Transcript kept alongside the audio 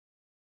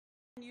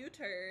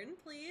U-turn,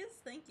 please?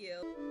 Thank you.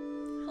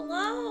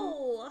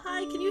 Hello!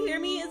 Hi, can you hear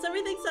me? Is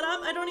everything set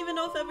up? I don't even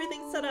know if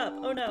everything's set up.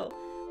 Oh no.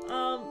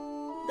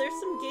 There's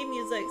some game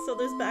music, so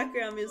there's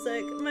background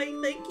music. Mike,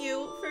 thank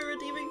you for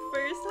redeeming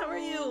first. How are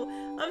you?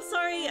 I'm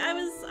sorry, I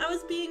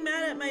was being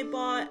mad at my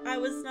bot. I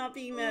was not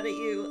being mad at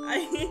you.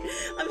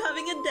 I'm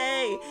having a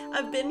day.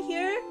 I've been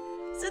here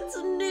since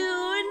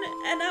noon,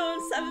 and now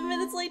I'm 7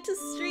 minutes late to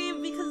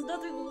stream because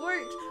nothing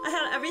worked. I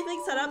had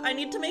everything set up. I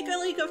need to make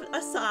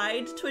a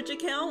side Twitch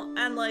account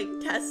and like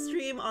test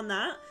stream on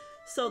that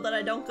so that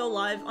I don't go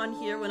live on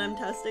here when I'm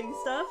testing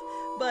stuff.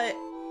 But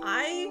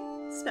I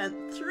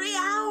spent 3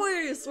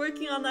 hours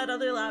working on that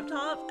other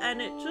laptop,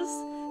 and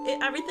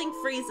everything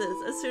freezes.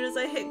 As soon as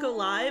I hit go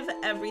live,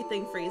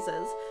 everything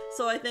freezes.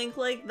 So I think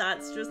like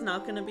that's just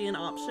not gonna be an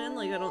option.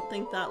 Like I don't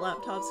think that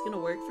laptop's gonna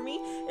work for me.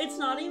 It's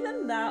not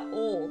even that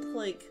old.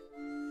 Like,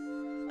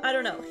 I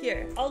don't know.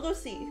 Here, I'll go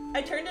see.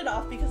 I turned it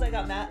off because I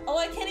got mad. Oh,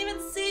 I can't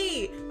even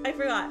see! I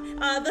forgot.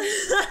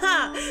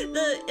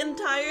 The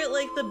entire,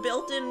 like, the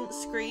built-in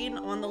screen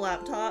on the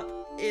laptop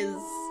is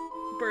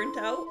burnt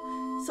out.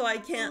 So I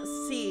can't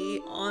see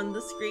on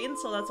the screen,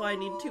 so that's why I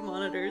need 2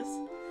 monitors.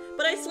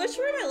 But I switched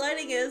where my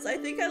lighting is. I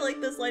think I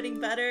like this lighting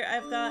better.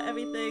 I've got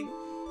everything,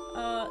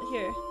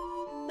 here.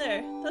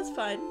 There, that's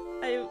fine.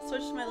 I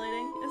switched my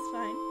lighting, it's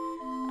fine.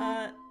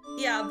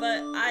 Yeah,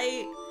 but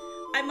I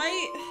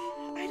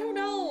don't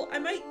know. I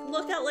might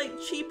look at like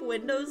cheap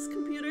Windows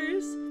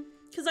computers,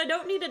 because I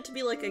don't need it to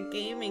be like a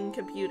gaming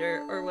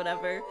computer or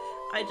whatever.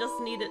 I just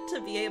need it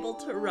to be able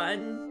to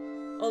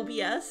run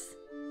OBS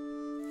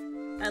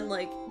and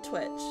like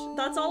Twitch.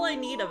 That's all I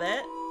need of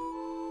it.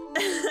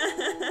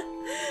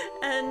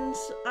 And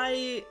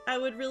I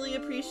would really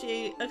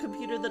appreciate a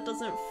computer that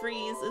doesn't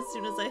freeze as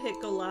soon as I hit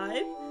go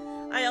live.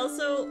 I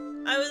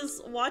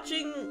was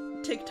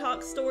watching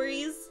TikTok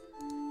stories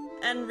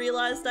and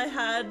realized I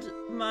had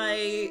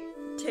my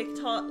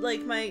TikTok,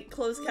 like my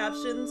closed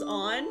captions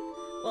on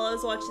while I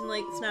was watching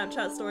like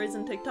Snapchat stories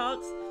and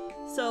TikToks.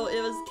 So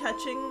it was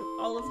catching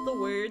all of the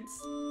words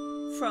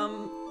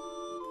from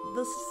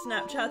the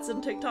Snapchats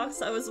and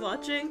TikToks I was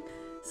watching.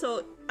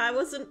 So I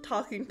wasn't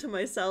talking to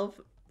myself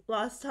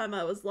last time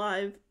I was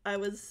live. I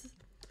was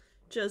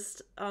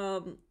just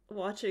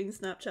watching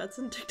Snapchats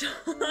and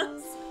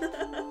TikToks.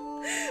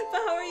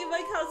 But how are you,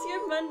 Mike? How's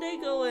your Monday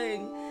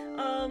going?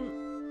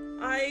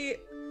 I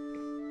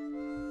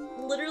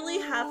literally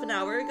half an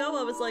hour ago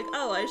I was like,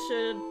 oh, I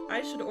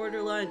should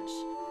order lunch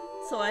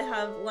so I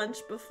have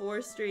lunch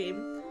before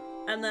stream,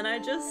 and then I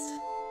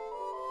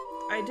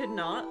did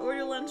not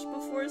order lunch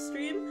before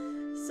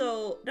stream,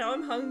 so now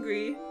I'm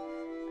hungry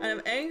and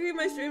I'm angry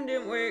my stream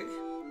didn't work.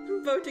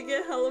 I'm about to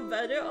get hella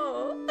better.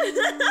 Oh.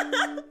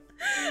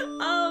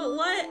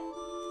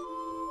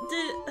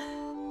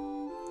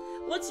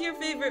 What's your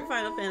favorite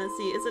Final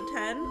Fantasy? Is it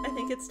 10? I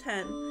think it's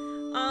 10.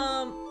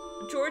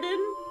 Jordan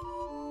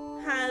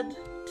had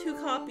 2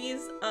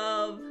 copies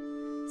of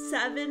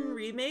 7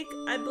 Remake,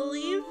 I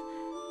believe.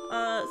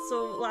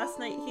 So last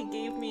night he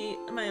gave me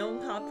my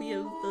own copy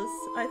of this,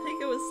 I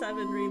think it was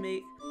 7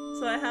 Remake.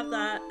 So I have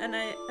that, and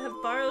I have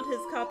borrowed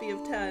his copy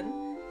of 10.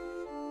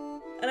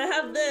 And I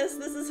have this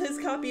is his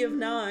copy of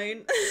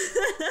 9.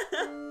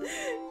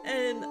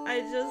 And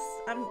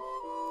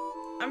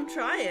I'm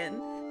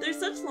trying. They're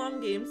such long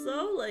games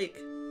though, like,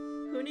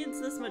 who needs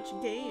this much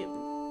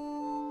game?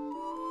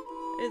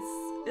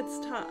 It's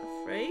tough,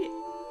 right?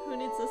 Who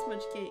needs this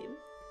much game?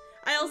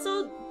 I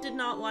also did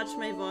not watch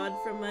my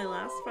VOD from my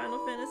last Final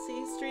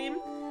Fantasy stream.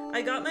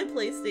 I got my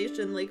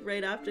PlayStation like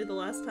right after the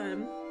last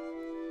time.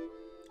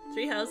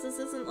 3 houses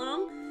isn't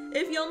long.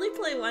 If you only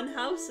play 1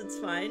 house, it's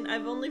fine.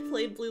 I've only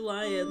played Blue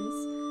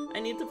Lions. I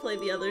need to play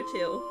the other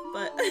 2,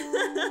 but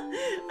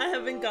I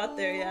haven't got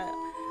there yet.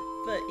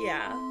 But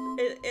yeah,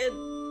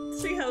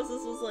 3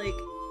 houses was like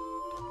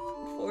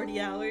 40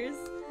 hours.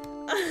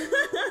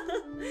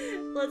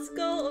 Let's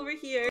go over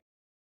here.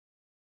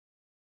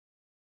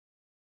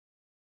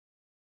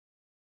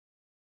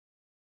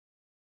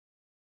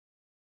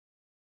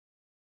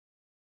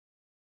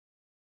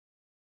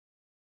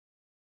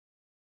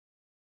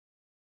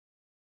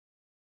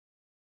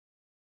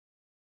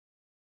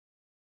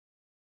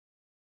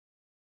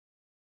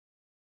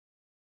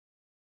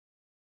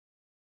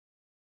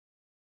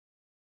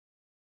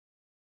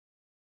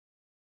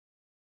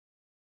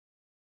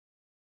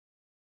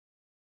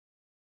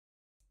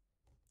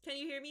 Can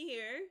you hear me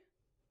here?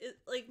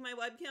 Like, my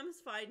webcam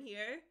is fine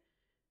here.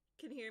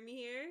 Can you hear me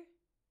here?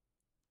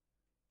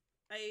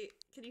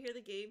 Can you hear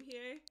the game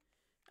here?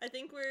 I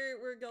think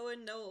we're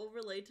going no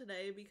overlay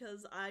today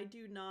because I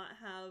do not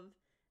have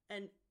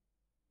an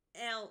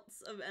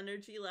ounce of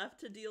energy left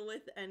to deal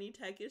with any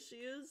tech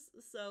issues,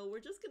 so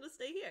we're just gonna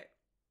stay here.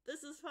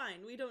 This is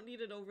fine. We don't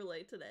need an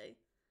overlay today.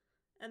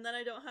 And then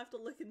I don't have to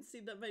look and see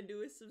that my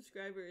newest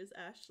subscriber is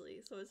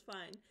Ashley, so it's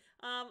fine.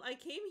 I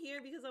came here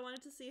because I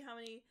wanted to see how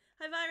many...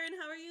 Hi Byron,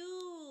 how are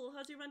you?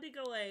 How's your Monday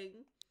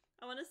going?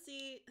 I want to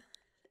see...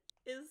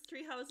 Is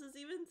 3 houses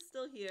even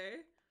still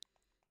here?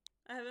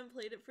 I haven't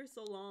played it for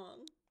so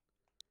long.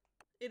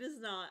 It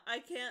is not. I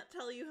can't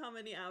tell you how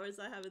many hours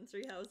I have in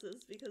Three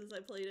Houses because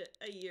I played it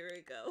a year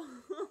ago.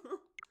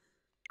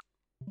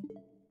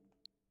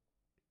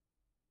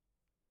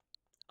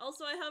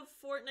 Also, I have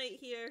Fortnite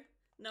here.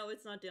 No,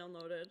 it's not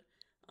downloaded.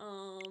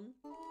 I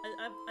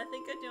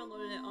think I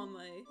downloaded it on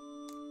my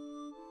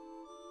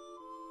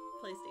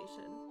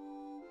PlayStation.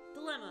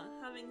 Dilemma,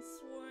 having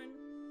sworn.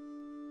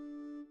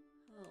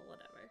 Oh,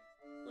 whatever.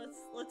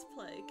 Let's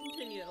play.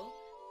 Continue.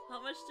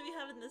 How much do we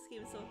have in this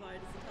game so far?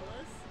 Does it tell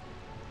us?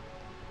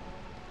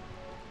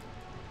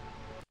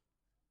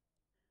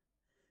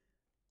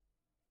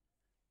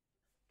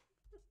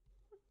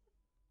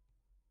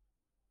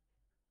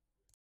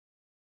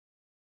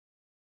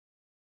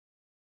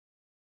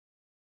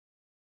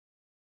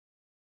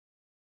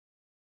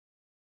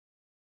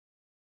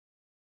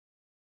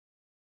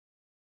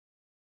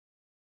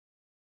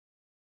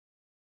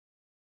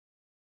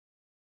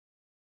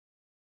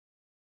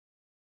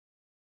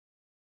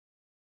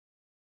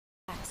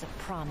 Acts of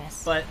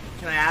promise. But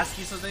can I ask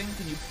you something?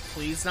 Can you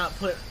please not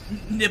put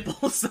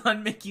nipples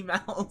on Mickey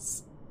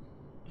Mouse?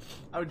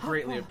 I would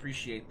greatly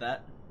appreciate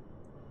that.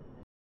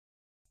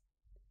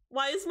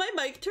 Why is my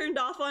mic turned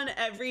off on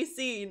every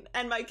scene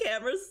and my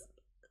camera's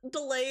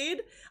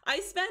delayed?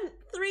 I spent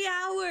 3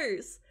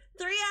 hours!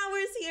 3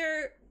 hours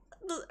here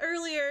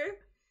earlier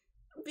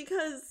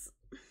because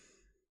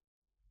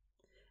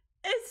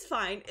it's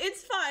fine.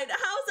 It's fine.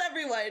 How's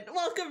everyone?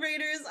 Welcome,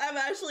 Raiders. I'm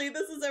Ashley.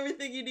 This is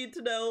everything you need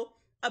to know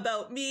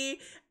about me.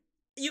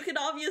 You can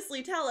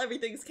obviously tell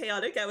everything's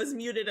chaotic. I was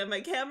muted and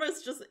my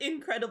camera's just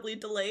incredibly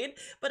delayed,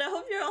 but I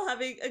hope you're all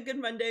having a good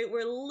Monday.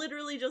 We're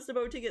literally just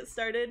about to get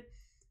started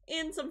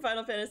in some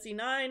Final Fantasy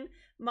IX.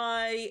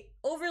 My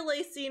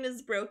overlay scene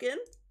is broken,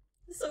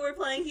 so we're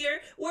playing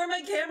here where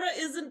my camera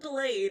isn't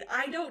delayed.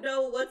 I don't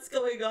know what's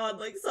going on.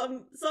 Like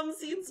some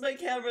scenes my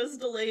camera's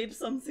delayed,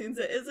 some scenes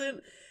it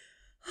isn't.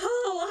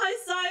 Oh, hi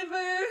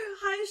Cyber,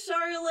 hi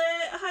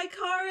Charlotte, hi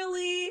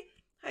Carly,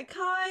 hi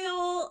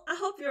Kyle. I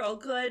hope you're all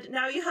good.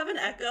 Now you have an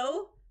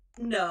echo?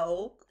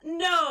 No.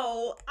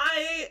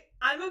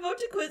 I'm about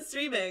to quit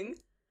streaming.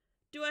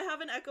 Do I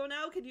have an echo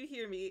now? Can you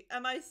hear me?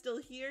 Am I still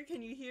here?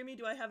 Can you hear me?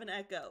 Do I have an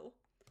echo?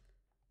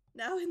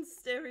 Now in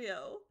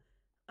stereo.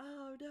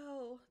 Oh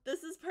no.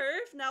 This is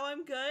perf? Now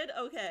I'm good?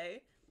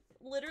 Okay.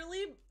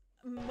 Literally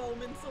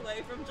moments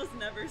away from just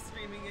never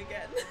streaming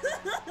again.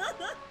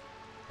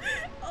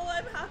 Oh,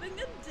 I'm having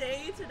a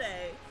day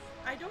today.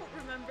 I don't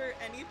remember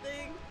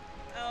anything.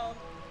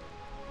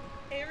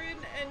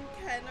 Aaron and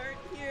Ken aren't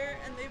here,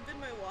 and they've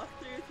been my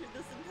walkthrough through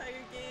this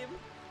entire game.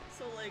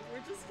 So, like,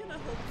 we're just gonna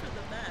hope for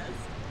the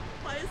best.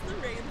 Why is the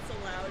rain so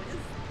loud? Is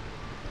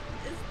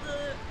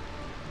the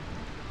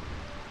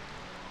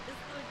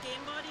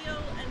game audio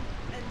and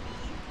me,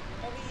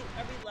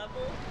 are we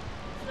level?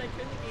 Should I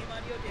turn the game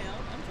audio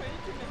down? I'm trying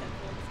to turn my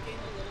headphones gain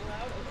a little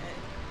loud. Okay,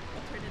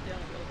 I'll turn it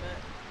down a little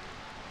bit.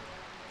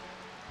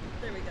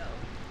 There we go.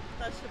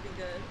 That should be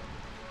good.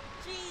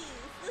 Jeez,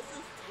 this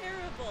is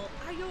terrible.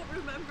 I don't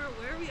remember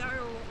where we are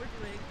or what we're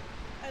doing.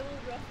 I will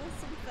ruffle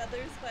some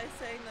feathers by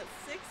saying that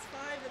 6,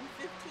 5, and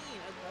 15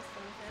 are the best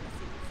Final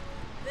Fantasies.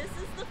 This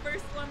is the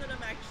first one that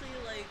I'm actually,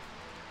 like,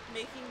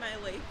 making my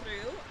way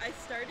through. I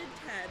started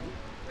 10.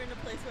 We're in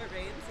a place where it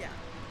rains, yeah.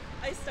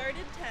 I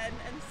started 10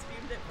 and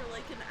streamed it for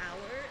like an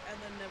hour and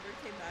then never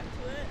came back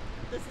to it.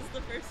 This is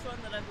the first one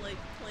that I've,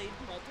 like, played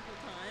multiple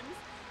times.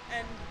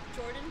 And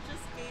Jordan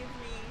just gave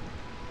me...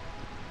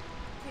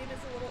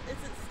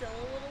 Is it still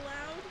a little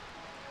loud?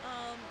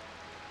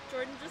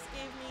 Jordan just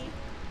gave me...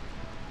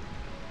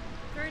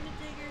 Garden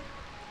Digger.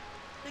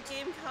 The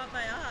game caught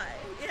my eye.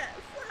 Yes.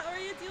 How are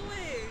you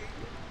doing?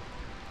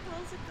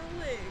 How's it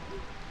going?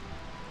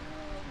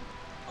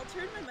 I'll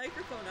turn my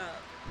microphone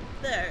up.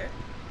 There.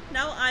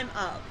 Now I'm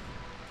up.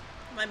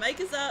 My mic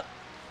is up.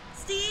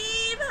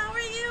 Steve, how are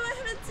you? I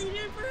haven't seen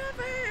you in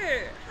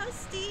forever. How's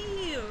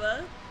Steve?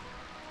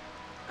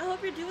 I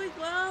hope you're doing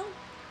well.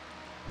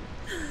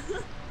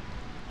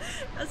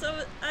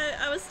 So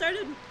I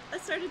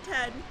started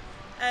 10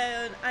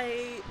 and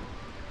I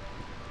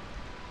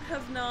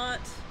have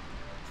not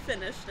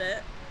finished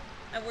it,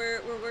 and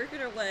we're working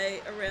our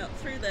way around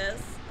through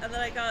this, and then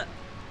I got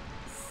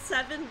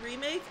 7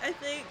 remake, I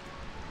think,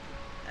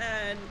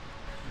 and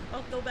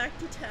I'll go back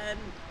to 10.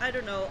 I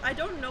don't know. I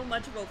don't know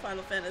much about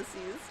Final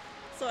Fantasies,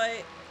 so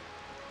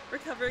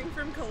recovering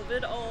from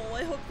COVID. Oh,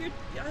 I hope you're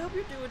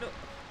doing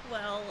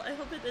well. I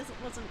hope it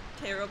wasn't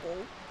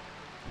terrible.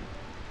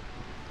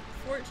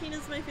 14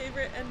 is my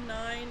favorite and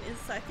 9 is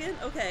second.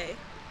 Okay,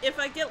 if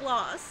I get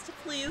lost,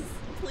 please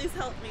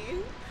help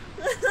me.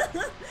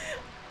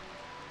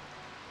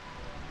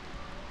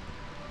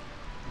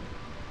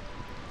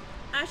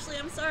 Ashley,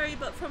 I'm sorry,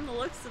 but from the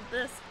looks of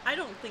this, I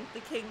don't think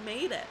the king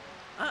made it.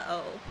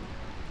 Uh-oh.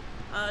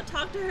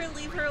 Talk to her,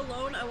 leave her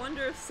alone. I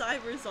wonder if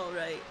Cyber's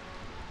alright.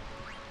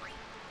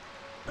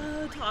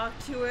 Talk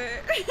to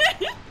her.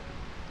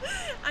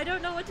 I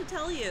don't know what to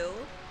tell you.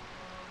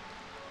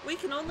 We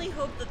can only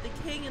hope that the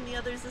king and the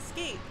others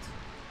escaped.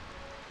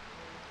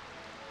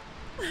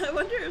 I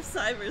wonder if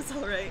Cyber's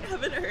alright.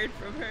 Haven't heard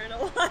from her in a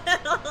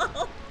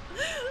while.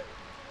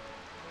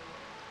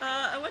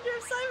 I wonder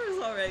if Cyber's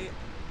alright.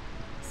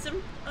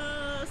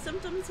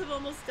 Symptoms have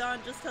almost gone,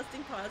 just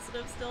testing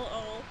positive still.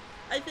 Oh,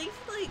 I think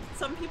like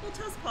some people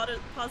test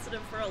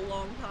positive for a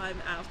long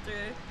time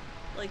after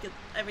like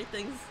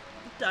everything's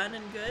done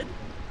and good.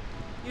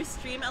 Your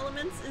stream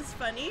elements is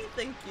funny,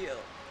 thank you.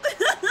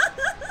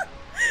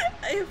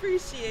 I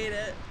appreciate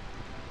it.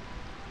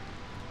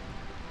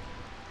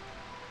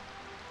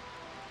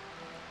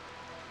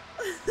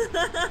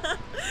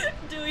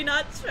 Do we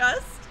not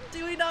trust?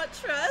 Do we not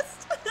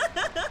trust?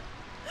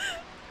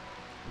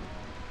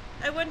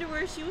 I wonder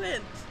where she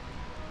went.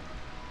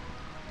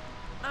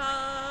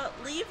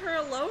 Leave her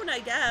alone, I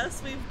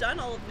guess. We've done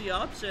all of the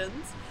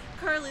options.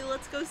 Carly,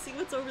 let's go see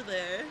what's over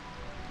there.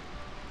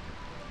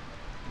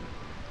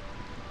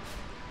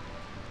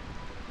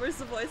 Where's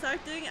the voice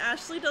acting?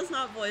 Ashley does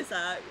not voice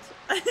act.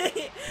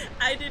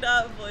 I do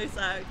not voice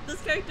act.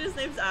 This character's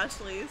name's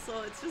Ashley,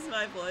 so it's just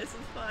my voice.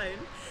 It's fine.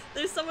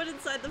 There's someone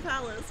inside the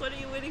palace. What are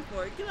you waiting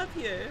for? Get up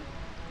here.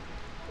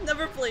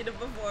 Never played it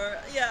before.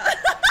 Yeah.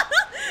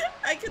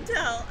 I can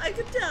tell. I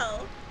can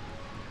tell.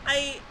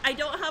 I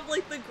don't have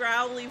like the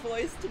growly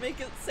voice to make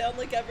it sound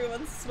like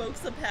everyone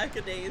smokes a pack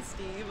a day,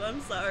 Steve.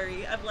 I'm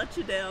sorry. I've let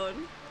you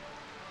down.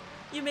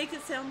 You make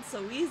it sound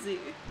so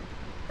easy.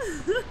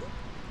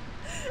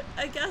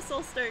 I guess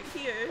I'll start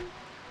here.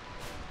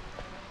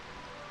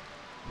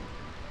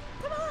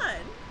 Come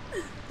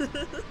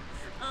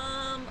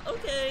on.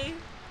 Okay.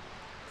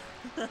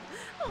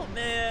 Oh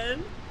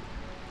man.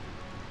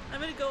 I'm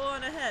gonna go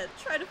on ahead.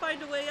 Try to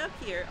find a way up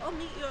here. I'll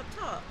meet you up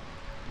top.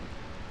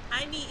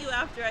 I meet you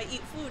after I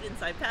eat food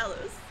inside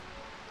palace.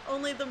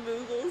 Only the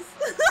Moogles.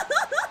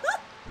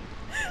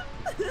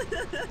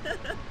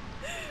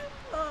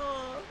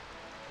 Oh.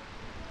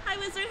 Hi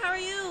Wizard, how are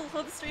you?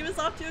 Hope the stream is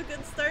off to a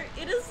good start.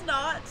 It is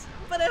not,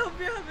 but I hope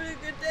you're having a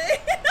good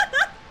day.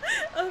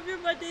 I hope your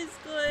Monday's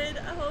good.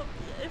 I hope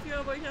if you're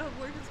at work, I hope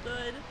work is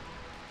good.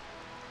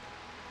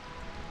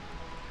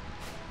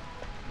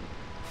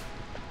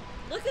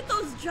 Look at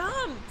those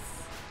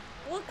jumps!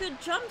 What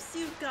good jumps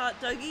you've got,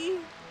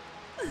 Dougie!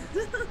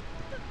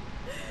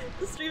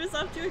 The stream is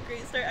off to a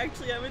great start.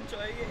 Actually, I'm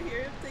enjoying it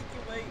here. Thank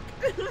you, Mike.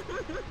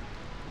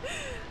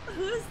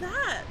 Who is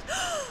that?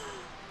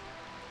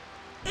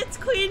 It's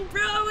Queen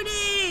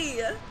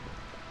Brony!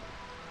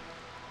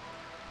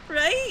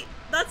 Right?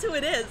 That's who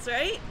it is,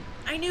 right?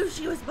 I knew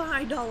she was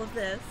behind all of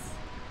this.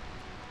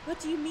 What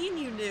do you mean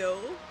you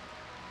knew?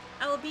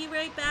 I will be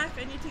right back.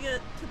 I need to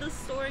get to the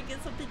store and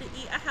get something to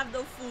eat. I have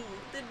no food.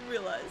 Didn't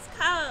realize.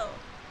 Kyle,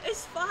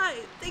 it's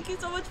fine. Thank you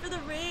so much for the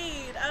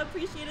raid. I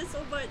appreciate it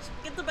so much.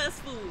 Get the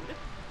best food.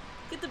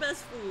 Get the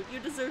best food. You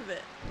deserve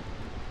it.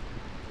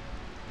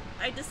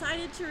 I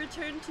decided to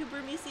return to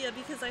Burmecia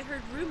because I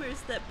heard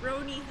rumors that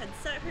Brony had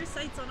set her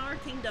sights on our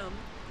kingdom.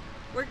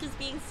 Work is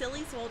being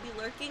silly, so I'll be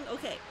lurking.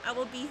 Okay, I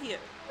will be here.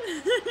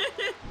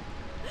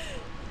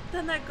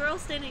 Then that girl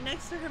standing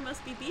next to her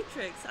must be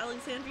Beatrix,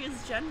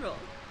 Alexandria's general.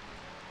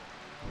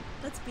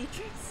 That's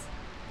Beatrix?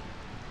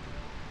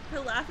 Her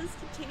laugh is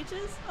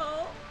contagious?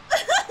 Oh.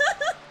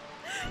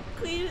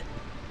 Queen,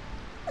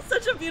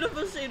 such a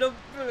beautiful shade of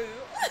blue.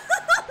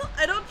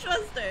 I don't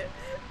trust her.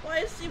 Why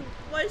is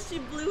she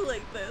blue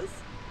like this?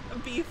 A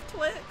Beef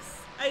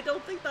Twix? I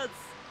don't think that's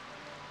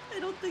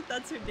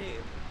her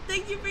name.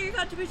 Thank you for your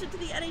contribution to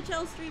the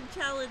NHL Stream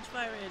Challenge,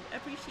 Byron. I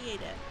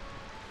appreciate it.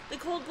 The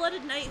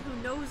cold-blooded knight who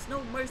knows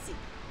no mercy.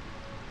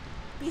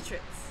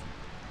 Beatrix.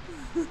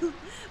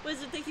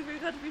 Wizard, thank you for your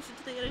contribution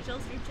to the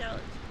NHL Stream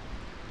Challenge.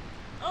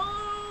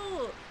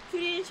 Oh!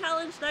 Community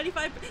Challenge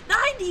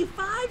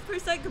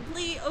 95%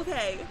 complete!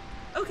 Okay.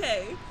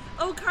 Okay.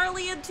 Oh,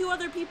 Carly and 2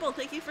 other people,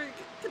 thank you for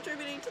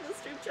contributing to the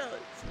stream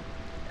challenge.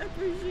 I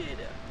appreciate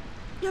it.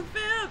 Yeah,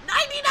 fam!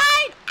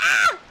 99!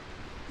 Ah!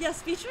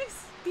 Yes,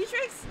 Beatrix?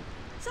 Beatrix?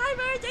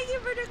 Cyber, thank you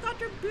for the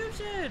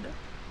contribution!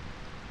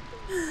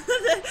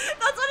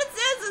 That's what it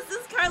says! It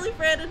says Carly,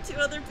 Fran, and 2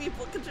 other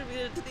people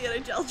contributed to the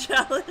NHL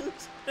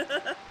challenge.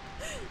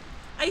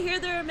 I hear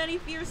there are many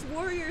fierce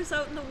warriors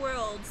out in the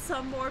world,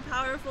 some more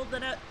powerful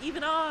than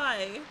even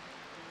I.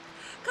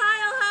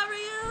 Kyle, how are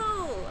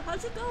you?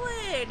 How's it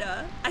going?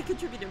 I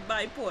contributed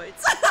my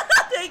points.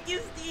 Thank you,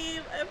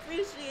 Steve. I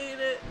appreciate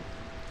it.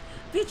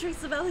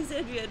 Beatrix of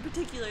Alexandria in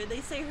particular,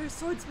 they say her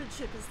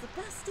swordsmanship is the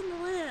best in the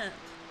land.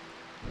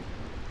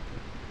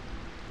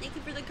 Thank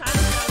you for the Kyle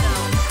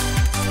shout-out.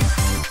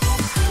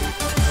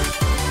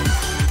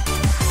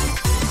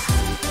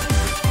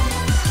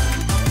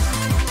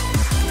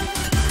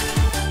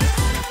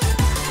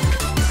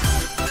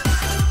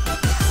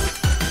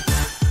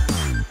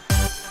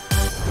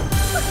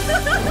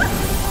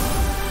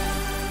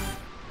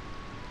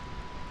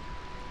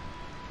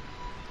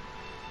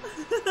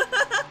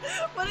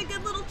 What a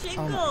good little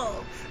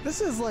jingle! This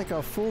is like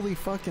a fully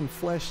fucking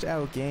fleshed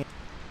out game.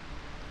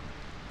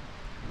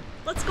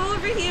 Let's go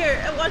over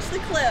here and watch the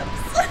clips.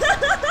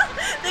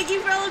 Thank you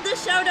for all of the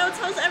shout outs.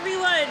 How's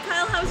everyone?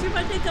 Kyle, how's your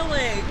Monday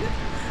going?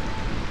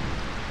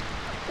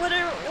 What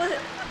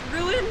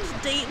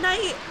ruined date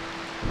night?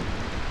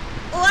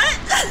 What?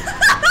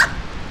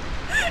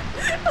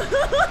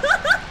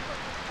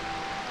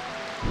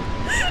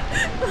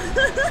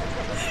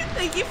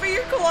 Thank you for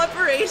your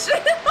cooperation.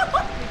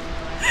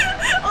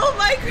 Oh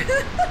my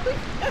god.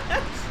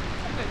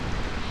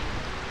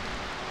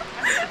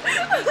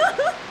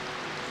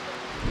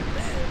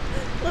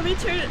 Let me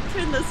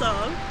turn this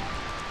off.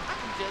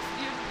 I'm just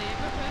your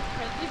neighborhood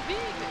friendly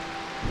being.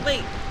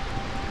 Wait.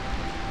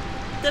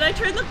 Did I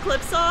turn the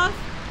clips off?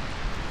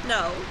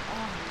 No.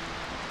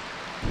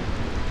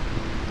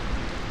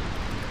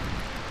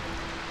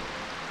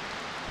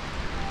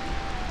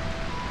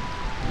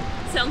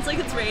 Sounds like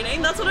it's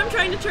raining. That's what I'm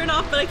trying to turn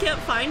off, but I can't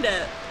find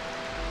it.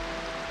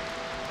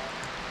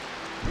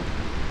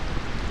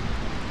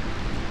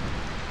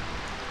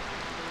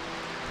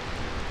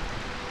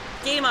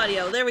 Game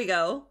audio. There we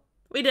go.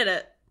 We did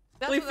it.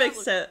 We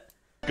fixed it.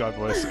 Guy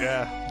voice,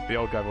 yeah, the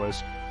old guy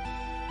voice.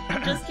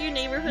 Just your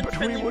neighborhood But we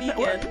friendly weren't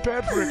vegan.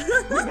 prepared for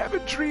it. We never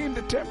dreamed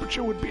the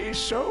temperature would be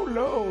so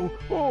low.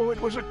 Oh, it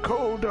was a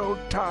cold old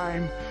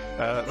time.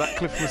 That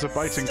Cliff was a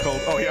biting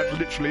cold. Oh, yeah,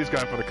 literally is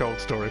going for the cold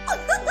story.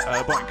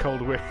 Biting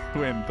cold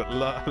wind that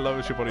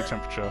lowers your body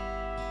temperature.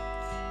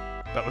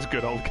 That was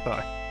good, old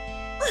guy.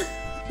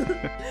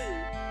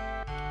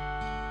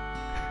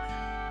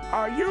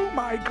 Are you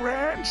my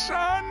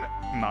grandson?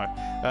 No.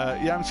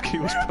 Yamsky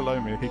was below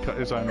me. He cut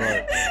his own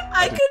right.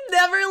 I could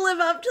never live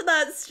up to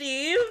that,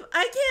 Steve.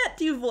 I can't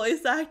do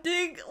voice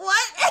acting.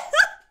 What?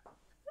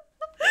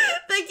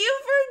 Thank you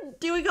for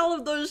doing all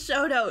of those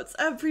shoutouts.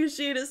 I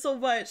appreciate it so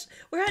much.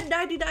 We're at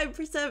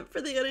 99%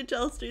 for the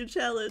NHL Stream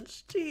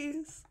Challenge.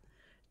 Jeez.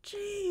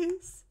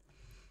 Jeez.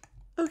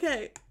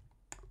 Okay.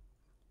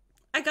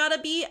 I gotta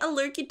be a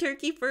lurky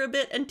turkey for a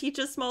bit and teach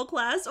a small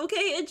class.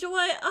 Okay, enjoy.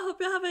 I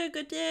hope you're having a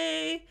good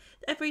day.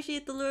 I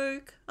appreciate the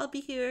lurk. I'll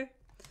be here.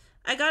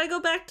 I gotta go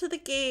back to the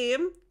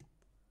game.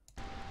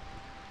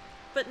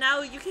 But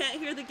now you can't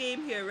hear the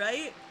game here,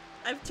 right?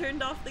 I've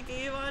turned off the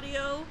game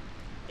audio.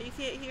 You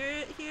can't hear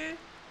it here?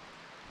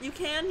 You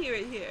can hear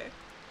it here.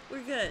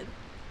 We're good.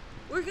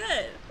 We're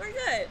good. We're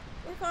good.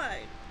 We're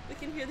fine. We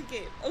can hear the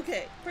game.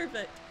 Okay,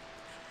 perfect.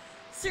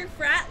 Sir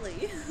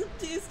Fratley,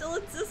 do you still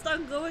insist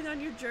on going on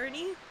your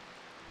journey?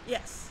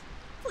 Yes.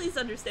 Please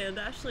understand,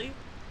 Ashley.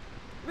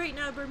 Right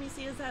now,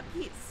 Burmecia is at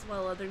peace,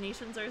 while other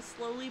nations are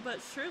slowly but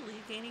surely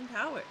gaining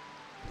power.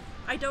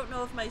 I don't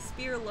know if my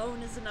spear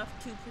alone is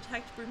enough to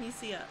protect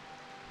Burmecia,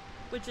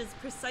 which is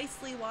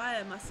precisely why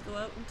I must go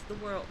out into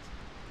the world.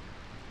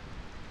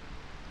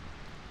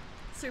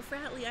 Sir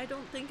Fratley, I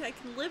don't think I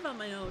can live on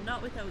my own,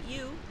 not without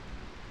you.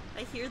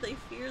 I hear they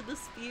fear the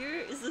spear.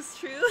 Is this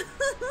true?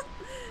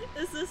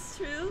 Is this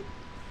true?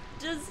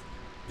 Does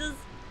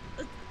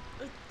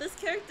this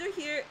character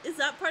here, is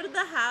that part of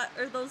the hat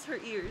or those her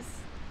ears?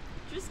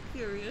 Just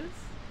curious.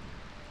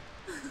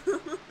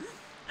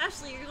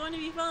 Ashley, you're going to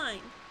be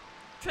fine.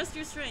 Trust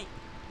your strength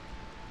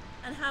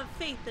and have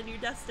faith in your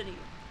destiny.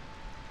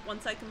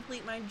 Once I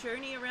complete my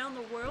journey around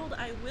the world,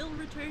 I will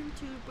return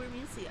to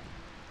Burmecia.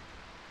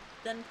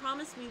 Then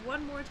promise me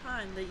one more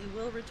time that you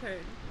will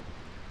return.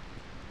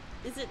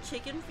 Is it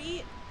chicken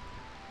feet?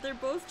 They're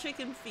both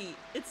chicken feet.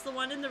 It's the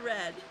one in the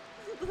red.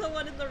 The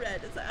one in the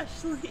red is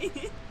Ashley.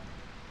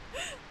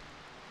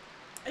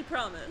 I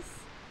promise.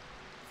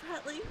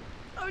 Fratley?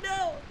 Oh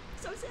no!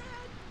 So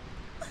sad!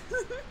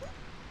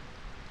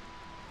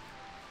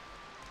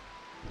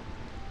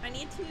 I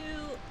need to...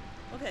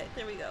 Okay,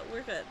 there we go.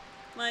 We're good.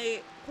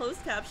 My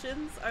closed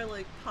captions are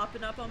like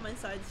popping up on my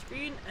side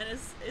screen and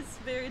it's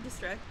very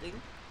distracting.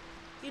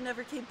 You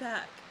never came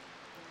back.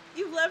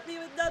 You left me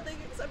with nothing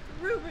except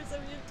rumors of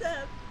your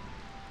death.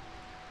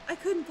 I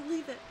couldn't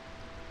believe it.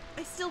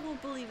 I still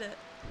won't believe it.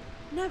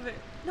 Never.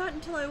 Not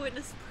until I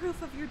witness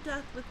proof of your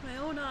death with my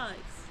own eyes.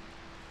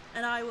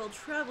 And I will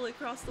travel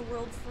across the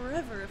world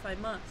forever if I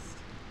must.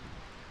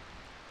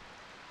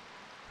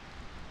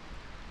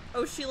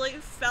 Oh, she like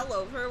fell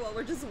over while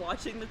we're just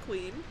watching the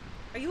Queen.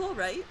 Are you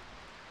alright?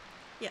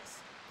 Yes.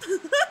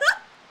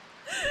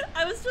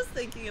 I was just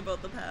thinking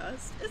about the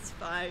past. It's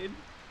fine.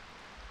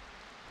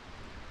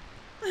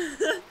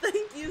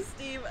 Thank you,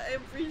 Steve. I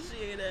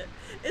appreciate it.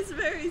 It's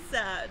very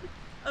sad.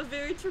 A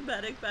very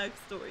traumatic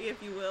backstory,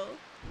 if you will.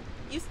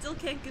 You still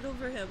can't get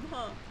over him,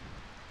 huh?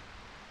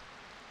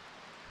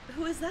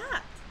 Who is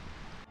that?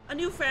 A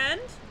new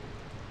friend?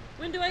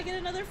 When do I get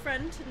another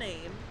friend to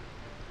name?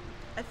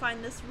 I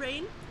find this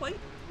rain quite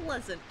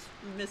pleasant,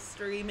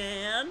 mystery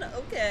man.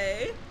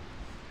 Okay.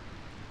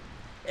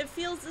 It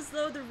feels as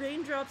though the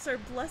raindrops are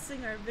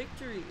blessing our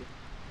victory.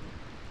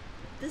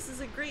 This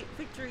is a great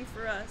victory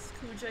for us,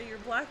 Kuja. Your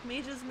black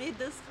mages made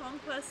this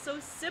conquest so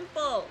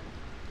simple.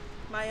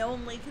 My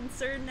only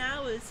concern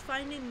now is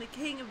finding the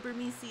king of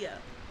Burmecia.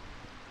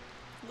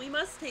 We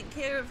must take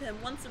care of him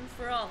once and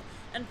for all,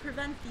 and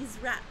prevent these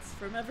rats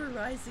from ever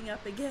rising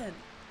up again.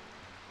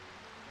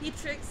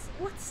 Beatrix,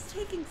 what's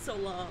taking so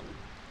long?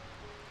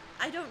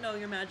 I don't know,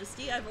 Your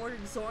Majesty. I've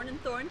ordered Zorn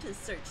and Thorn to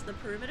search the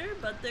perimeter,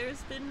 but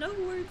there's been no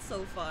word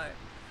so far.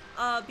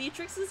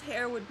 Beatrix's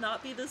hair would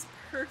not be this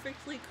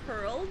perfectly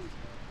curled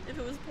if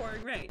it was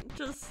pouring rain.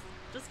 Just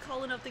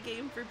calling out the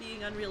game for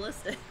being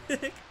unrealistic.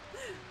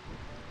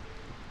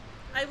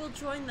 I will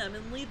join them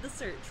and lead the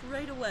search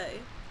right away.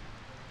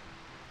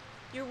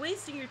 You're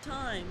wasting your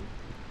time.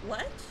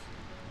 What?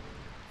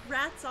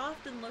 Rats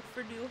often look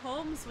for new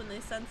homes when they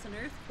sense an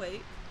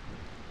earthquake.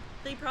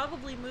 They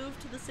probably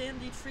moved to the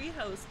sandy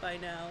treehouse by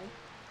now.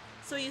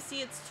 So you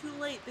see, it's too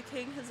late. The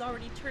king has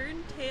already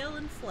turned tail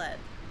and fled.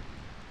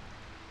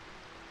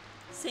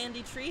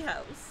 Sandy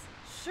treehouse.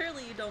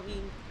 Surely you don't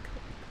mean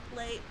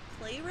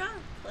Clayra?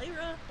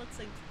 Clayra? Let's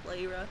say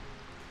Clayra.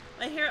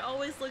 My hair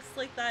always looks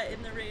like that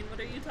in the rain. What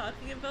are you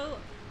talking about?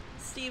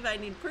 Steve, I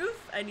need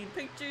proof. I need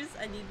pictures.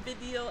 I need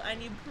video. I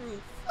need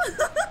proof.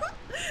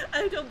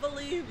 I don't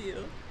believe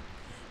you.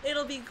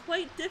 It'll be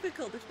quite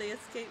difficult if they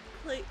escape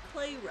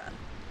Clayra.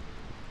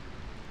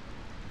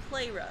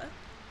 Clayra.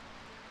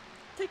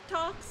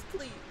 TikToks,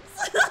 please.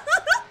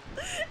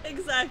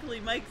 Exactly,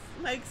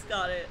 Mike's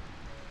got it.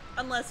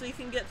 Unless we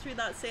can get through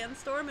that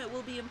sandstorm, it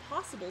will be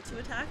impossible to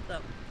attack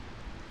them.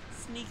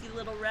 Sneaky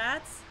little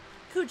rats.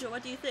 Kuja,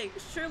 what do you think?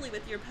 Surely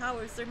with your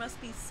powers there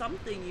must be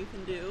something you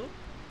can do.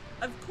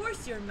 Of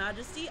course, your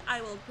majesty,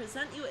 I will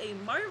present you a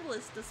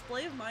marvelous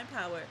display of my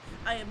power.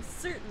 I am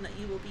certain that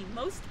you will be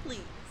most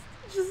pleased.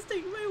 Just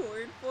take my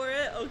word for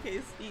it.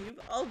 Okay, Steve,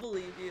 I'll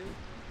believe you.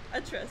 I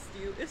trust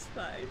you, it's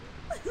fine.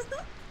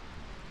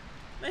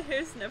 My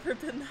hair's never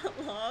been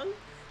that long.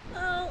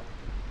 Well,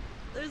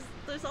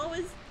 there's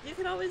always, you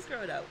can always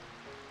grow it out.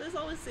 There's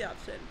always the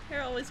option.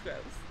 Hair always grows.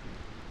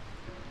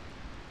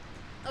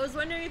 I was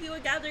wondering if you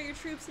would gather your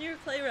troops near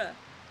Clayra.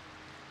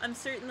 I'm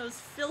certain those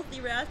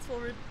filthy rats will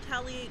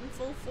retaliate in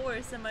full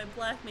force and my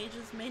black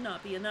mages may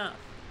not be enough.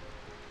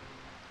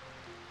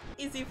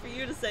 Easy for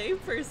you to say,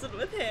 person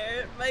with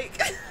hair,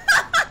 Mike.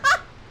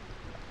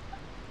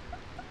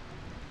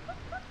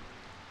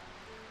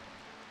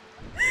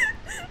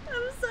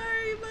 I'm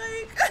sorry,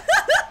 Mike.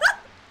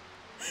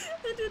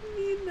 I didn't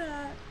mean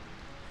that.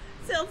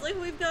 Sounds like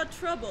we've got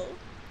trouble.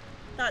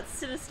 That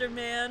sinister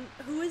man,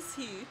 who is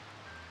he?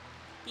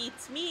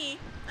 Beats me.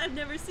 I've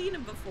never seen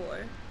him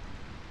before.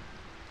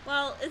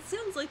 Well, it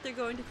sounds like they're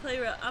going to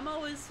Clayra. I've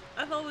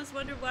always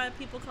wondered why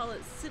people call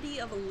it City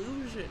of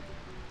Illusion.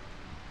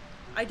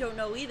 I don't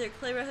know either.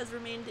 Clayra has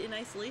remained in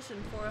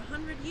isolation for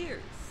 100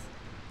 years.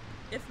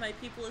 If my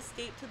people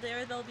escape to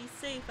there, they'll be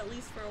safe, at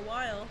least for a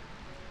while.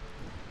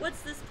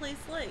 What's this place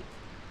like?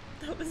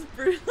 That was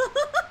brutal.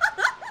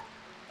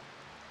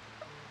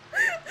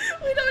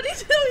 We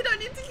don't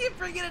need to keep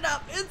bringing it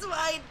up. It's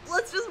fine.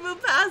 Let's just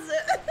move past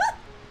it.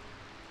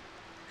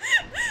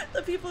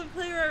 The people of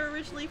Clayra are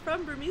originally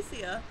from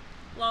Burmecia.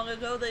 Long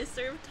ago, they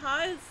severed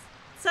ties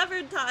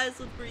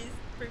with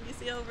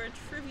Burmecia over a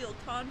trivial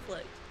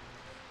conflict.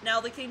 Now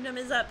the kingdom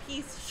is at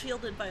peace,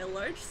 shielded by a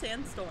large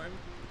sandstorm.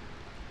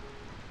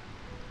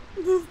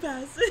 Move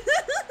past it.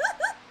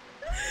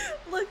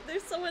 Look,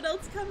 there's someone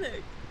else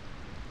coming.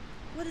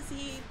 What is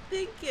he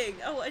thinking?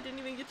 Oh, I didn't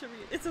even get to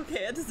read. It's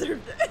okay, I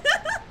deserved it.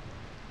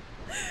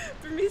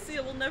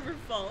 Burmecia will never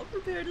fall.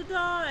 Prepare to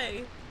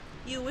die.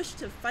 You wish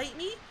to fight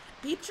me?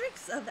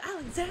 Beatrix of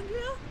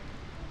Alexandria?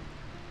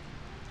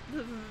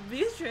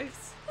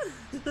 Beatrix?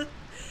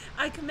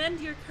 I commend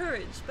your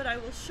courage, but I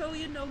will show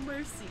you no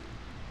mercy.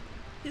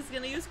 He's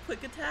gonna use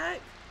quick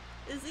attack?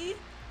 Is he?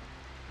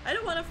 I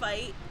don't want to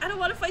fight. I don't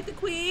want to fight the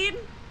queen.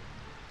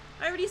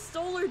 I already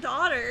stole her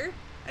daughter.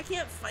 I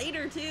can't fight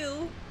her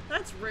too.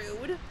 That's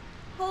rude.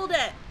 Hold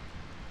it.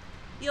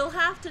 You'll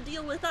have to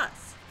deal with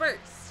us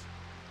first.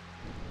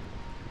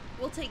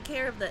 We'll take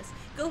care of this.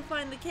 Go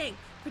find the king.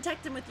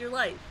 Protect him with your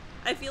life.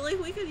 I feel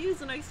like we could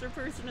use an extra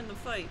person in the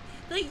fight.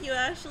 Thank you,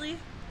 Ashley.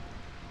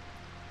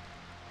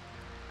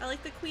 I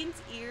like the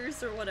queen's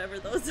ears or whatever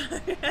those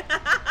are.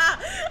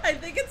 I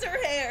think it's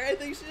her hair. I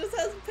think she just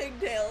has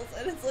pigtails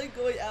and it's like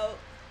going out.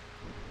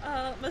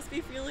 Must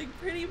be feeling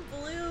pretty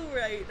blue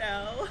right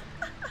now.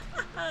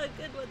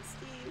 Good one,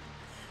 Steve.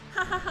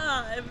 Ha ha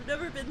ha, I've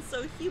never been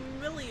so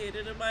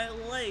humiliated in my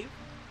life.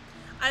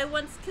 I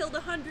once killed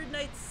 100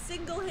 knights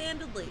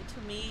single-handedly.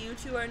 To me, you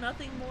two are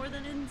nothing more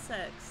than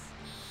insects.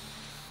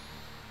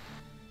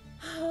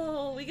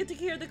 Oh, we get to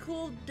hear the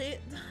cool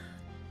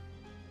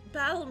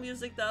battle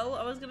music though.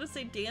 I was gonna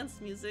say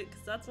dance music,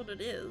 because that's what it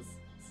is.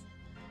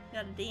 You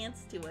gotta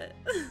dance to it.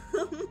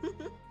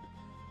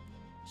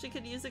 She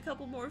could use a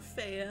couple more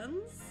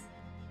fans.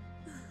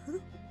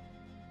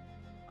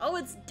 Oh,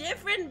 it's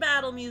different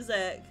battle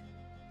music!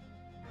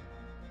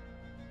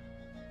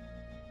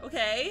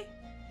 Okay.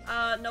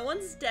 No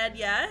one's dead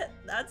yet.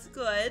 That's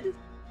good.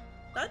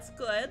 That's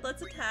good.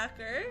 Let's attack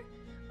her.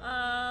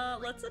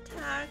 Let's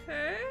attack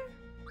her.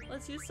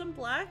 Let's use some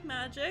black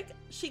magic.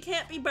 She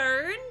can't be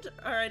burned?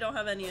 Or I don't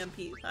have any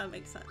MP. That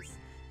makes sense.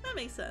 That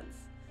makes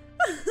sense.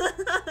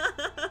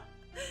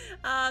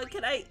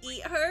 Can I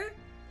eat her?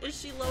 Is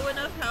she low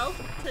enough health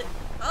to—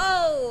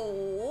 Oh!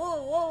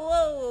 Whoa, whoa,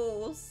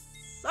 whoa!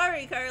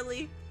 Sorry,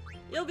 Carly.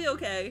 You'll be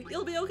okay.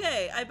 You'll be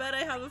okay. I bet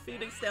I have a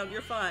Phoenix down.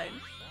 You're fine.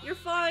 You're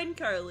fine,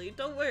 Carly.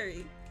 Don't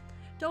worry.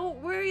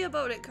 Don't worry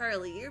about it,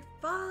 Carly. You're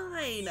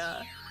fine.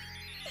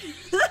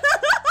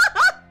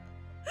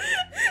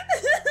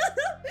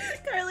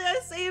 Carly, I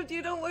saved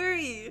you. Don't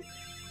worry.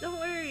 Don't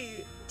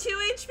worry. 2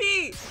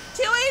 HP.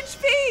 2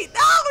 HP.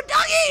 No,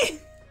 doggy.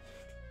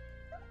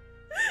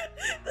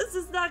 This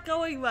is not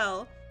going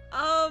well.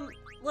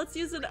 Let's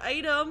use an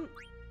item.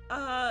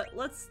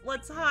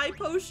 Let's high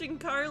potion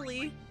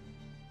Carly,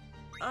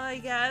 I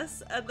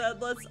guess, and then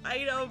let's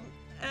item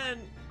and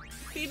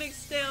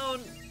Phoenix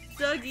down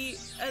Dougie,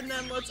 and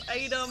then let's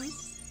item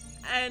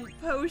and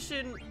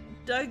potion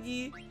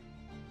Dougie.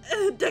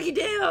 Dougie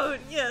down,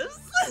 yes.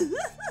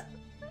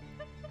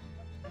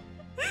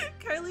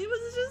 Carly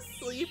was just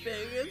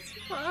sleeping, it's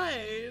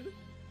fine.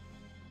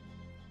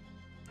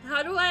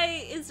 How do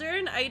is there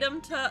an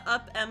item to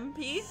up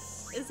MP?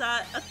 Is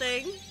that a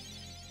thing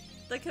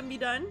that can be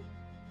done?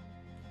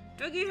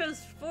 Dougie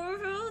has 4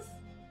 health?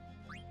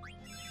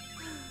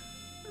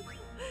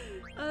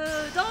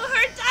 Don't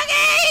hurt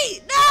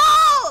Dougie! No!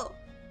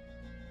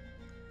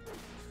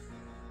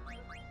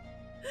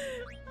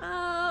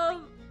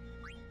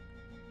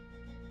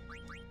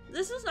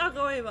 This is not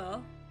going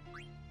well.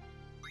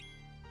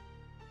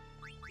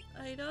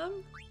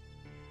 Item?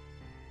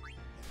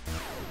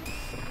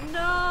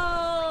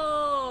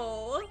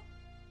 No!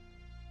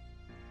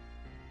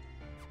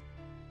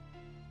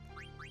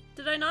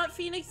 Did I not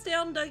Phoenix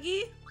down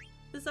Dougie?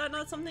 Is that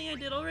not something I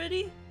did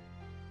already?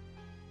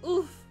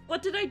 Oof,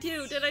 what did I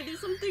do? Did I do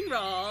something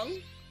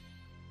wrong?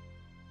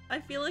 I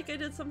feel like I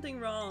did something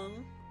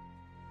wrong.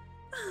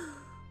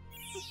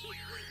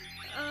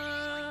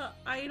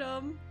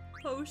 Item,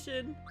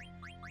 potion,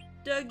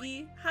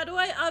 Dougie. How do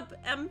I up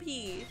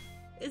MP?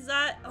 Is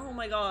that, oh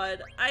my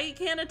god. I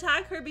can't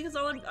attack her because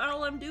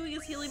all I'm doing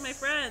is healing my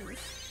friends.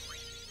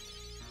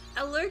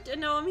 I lurked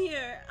and now I'm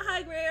here.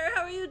 Hi Rare,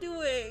 how are you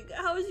doing?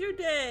 How was your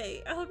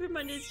day? I hope your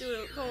Monday's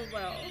going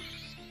well.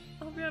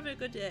 I hope you're having a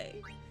good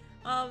day.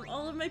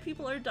 All of my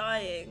people are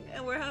dying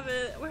and we're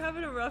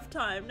having a rough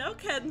time. Now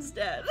Ken's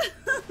dead.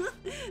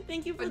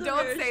 Thank you for the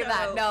Don't say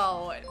that.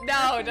 No,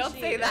 don't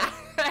say that.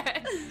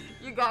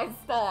 You guys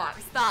stop.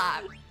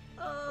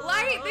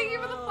 Light, thank you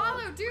for the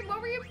follow. Dude,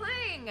 what were you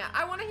playing?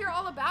 I want to hear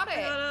all about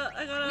it.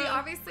 We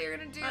obviously are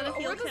going to do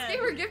We're This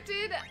Gamer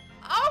gifted.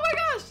 Oh my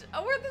gosh,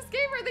 We're This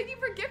Gamer. Thank you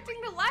for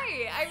gifting the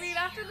Light. I mean,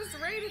 after this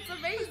raid, it's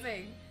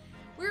amazing.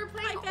 We were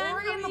playing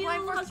Ori and the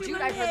Blind Forest. Dude,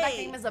 I've heard that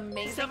game is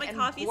amazing and gorgeous.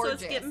 Coffee, so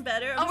it's getting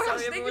better. Oh my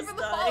gosh, thank you for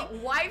the follow.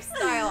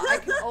 Wifestyle. I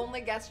can only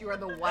guess you are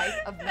the wife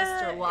of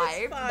Mr.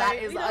 Life. That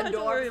is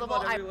adorable.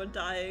 Everyone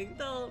dying.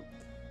 They'll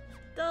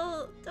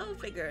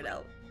figure it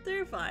out.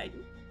 They're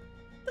fine.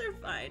 They're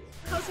fine.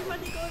 How's your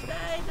Monday going,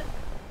 bed?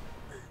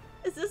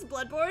 Is this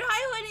Bloodborne?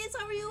 Hi, Hoodies.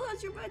 How are you?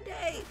 How's your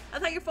Monday? I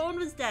thought your phone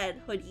was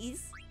dead,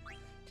 Hoodies.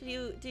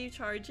 Did you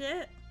charge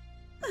it?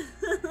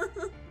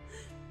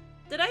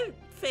 Did I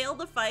fail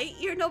the fight?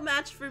 You're no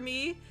match for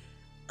me.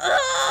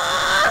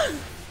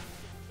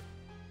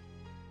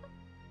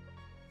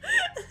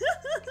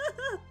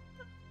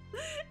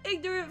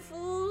 Ignorant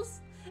fools.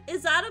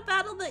 Is that a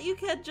battle that you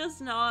can just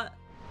not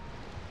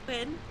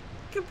win?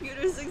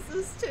 Computers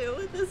exist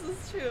too. This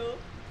is true.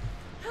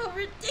 How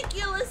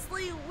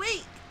ridiculously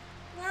weak.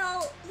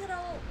 Well, you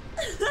know,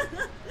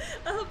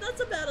 I hope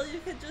that's a battle you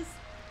can just.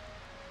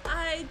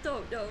 I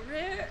don't know,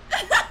 Rare.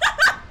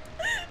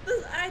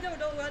 I don't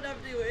know what I'm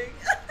doing.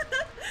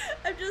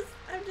 I'm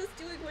just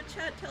doing what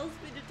chat tells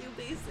me to do,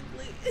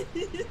 basically.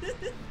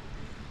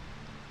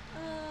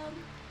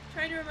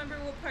 Trying to remember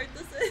what part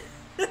this is.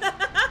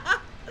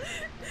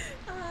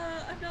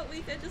 I'm not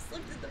weak, I just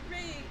lived in the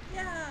rain.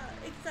 Yeah,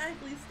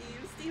 exactly,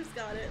 Steve. Steve's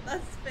got it.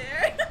 That's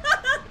fair.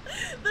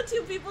 The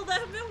 2 people that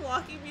have been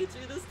walking me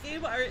through this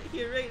game aren't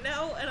here right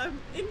now, and I'm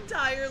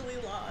entirely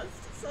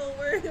lost. So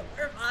we're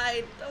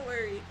fine. Don't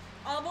worry.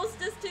 Almost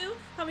disc 2?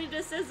 How many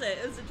discs is it?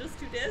 Is it just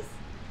 2 discs?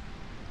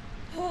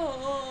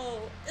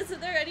 Oh, isn't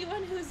there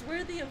anyone who's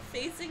worthy of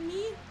facing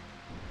me?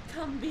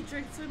 Come,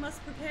 Beatrix, we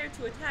must prepare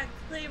to attack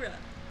Clara.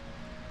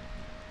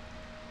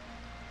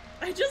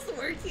 I just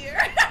work here.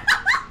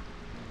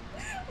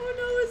 Oh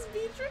no, is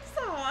Beatrix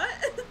hot?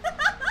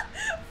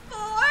 4?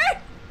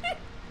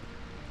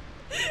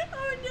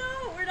 Oh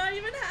no, we're not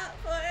even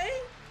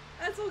halfway.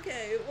 That's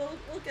okay,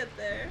 we'll get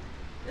there.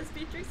 Is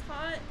Beatrix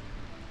hot?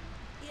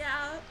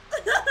 Yeah.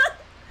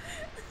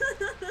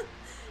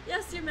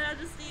 Yes, Your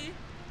Majesty.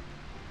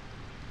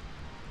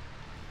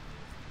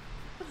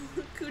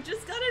 Who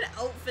just got an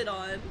outfit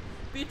on?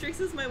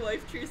 Beatrix is my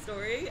wife, true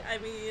story. I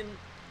mean,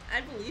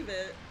 I believe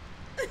it.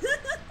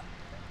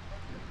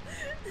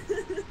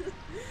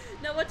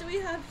 Now what do we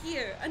have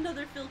here?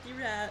 Another filthy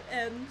rat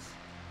and...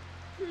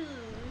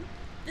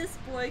 this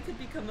boy could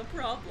become a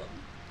problem.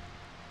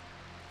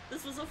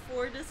 This was a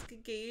 4-disc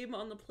game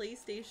on the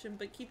PlayStation,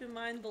 but keep in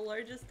mind the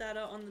largest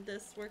data on the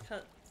discs were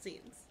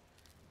cutscenes.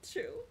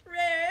 True.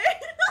 Rare!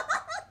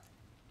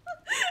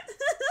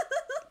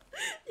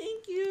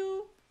 Thank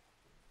you.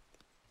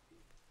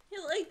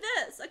 You like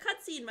this? A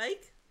cutscene,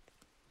 Mike.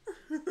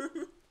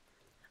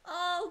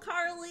 Oh,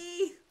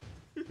 Carly!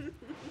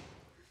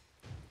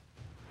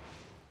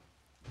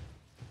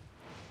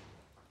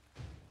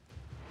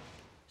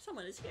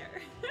 Someone is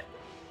here.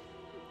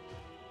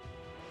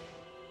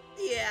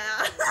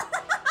 Yeah.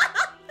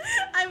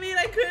 I mean,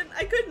 I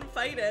couldn't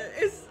fight it.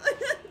 It's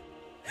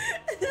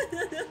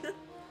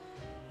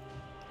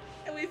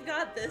and we've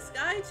got this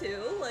guy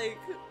too. Like,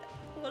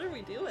 what What are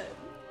we doing?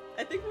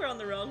 I think we're on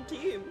the wrong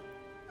team.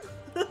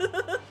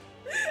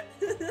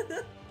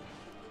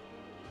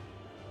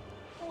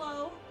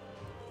 Hello.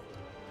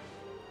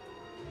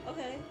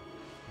 Okay.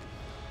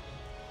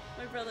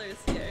 My brother is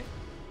here.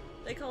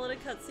 They call it a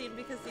cutscene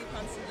because you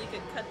constantly get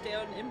cut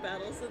down in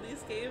battles in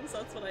these games.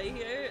 That's what I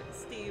hear.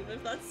 Steve,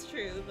 if that's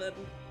true, then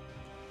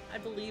I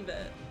believe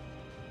it.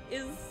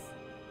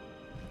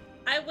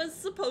 I was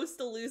supposed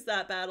to lose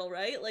that battle,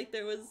 right? Like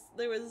there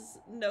was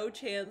no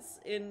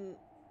chance in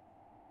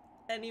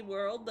any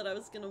world that I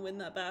was gonna win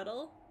that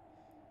battle.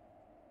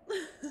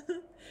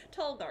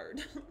 Tall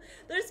guard.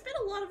 There's been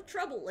a lot of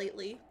trouble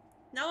lately.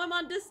 Now I'm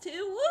on disc 2.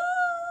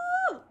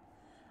 Woo!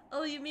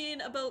 Oh, you mean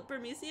about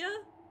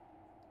Burmecia?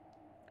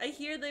 I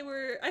heard they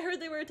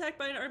were attacked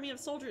by an army of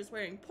soldiers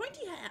wearing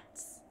pointy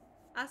hats.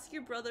 Ask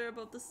your brother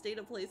about the state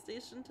of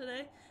PlayStation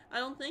today. I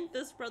don't think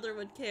this brother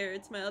would care.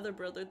 It's my other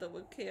brother that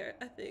would care,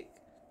 I think.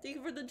 Thank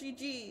you for the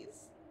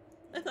GGs.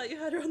 I thought you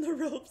had her on the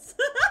ropes.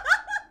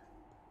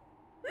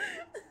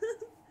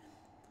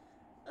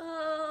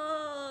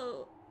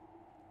 Oh.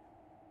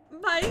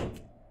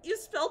 Mike, you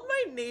spelled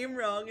my name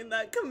wrong in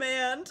that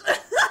command.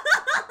 Ashley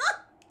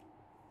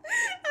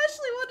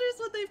wonders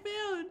what they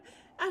found.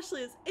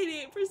 Ashley is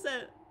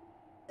 88%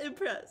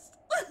 impressed.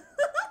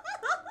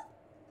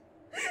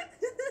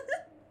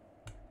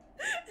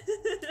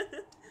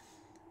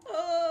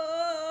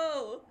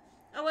 Oh,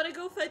 I want to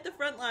go fight the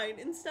front line.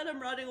 Instead,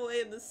 I'm rotting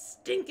away in this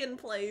stinking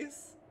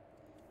place.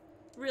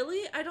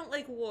 Really? I don't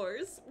like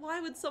wars. Why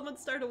would someone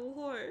start a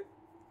war?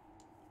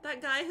 That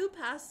guy who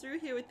passed through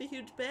here with the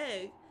huge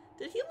bag,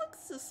 did he look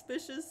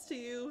suspicious to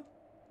you?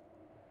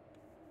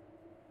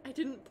 I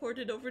didn't port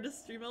it over to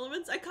Stream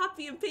Elements. I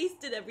copy and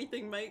pasted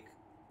everything, Mike.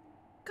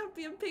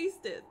 Copy and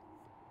pasted.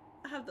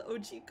 I have the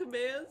OG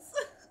commands.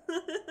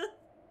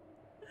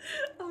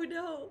 Oh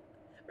no.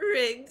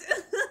 Rigged.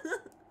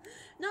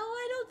 No,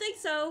 I don't think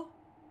so.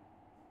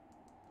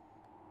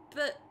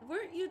 But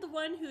weren't you the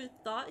one who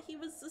thought he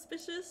was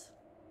suspicious?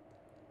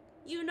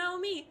 You know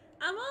me.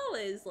 I'm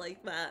always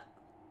like that.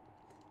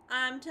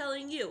 I'm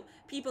telling you,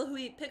 people who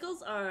eat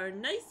pickles are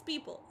nice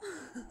people.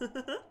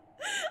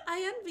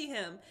 I envy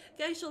him.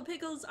 Geishel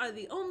pickles are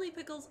the only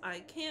pickles I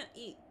can't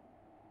eat.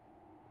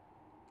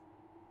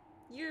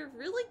 You're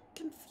really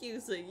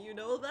confusing, you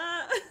know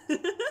that?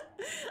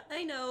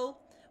 I know.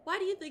 Why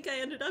do you think I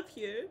ended up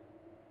here?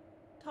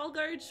 Tall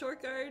Guard,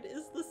 Short Guard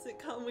is the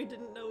sitcom we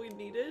didn't know we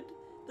needed.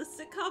 The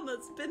sitcom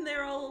that's been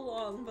there all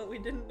along, but we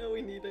didn't know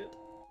we needed.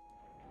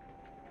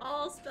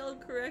 All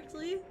spelled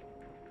correctly.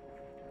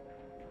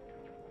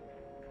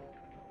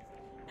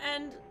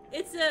 And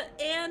it's a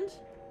and.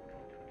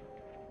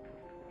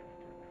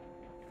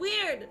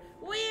 Weird!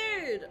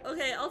 Weird!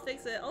 Okay, I'll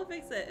fix it. I'll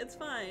fix it. It's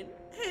fine.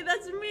 Hey,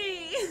 that's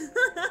me!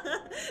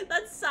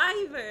 That's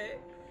Cyber!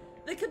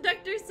 The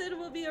conductor said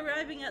we'll be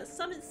arriving at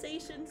Summit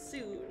Station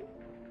soon.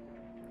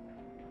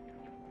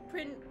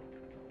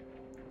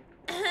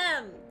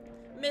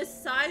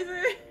 Miss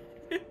Cyber?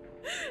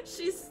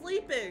 She's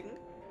sleeping.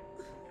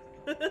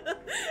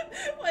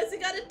 Why's he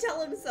gotta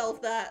tell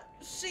himself that?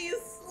 She's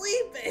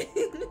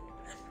sleeping!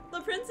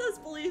 The princess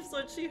believes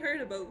what she heard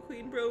about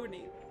Queen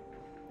Brony.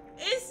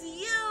 It's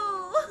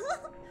you!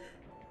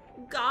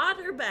 God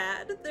or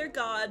bad? They're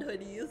God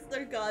hoodies.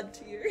 They're God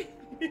tier.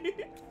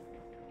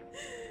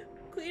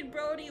 Queen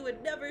Brony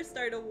would never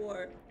start a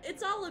war.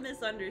 It's all a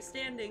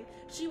misunderstanding.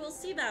 She will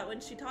see that when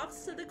she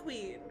talks to the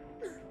queen.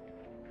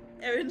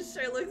 Erin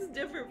sure looks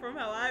different from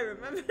how I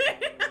remember.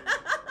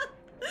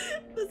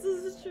 This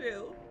is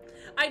true.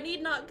 I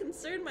need not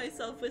concern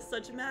myself with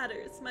such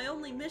matters. My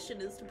only mission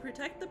is to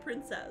protect the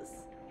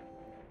princess.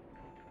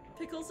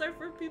 Pickles are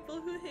for people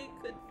who hate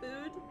good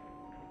food.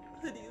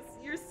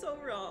 Hoodies, you're so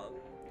wrong.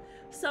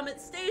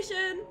 Summit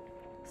Station!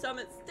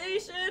 Summit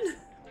Station!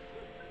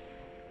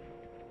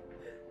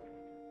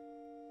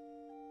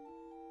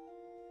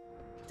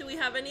 Do we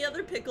have any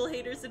other pickle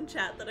haters in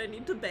chat that I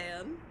need to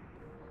ban?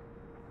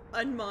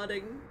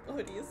 Unmodding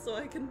hoodies so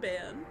I can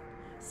ban.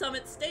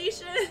 Summit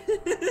Station!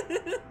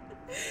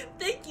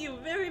 Thank you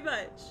very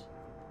much.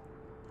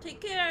 Take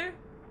care.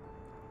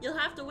 You'll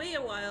have to wait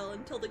a while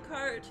until the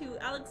car to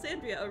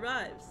Alexandria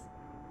arrives.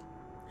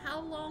 How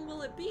long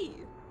will it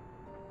be?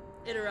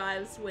 It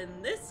arrives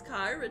when this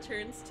car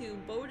returns to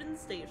Bowden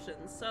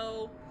Station,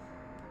 so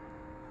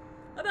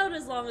about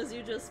as long as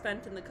you just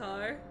spent in the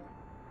car.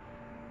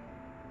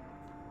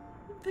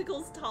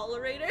 Pickles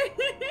tolerator?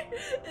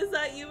 Is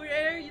that you,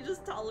 Rare? You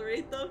just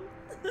tolerate them?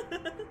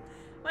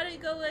 Why don't you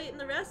go wait in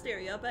the rest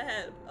area up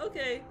ahead?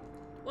 Okay.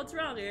 What's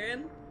wrong,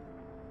 Aaron?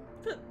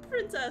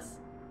 Princess.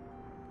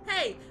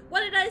 Hey,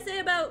 what did I say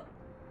about...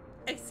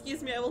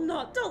 Excuse me, I will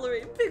not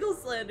tolerate pickle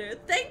slander.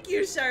 Thank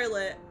you,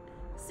 Charlotte.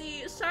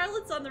 See,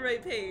 Charlotte's on the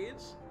right page.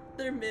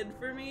 They're mid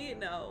for me?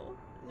 No.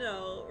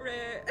 No,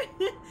 Rare.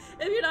 If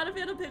you're not a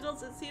fan of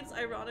pickles, it seems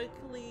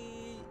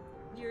ironically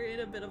you're in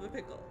a bit of a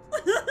pickle.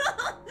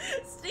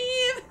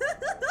 Steve!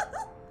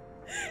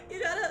 You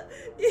gotta...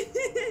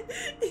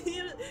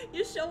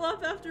 you show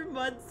up after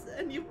months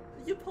and you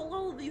pull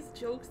all of these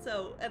jokes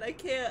out and I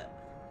can't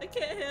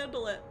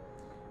handle it.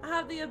 I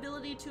have the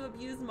ability to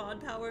abuse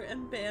mod power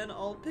and ban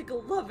all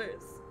pickle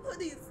lovers.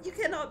 Please, you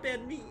cannot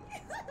ban me.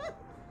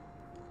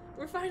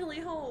 We're finally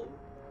home.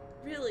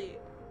 Really.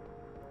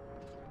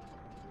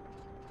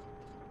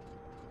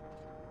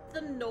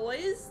 The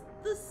noise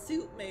the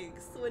suit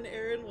makes when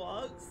Aaron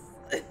walks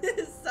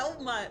is so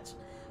much.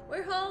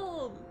 We're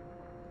home.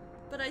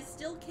 But I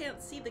still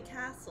can't see the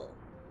castle.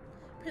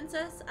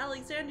 Princess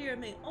Alexandria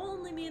may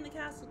only mean the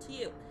castle to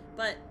you,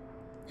 but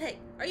hey,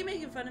 are you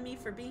making fun of me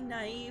for being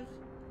naive?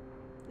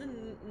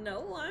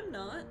 No, I'm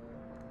not.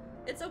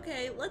 It's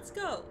okay, let's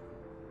go.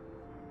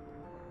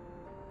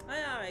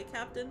 Aye,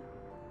 Captain.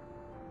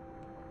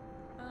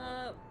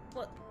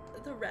 What?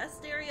 The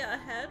rest area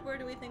ahead? Where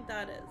do we think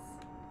that is?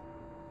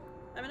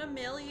 I'm gonna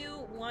mail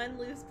you one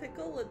loose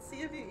pickle. Let's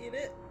see if you eat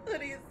it.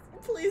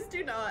 Please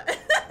do not.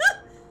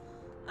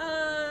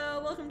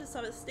 Welcome to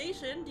Summit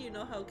Station. Do you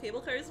know how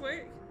cable cars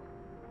work?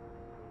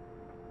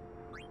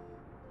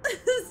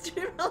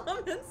 Stream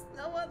Elements,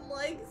 no one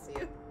likes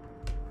you.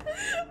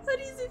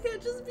 Hoodies, you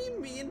can't just be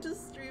mean to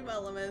Stream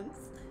Elements.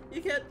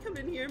 You can't come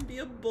in here and be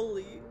a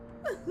bully.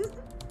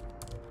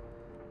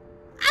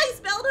 I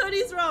spelled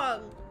hoodies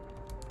wrong!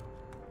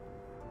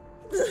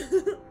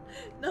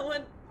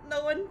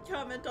 No one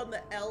comment on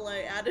the L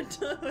I added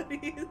to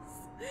hoodies.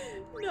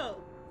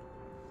 No.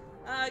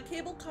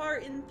 Cable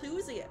car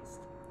enthusiast.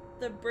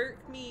 The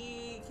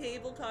Burkme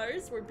cable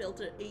cars were built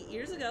 8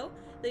 years ago.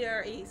 They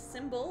are a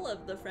symbol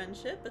of the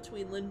friendship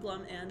between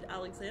Lindblum and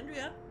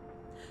Alexandria.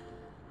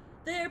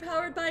 They are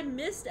powered by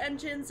mist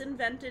engines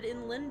invented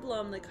in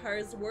Lindblum. The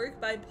cars work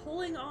by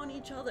pulling on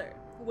each other.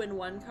 When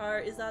one car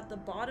is at the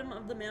bottom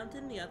of the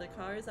mountain, the other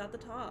car is at the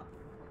top.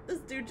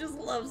 This dude just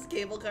loves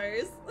cable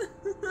cars.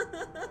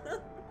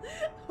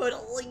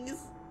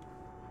 Hoodlings.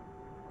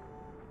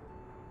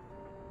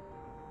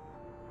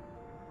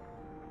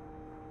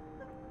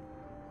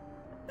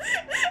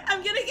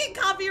 I'm gonna get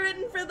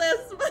copywritten for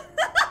this.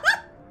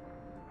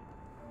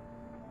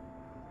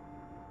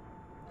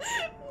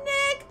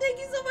 Nick, thank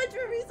you so much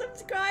for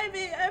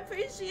resubscribing. I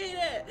appreciate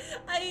it.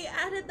 I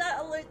added that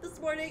alert this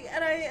morning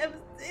and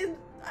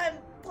I'm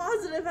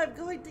positive I'm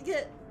going to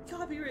get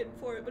copywritten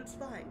for it, but it's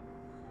fine.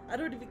 I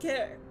don't even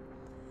care.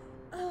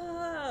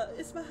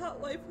 It's my hot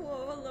wife who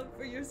I love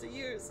for years and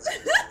years.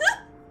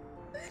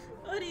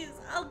 Hoodies,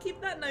 I'll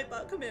keep that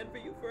Nightbot command for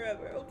you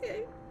forever,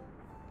 okay?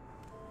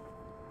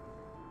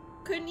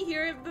 Couldn't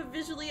hear it, but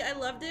visually I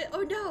loved it.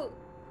 Oh no!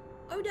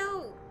 Oh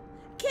no!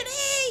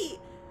 Kitty!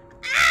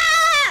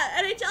 Ah!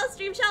 NHL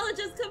stream challenge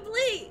is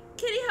complete!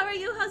 Kitty, how are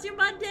you? How's your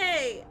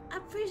Monday? I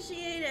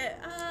appreciate it.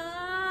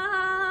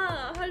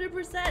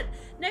 100%.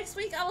 Next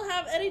week I will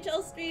have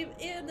NHL stream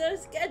in the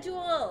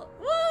schedule.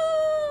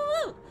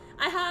 Woo!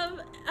 I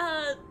have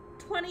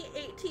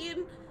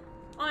 2018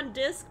 on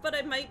disc, but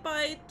I might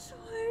buy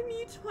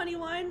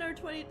 2021 or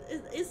 20.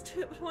 Is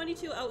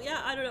 22 out?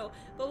 Yeah, I don't know,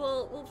 but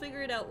we'll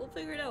figure it out. We'll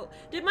figure it out.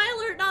 Did my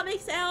alert not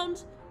make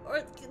sound?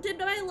 Or did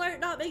my alert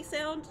not make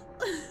sound?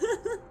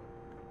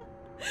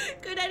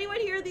 Could anyone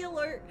hear the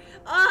alert?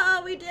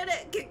 We did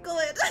it. Get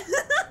going.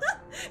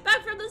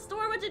 Back from the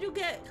store. What did you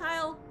get,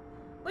 Kyle?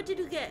 What did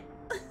you get?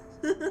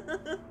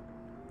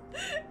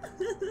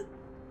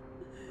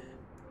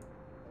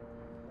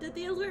 Did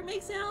the alert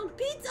make sound?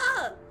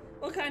 Pizza!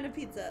 What kind of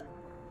pizza?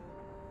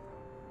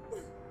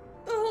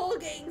 The whole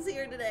gang's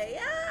here today.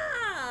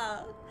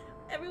 Yeah!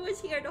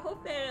 Everyone's here. The whole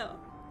fam.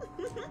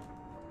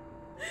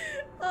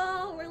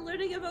 Oh, we're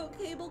learning about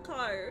cable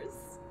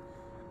cars.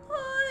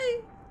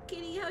 Hi!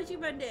 Kitty, how's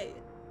your Monday?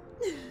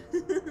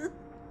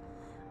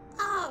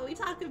 Oh, we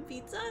talking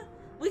pizza?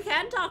 We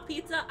can talk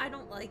pizza. I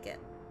don't like it.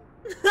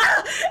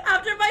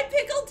 After my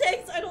pickle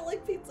takes, I don't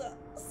like pizza.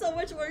 So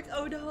much work.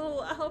 Oh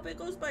no, I hope it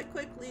goes by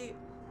quickly.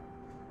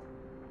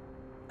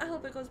 I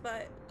hope it goes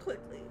by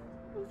quickly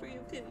for you,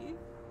 Kitty.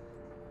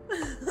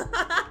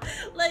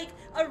 Like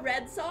a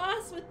red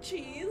sauce with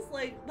cheese,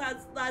 like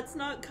that's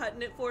not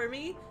cutting it for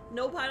me.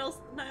 No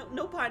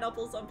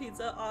pineapples on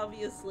pizza,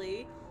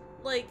 obviously.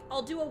 Like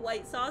I'll do a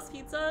white sauce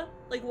pizza,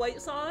 like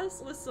white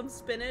sauce with some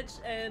spinach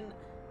and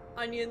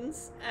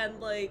onions and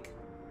like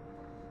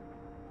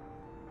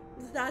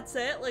that's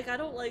it. Like I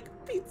don't like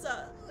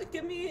pizza.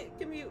 Give me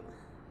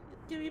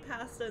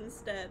pasta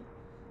instead.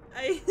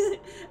 I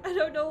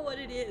don't know what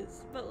it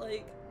is, but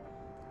like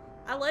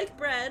I like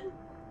bread.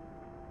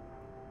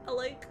 I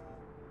like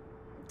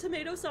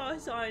tomato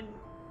sauce on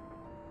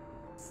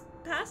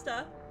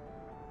pasta.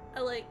 I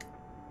like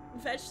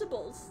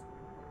vegetables,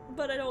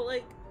 but I don't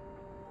like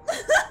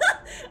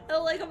I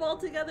don't like them all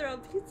together on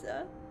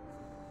pizza.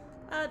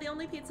 The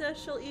only pizza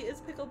she'll eat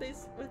is pickle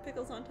based with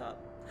pickles on top.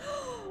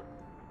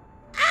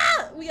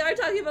 Ah! We are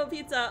talking about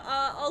pizza.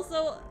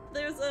 Also,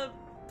 there's a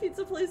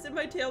pizza place in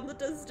my town that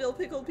does dill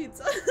pickle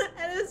pizza,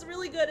 and it's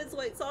really good. It's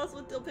white sauce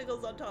with dill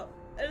pickles on top.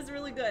 It is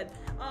really good.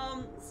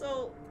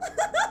 So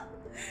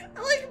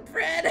I like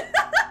bread.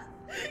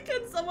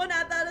 Can someone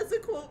add that as a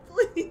quote,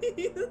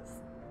 please?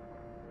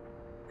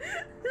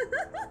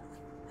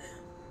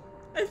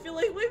 I feel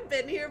like we've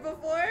been here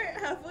before,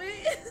 have we?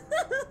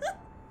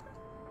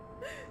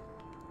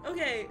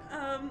 Okay,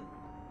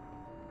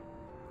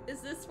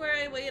 Is this where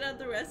I wait at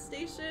the rest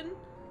station?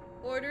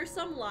 Order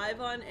some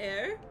live on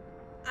air?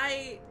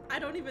 I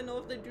don't even know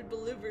if they do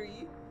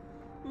delivery.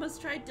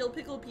 Must try dill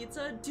pickle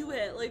pizza? Do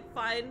it. Like,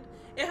 find...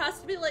 It has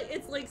to be like,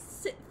 it's like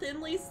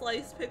thinly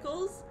sliced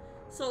pickles.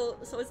 So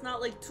it's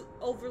not like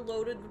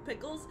overloaded with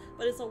pickles,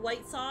 but it's a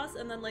white sauce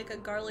and then like a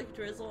garlic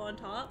drizzle on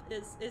top.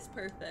 It's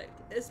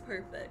perfect. It's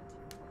perfect.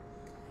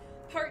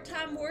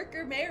 Part-time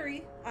worker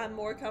Mary. I'm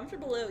more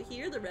comfortable out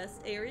here. The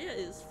rest area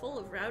is full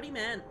of rowdy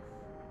men.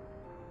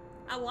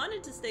 I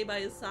wanted to stay by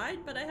his side,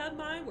 but I have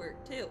my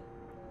work too.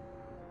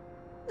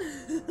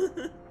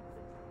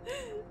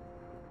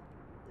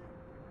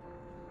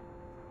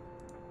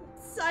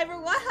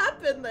 Cyber, what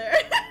happened there?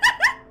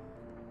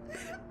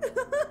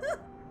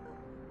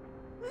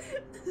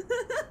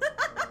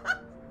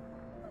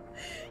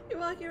 You're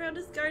walking around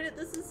discarded.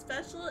 This is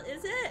special,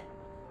 is it?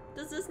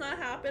 Does this not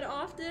happen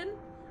often?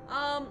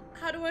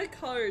 How do I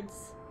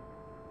cards?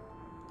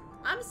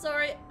 I'm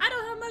sorry, I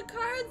don't have my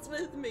cards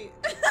with me.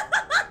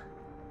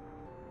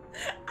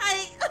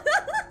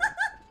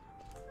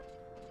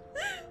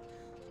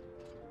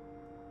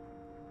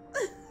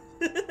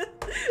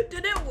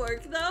 Did it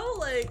work though?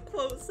 Like,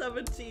 quote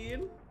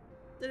 17.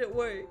 Did it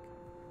work?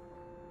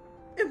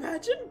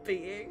 Imagine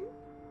being.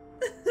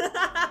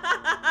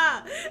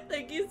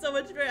 Thank you so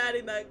much for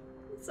adding that,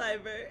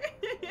 Cyber.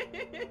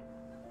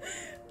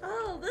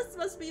 Oh, this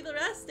must be the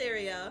rest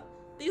area.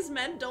 These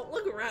men don't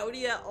look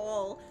rowdy at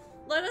all.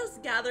 Let us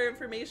gather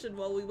information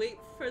while we wait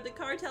for the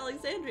car to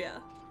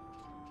Alexandria.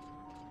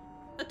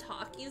 A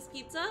Takis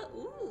pizza?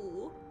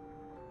 Ooh.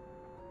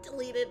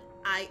 Deleted.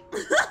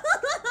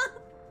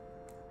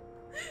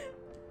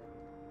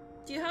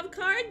 Do you have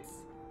cards?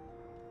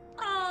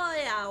 Oh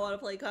yeah, I want to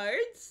play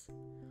cards.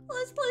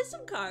 Let's play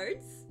some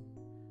cards.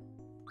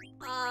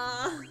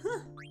 I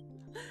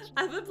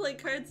haven't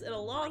played cards in a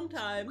long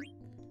time.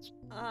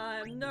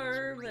 I'm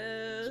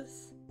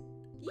nervous.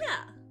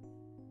 Yeah.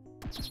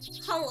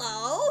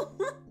 Hello?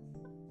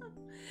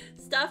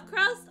 Stuffed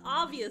crust?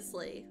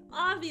 Obviously.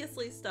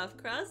 Obviously stuffed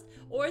crust.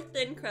 Or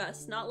thin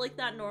crust. Not like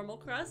that normal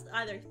crust.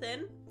 Either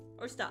thin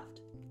or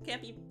stuffed.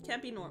 Can't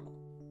be normal.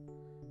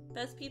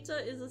 Best pizza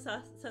is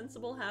a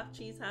sensible half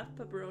cheese, half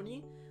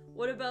pepperoni.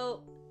 What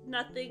about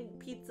nothing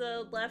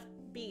pizza left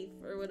beef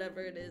or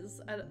whatever it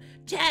is?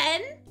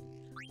 10?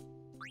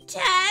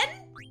 10?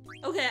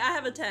 Okay, I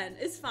have a 10.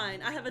 It's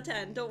fine. I have a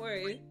 10. Don't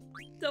worry.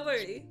 Don't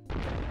worry.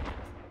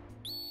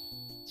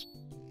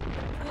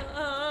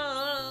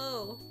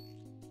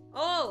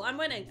 Oh, I'm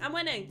winning. I'm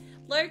winning.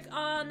 Lurk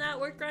on that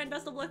work grind.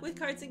 Best of luck with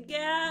cards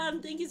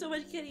again. Thank you so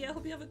much, Kitty. I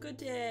hope you have a good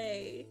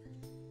day.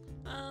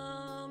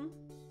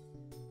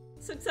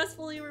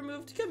 Successfully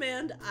removed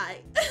command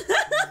I.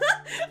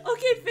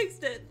 Okay,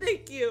 fixed it.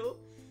 Thank you.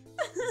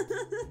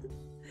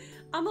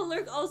 I'm a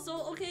lurk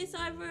also. Okay,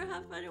 Cyber,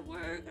 have fun at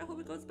work. I hope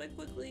it goes by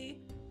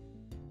quickly.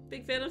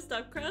 Big fan of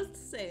stuffed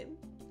crust? Same.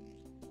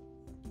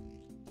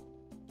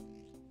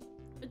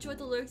 Enjoy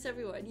the lurks,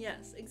 everyone.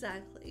 Yes,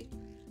 exactly.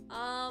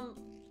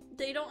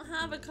 They don't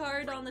have a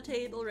card on the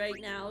table right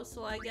now,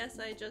 so I guess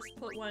I just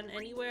put one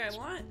anywhere I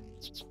want.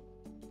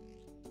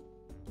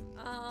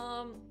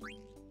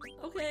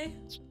 Okay.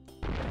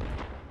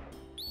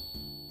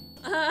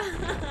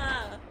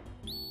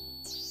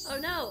 Oh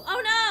no!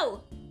 Oh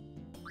no!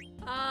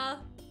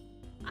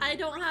 I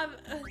don't have.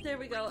 There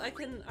we go. I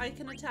can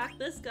attack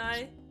this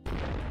guy.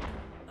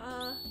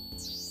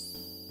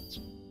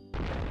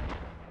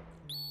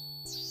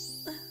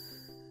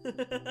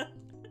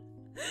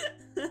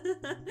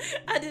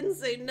 I didn't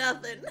say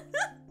nothing.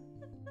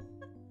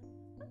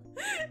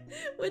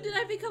 When did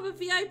I become a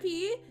VIP?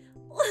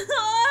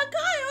 Oh,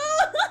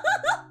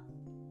 Kyle!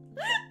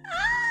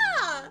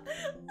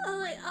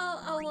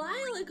 A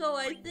while ago,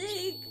 I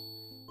think.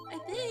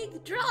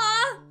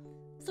 Draw!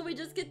 So we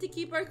just get to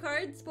keep our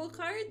cards, both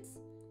cards?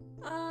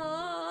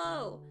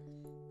 Oh.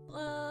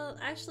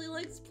 Ashley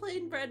likes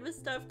plain bread with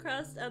stuffed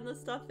crust and the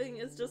stuffing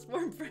is just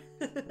warm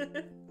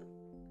bread.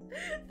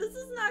 This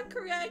is not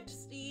correct,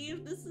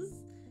 Steve. This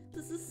is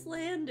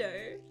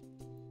slander.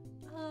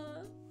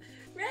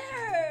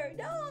 Rare!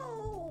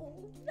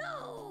 No!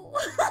 No!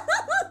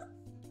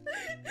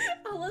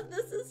 All of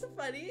this is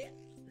funny.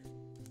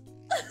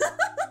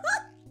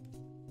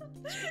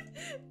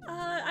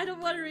 I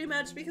don't want to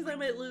rematch because I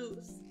might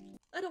lose.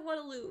 I don't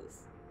want to lose.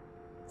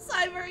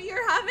 Cyber,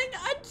 you're having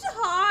a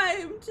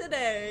time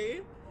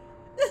today.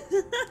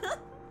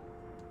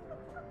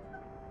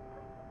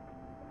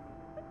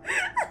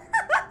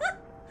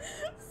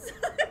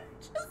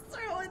 Just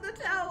throw in the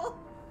towel.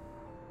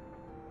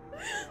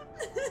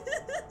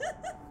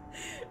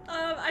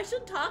 I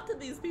should talk to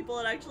these people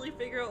and actually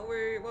figure out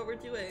what we're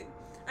doing.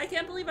 I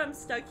can't believe I'm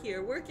stuck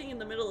here, working in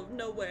the middle of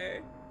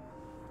nowhere.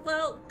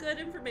 Well, good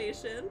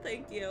information,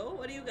 thank you.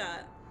 What do you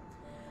got?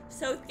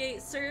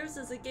 Southgate serves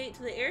as a gate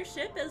to the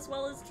airship as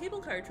well as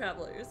cable car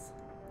travelers.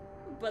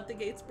 But the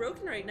gate's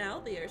broken right now,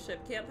 the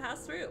airship can't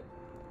pass through.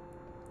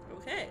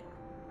 Okay.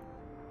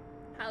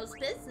 How's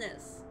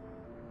business?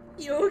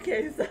 You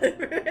okay,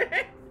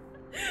 Cyber?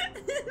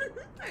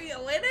 Are you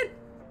winning?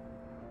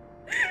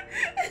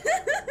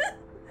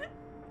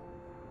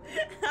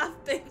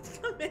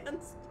 half-baked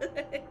commands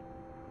today.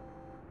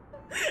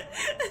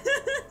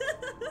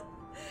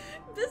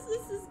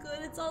 Business is good.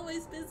 It's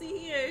always busy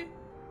here.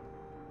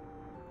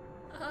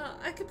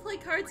 I could play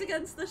Cards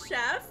Against the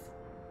Chef.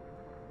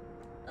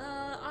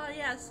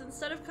 Yes,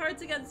 instead of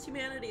Cards Against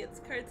Humanity, it's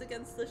Cards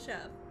Against the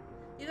Chef.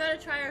 You gotta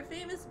try our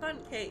famous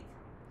bundt cake.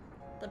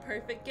 The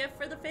perfect gift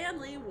for the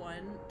family.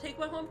 Take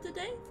one home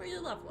today for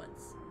your loved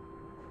ones.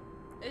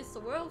 It's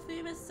the world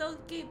famous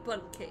Southgate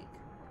bundt cake.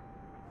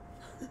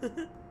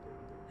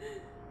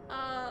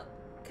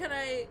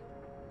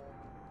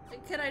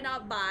 Can I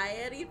not buy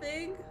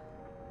anything?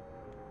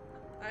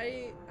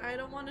 I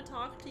don't want to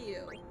talk to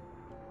you.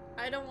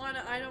 I don't want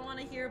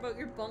to hear about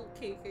your bundt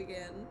cake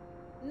again.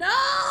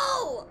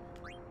 No!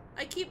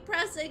 I keep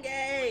pressing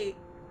A.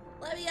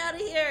 Let me out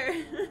of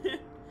here.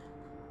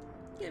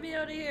 Get me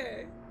out of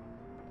here.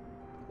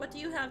 What do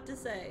you have to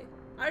say?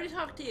 I already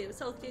talked to you.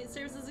 Southgate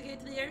serves as a gate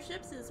to the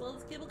airships as well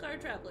as cable car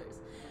travelers.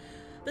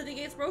 But the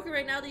gate's broken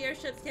right now, the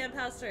airships can't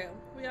pass through.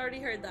 We already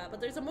heard that, but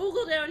there's a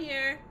mogul down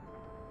here.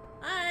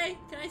 Hi,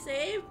 can I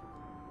save?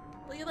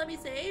 Will you let me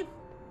save?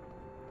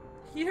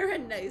 You're a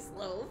nice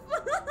loaf.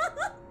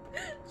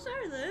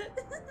 Charlotte.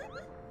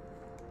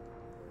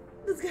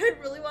 This guy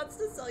really wants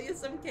to sell you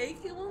some cake.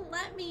 He won't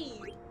let me.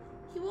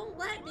 He won't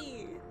let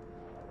me.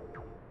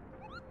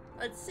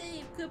 Let's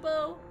save,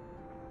 Kupo.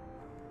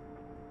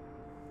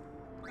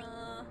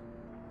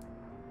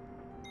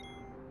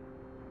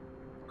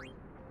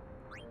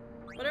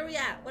 What are we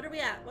at? What are we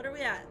at? What are we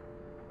at?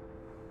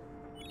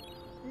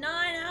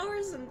 9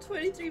 hours and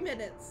 23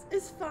 minutes.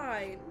 It's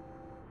fine.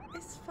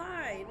 It's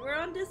fine. We're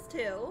on disc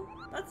 2.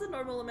 That's a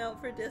normal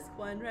amount for disc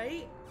 1,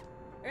 right?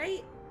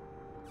 Right?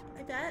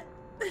 I bet.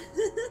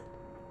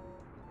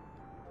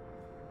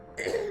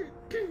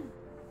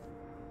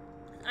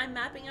 I'm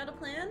mapping out a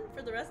plan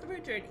for the rest of our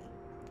journey.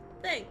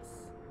 Thanks.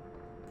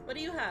 What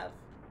do you have?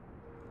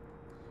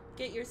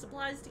 Get your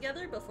supplies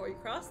together before you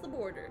cross the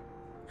border.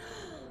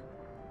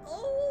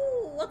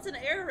 Oh, what's an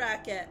air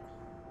racket?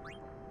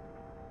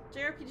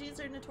 JRPGs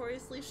are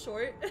notoriously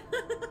short.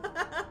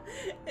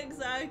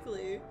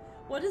 Exactly.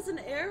 What is an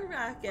air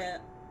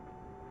racket?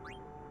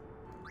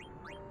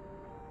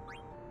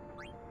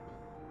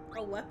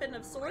 A weapon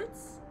of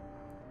sorts?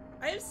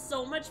 I have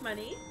so much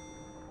money.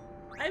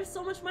 I have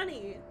so much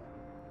money.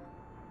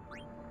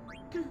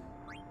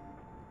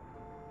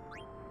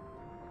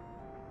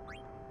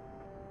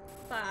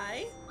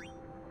 Bye.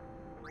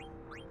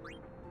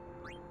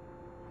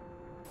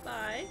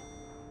 Bye.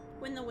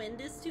 When the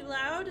wind is too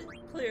loud?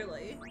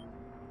 Clearly.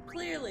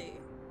 Clearly.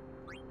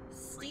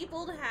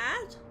 Steepled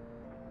hat?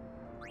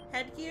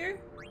 Headgear?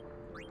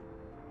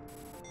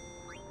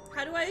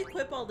 How do I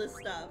equip all this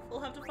stuff?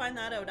 We'll have to find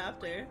that out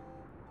after.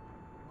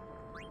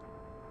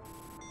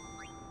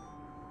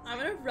 I'm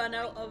gonna run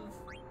out of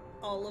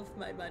all of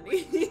my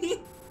money.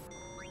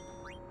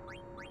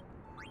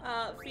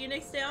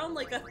 Phoenix down,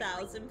 like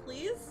 1,000,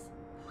 please.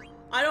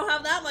 I don't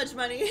have that much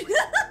money.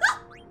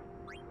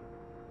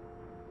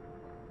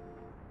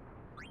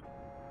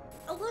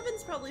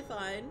 11's probably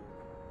fine.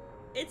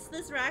 It's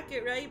this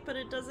racket, right? But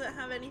it doesn't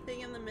have anything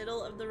in the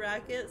middle of the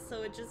racket,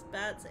 so it just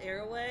bats air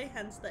away,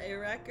 hence the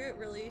air racket.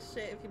 Really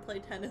shit if you play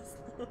tennis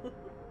though.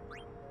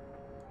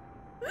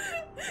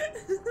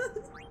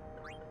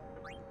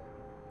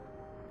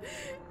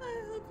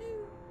 I hope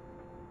you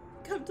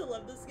come to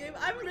love this game.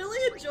 I'm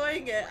really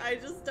enjoying it. I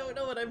just don't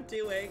know what I'm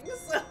doing.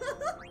 So.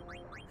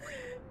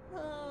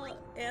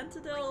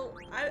 Antidote.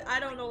 I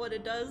don't know what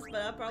it does,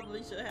 but I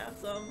probably should have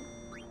some.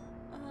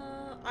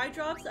 Eye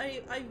drops.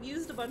 I've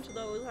used a bunch of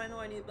those. I know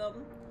I need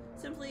them.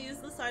 Simply use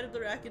the side of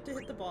the racket to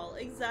hit the ball.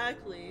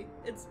 Exactly.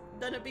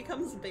 Then it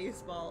becomes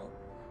baseball.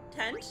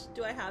 Tent.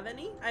 Do I have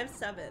any? I have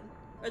 7.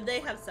 Or they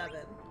have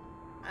 7.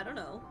 I don't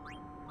know.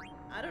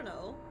 I don't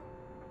know.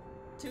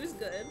 2's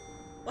good.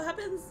 What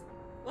happens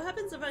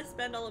if I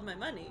spend all of my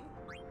money?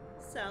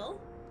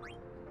 Sell?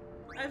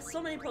 I have so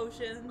many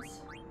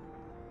potions.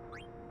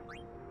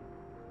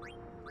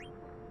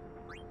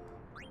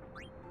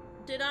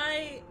 Did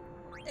I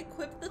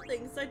equip the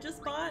things I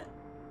just bought?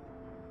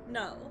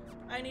 No.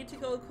 I need to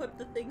go equip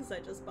the things I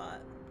just bought.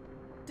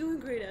 Doing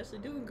great, Ashley.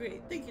 Doing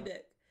great. Thank you,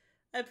 Nick.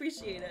 I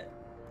appreciate it.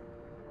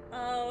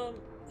 How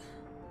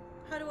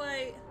do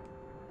I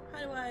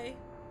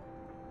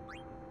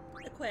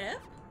equip?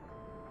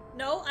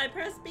 No, I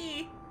press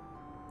B.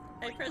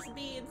 I press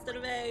B instead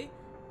of A.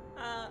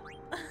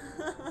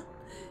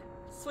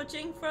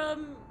 Switching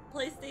from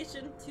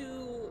PlayStation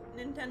to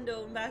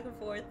Nintendo and back and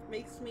forth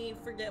makes me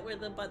forget where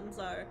the buttons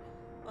are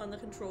on the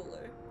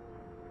controller.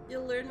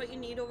 You'll learn what you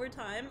need over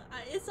time.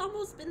 It's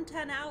almost been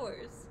 10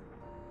 hours.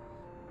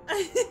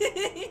 I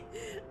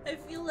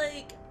feel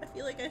like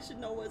I should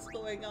know what's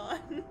going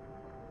on.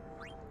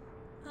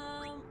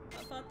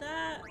 About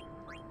that.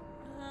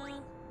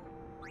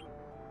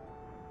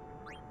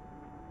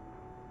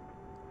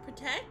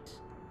 Protect?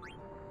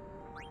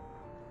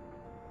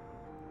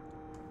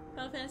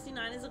 Final Fantasy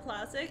IX is a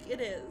classic.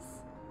 It is.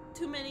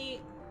 Too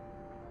many.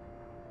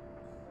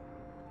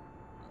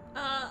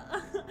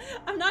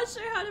 I'm I'm not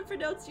sure how to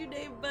pronounce your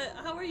name, but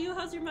how are you?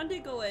 How's your Monday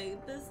going?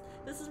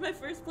 This is my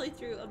first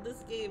playthrough of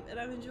this game, and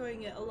I'm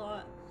enjoying it a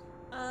lot.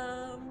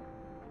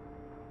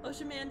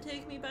 Ocean Man,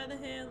 take me by the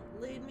hand,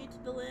 lead me to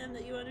the land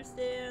that you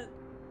understand.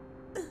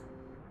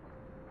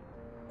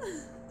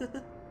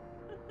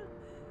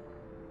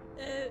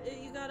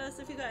 You got us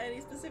if you got any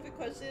specific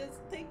questions.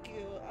 Thank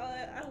you.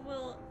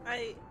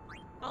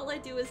 All I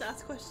do is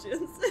ask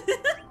questions.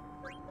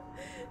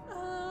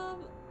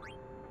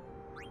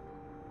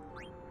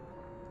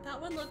 That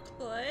one looked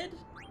good.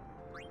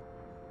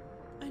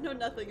 I know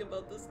nothing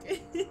about this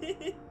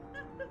game.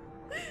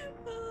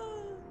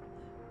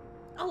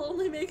 I'll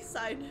only make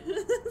snide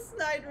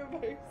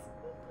remarks.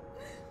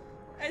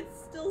 I'd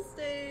still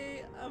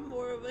say I'm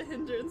more of a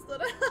hindrance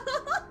than a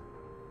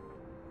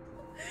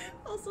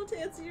Also, to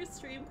answer your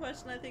stream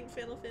question, I think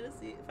Final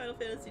Fantasy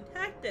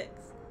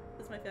Tactics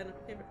is my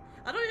favorite.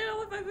 I don't even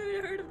know if I've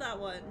even heard of that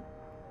one.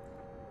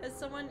 As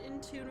someone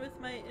in tune with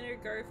my inner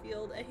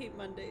Garfield, I hate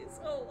Mondays.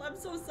 Oh, I'm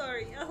so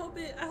sorry. I hope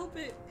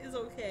it is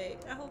okay.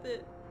 I hope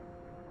it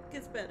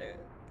gets better.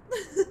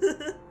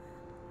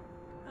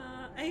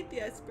 I hate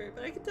the iceberg,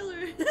 but I can tell her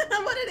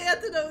what an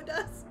antidote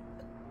does.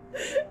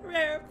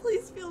 Rare,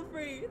 please feel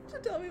free to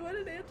tell me what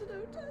an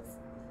antidote does.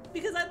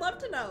 Because I'd love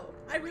to know.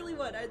 I really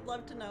would. I'd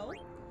love to know.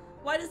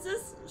 Why does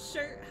this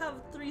shirt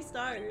have 3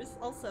 stars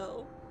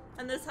also?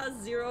 And this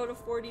has 0 to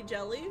 40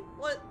 jelly?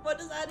 What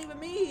does that even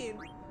mean?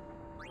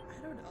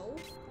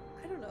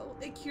 I don't know.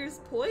 It cures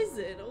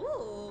poison.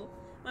 Ooh.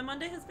 My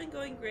Monday has been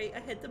going great. I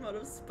hit them out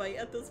of spite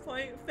at this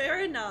point.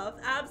 Fair enough.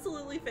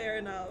 Absolutely fair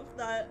enough.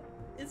 That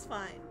is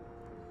fine.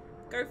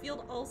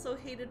 Garfield also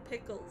hated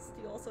pickles.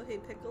 Do you also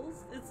hate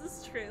pickles? Is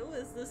this true?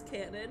 Is this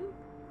canon?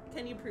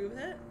 Can you prove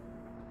it?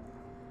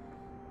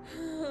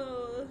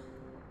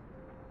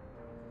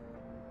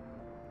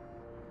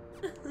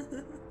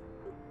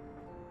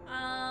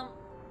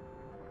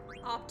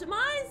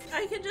 Optimize?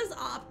 I can just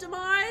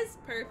optimize?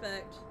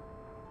 Perfect.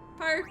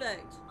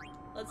 Perfect.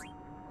 Let's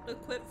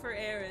equip for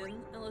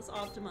Aaron and let's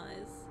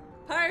optimize.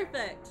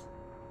 Perfect.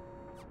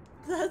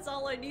 That's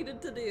all I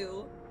needed to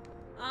do.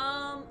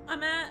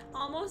 I'm at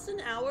almost an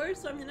hour,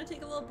 so I'm gonna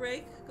take a little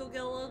break, go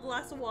get a little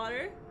glass of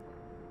water,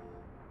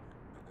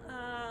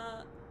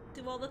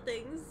 do all the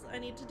things I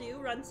need to do,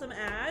 run some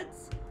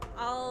ads.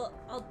 I'll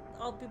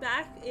be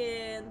back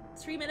in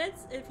 3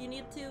 minutes. If you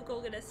need to,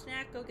 go get a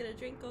snack, go get a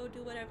drink, go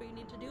do whatever you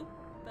need to do,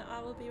 but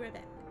I will be right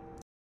back.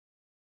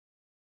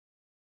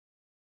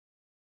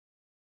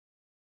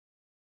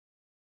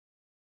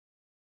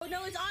 Oh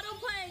no, it's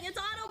auto-playing! It's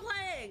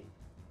auto-playing!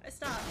 I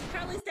stopped.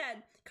 Carly's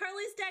dead.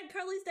 Carly's dead.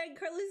 Carly's dead.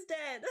 Carly's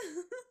dead.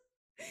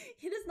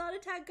 He does not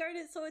attack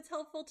Garnet, so it's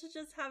helpful to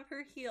just have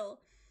her heal.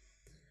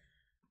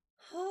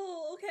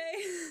 Oh,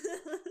 okay.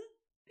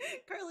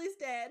 Carly's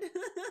dead.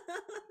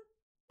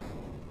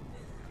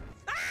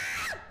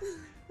 Ah!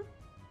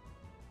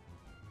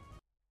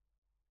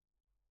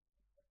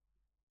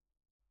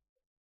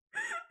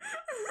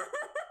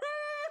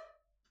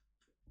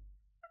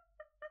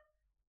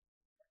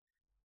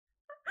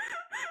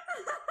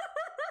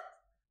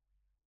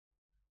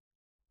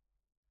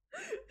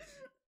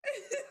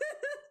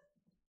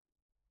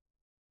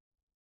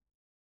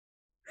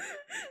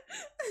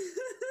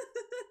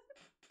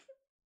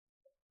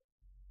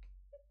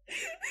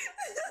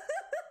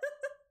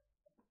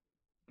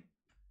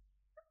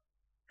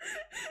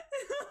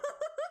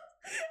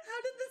 How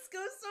did this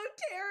go so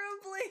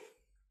terribly?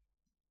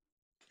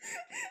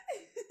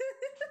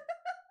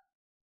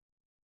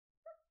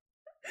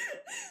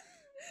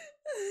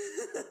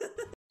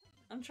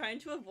 I'm trying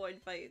to avoid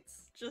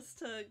fights just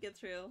to get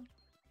through.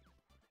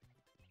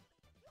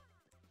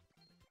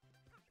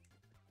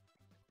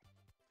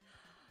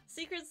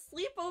 Secret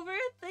sleepover?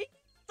 Thank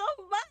you so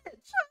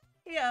much!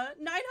 Yeah,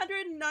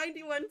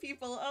 991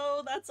 people.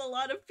 Oh, that's a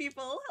lot of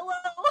people. Hello!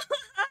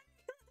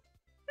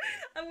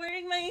 I'm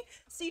wearing my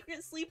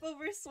secret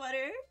sleepover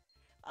sweater.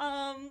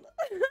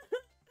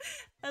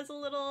 As a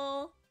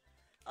little...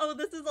 Oh,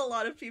 this is a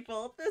lot of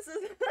people. This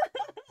is...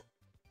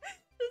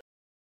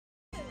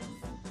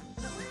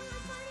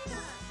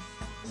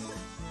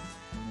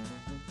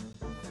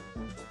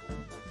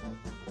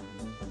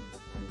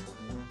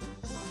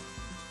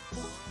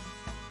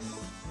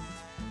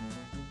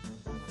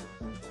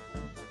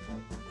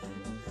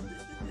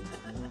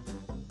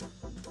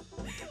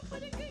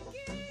 What a good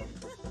game!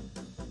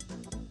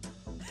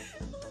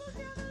 Little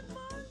Grandma and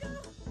Bongo!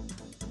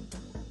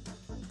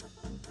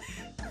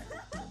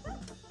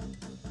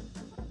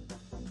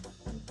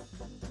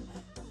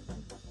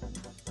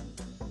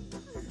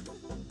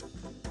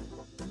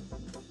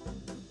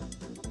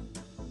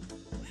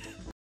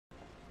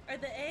 Are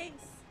the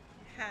eggs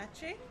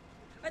hatching?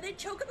 Are they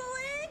chocobo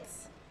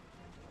eggs?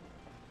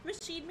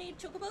 Machine-made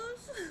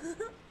chocobos?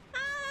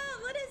 Ah,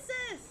 what is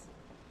this?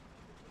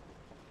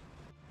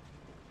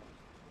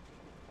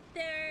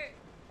 They're...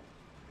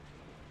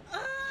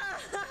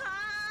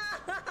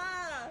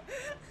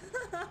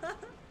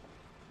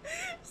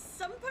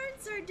 Some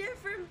parts are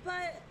different,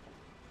 but...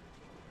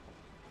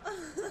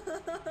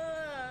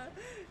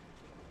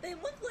 They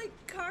look like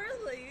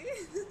Carly.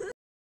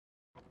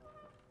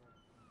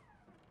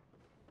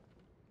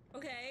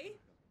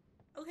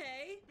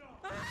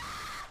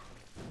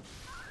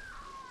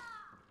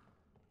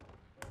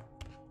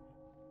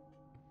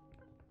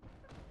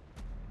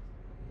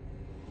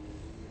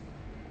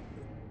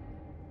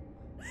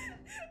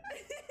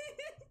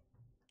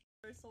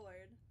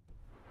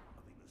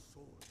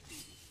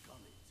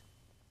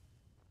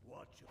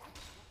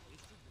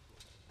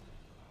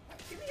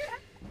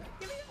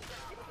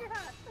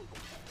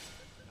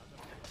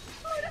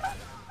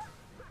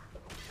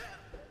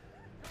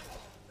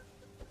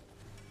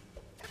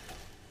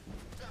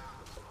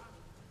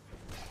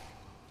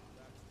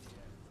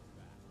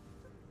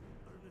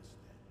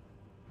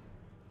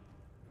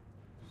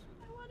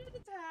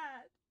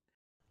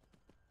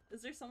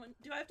 Is there someone?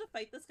 Do I have to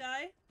fight this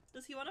guy?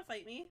 Does he want to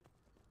fight me?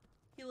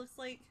 He looks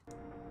like...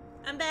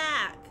 I'm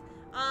back!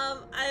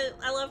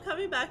 I love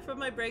coming back from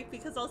my break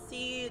because I'll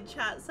see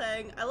chat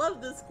saying, I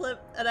love this clip,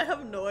 and I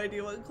have no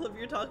idea what clip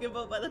you're talking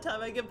about by the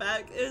time I get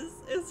back.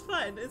 It's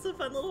fun. It's a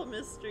fun little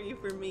mystery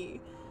for me.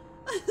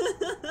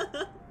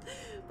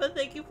 But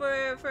thank you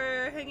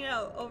for hanging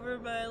out over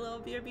my little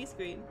BRB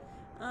screen.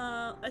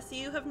 I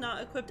see you have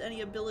not equipped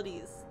any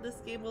abilities. This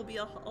game will be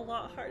a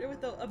lot harder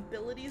without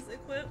abilities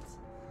equipped.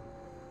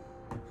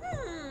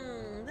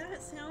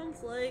 That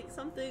sounds like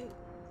something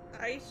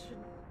I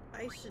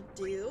should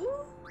do?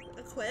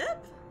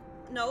 Equip?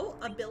 No,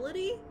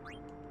 ability?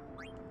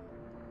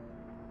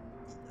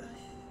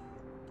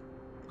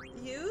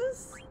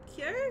 Use?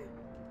 Cure?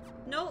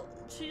 No,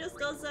 she just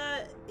does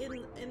that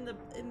in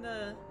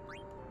the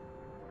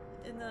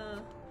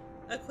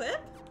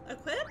equip?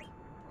 Equip?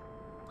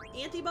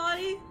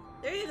 Antibody?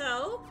 There you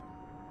go.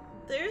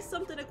 There's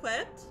something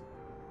equipped.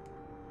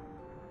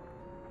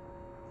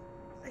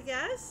 I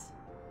guess.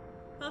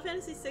 Final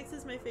Fantasy VI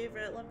is my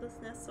favorite. I love this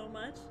nest so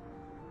much.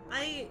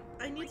 I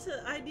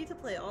need to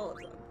play all of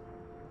them.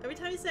 Every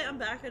time you say I'm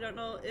back, I don't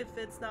know if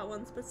it's that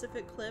one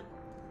specific clip.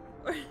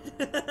 Or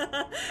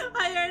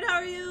Hi Aaron, how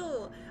are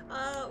you?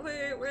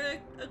 We're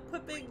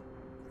equipping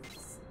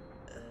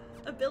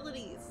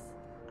abilities.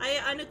 I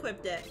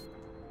unequipped it.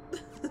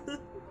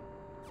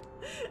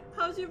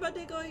 How's your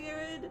Monday going,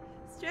 Aaron?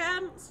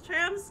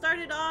 Stram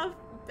started off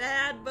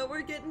bad, but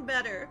we're getting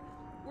better.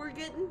 We're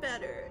getting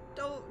better.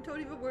 Don't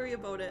even worry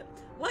about it.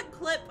 What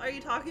clip are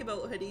you talking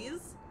about,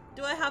 hoodies?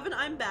 Do I have an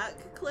I'm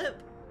back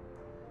clip?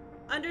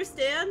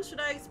 Understand? Should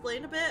I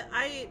explain a bit?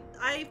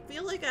 I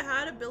feel like I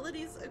had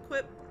abilities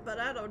equipped, but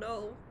I don't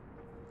know.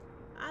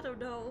 I don't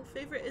know.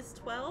 Favorite is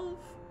 12?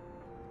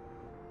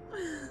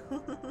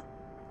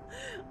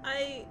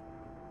 I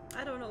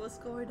don't know what's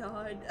going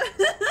on.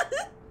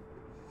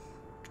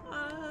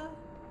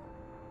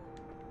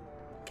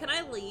 Can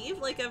I leave?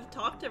 Like, I've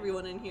talked to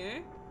everyone in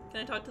here. Can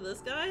I talk to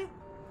this guy?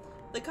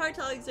 The car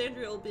to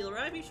Alexandria will be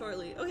arriving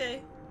shortly.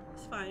 Okay,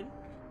 it's fine.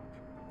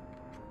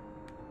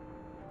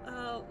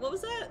 What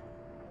was that?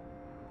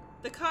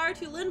 The car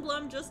to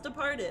Lindblom just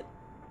departed.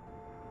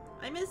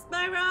 I missed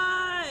my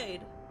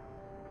ride!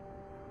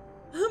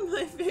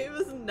 My fave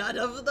is none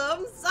of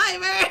them.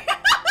 Cyber!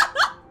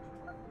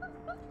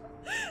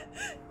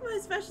 My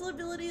special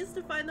ability is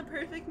to find the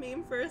perfect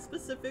meme for a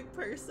specific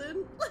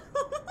person.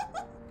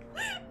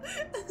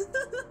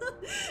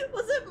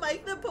 Was it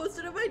Mike that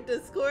posted in my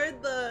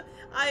Discord the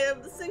I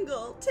am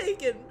single,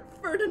 taken,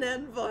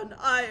 Ferdinand von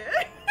Ayer?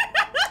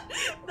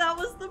 That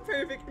was the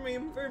perfect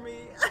meme for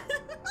me.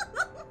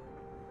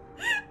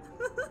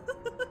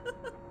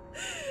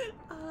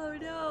 Oh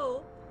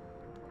no.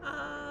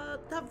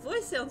 That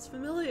voice sounds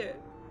familiar.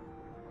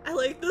 I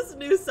like this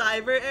new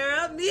cyber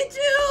era. Me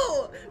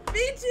too!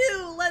 Me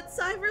too! Let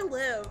cyber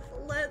live.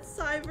 Let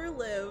cyber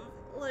live.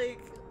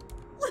 Like...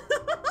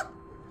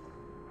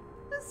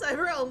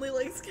 Cyber only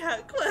likes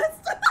Cat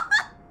Quest.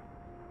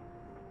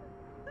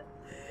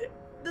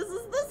 This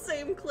is the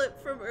same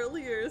clip from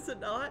earlier, is it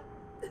not?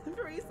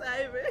 Free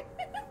Cyber.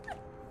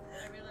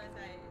 I realized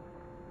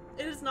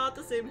It is not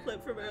the same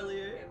clip from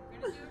earlier. Okay,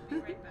 we're gonna be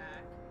right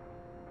back.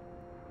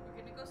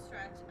 We're gonna go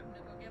stretch. I'm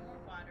gonna go get more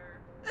water.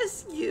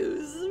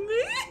 Excuse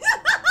me?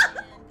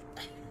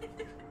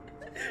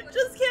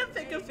 Just can't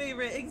pick a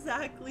favorite.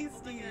 Exactly,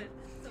 Steve.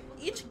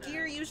 Each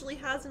gear usually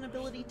has an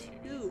ability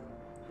too.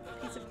 If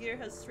a piece of gear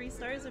has 3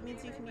 stars, it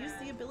means you can use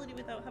the ability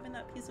without having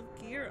that piece of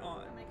gear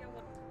on.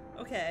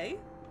 Okay.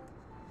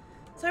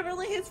 Cyber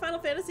only hates Final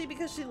Fantasy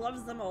because she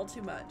loves them all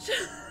too much.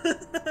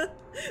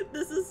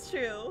 This is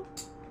true.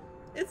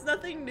 It's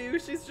nothing new,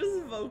 she's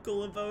just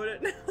vocal about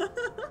it.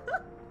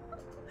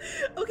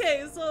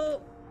 Okay,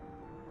 so...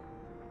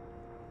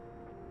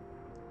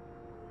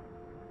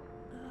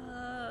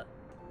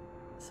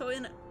 So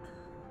in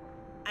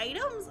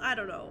items? I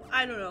don't know.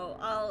 I don't know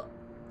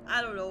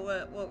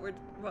what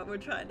we're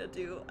trying to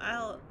do.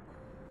 I'll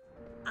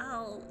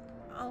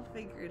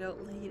figure it out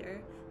later.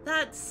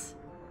 That's...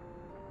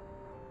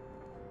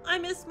 I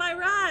missed my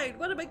ride!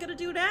 What am I gonna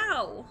do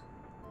now?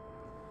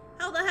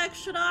 How the heck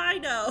should I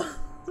know?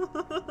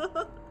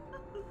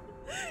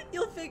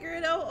 You'll figure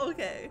it out?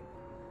 Okay.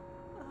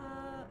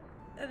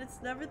 And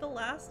it's never the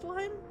last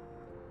one?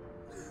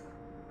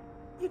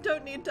 You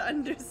don't need to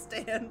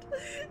understand.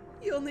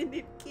 You only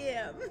need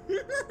Cam.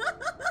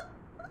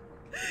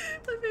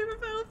 My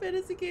favorite Final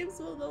Fantasy games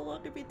will no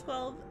longer be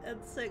 12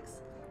 and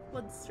 6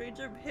 when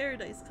Stranger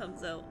Paradise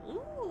comes out.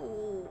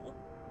 Ooh.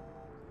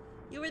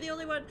 You were the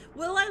only one.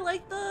 Will I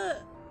like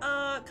the,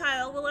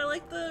 Kyle, will I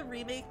like the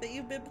remake that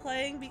you've been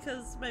playing?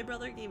 Because my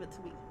brother gave it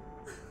to me.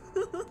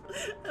 I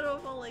don't know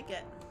if I'll like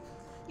it.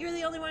 You were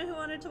the only one who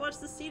wanted to watch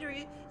the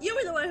scenery. You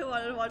were the one who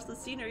wanted to watch the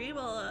scenery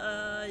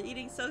while,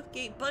 eating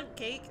Southgate bun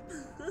cake.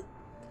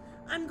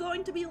 I'm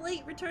going to be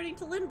late returning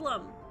to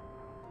Lindblom.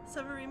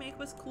 7 remake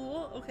was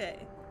cool?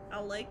 Okay.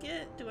 I'll like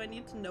it. Do I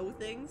need to know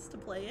things to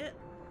play it?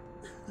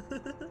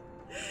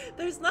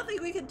 There's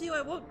nothing we can do.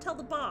 I won't tell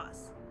the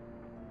boss.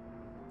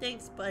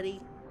 Thanks,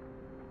 buddy.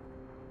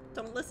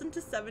 Don't listen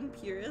to 7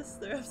 purists.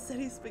 They're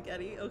upsetty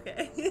spaghetti.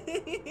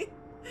 Okay.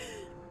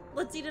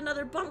 Let's eat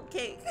another bunk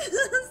cake.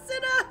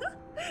 Cinna!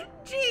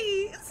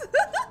 Jeez!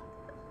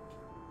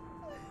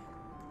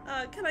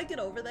 Can I get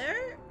over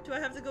there? Do I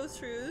have to go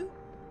through?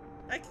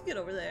 I can get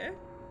over there.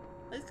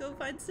 Let's go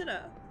find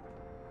Cinna.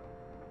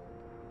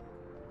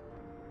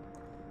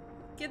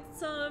 Get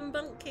some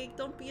bunk cake.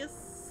 Don't be a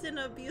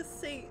Cinna, be a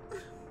saint.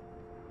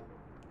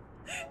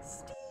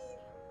 Steve.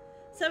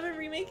 7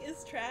 Remake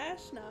is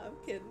trash? Nah, I'm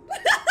kidding.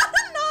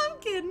 No, I'm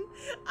kidding.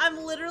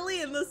 I'm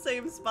literally in the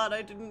same spot.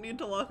 I didn't need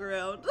to walk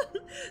around.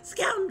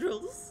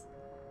 Scoundrels.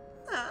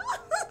 Ah.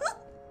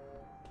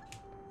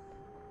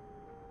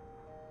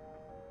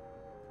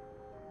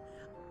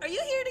 Are you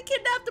here to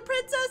kidnap the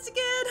princess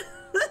again?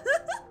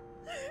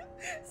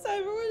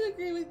 Cyber would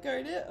agree with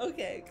Garnet.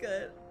 Okay,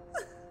 good.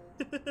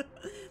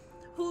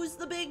 Who's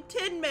the big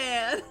tin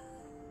man?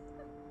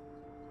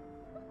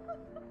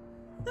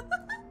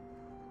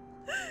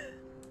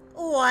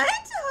 What?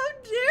 How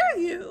dare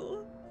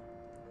you?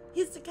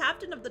 He's the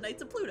captain of the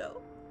Knights of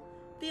Pluto.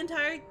 The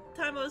entire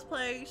time I was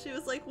playing, she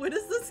was like, when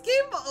is this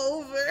game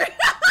over?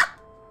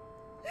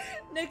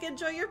 Nick,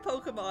 enjoy your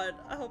Pokemon.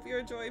 I hope you're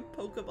enjoying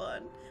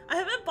Pokemon. I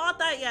haven't bought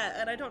that yet,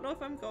 and I don't know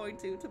if I'm going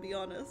to be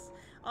honest.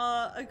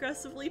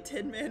 Aggressively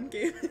Tin Man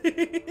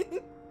gaming.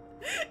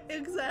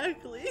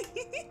 Exactly.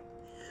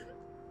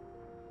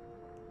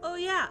 Oh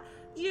yeah,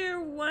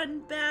 you're one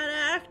bad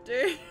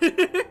actor.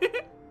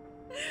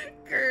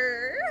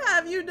 Grr,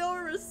 have you no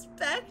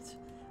respect?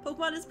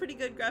 Pokemon is pretty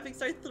good.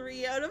 Graphics are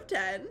 3 out of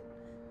 10.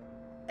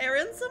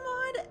 Aaron's a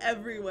mod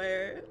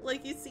everywhere.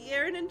 Like, you see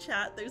Aaron in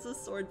chat, there's a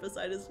sword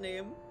beside his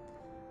name.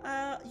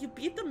 You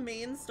beat the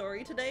main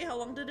story today? How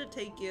long did it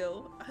take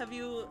you? Have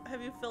you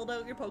filled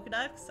out your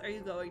Pokedex? Are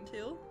you going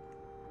to?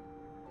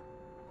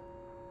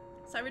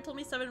 Cyber told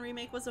me 7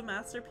 Remake was a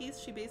masterpiece.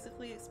 She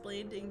basically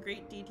explained in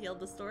great detail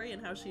the story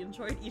and how she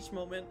enjoyed each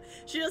moment.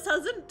 She just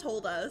hasn't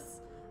told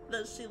us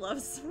that she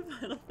loves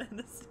Final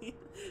Fantasy.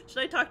 Should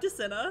I talk to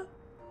Cinna?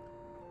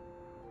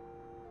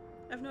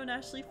 I've known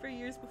Ashley for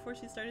years before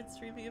she started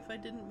streaming. If I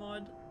didn't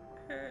mod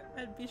her,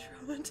 I'd be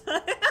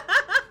traumatized.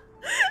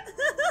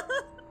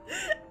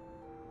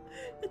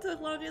 It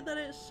took longer than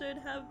it should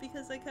have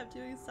because I kept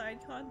doing side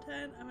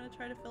content. I'm gonna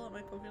try to fill out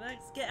my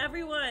Pokedex. Get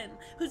everyone!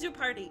 Who's your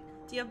party?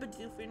 Do you have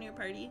Bidoof in your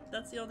party?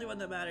 That's the only one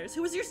that matters.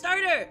 Who was your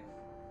starter?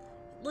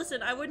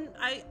 Listen, I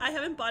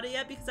haven't bought it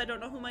yet because I don't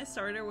know who my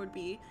starter would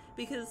be.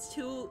 Because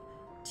two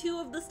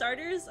of the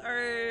starters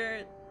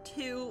are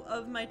 2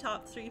 of my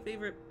top 3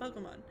 favorite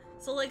Pokemon.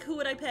 So like, who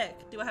would I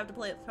pick? Do I have to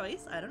play it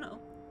twice? I don't know.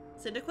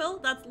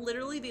 Cyndaquil? That's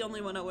literally the only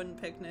one I wouldn't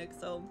pick, Nick,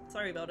 so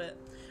sorry about it.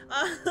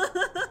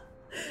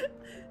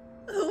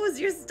 Who was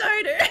your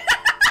starter?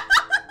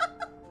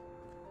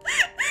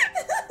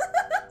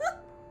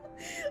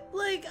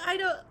 Like, I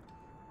don't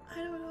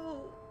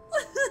know.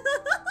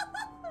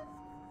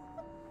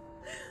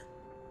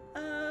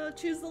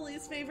 Choose the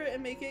least favorite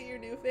and make it your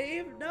new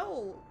fave?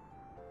 No,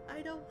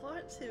 I don't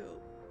want to.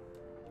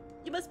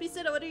 You must be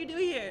Cinna, what are you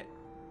doing here?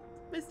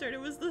 My starter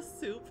was the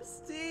soup.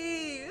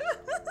 Steve!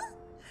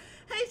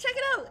 Hey, check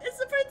it out! It's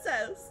the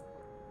princess!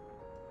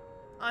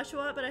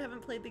 Oshawott, but I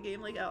haven't played the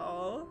game like at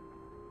all.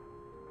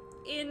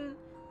 In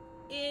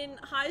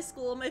high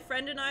school, my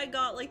friend and I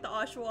got like the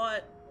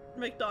Oshawott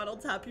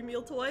McDonald's Happy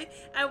Meal toy,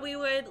 and we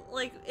would,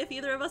 like, if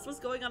either of us was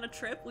going on a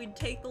trip, we'd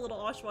take the little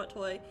Oshawott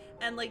toy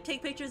and like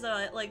take pictures of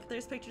it. Like,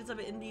 there's pictures of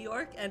it in New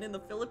York and in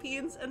the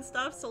Philippines and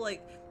stuff, so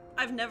like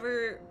I've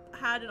never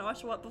had an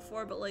Oshawott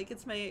before, but like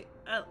it's my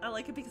I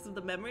like it because of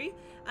the memory.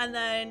 And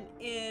then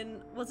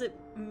in, was it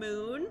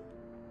Moon?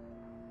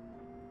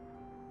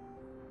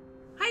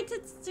 Hi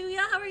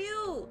Tetsuya, how are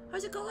you?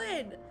 How's it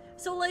going?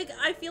 So like,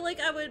 I feel like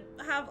I would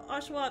have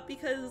Oshawott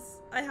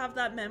because I have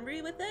that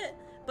memory with it,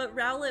 but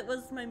Rowlet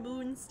was my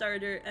Moon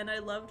starter and I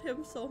loved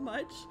him so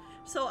much.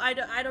 So I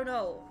don't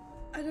know.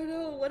 I don't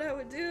know what I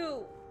would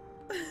do.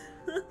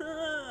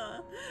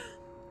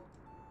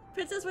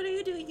 Princess, what are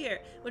you doing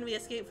here? When we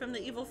escape from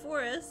the evil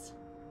forest?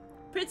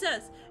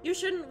 Princess, you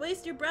shouldn't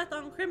waste your breath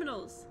on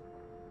criminals.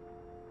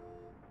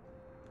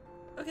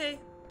 Okay.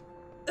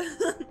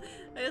 I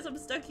guess I'm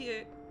stuck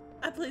here.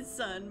 I played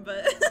Sun,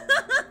 but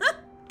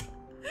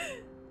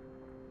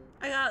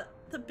I got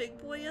the big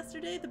boy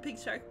yesterday, the big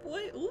shark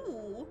boy.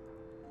 Ooh.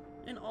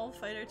 An all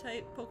fighter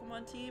type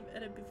Pokemon team,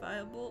 and it'd be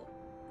viable.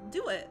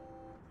 Do it.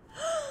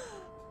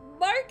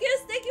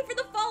 Marcus, thank you for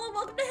the follow.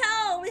 Welcome to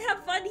hell. We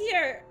have fun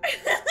here.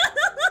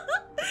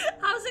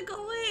 How's it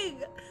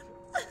going?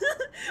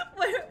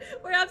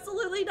 We're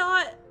absolutely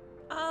not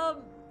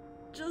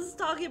just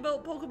talking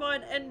about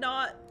Pokemon and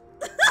not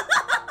and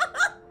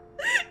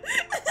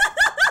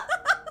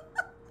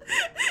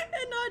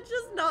not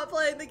just not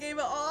playing the game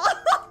at all.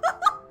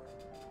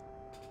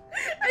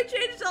 I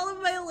changed all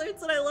of my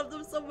alerts and I love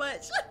them so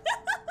much.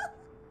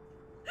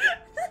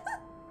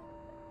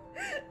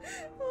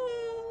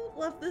 Oh,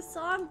 love this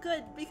song.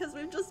 Good, because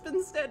we've just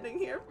been standing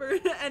here for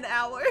an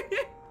hour.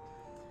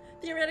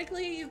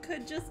 Theoretically, you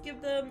could just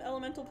give them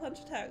elemental punch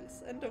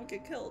attacks and don't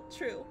get killed.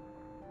 True.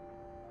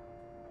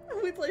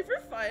 We play for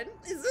fun.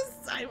 Is this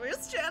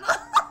Cyber's channel?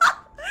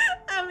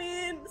 I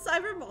mean,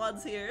 Cyber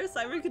mod's here.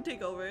 Cyber can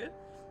take over.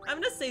 I'm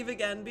gonna save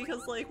again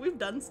because, like, we've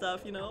done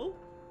stuff, you know?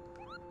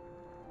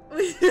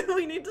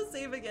 We need to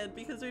save again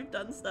because we've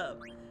done stuff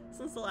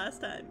since the last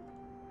time.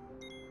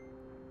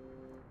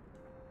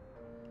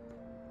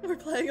 We're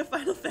playing a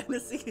Final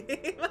Fantasy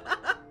game.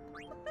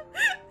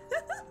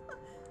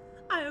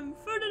 I am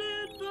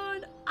Ferdinand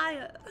von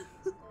Aya.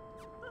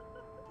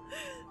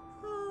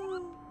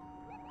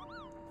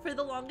 For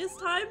the longest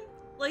time,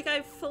 like,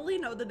 I fully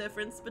know the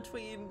difference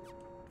between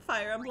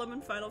Fire Emblem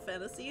and Final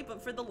Fantasy,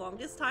 but for the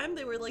longest time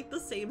they were like the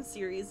same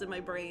series in my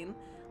brain.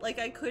 Like,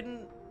 I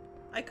couldn't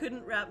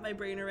wrap my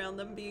brain around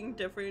them being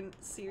different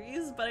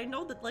series, but I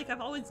know that, like,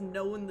 I've always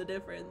known the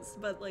difference,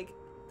 but like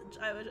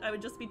I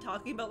would just be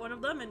talking about one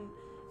of them, and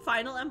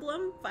Final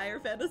Emblem, Fire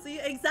Fantasy,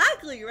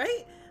 exactly,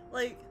 right?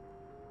 Like,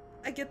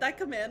 I get that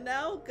command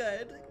now.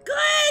 Good.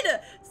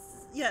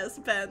 Yes,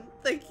 Ben,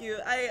 thank you,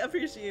 I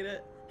appreciate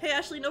it. Hey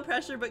Ashley, no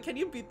pressure, but can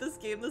you beat this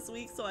game this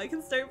week so I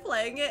can start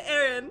playing it?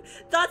 Aaron,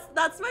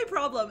 that's my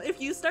problem. If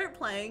you start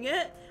playing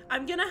it,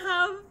 I'm gonna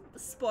have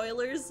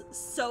spoilers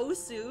so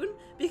soon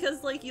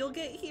because, like, you'll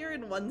get here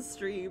in one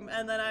stream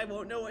and then I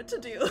won't know what to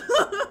do.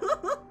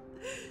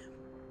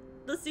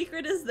 The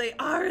secret is they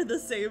are the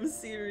same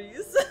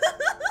series.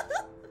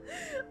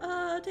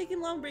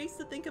 Taking long breaks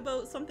to think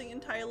about something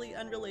entirely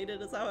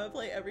unrelated is how I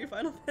play every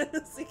Final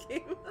Fantasy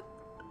game.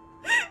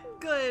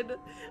 Good.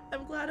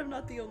 I'm glad I'm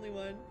not the only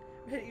one.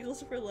 Red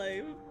Eagles for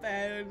life.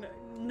 Ben,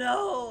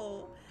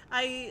 no!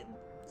 I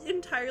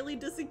entirely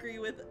disagree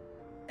with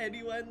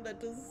anyone that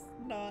does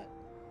not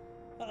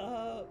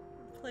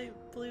play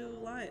Blue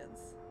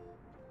Lions.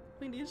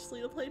 We need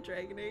Shlee to play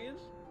Dragon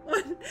Age.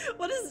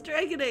 What is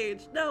Dragon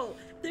Age? No,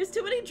 there's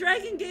too many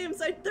dragon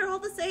games. They're all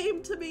the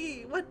same to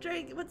me. What's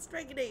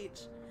Dragon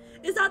Age?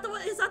 Is that the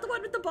one? Is that the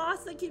one with the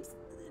boss that keeps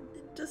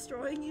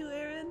destroying you,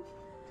 Aaron?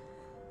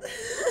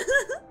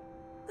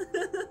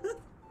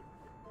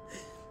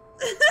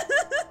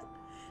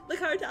 The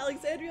car to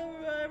Alexandria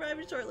will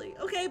arrive shortly.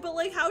 Okay, but,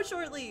 like, how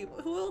shortly?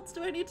 Who else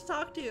do I need to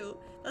talk to?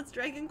 That's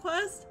Dragon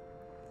Quest?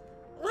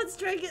 What's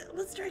Dragon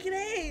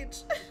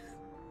Age?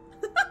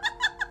 Way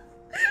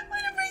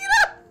to bring it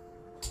up!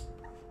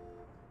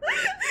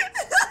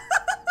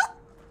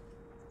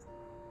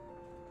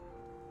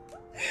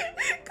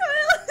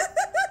 Kyle!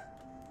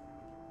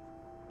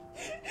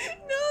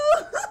 No!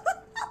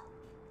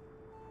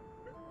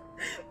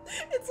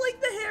 It's like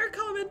the hair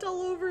comment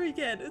all over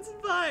again. It's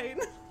fine.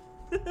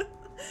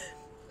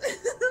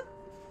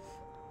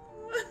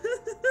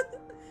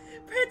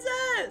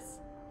 Princess!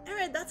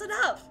 Aaron, that's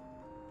enough!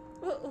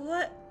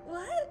 What?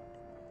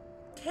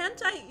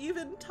 Can't I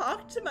even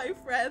talk to my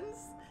friends?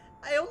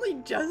 I only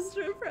just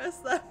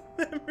repressed that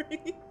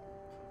memory.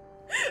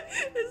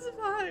 It's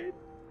fine.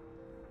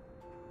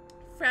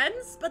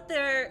 Friends? But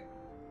they're...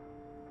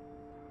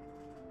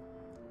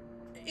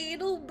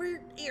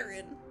 Adelbert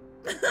Aaron.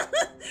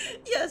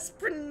 Yes,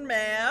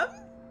 ma'am.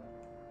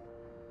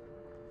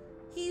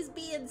 He's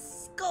being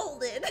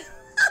scolded.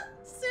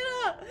 Sit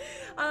up.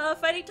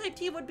 Fighting type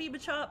team would be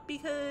Machop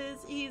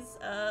because he's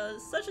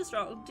such a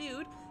strong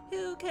dude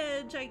who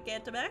can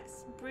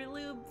Gigantamax,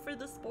 Breloom for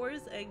the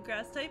spores, and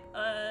grass type.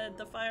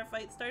 The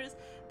firefight starters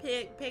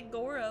pick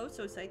Pangoro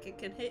so Psychic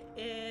can hit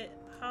it.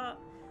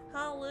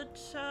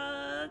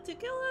 Halacha to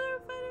kill other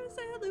fighters,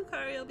 and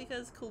Lucario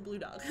because cool blue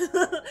dog. And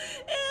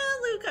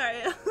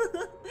Lucario.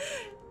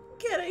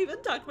 Can't I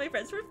even talk to my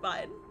friends for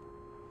fun?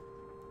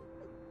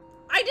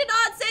 I did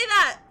not say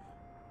that!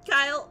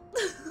 Kyle.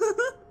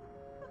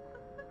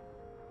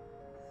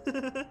 That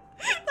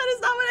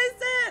is not what I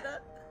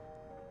said!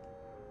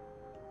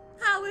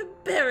 How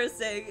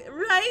embarrassing,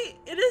 right?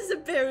 It is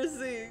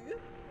embarrassing.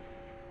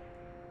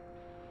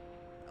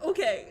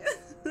 Okay.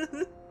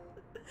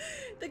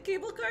 The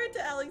cable car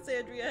to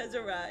Alexandria has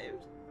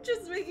arrived.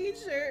 Just making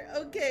sure.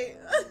 Okay.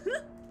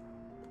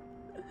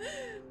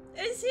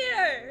 It's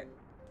here!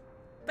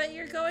 But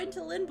you're going to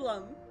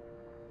Lindblom.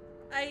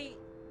 I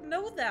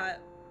know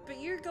that,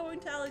 but you're going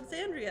to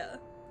Alexandria.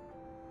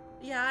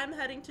 Yeah, I'm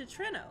heading to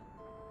Treno.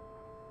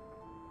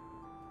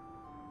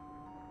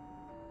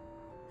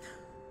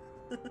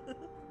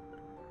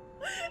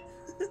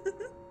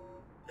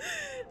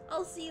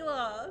 I'll see you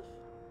off.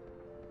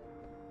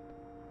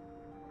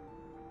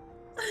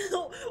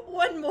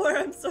 One more,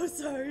 I'm so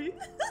sorry.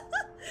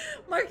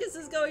 Marcus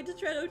is going to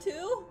Treno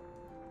too?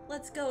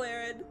 Let's go,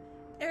 Aaron.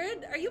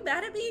 Aaron, are you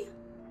mad at me?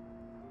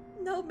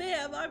 No,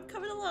 ma'am, I'm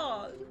coming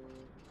along.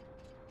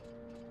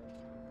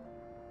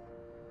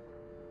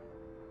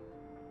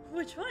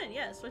 Which one?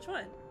 Yes, which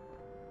one?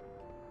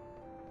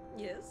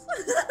 Yes.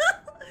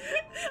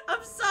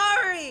 I'm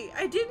sorry!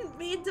 I didn't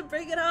mean to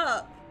bring it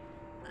up.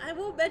 I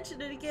won't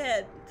mention it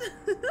again.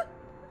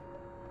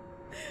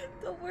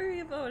 Don't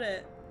worry about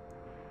it.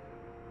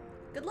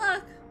 Good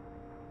luck.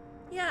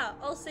 Yeah,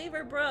 I'll save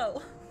her,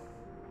 bro.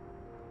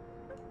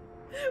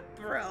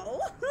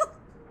 Bro?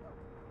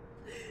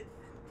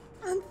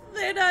 On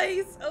thin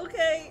ice,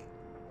 okay.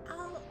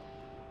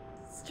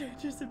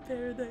 Strangers in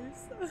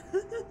paradise.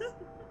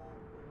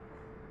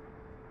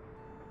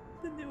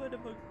 The new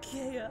Animal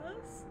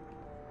Chaos.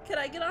 Can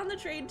I get on the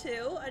train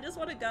too? I just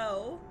want to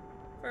go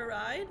for a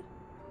ride.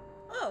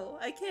 Oh,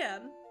 I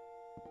can.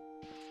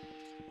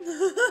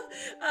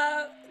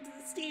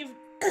 Steve,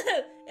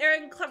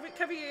 Aaron,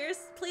 cover your ears,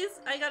 please.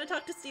 I gotta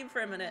talk to Steve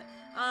for a minute.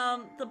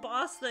 The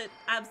boss that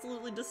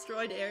absolutely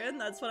destroyed Aaron,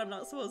 that's what I'm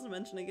not supposed to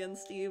mention again,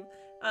 Steve.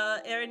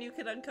 Aaron, you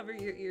can uncover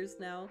your ears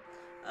now.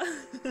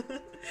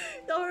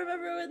 Y'all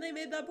remember when they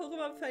made that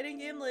Pokemon fighting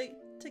game like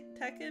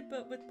Tekken,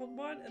 but with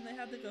Pokemon, and they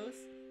had the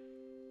ghosts?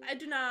 I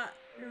do not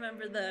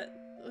remember the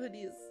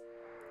hoodies.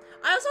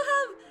 I also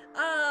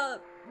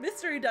have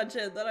Mystery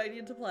Dungeon that I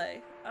need to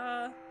play.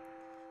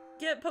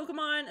 Get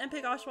Pokemon and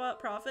pick Oshawott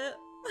Profit.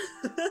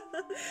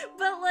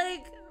 But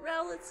like,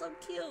 Rowlet's so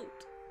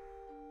cute.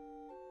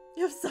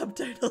 You have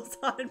subtitles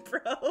on,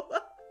 bro.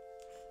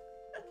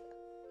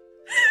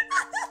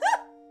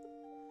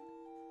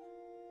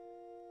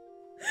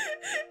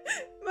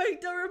 Mike,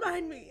 don't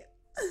remind me.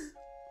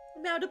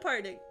 Now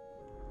departing.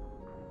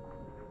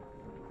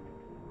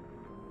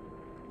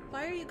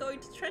 Why are you going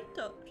to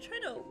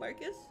Trento,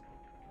 Marcus?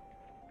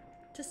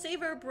 To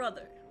save our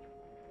brother.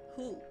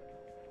 Who?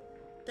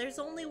 There's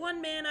only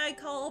one man I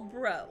call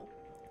bro.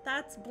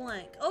 That's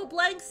Blank. Oh,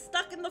 Blank's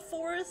stuck in the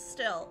forest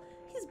still.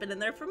 He's been in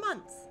there for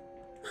months.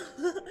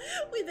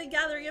 We've been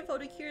gathering info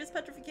to cure his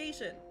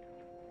petrification.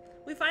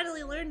 We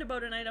finally learned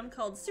about an item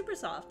called Super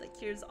Soft that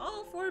cures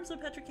all forms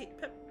of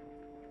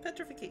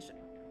petrification.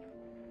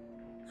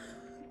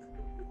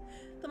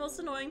 The most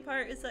annoying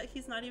part is that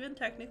he's not even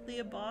technically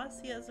a boss.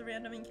 He has a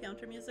random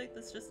encounter music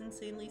that's just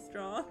insanely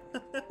strong.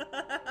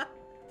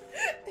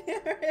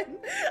 Aaron,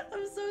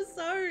 I'm so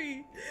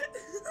sorry.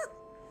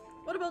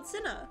 What about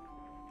Cinna?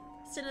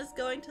 Cinna's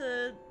going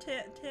to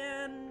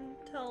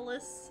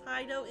Tantalus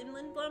hideout in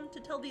Lindblum to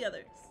tell the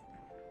others.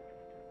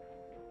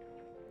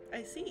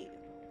 I see.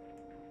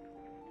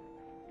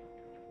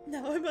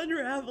 Now I'm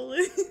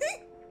unraveling.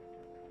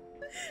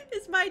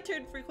 It's my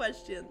turn for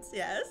questions,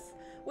 yes?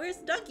 Where's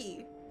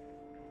Ducky?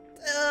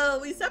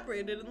 We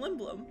separated in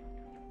Lindblum.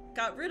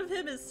 Got rid of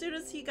him as soon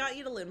as he got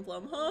you to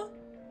Lindblum, huh?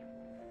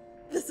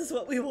 This is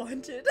what we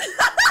wanted.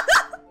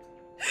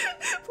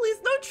 Please,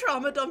 no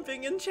trauma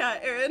dumping in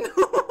chat, Aaron.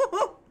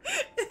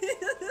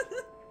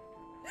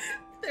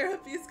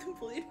 Therapy's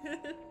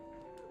completed.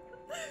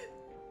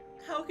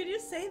 How can you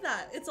say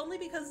that? It's only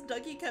because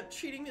Dougie kept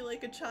treating me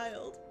like a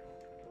child.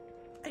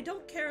 I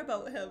don't care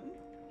about him.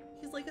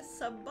 He's like a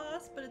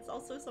sub-boss, but it's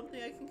also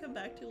something I can come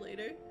back to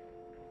later.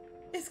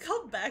 It's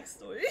called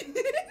backstory.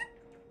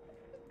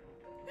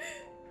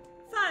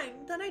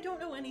 Fine, then I don't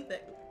know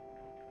anything.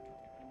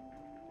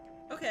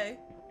 Okay.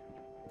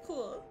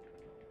 Cool.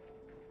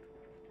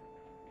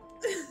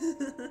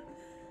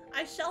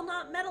 I shall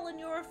not meddle in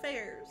your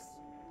affairs.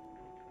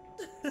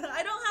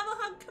 I don't have a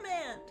hug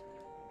command.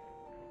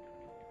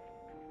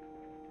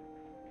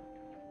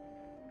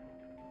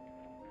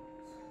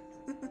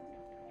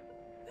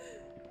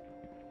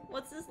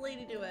 What's this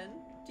lady doing?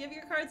 Do you have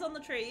your cards on the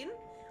train?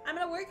 I'm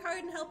gonna work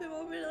hard and help him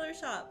over to their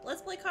shop.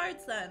 Let's play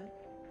cards then.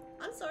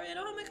 I'm sorry, I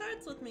don't have my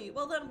cards with me.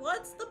 Well then,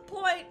 what's the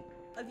point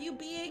of you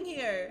being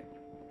here?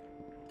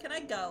 Can I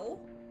go?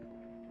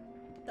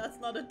 That's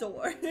not a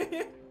door.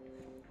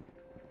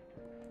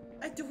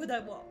 I do what I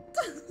want.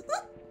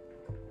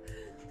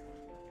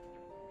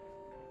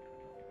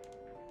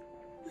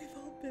 We've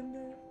all been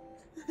there.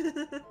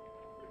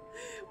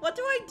 What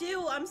do I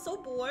do? I'm so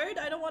bored.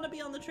 I don't want to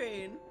be on the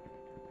train.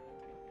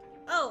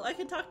 Oh, I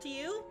can talk to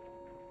you?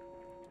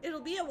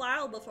 It'll be a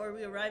while before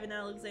we arrive in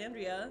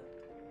Alexandria.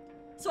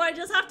 So I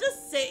just have to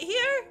sit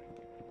here?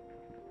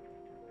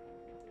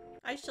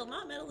 I shall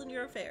not meddle in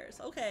your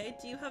affairs. Okay,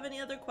 do you have any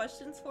other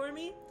questions for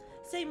me?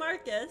 Say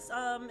Marcus,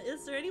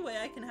 is there any way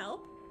I can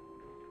help?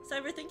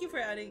 Cyber, thank you for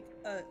adding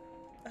a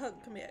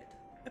hug command.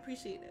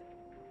 Appreciate it.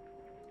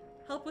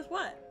 Help with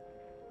what?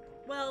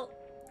 Well,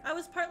 I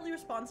was partly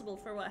responsible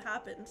for what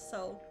happened,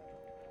 so...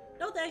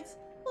 No thanks,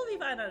 we'll be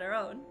fine on our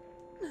own.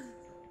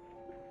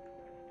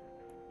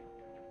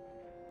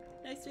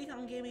 Next week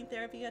on Gaming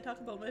Therapy, I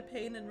talk about my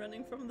pain and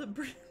running from the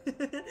bridge.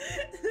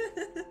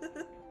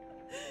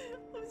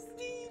 Oh,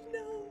 Steve,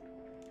 no.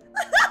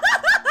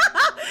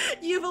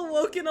 You've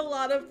awoken a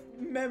lot of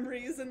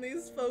memories in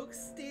these folks,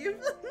 Steve.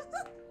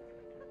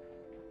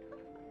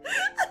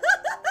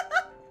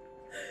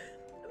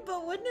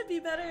 But wouldn't it be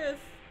better if...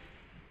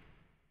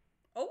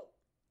 Oh.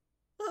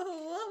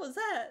 What was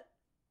that?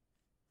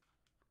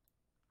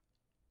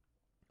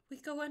 We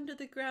go under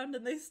the ground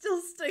and they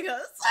still sting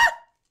us.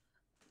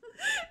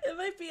 It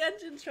might be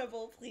engine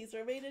trouble. Please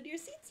remain in your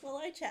seats while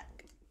I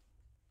check.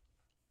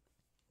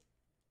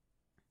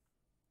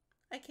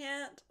 I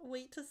can't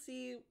wait to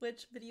see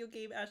which video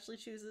game Ashley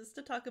chooses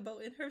to talk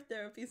about in her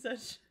therapy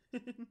session.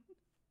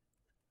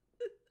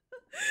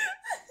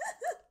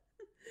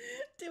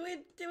 Do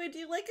we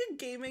do like a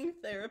gaming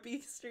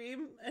therapy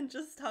stream and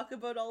just talk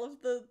about all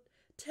of the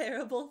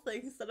terrible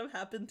things that have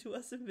happened to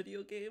us in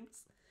video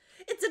games?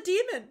 It's a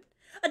demon!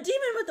 A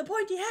demon with a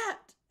pointy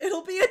hat!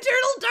 It'll be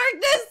eternal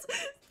darkness!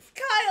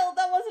 Kyle,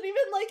 that wasn't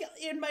even like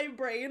in my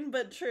brain,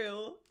 but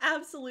true.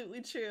 Absolutely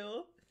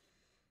true.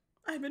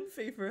 I'm in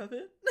favor of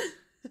it.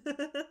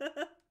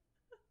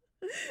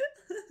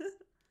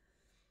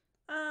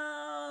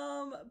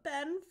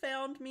 Ben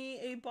found me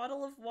a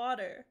bottle of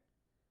water.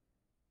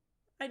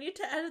 I need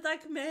to edit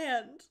that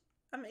command.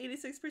 I'm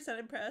 86%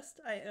 impressed.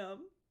 I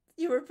am.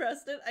 You were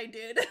pressed it? I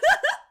did.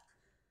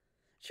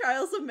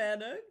 Trials of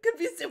Mana. Could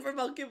be Super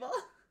Monkey Ball.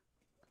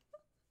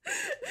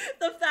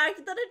 The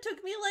fact that it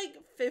took me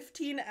like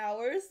 15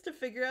 hours to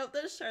figure out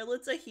that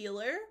Charlotte's a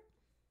healer.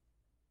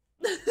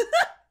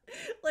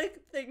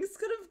 Like, things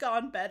could have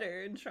gone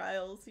better in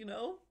Trials, you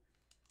know?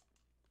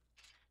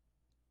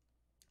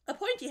 A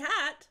pointy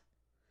hat?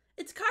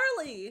 It's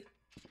Carly!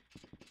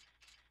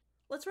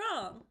 What's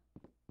wrong?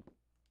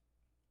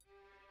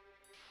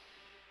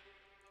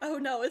 Oh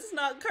no, it's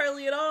not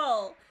Carly at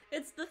all!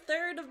 It's the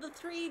third of the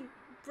 3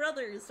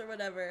 brothers or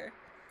whatever.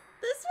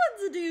 This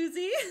one's a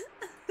doozy!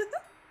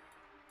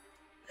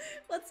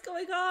 What's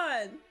going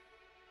on?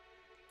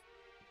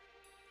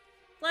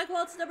 Black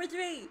Waltz number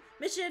 3.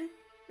 Mission,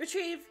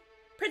 retrieve,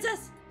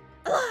 princess,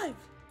 alive!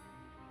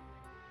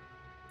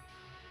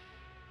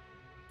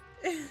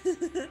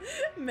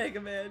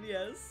 Mega Man,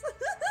 yes.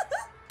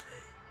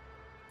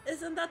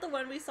 Isn't that the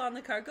one we saw on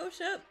the cargo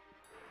ship?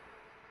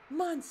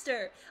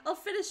 Monster! I'll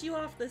finish you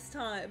off this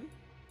time.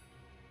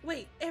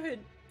 Wait,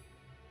 Aaron.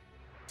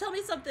 Tell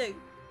me something.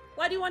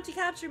 Why do you want to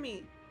capture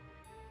me?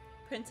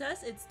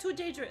 Princess, it's too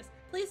dangerous.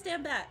 Please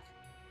stand back.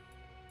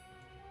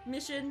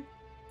 Mission,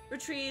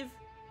 retrieve,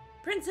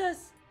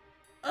 princess,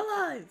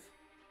 alive.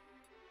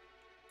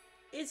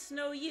 It's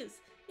no use.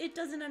 It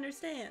doesn't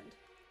understand.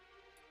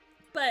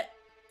 But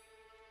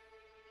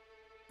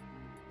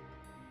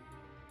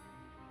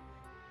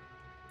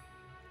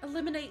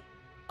eliminate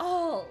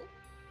all.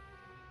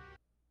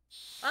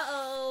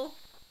 Uh-oh.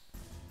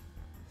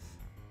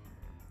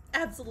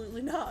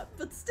 Absolutely not,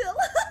 but still.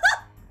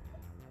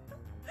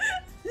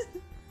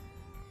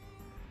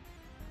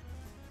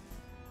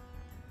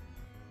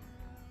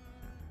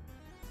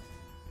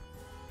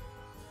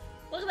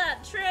 Look at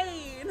that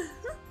train.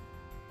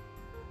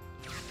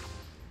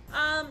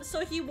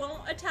 So he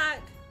won't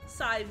attack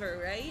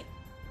Cyver, right?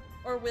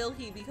 Or will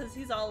he, because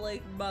he's all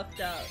like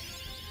mucked up?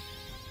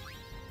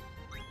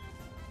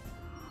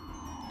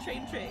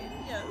 Train,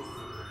 yes.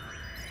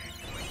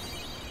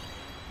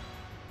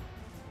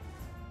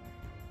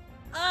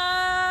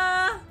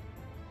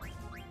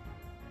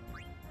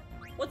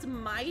 What's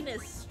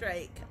minus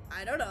strike?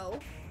 I don't know.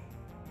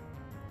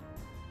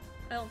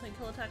 I don't think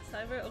he'll attack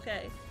Cyber.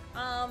 Okay.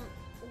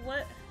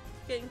 What?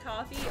 Getting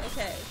coffee?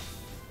 Okay.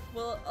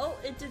 Well, oh,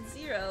 it did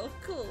 0.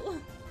 Cool.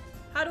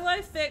 How do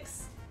I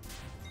fix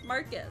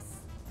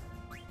Marcus?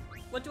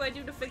 What do I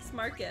do to fix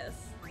Marcus?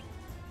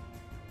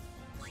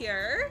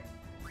 Cure?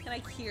 Can I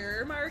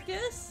cure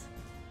Marcus?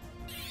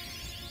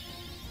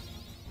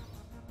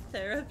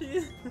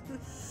 Therapy?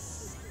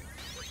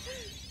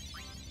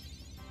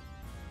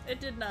 It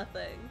did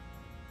nothing.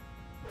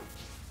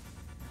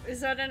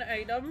 Is that an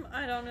item?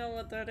 I don't know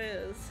what that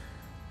is.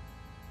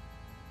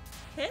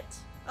 Hit?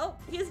 Oh,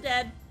 he's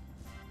dead.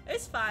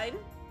 It's fine.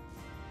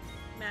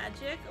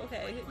 Magic?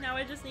 Okay, now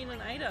I just need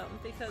an item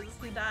because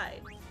he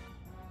died.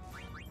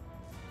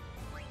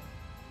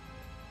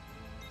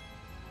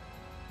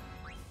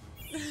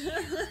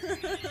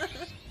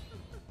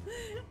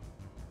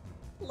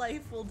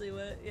 Life will do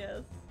it,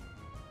 yes.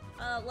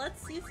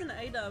 Let's use an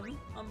item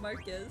on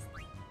Marcus.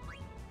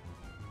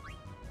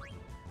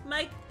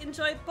 Mike,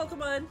 enjoy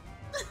Pokemon.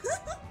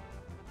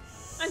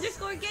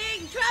 Underscore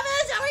gang.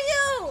 Travis, how are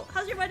you?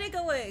 How's your Monday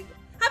going?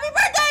 Happy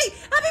birthday!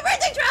 Happy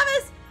birthday,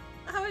 Travis!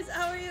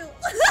 How are you?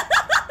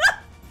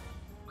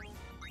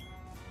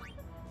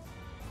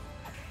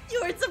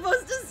 You weren't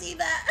supposed to see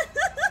that.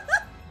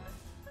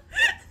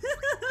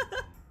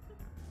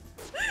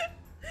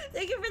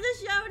 Thank you for the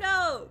shout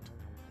out.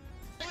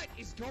 What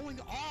is going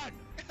on?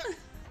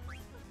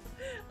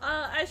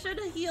 I should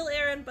heal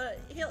Aaron, but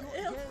he'll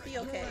be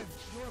okay.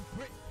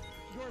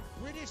 You're a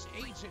British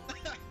agent,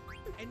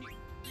 and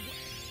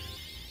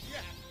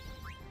yeah.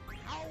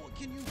 How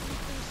can you be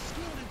so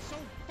skilled and so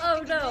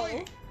fucking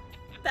annoying?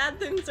 Bad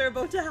things are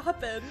about to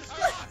happen.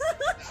 Stop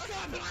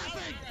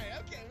laughing!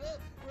 Okay, well,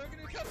 we're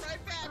gonna come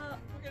right back.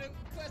 We're gonna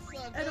quest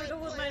love. I don't know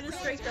what minus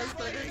strike does,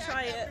 but I'm gonna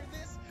try it.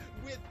 This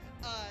with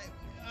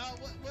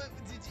what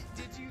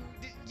did you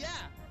yeah?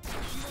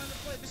 You want to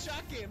play the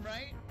shot game,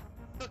 right?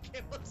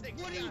 Okay, we'll take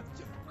it. What are you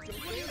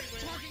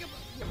talking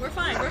about? We're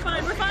fine. We're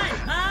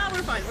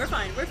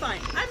fine.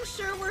 I'm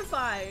sure we're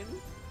fine.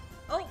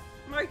 Oh,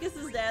 Marcus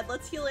is dead.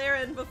 Let's heal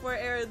Aaron before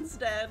Aaron's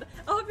dead.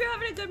 I hope you're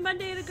having a good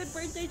Monday and a good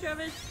birthday,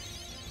 Travis.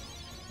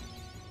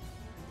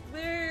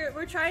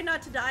 We're trying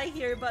not to die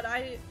here, but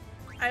I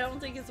don't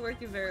think it's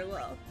working very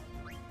well.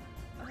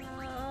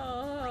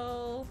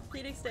 Oh,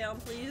 Phoenix down,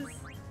 please.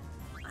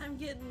 I'm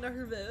getting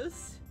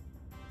nervous.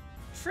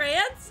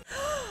 Trance?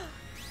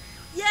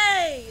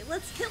 Yay!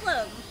 Let's kill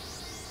him.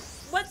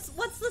 What's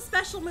the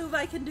special move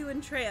I can do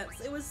in trance?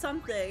 It was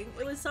something.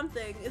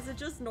 Is it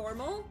just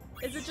normal?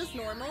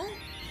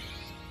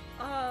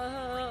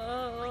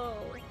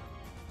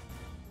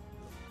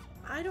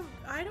 I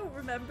don't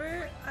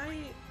remember.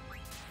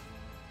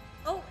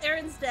 Oh,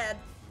 Aaron's dead.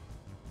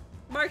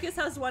 Marcus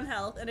has 1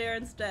 health and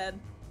Aaron's dead.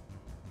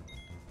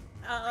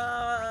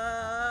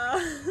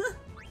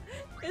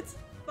 It's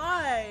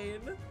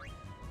fine.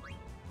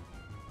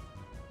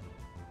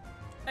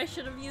 I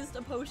should have used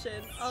a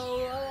potion.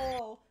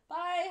 Oh.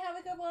 Bye, have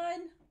a good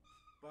one.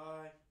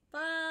 Bye.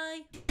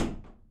 Bye.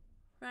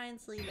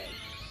 Ryan's leaving.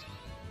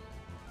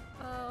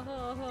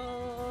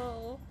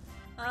 Oh.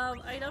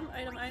 Item.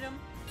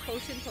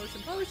 Potion.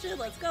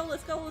 Let's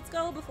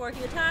go before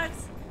he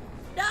attacks.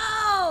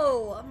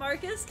 No!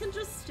 Marcus can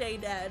just stay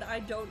dead. I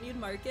don't need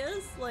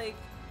Marcus. Like,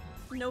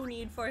 no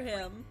need for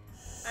him.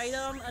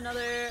 Item,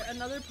 another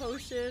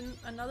potion.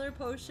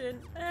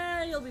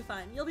 You'll be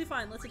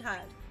fine. Let's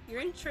attack.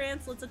 You're in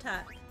trance, let's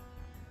attack.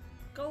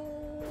 Go!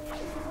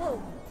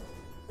 Whoa!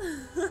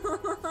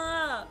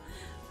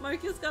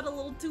 Marcus got a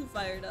little too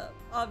fired up,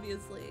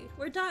 obviously.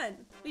 We're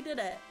done. We did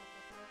it.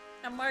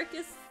 And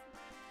Marcus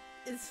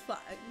is fine.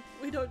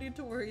 We don't need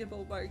to worry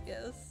about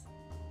Marcus.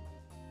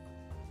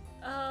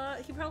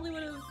 He probably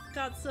would have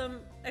got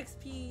some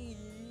XP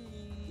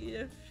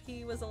if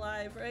he was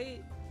alive,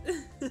 right?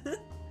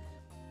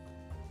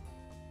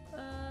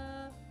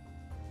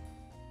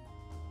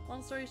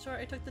 Long story short,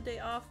 I took the day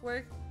off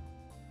work.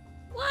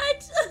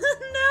 What?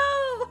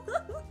 No!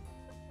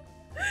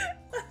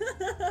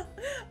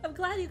 I'm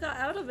glad you got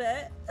out of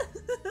it.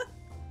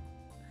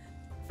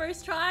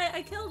 First try,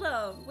 I killed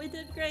him. We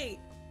did great.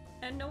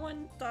 And no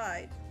one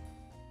died.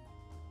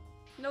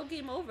 No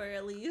game over,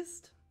 at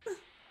least.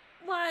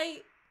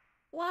 Why?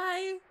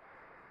 Why?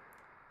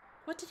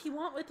 What did he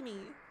want with me?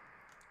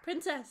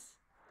 Princess!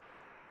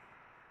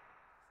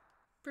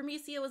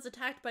 Burmecia was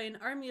attacked by an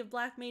army of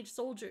black mage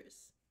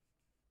soldiers.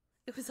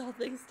 It was all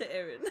thanks to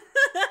Aaron.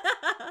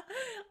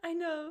 I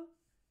know.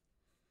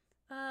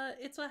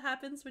 It's what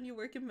happens when you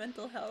work in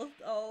mental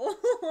health.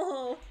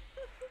 Oh.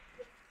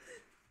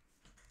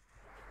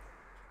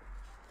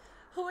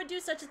 Who would do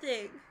such a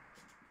thing?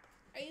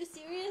 Are you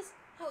serious?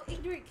 How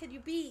ignorant can you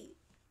be?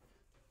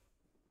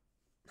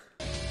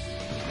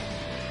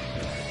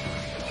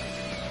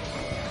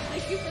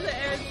 Thank you for the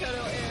Aaron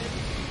photo, Aaron.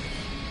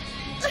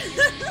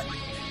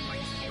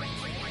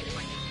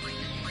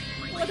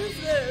 What is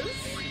this?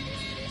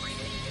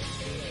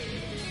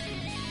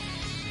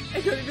 I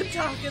don't even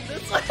talk in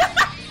this one.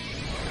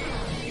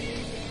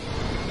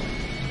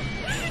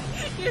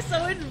 You're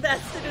so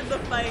invested in the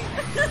fight.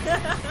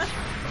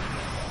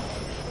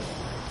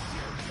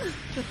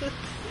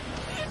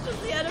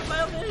 Just the end of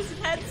Final Fantasy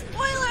X.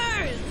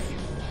 Spoilers!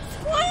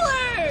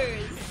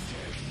 Spoilers!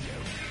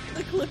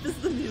 The clip is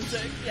the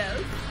music,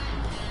 yes.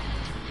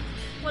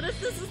 What if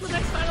this is the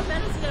next Final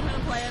Fantasy I'm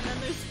gonna play and then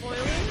there's spoilers?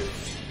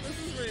 This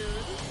is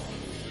rude.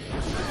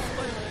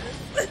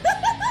 Spoilers.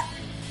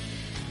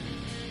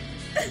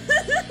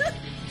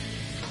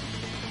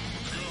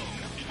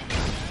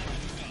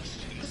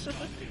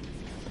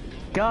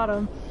 Got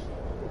him.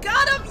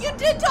 Got him! You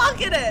did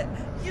talk in it!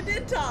 You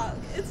did talk.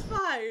 It's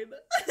fine.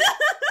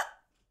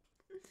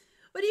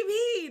 What do you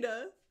mean?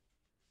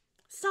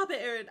 Stop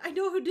it, Aaron. I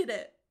know who did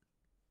it.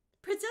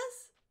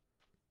 Princess?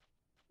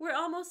 We're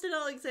almost in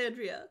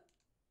Alexandria.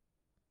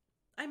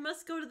 I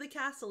must go to the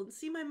castle and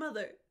see my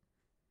mother.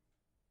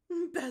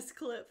 Best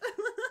clip.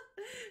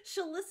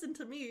 She'll listen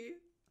to me.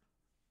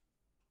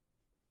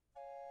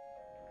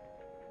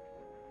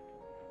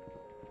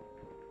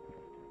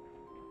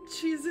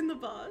 Choosing the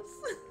boss.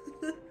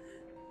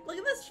 Look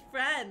at this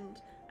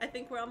friend. I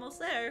think we're almost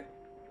there.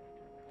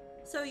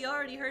 So you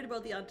already heard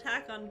about the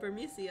attack on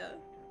Burmecia.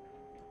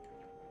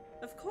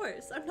 Of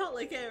course, I'm not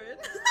like Aaron.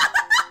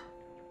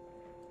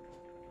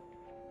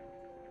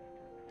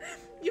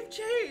 You've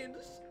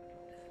changed.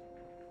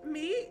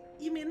 Me?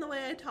 You mean the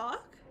way I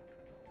talk?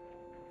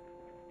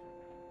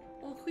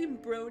 Oh, Queen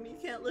Brony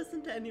can't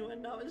listen to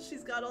anyone now and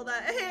she's got all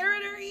that hair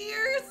in her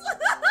ears.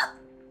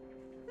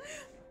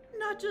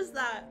 Not just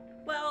that.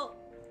 Well,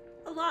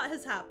 a lot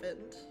has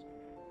happened.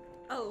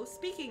 Oh,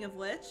 speaking of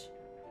which,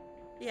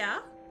 yeah?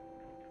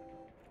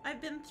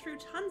 I've been through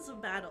tons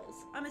of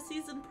battles. I'm a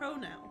seasoned pro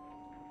now.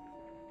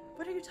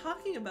 What are you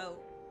talking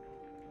about?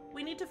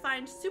 We need to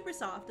find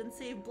Supersoft and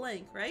save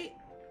Blank, right?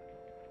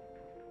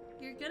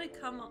 You're gonna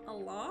come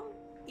along?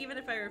 Even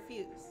if I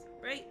refuse,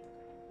 right?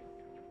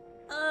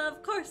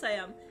 Of course I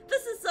am.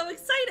 This is so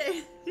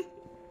exciting!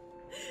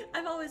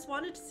 I've always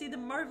wanted to see the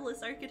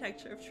marvelous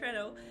architecture of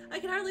Treno. I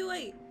can hardly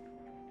wait.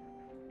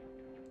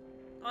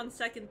 On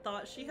second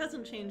thought, she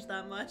hasn't changed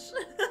that much.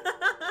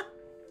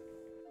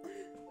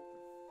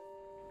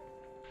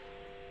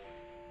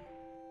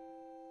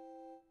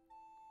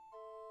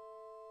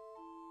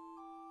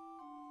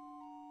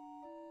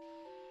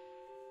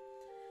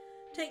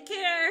 Take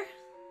care!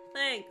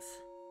 Thanks.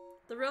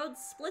 The road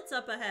splits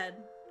up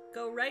ahead.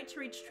 Go right to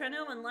reach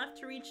Treno and left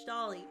to reach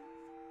Dolly.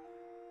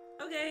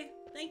 Okay,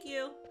 thank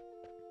you.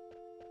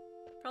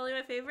 Probably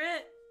my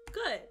favorite?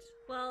 Good.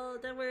 Well,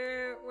 then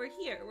we're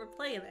here. We're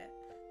playing it.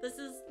 This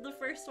is the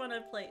first one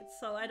I've played,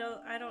 so I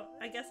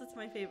guess it's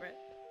my favorite.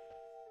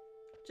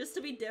 Just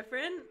to be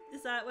different?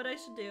 Is that what I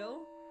should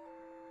do?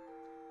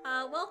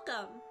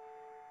 Welcome.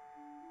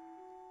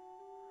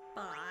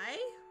 Bye.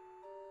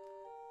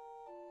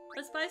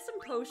 Let's buy some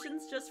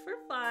potions just for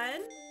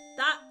fun.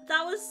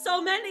 That was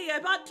so many. I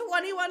bought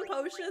 21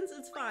 potions.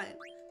 It's fine.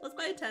 Let's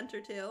buy a tent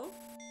or two.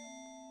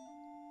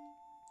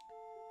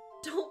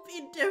 Don't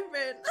be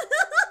different.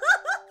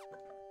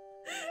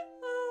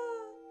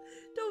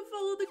 Don't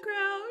follow the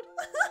crowd.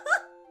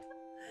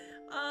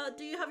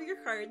 Do you have your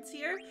cards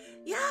here?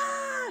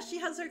 Yeah, she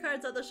has her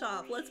cards at the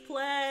shop. Let's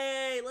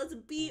play. Let's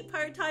beat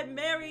Part-Time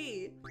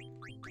Mary.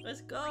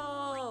 Let's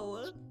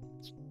go.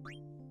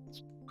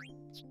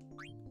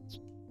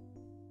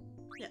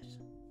 Yes.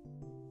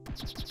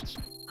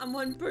 I'm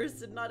one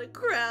person, not a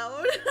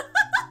crowd.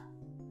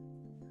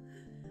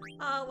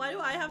 Why do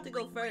I have to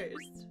go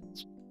first?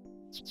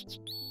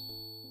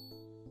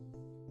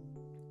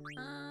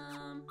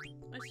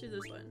 Let's do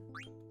this one.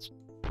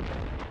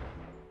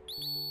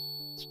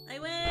 I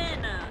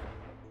win!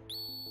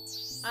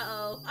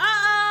 Uh-oh.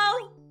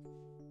 Uh-oh!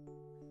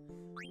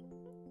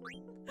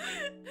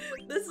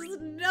 This is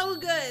no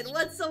good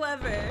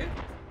whatsoever.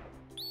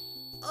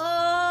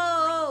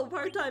 Oh,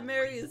 Part-Time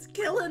Mary is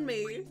killing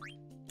me.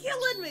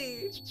 Killing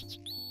me.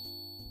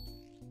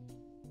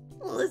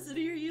 Listen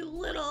here, you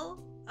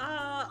little.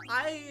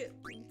 I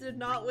did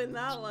not win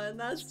that one.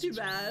 That's too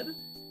bad.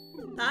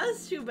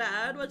 That's too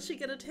bad. What's she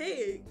gonna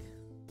take?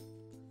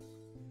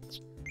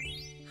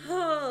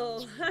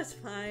 Oh, that's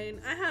fine.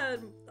 I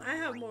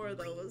have more of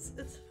those.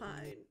 It's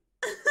fine.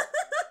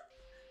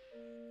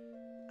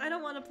 I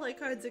don't want to play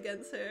cards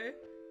against her.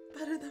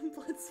 Better than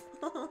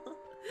Blitzball.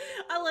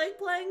 I like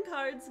playing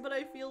cards, but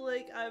I feel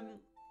like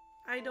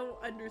I don't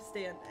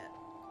understand it.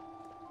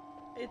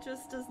 It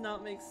just does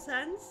not make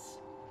sense,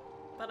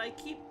 but I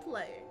keep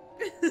playing.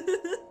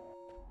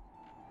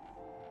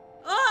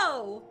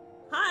 Oh!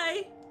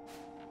 Hi!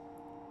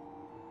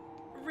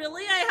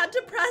 Really? I had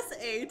to press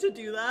A to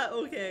do that?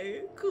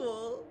 Okay,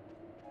 cool.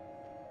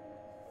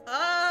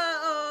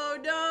 Oh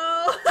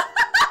no!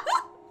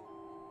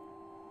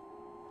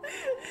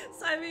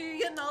 Simon, you're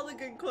getting all the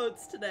good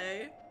quotes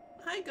today.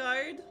 Hi,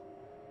 guard.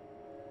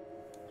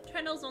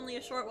 Trendo's only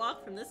a short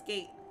walk from this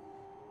gate.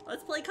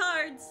 Let's play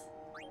cards!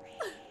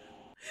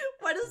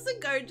 Why does the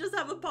guard just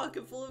have a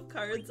pocket full of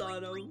cards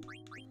on him?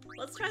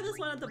 Let's try this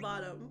one at the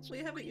bottom. We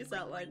haven't used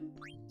that one.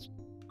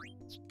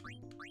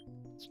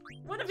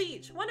 One of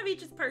each. One of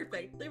each is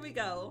perfect. There we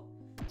go.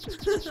 This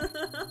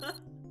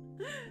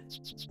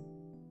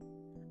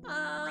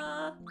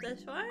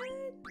one?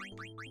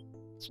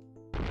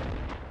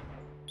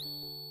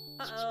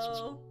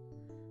 Uh-oh.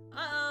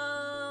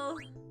 Uh-oh.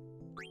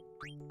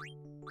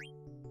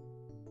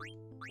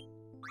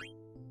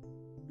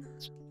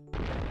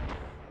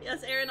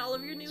 Yes, Aaron, all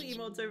of your new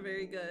emotes are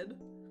very good.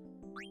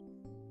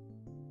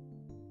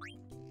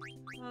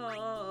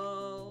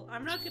 Oh,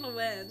 I'm not gonna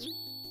win.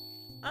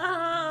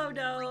 Oh,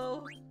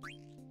 no.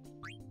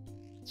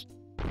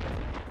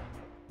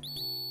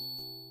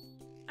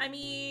 I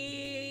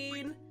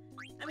mean,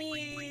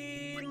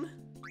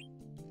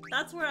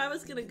 that's where I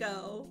was gonna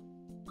go.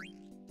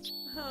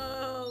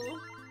 Oh,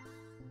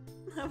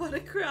 I wanna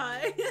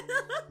cry.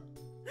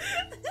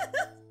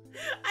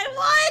 I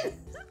won!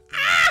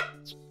 Ah!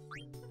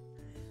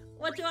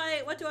 What do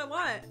I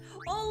want?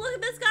 Oh, look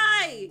at this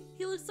guy!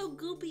 He looks so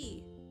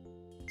goopy.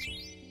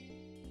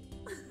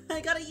 I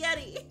got a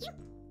Yeti.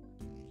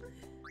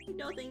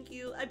 No, thank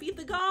you. I beat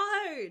the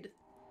guard.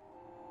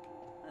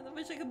 I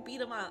wish I could beat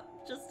him up.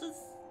 Just as...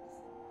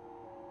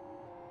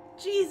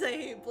 Jeez, I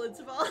hate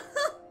Blitzball.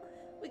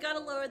 We gotta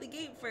lower the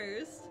gate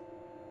first.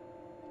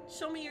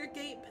 Show me your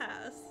gate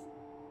pass.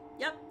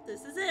 Yep,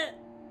 this is it.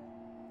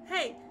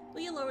 Hey,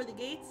 will you lower the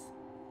gates?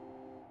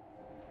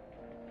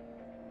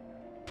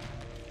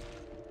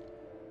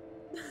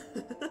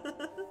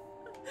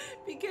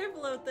 Be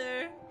careful out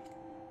there.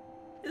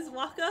 Is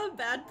Waka a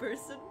bad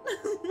person?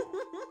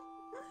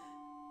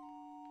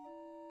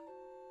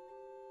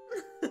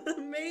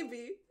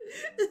 Maybe.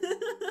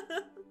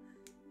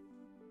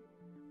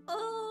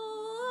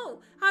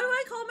 Oh, how do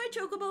I call my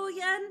chocobo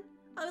again?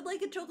 I would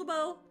like a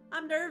chocobo.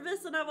 I'm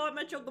nervous and I want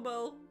my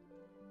chocobo.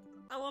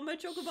 I want my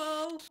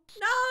chocobo.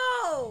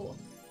 No!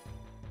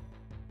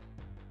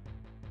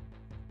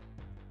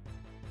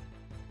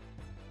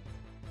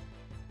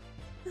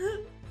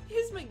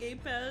 Here's my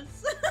gate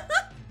pass.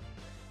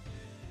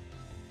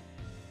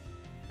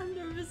 I'm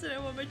nervous and I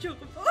want my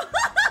chocobo.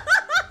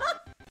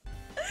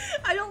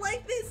 I don't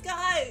like these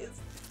guys.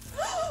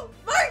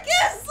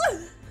 Marcus!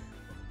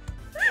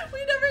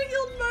 We never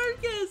healed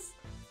Marcus.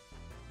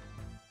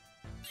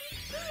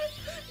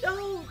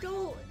 No,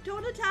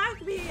 don't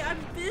attack me. I'm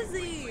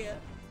busy.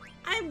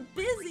 I'm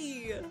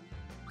busy.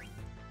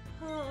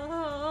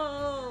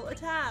 Oh,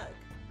 attack.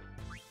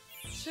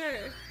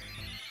 Sure.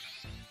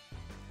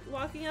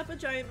 Walking up a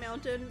giant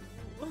mountain.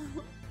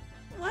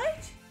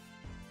 What?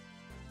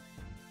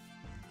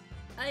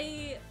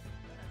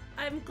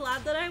 I'm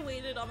glad that I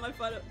waited on my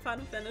Final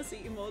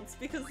Fantasy emotes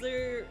because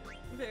they're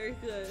very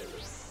good.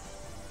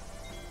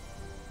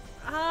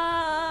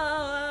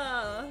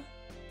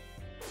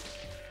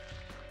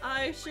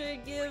 I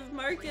should give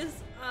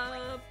Marcus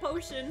a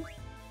potion.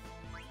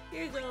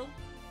 Here you go.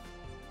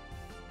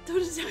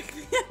 Don't attack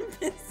me, I'm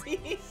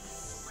busy.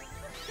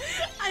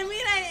 I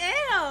mean, I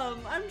am.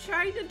 I'm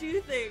trying to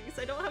do things.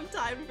 I don't have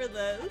time for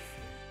this.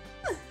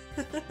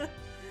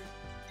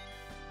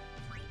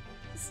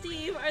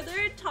 Steve, are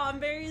there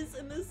Tomberries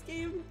in this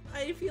game?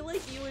 I feel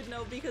like you would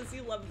know because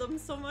you love them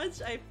so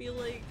much. I feel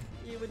like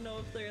you would know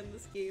if they're in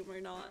this game or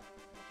not.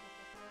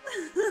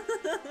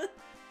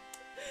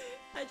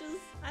 I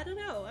don't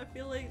know. I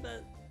feel like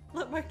that.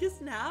 Let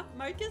Marcus nap?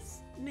 Marcus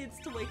needs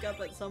to wake up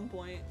at some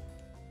point.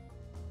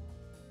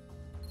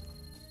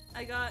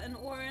 I got an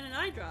ore and an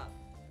eye drop.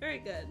 Very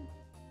good.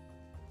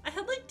 I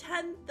had like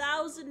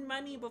 10,000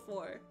 money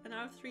before, and now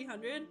I have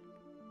 300.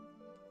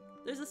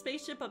 There's a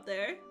spaceship up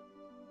there.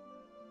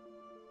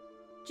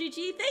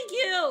 GG, thank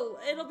you!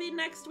 It'll be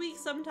next week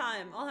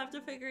sometime. I'll have to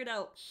figure it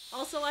out.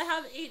 Also, I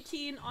have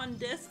 18 on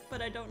disc,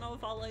 but I don't know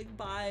if I'll like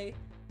buy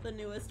the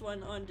newest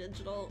one on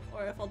digital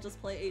or if I'll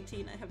just play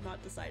 18. I have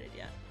not decided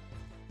yet.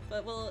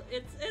 But well,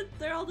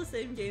 they're all the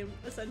same game,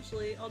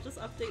 essentially. I'll just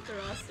update the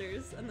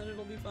rosters and then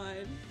it'll be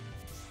fine.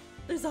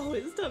 There's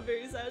always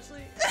Tomberries,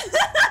 Ashley.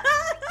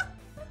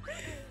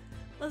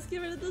 Let's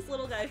get rid of this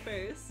little guy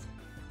first.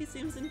 He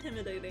seems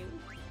intimidating.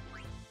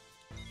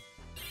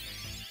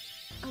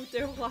 Out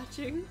there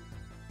watching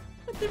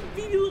with their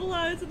beady little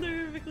eyes and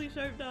their perfectly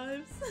sharp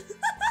knives.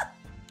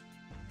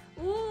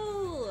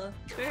 Ooh,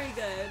 very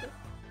good.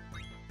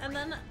 And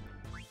then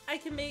I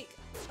can make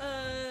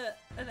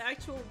an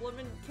actual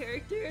woman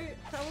character.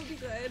 That would be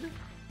good.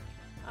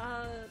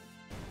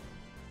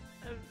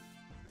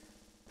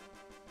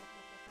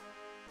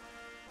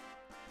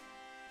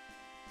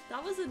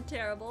 That wasn't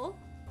terrible.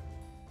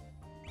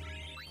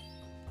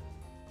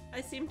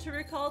 I seem to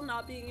recall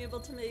not being able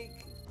to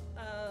make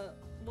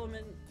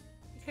woman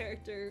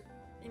character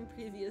in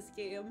previous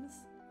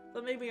games,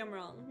 but maybe I'm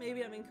wrong.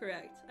 Maybe I'm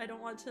incorrect. I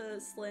don't want to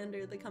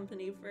slander the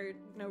company for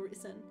no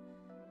reason,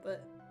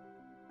 but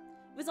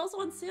it was also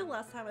on sale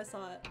last time I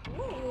saw it.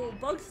 Ooh,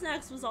 Bug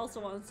Snacks was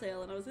also on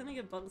sale and I was gonna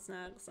get Bug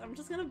Snacks. I'm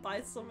just gonna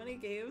buy so many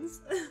games.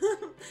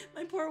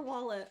 My poor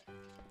wallet.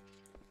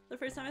 The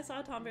first time I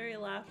saw Tomberry, I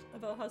laughed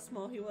about how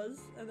small he was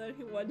and then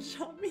he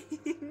one-shot me.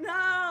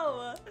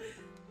 No!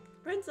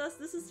 Princess,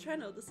 this is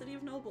Treno, the city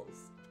of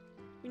nobles.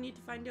 We need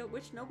to find out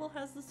which noble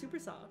has the super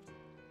soft.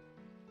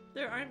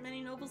 There aren't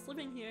many nobles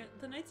living here.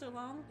 The nights are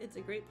long. It's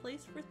a great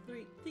place for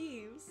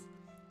thieves.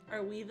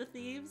 Are we the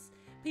thieves?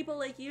 People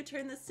like you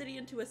turn this city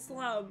into a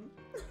slum.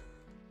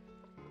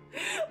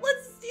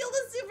 Let's steal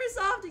the super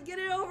soft and get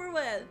it over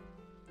with.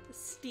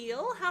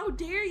 Steal? How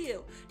dare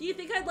you? Do you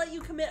think I'd let you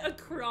commit a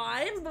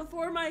crime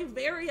before my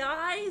very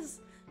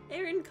eyes?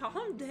 Aaron,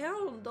 calm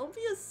down. Don't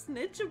be a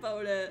snitch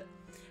about it.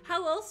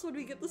 How else would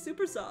we get the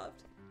super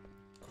soft?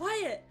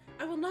 Quiet!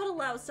 I will not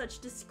allow such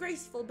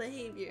disgraceful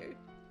behavior.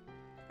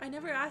 I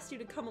never asked you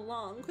to come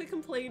along. Quit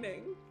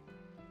complaining.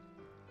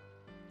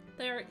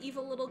 They are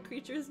evil little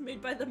creatures made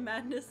by the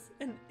madness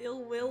and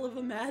ill will of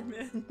a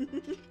madman.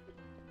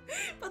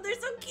 But they're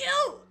so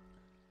cute!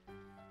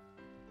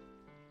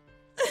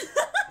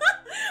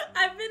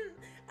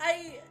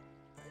 I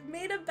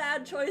made a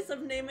bad choice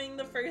of naming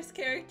the first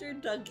character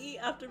Dougie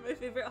after my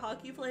favorite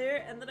hockey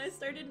player, and then I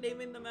started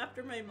naming them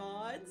after my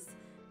mods.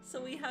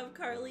 So we have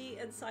Carly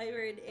and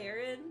Cyber and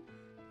Aaron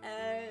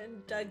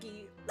and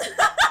Dougie.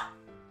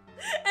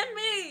 And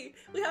me!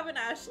 We have an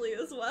Ashley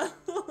as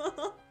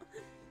well.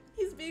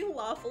 He's being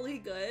lawfully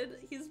good.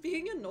 He's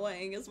being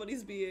annoying is what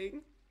he's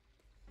being.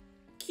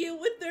 Cute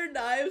with their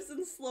knives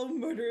and slow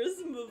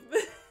murderous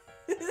movement.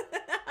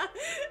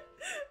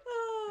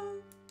 Oh,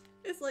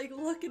 it's like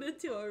looking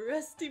into a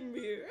rusty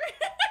mirror.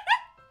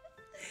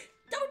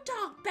 Don't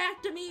talk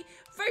back to me!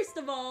 First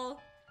of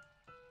all...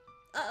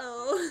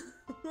 Uh-oh.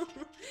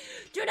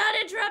 Do not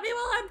interrupt me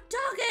while I'm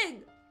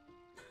talking!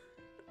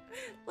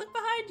 Look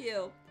behind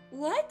you.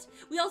 What?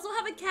 We also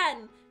have a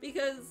Ken,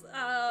 because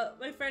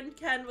my friend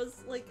Ken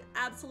was like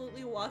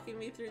absolutely walking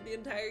me through the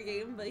entire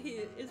game, but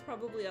he is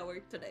probably at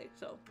work today,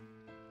 so.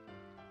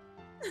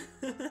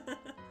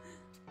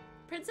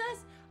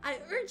 Princess, I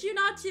urge you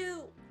not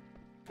to...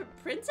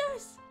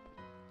 Princess?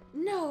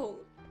 No,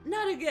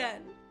 not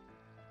again.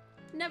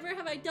 Never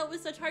have I dealt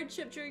with such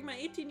hardship during my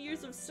 18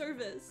 years of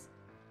service.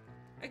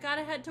 I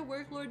gotta head to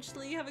work, Lord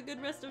Schlee. Have a good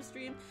rest of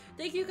stream.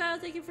 Thank you, Kyle.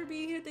 Thank you for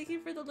being here. Thank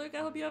you for the lurk. I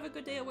hope you have a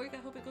good day at work. I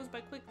hope it goes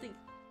by quickly.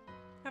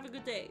 Have a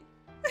good day.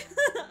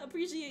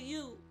 Appreciate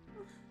you.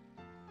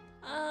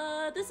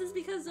 This is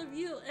because of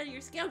you and your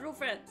scoundrel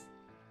friends.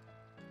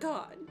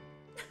 God.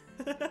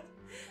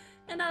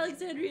 An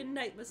Alexandrian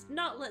knight must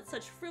not let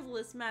such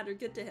frivolous matter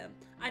get to him.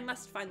 I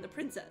must find the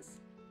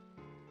princess.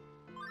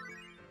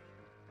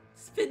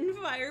 Spin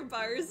fire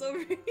bars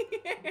over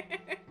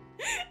here.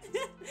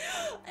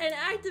 An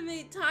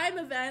activate time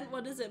event.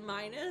 What is it?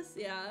 Minus?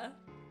 Yeah.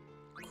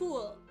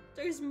 Cool.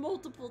 There's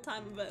multiple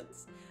time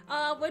events.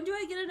 When do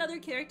I get another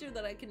character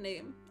that I can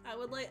name? I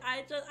would like.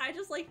 I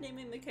just like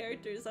naming the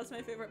characters. That's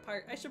my favorite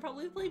part. I should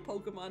probably play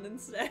Pokemon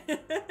instead.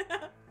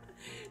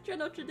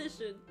 Treno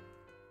tradition.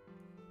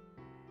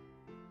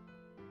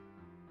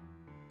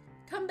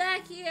 Come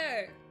back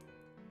here.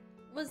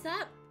 Was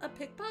that a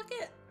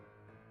pickpocket?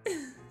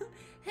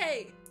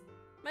 Hey,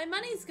 my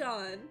money's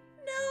gone.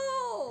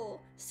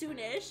 No!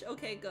 Soonish?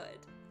 Okay,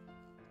 good.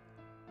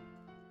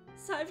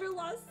 Cyber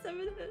lost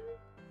 700.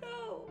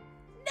 No!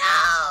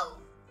 No!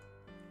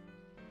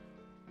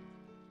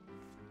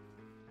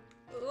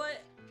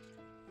 What?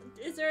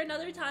 Is there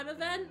another time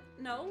event?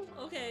 No?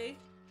 Okay.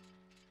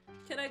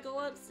 Can I go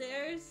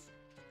upstairs?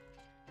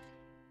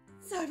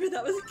 Cyber,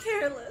 that was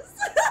careless.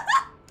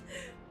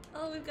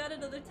 Oh, we've got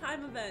another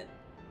time event.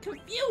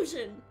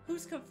 Confusion!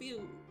 Who's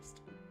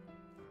confused?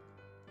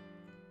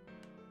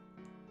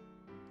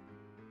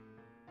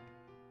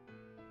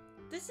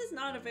 This is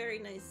not a very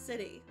nice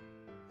city.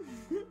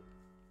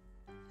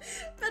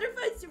 Better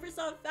find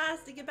Supersoft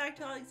fast to get back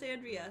to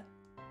Alexandria.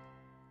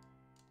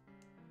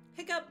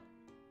 Hiccup.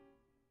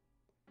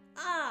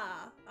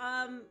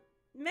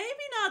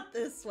 Maybe not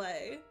this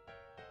way.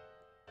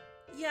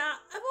 Yeah,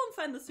 I won't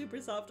find the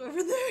Supersoft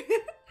over there.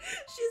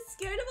 She's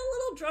scared of a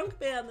little drunk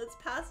man that's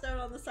passed out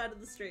on the side of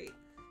the street.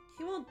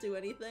 He won't do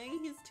anything.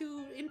 He's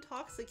too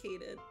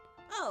intoxicated.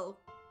 Oh.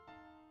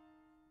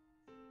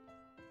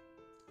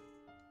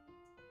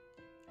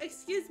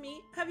 Excuse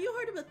me, have you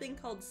heard of a thing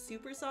called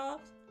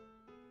Supersoft?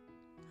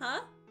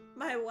 Huh?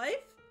 My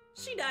wife?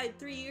 She died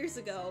 3 years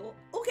ago.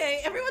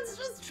 Okay, everyone's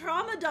just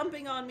trauma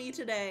dumping on me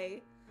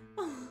today.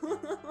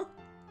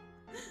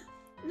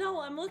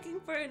 No, I'm looking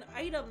for an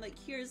item that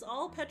cures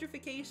all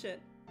petrification.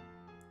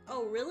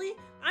 Oh, really?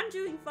 I'm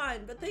doing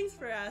fine, but thanks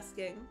for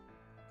asking.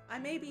 I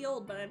may be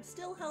old, but I'm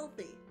still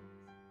healthy.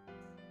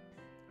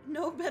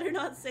 No, better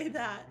not say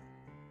that.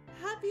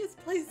 Happiest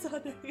place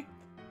on earth.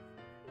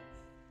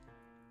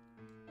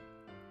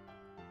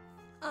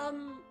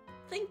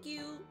 Thank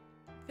you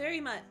very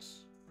much.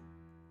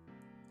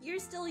 You're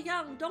still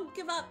young. Don't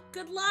give up.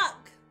 Good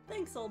luck.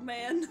 Thanks, old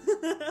man.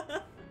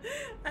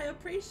 I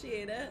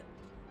appreciate it.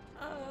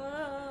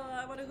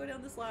 I want to go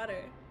down this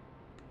ladder.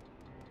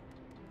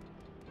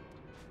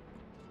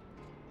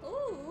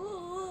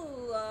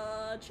 Ooh,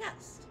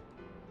 chest.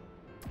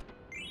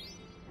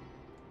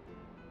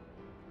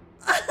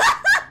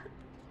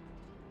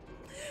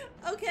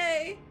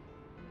 Okay.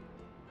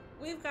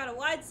 We've got a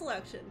wide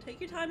selection.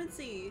 Take your time and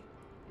see.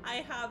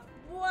 I have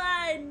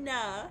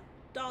 $1.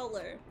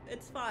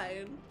 It's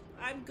fine.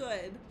 I'm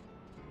good.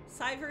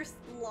 Cyber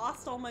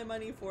lost all my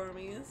money for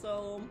me,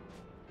 so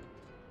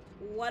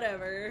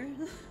whatever.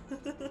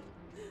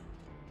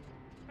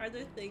 Are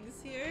there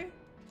things here?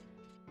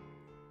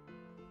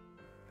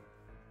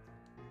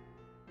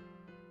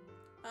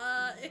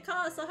 It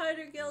costs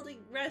 100 gil to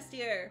rest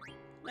here.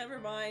 Never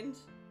mind.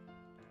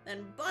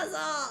 Then buzz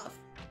off!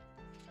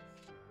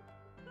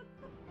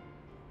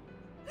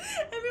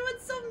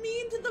 Everyone's so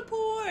mean to the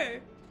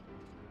poor!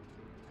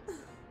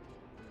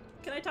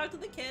 Can I talk to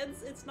the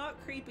kids? It's not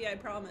creepy, I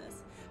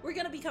promise. We're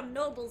gonna become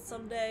nobles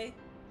someday.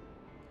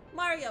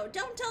 Mario,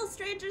 don't tell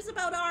strangers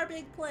about our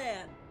big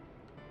plan!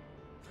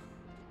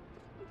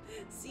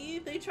 See,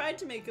 they tried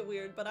to make it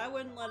weird, but I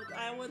wouldn't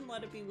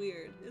let it be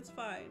weird. It's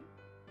fine.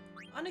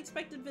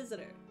 Unexpected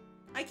visitor.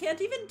 I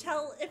can't even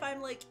tell if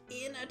I'm like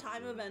in a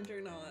time event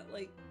or not.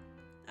 Like,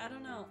 I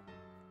don't know.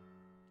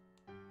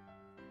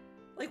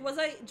 Like, was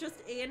I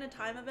just in a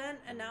time event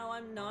and now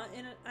I'm not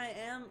in it? I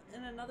am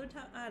in another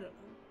time? I don't know.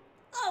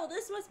 Oh,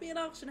 this must be an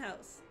auction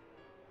house.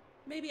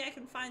 Maybe I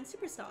can find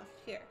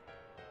Supersoft here.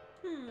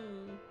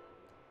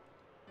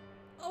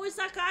 Oh, it's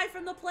that guy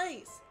from the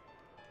place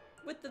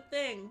with the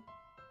thing.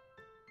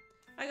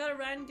 I gotta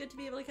run. Good to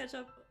be able to catch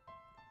up.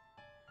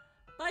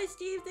 Bye,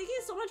 Steve. Thank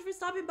you so much for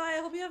stopping by.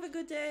 I hope you have a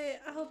good day.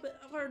 I hope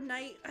or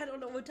night. I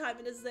don't know what time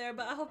it is there,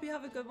 but I hope you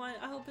have a good one.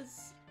 I hope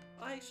it's...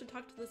 I should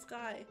talk to this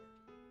guy.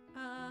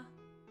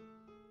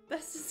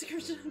 Best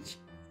description.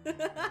 But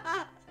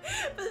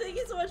thank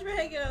you so much for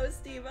hanging out with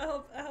Steve. I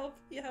hope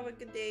you have a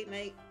good day,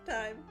 night,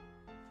 time.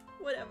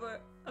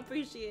 Whatever.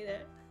 Appreciate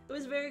it. It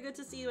was very good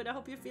to see you, and I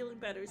hope you're feeling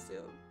better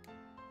soon.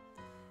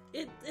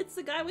 It's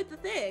the guy with the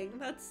thing.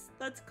 That's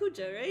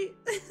Kuja, right?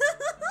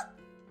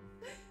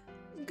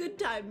 Good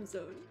time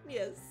zone.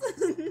 Yes.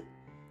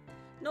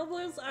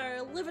 Nobles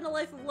are living a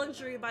life of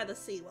luxury by the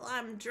sea, while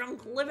I'm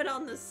drunk living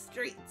on the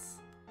streets.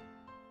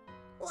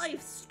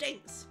 Life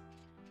stinks.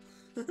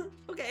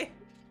 Okay.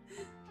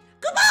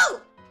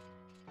 Kupo!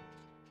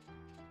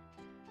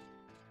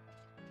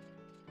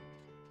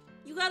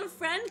 You got a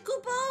friend,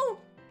 Kupo?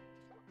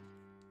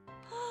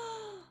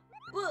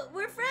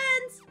 We're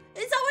friends!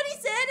 Is that what he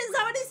said? Is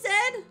that what he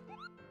said?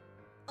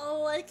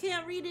 Oh, I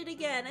can't read it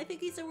again. I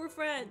think he said we're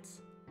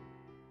friends.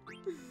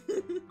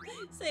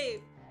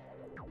 Save.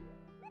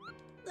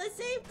 Let's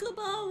save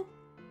Kupo.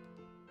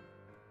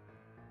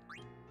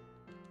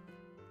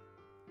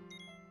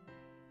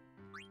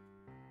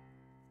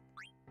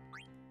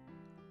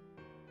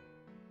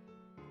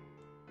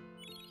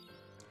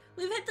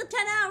 We've hit the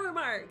 10-hour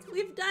mark.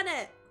 We've done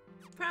it.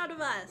 Proud of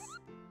us.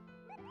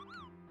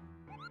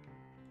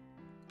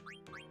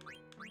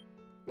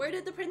 Where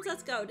did the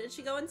princess go? Did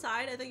she go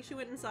inside? I think she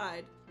went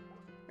inside.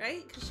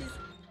 Right? Because she's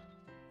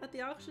at the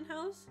auction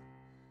house?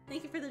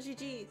 Thank you for the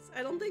GGs.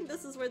 I don't think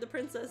this is where the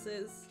princess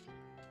is.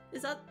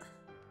 Is that...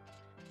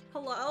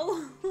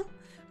 Hello?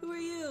 Who are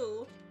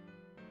you?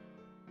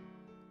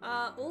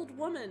 Old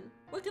woman,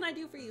 what can I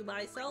do for you,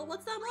 buy-sell?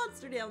 What's that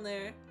monster down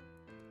there?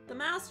 The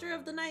master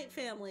of the Knight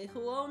family,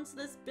 who owns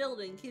this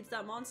building, keeps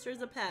that monster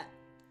as a pet.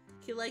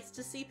 He likes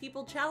to see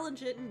people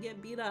challenge it and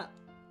get beat up.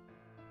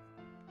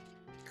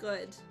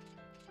 Good.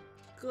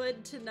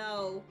 Good to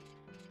know.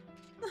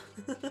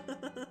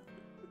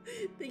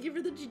 Thank you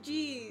for the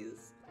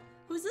GGs.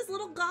 Who's this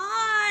little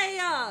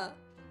guy?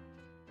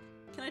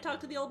 Can I talk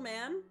to the old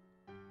man?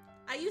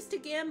 I used to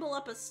gamble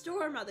up a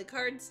storm at the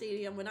card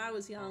stadium when I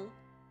was young.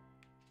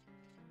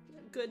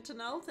 Good to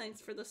know.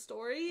 Thanks for the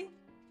story.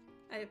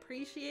 I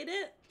appreciate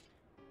it.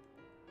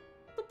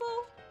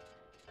 Boop-boop.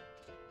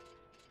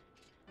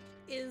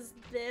 Is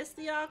this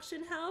the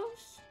auction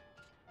house?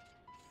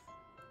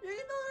 There's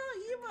a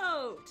little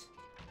emote.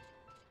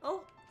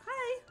 Oh,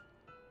 hi.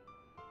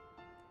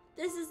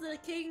 This is the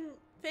King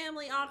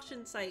family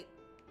auction site.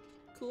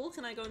 Cool.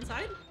 Can I go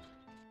inside?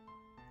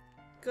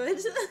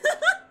 Good.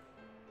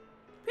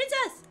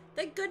 Princess!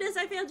 Thank goodness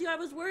I failed you. I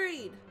was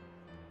worried.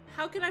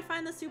 How can I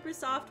find the super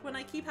soft when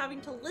I keep having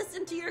to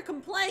listen to your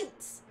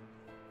complaints?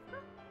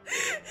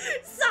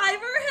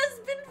 Cyber has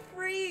been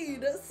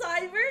freed.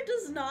 Cyber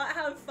does not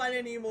have fun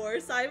anymore.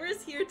 Cyber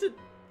is here to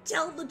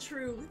tell the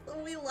truth.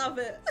 We love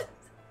it.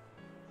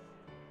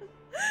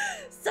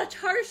 Such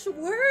harsh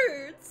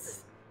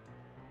words.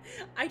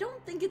 I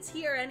don't think it's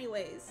here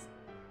anyways.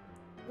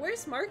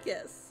 Where's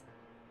Marcus?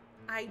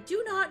 I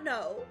do not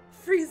know.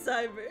 Free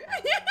Cyber.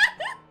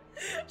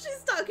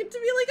 She's talking to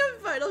me like I'm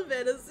Final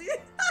Fantasy.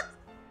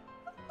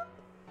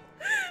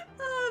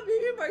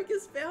 Maybe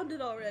Marcus found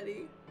it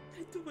already.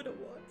 I do what I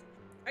want.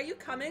 Are you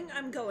coming?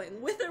 I'm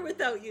going. With or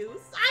without you.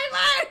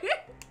 Cyber!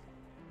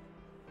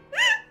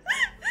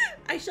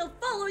 I shall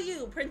follow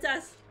you,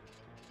 princess.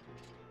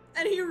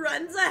 And he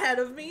runs ahead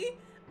of me?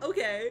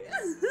 Okay.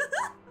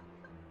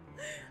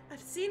 I've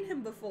seen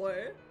him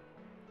before.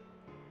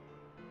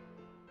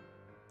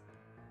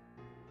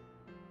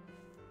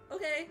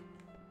 Okay.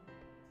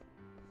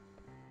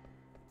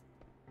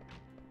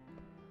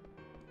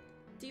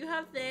 Do you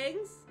have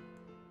things?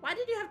 Why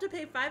did you have to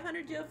pay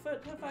 500 to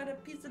find a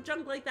piece of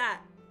junk like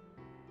that?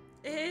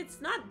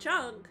 It's not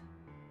junk.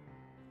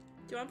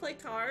 Do you want to play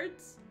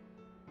cards?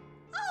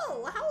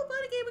 Oh, how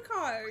about a game of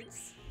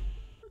cards?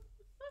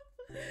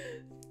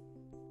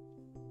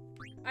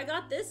 I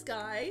got this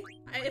guy.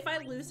 If I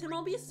lose him,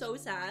 I'll be so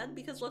sad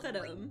because look at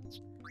him.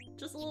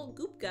 Just a little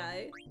goop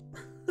guy.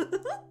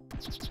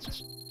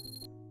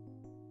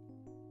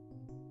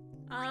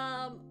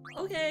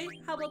 Okay,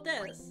 how about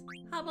this?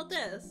 How about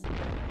this?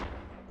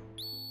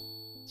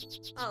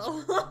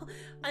 Oh,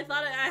 I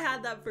thought I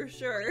had that for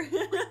sure.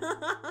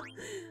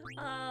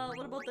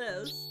 What about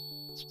this?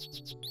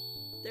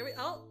 There we,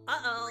 oh,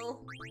 uh-oh.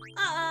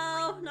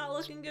 Uh-oh, not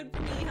looking good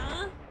for me,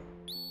 huh?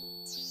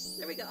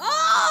 There we go.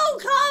 Oh,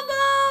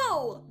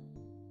 combo!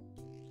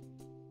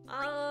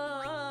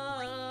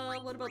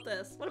 What about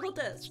this? What about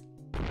this?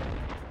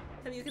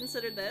 Have you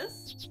considered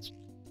this?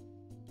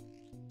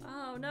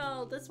 Oh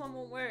no, this one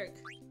won't work.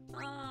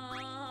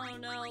 Oh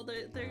no,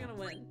 they're gonna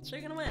win.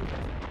 They're gonna win.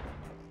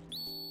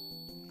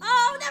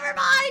 Oh, never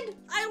mind!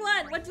 I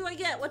won! What do I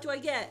get? What do I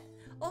get?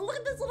 Oh, look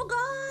at this little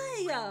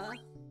guy!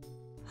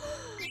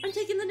 I'm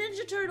taking the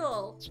Ninja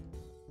Turtle!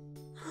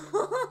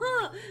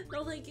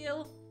 No, thank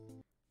you.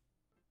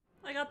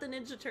 I got the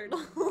Ninja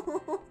Turtle.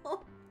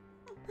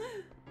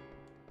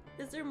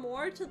 Is there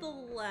more to the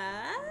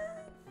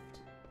left?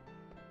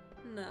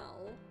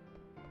 No.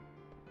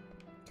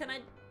 Can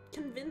I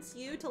convince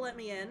you to let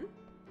me in?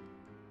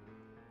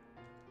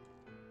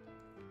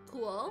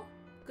 Cool.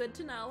 Good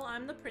to know.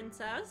 I'm the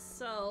princess,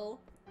 so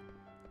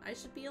I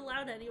should be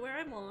allowed anywhere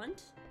I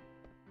want.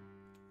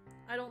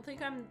 I don't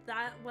think I'm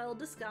that well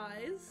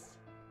disguised.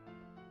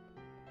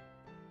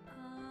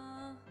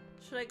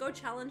 Should I go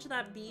challenge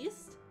that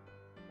beast?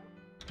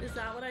 Is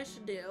that what I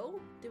should do?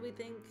 Do we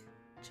think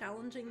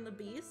challenging the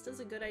beast is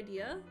a good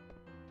idea?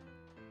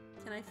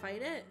 Can I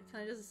fight it?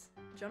 Can I just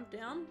jump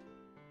down?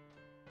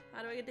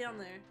 How do I get down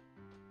there?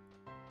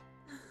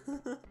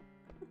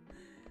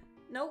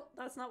 Nope,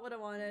 that's not what I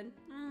wanted.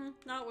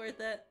 Not worth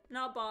it.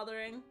 Not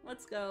bothering.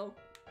 Let's go.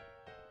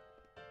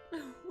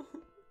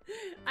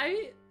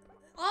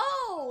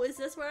 Oh, is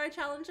this where I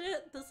challenge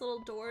it? This little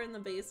door in the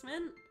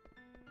basement?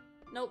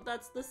 Nope,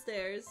 that's the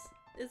stairs.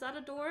 Is that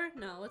a door?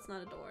 No, it's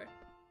not a door.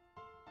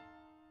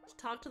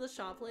 Talk to the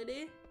shop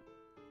lady?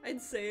 I'd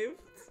save.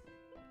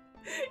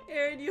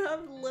 Aaron, you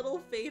have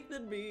little faith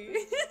in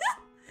me.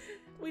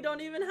 We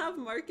don't even have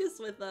Marcus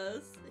with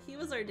us. He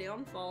was our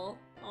downfall,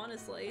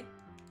 honestly.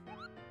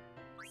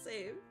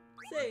 Save.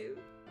 Save.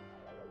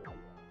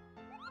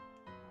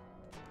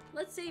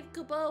 Let's save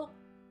Kupo.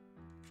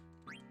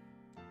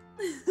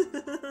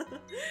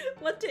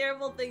 What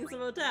terrible thing's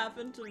about to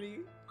happen to me?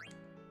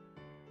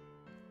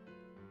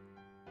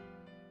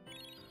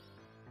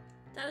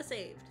 Data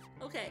saved.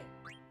 Okay.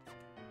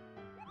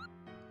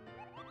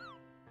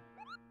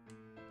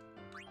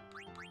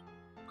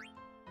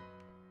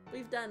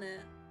 We've done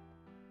it.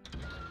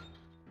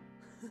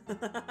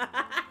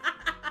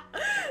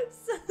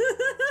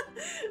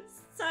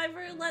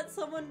 Cyber, let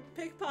someone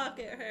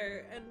pickpocket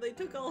her and they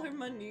took all her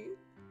money.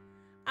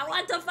 I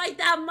want to fight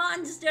that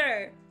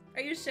monster!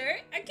 Are you sure?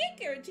 I can't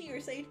guarantee your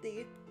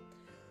safety.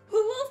 Who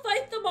will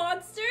fight the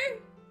monster?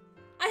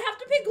 I have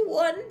to pick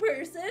one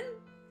person?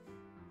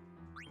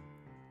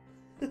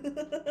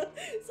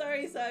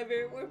 Sorry,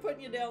 Cyber, we're putting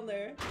you down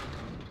there.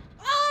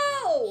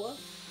 Oh!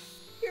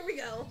 Here we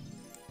go.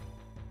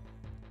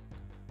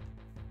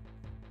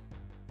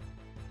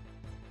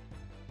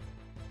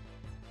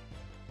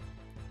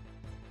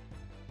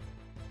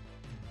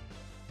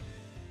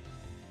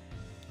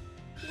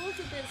 Look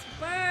at this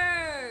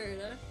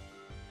bird!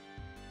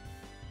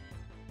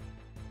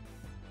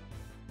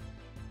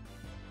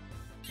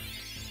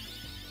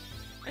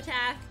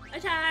 Attack!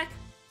 Attack!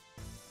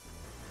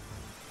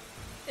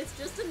 It's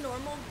just a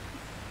normal...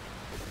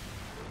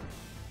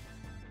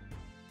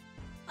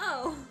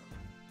 Oh.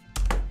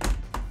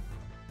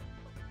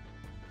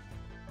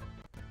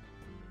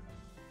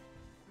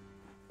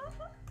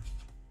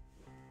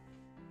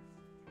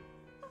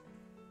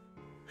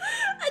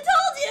 I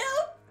told you!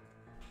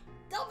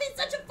 Don't be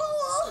such a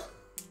fool!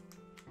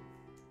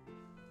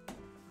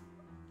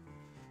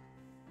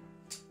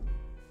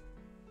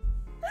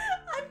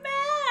 I'm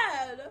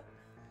mad!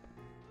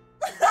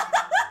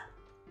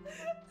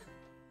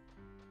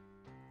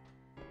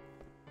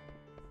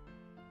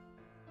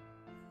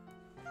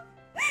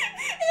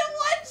 It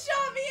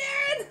one-shot me,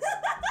 Aaron!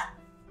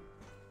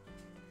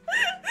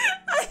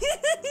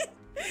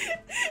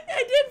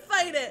 I did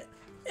fight it.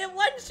 It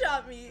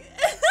one-shot me.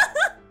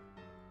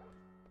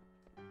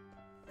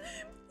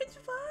 It's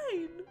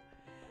fine.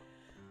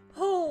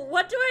 Oh,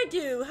 what do I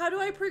do? How do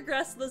I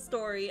progress the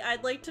story?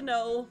 I'd like to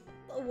know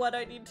what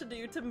I need to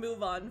do to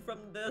move on from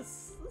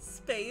this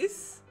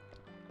space.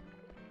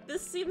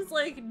 This seems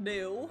like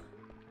new.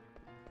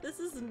 This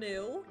is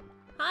new.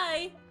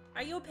 Hi,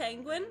 are you a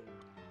penguin?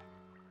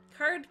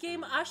 Card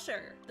game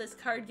usher. This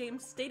card game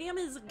stadium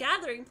is a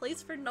gathering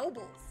place for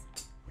nobles.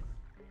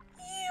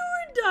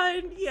 You're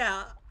done,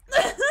 yeah.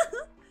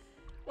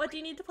 What do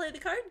you need to play the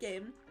card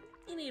game?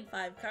 You need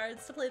 5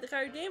 cards to play the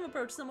card game.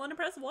 Approach someone and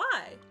press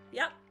Y.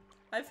 Yep,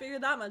 I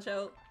figured that much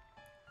out.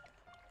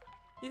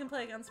 You can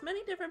play against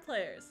many different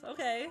players.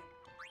 Okay.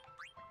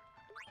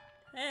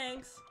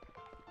 Thanks.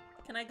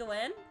 Can I go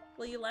in?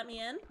 Will you let me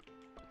in?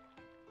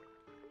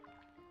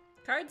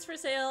 Cards for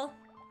sale.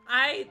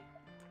 I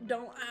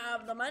don't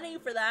have the money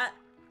for that.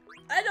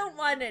 I don't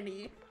want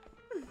any.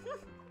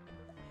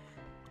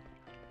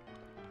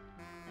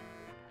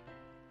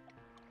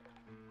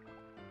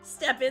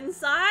 Step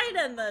inside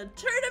and the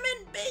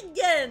tournament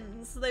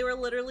begins! They were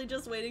literally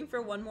just waiting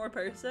for one more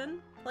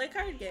person. Play a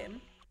card game.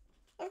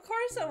 Of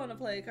course I want to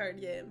play a card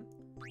game.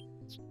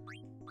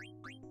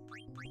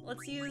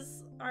 Let's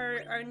use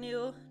our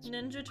new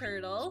Ninja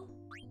Turtle.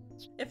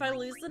 If I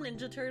lose the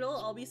Ninja Turtle,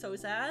 I'll be so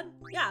sad.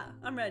 Yeah,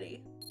 I'm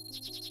ready.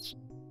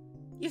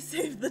 You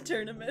saved the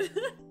tournament.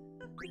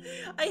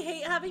 I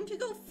hate having to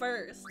go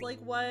first.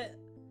 Like what?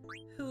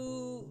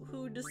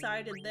 Who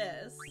decided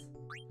this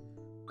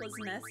was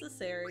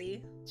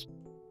necessary?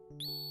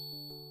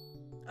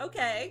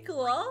 Okay,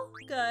 cool.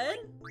 Good.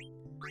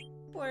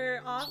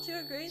 We're off to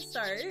a great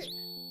start.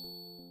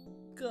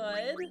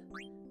 Good.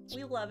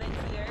 We love it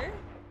here.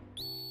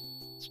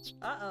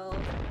 Uh-oh.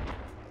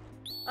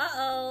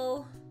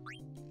 Uh-oh.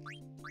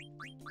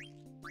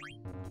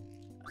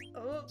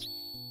 Oh.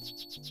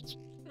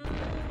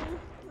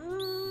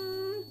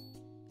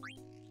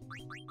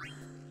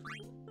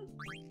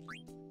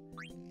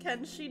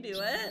 Can she do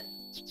it?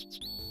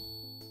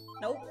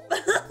 Nope.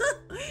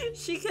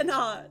 She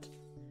cannot.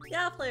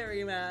 Yeah, play a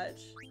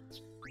rematch.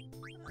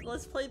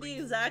 Let's play the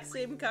exact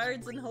same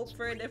cards and hope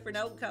for a different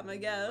outcome, I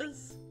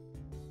guess.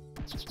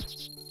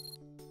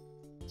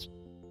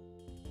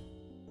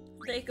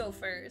 They go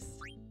first.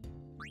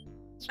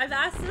 I've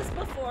asked this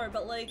before,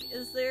 but like,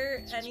 is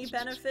there any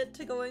benefit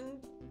to going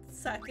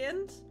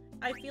second?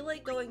 I feel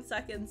like going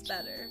second's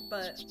better,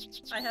 but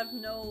I have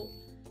no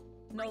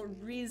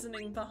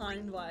reasoning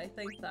behind why I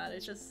think that.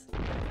 It's just...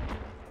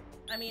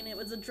 I mean, it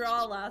was a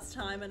draw last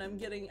time and I'm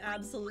getting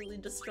absolutely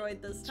destroyed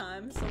this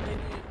time, so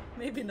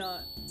maybe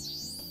not.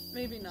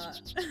 Maybe not.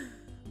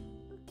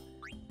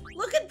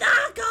 Look at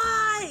that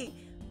guy!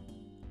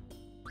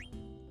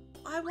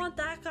 I want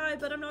that guy,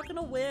 but I'm not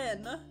gonna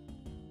win.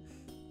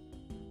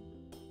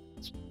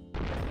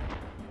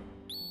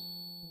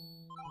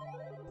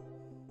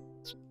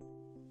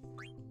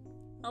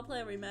 I'll play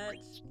a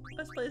rematch.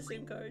 Let's play the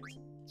same cards.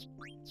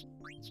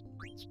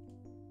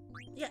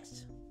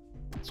 Yes.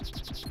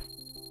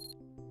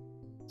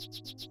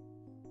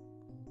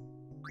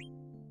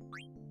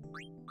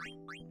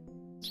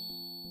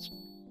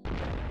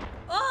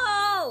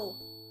 Oh!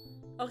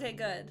 Okay,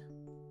 good.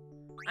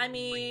 I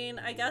mean,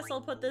 I guess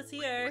I'll put this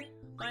here.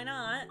 Why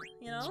not?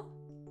 You know?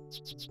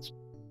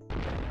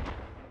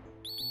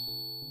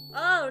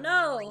 Oh,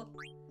 no!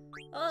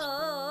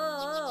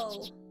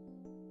 Oh.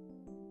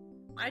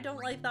 I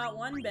don't like that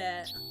one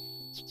bit.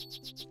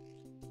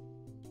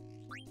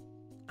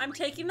 I'm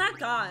taking that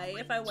guy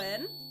if I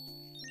win.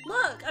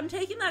 Look, I'm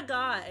taking that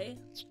guy.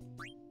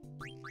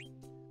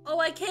 Oh,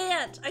 I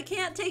can't! I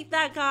can't take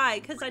that guy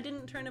because I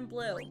didn't turn him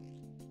blue.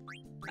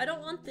 I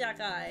don't want that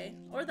guy.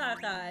 Or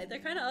that guy. They're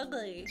kind of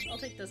ugly. I'll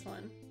take this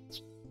one.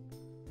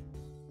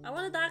 I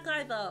wanted that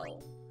guy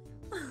though.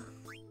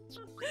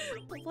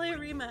 We'll play a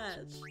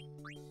rematch.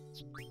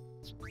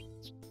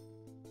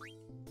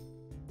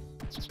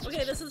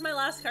 Okay, this is my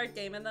last card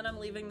game and then I'm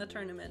leaving the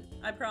tournament.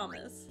 I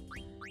promise.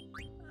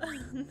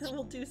 Then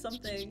we'll do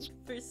something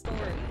for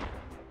story.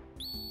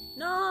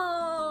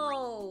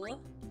 No!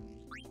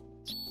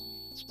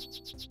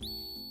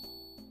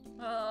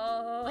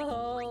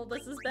 Oh,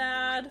 this is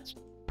bad.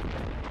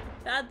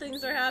 Bad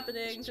things are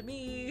happening to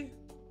me.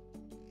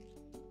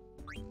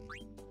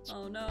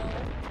 Oh no.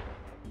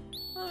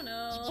 Oh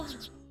no.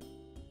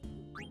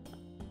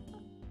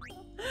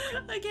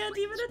 I can't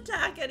even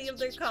attack any of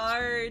their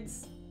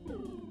cards.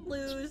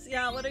 Lose.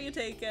 Yeah, what are you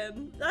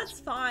taking? That's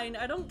fine.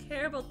 I don't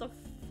care about the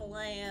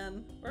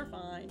flan. We're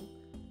fine.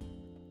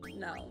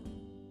 No.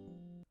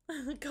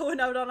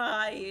 Going out on a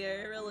high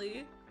here,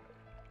 really.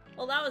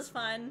 Well, that was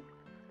fun.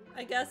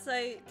 I guess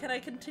can I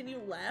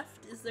continue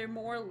left? Is there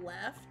more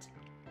left?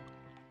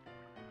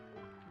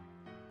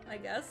 I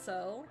guess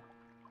so.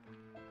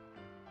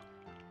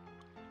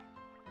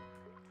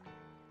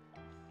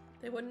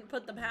 They wouldn't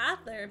put the path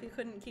there if you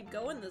couldn't keep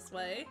going this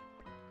way.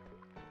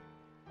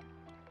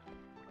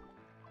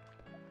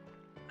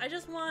 I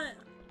just want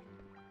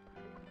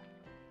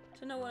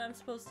to know what I'm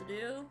supposed to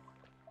do.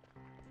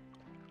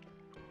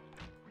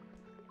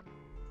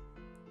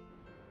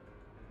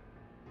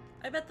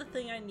 I bet the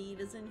thing I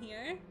need is in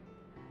here.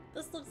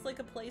 This looks like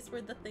a place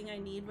where the thing I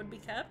need would be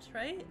kept,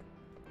 right?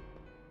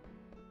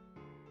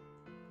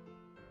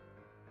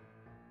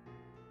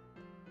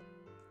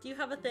 Do you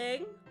have a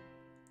thing?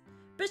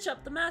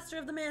 Bishop, the master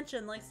of the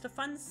mansion, likes to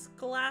fund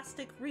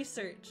scholastic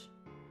research.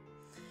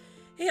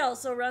 He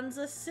also runs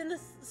a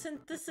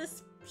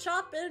synthesis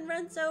shop and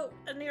rents out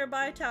a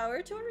nearby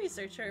tower to a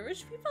researcher.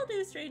 Rich people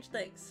do strange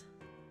things.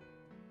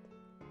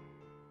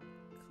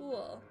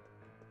 Cool.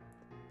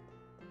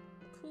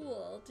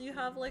 Cool. Do you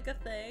have like a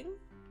thing?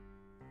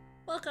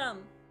 Welcome.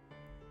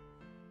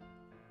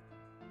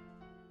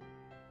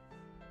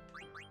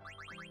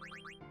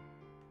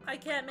 I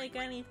can't make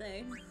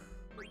anything.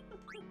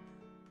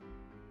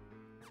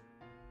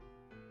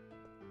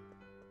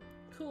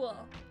 Cool.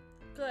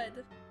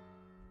 Good.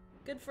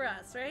 Good for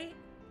us, right?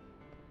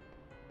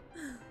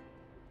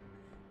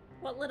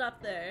 What lit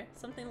up there?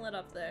 Something lit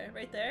up there.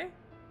 Right there?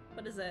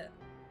 What is it?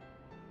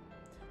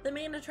 The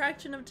main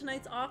attraction of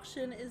tonight's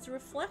auction is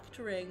reflect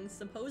rings,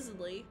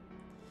 supposedly.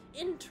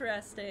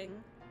 Interesting.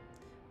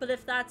 But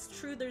if that's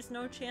true, there's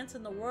no chance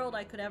in the world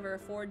I could ever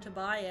afford to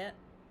buy it.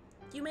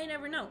 You may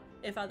never know.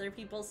 If other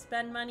people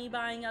spend money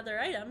buying other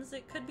items,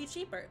 it could be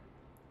cheaper.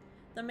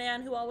 The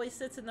man who always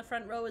sits in the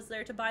front row is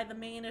there to buy the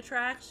main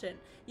attraction.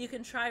 You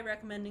can try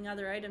recommending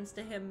other items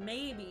to him,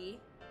 maybe.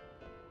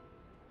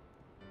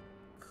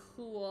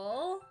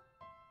 Cool.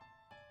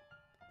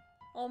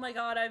 Oh my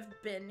god, I've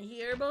been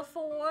here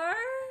before?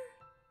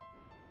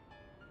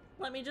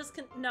 Let me just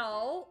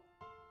no.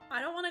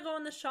 I don't want to go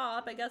in the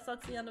shop. I guess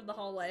that's the end of the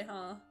hallway,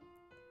 huh?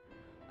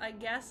 I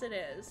guess it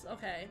is.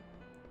 Okay.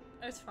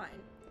 It's fine.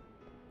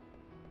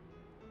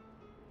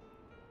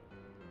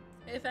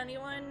 If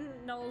anyone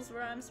knows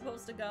where I'm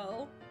supposed to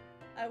go,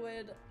 I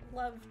would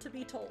love to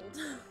be told.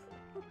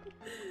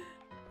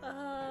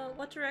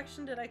 What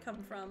direction did I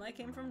come from? I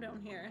came from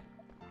down here.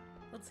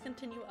 Let's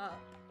continue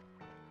up.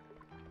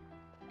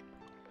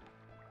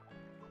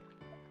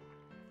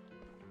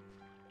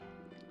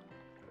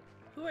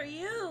 Who are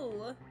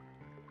you?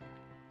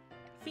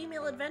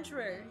 Female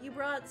adventurer. You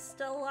brought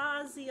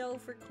Stellazio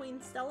for Queen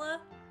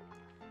Stella?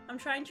 I'm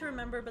trying to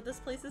remember, but this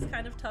place is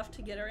kind of tough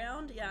to get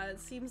around. Yeah, it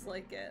seems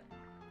like it.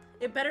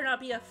 It better not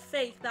be a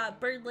fake. That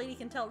bird lady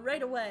can tell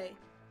right away.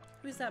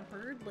 Who's that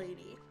bird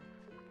lady?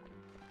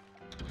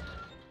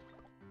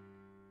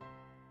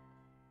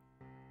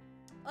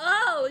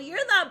 Oh,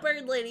 you're that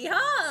bird lady,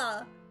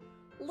 huh?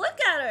 Look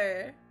at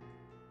her.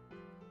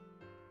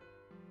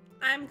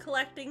 I'm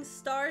collecting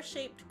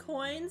star-shaped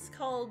coins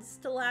called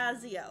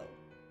Stellazio.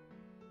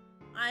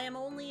 I am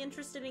only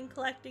interested in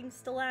collecting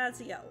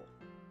Stellazio.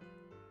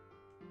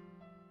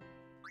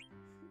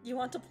 You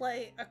want to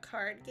play a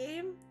card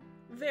game?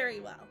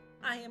 Very well.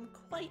 I am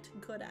quite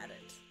good at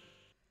it.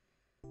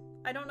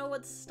 I don't know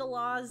what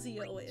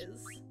Stellazio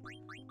is,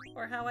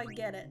 or how I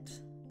get it,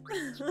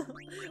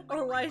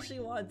 or why she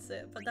wants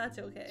it, but that's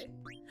okay.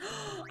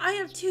 I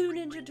have 2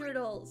 Ninja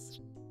Turtles!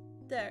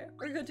 There,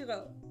 we're good to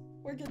go.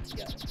 We're good to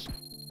go.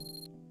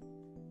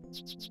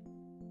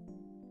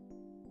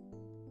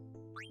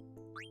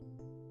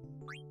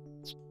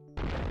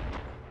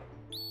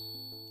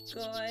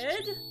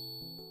 Good.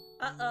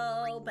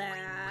 Uh-oh,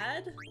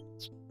 bad.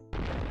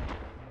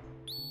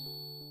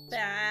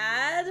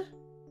 Bad.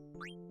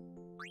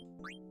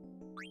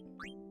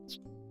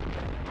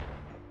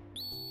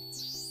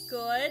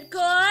 Good,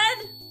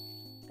 good.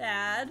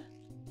 Bad.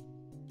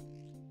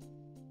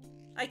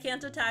 I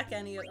can't attack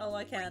any of— oh,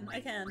 I can.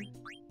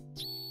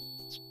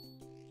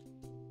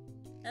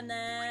 And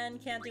then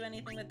can't do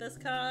anything with this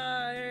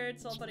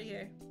card, so I'll put it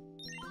here.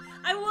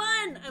 I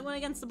won! I won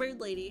against the bird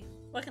lady.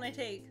 What can I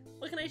take?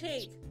 What can I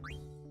take?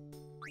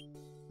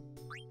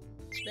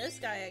 This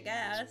guy, I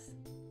guess.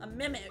 A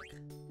mimic.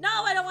 No,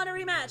 I don't want to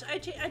rematch. I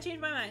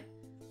changed my mind.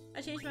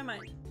 I changed my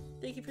mind.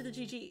 Thank you for the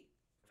GG.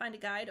 Find a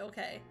guide?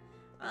 Okay.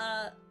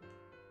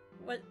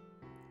 What?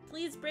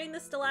 Please bring the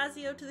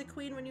Stelazio to the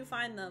queen when you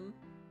find them.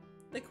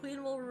 The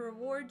queen will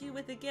reward you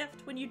with a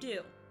gift when you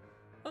do.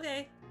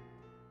 Okay.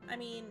 I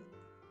mean,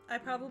 I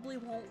probably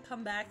won't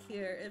come back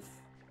here if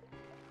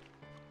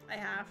I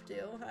have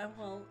to. I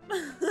won't.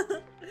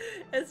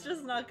 It's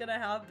just not gonna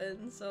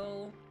happen,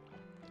 so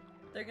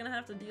they're gonna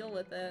have to deal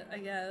with it, I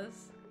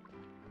guess.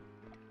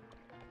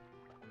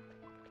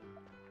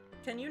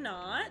 Can you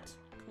not?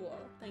 Cool,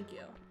 thank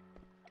you.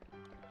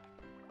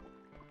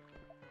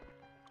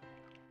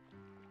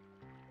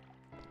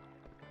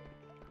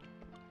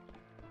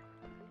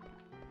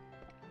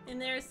 And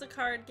there's the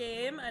card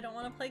game. I don't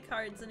want to play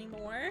cards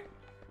anymore.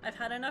 I've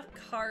had enough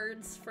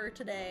cards for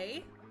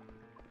today.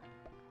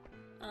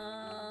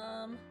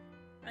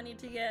 I need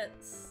to get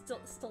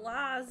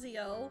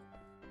Stelazio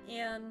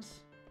and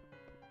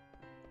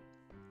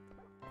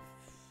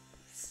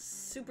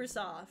Super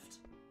Soft.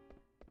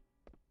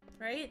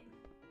 Right?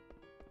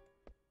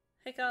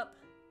 Hiccup.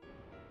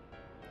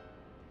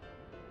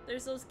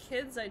 There's those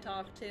kids I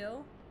talked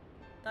to.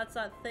 That's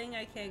that thing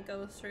I can't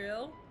go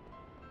through.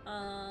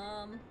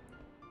 I'm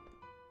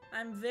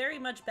very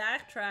much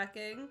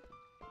backtracking.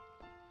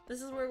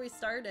 This is where we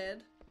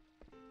started.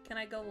 Can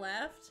I go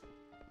left?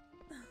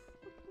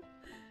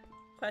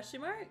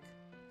 Question mark?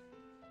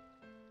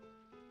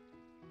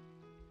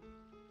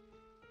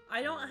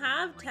 I don't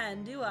have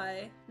 10, do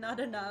I? Not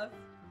enough.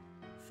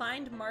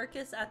 Find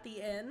Marcus at the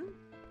inn?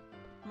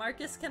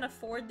 Marcus can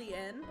afford the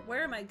inn?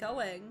 Where am I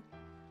going?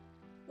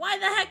 Why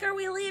the heck are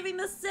we leaving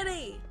the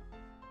city?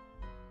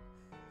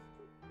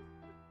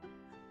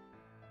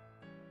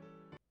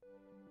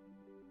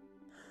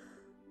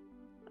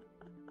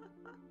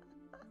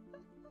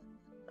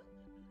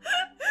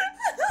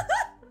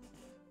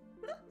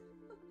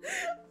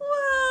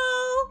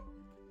 Well,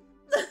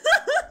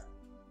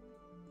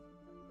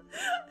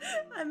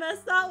 I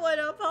messed that one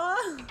up,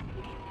 huh?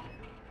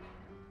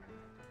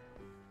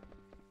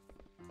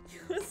 You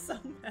was so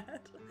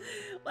mad.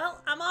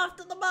 Well, I'm off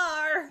to the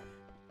bar.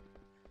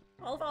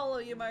 I'll follow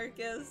you,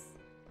 Marcus.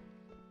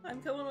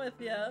 I'm coming with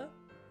you.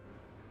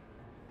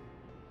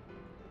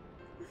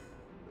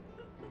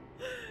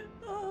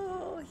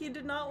 Oh, he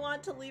did not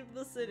want to leave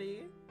the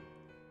city.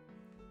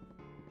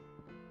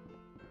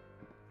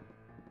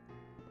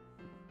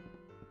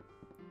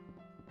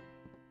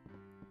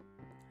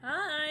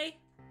 Hi!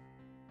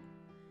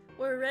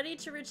 We're ready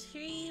to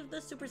retrieve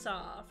the Super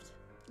Soft.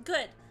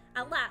 Good!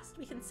 At last,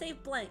 we can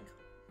save Blank.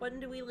 When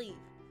do we leave?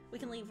 We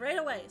can leave right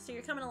away, so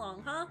you're coming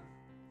along, huh?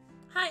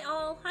 Hi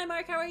all! Hi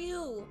Mark, how are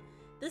you?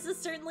 This is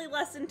certainly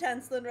less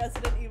intense than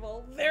Resident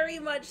Evil. Very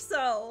much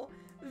so!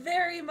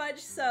 Very much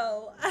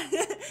so!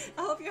 I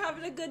hope you're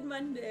having a good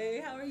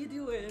Monday. How are you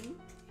doing?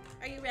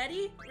 Are you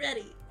ready?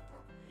 Ready.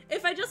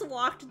 If I just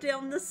walked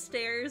down the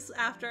stairs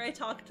after I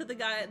talked to the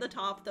guy at the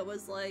top that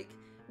was like,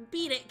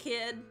 beat it,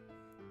 kid,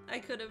 I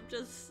could have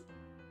just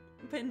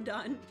been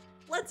done.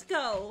 Let's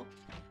go!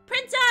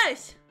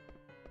 Princess!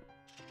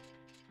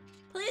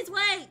 Please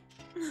wait!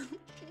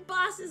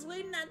 Boss is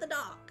waiting at the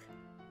dock.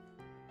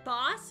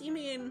 Boss? You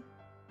mean...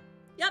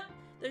 Yep,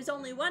 there's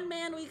only one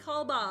man we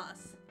call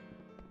boss.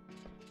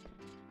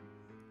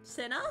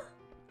 Senna?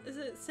 Is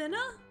it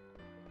Senna?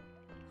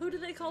 Who do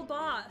they call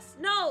boss?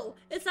 No!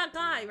 It's that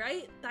guy,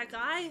 right? That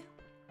guy?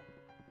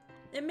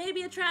 It may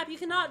be a trap. You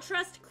cannot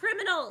trust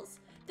criminals!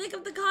 Think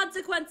of the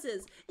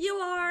consequences! You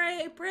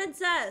are a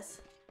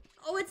princess!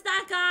 Oh, it's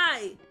that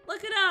guy!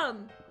 Look at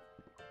him!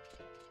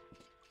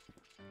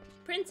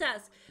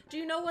 Princess, do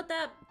you know what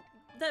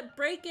that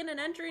break-in and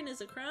entering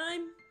is a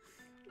crime?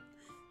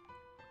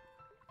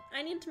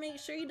 I need to make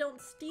sure you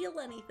don't steal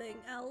anything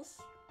else.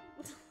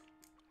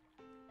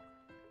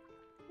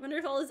 Wonder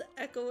if all his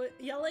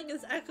yelling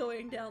is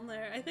echoing down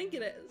there. I think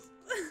it is.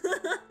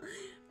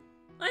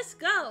 Let's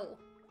go!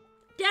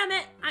 Damn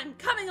it! I'm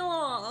coming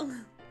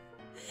along!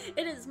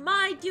 It is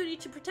my duty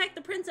to protect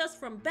the princess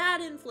from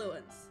bad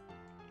influence.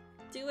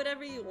 Do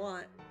whatever you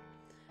want.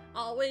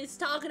 Always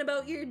talking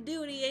about your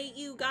duty, ain't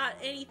you got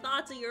any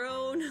thoughts of your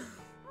own?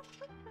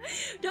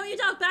 Don't you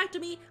talk back to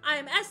me! I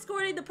am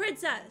escorting the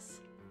princess!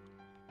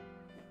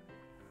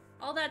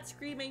 All that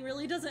screaming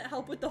really doesn't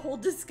help with the whole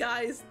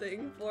disguise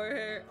thing for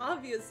her.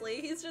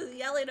 Obviously, he's just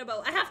yelling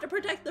about, I have to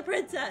protect the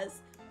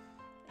princess!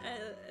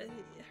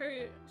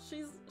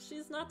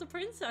 She's not the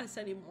princess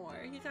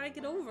anymore. You gotta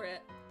get over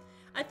it.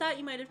 I thought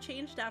you might have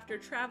changed after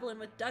traveling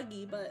with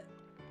Dougie, but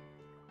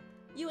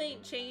you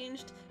ain't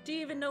changed. Do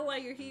you even know why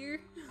you're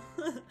here?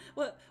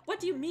 What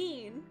do you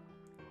mean?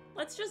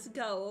 Let's just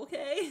go,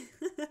 okay?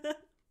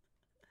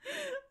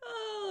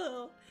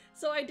 Oh,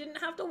 so I didn't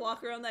have to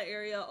walk around that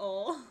area at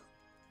all.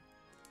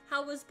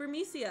 How was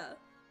Burmecia?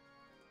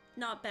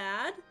 Not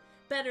bad.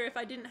 Better if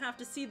I didn't have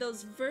to see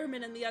those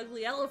vermin and the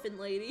ugly elephant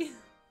lady.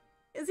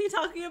 Is he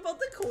talking about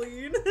the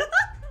queen?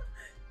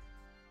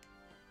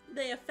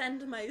 They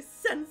offend my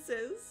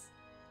senses.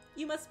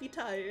 You must be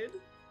tired.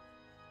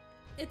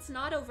 It's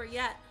not over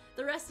yet.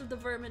 The rest of the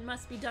vermin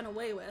must be done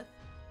away with.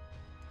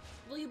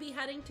 Will you be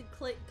heading to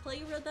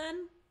Clayra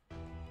then?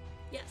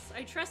 Yes,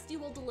 I trust you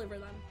will deliver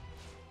them.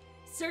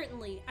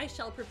 Certainly, I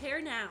shall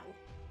prepare now.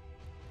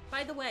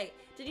 By the way,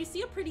 did you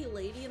see a pretty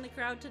lady in the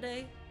crowd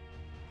today?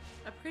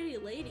 A pretty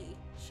lady?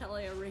 Shall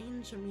I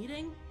arrange a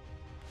meeting?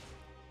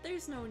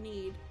 There's no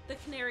need. The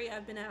canary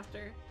I've been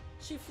after.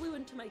 She flew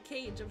into my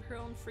cage of her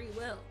own free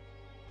will.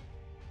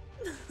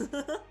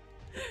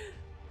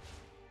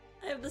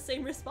 I have the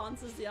same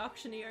response as the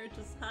auctioneer,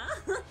 just,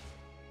 huh?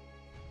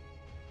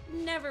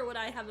 Never would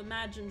I have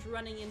imagined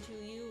running into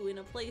you in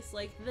a place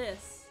like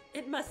this.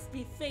 It must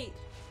be fate.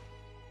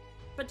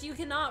 But you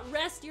cannot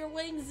rest your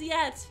wings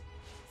yet.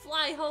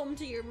 Fly home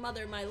to your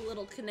mother, my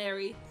little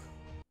canary.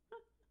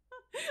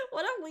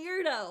 What a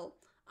weirdo.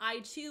 I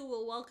too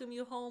will welcome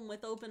you home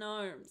with open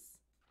arms.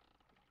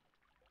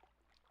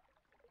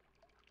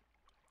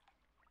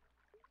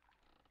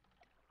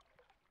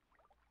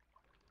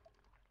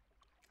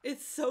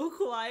 It's so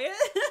quiet.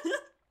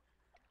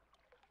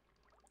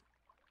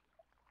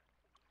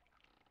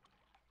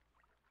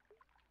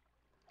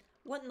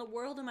 What in the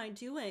world am I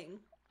doing?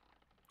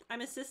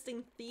 I'm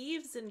assisting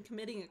thieves in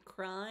committing a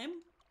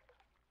crime?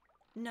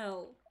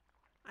 No,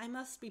 I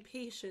must be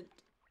patient.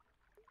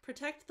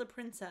 Protect the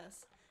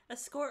princess.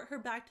 Escort her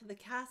back to the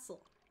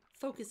castle.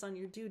 Focus on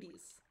your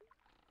duties.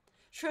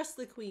 Trust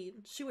the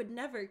queen. She would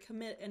never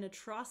commit an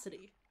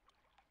atrocity.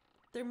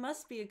 There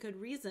must be a good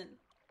reason.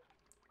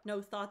 No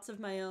thoughts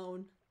of my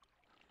own.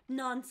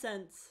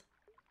 Nonsense.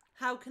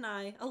 How can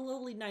I, a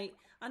lowly knight,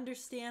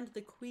 understand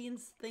the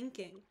queen's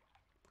thinking?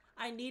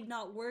 I need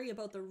not worry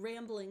about the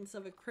ramblings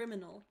of a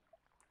criminal.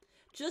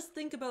 Just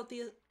think about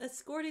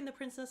escorting the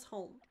princess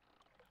home.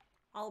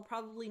 I'll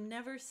probably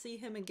never see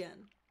him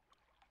again.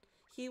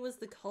 He was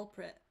the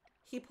culprit.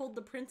 He pulled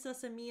the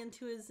princess and me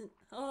into his...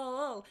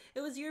 Oh,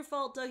 it was your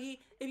fault, Dougie.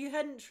 If you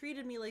hadn't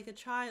treated me like a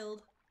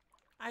child,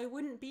 I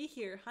wouldn't be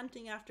here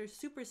hunting after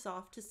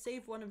Supersoft to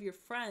save one of your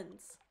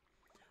friends.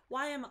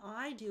 Why am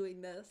I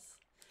doing this?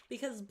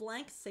 Because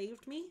Blank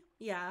saved me?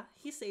 Yeah,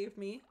 he saved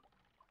me.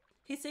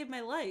 He saved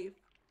my life.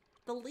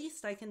 The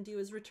least I can do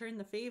is return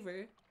the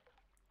favor.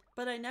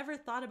 But I never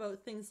thought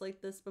about things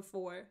like this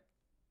before.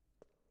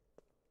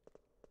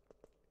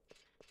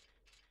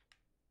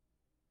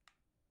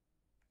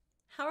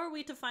 How are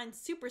we to find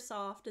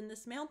Supersoft in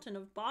this mountain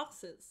of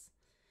boxes?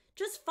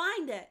 Just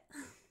find it!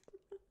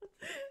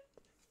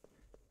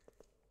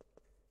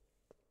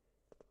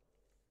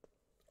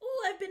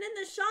 Ooh, I've been in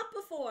this shop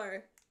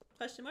before!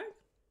 Question mark?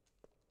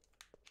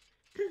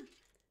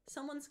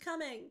 Someone's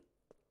coming.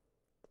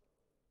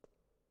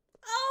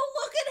 Oh,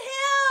 look at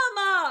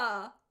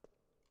him!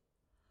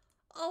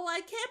 Oh,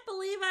 I can't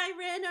believe I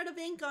ran out of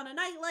ink on a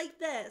night like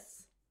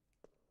this.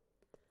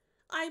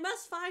 I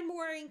must find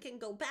more ink and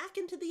go back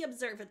into the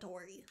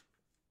observatory.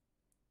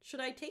 Should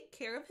I take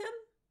care of him?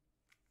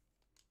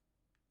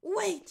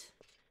 Wait!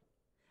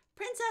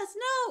 Princess,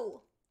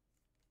 no!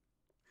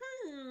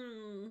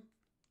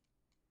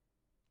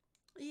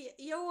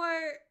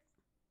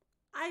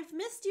 I've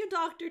missed you,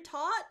 Dr.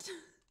 Tot.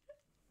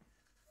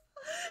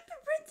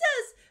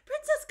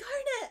 Princess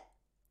Garnet!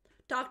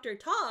 Dr.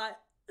 Tot?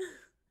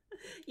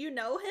 You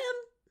know him?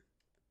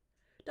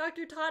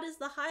 Dr. Tot is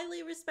the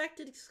highly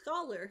respected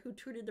scholar who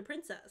tutored the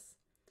princess.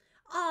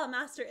 Ah,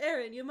 Master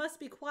Aaron, you must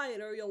be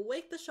quiet or you'll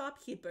wake the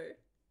shopkeeper.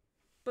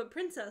 But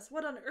Princess,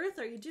 what on earth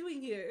are you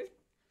doing here?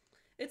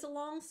 It's a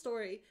long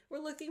story. We're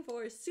looking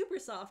for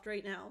Supersoft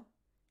right now.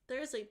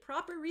 There is a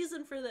proper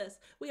reason for this.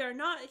 We are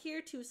not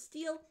here to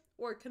steal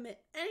or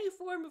commit any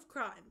form of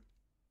crime.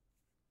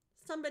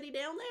 Somebody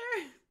down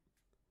there?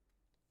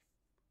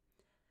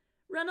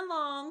 Run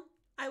along.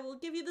 I will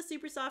give you the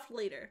Supersoft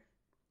later.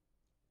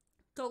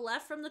 Go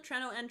left from the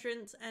Treno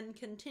entrance and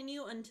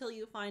continue until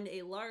you find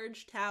a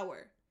large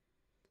tower.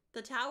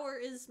 The tower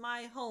is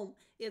my home.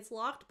 It's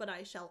locked, but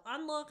I shall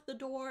unlock the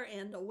door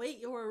and await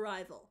your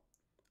arrival.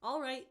 All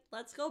right,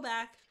 let's go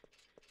back.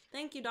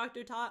 Thank you,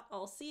 Dr. Tot.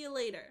 I'll see you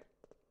later.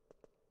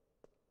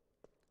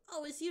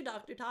 Oh, it's you,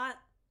 Dr. Tot.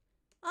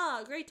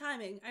 Ah, great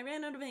timing. I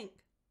ran out of ink.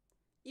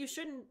 You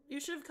should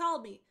have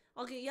called me.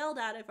 I'll get yelled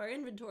at if our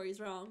inventory's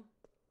wrong.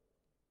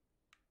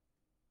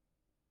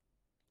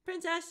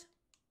 Princess.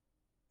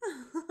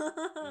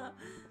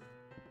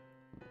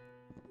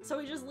 So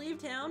we just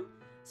leave town?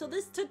 So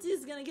this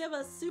Tootsie's gonna give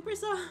us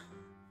Supersoft?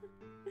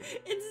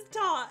 It's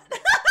Tot.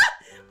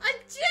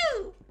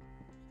 Achoo!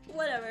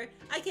 Whatever.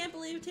 I can't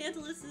believe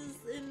Tantalus is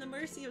in the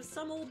mercy of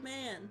some old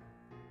man.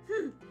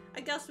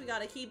 I guess we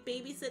gotta keep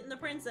babysitting the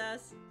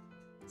princess.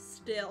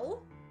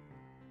 Still?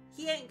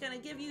 He ain't gonna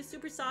give you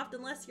Supersoft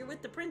unless you're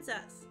with the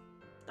princess.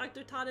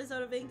 Dr. Tot is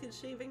out of ink and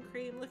shaving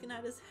cream looking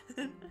at his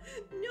head.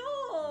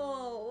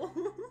 No!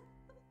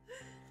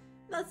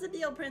 That's the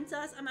deal,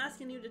 princess. I'm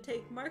asking you to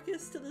take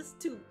Marcus to this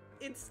too.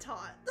 It's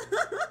Tot.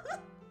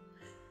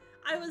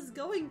 I was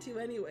going to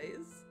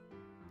anyways.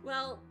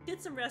 Well,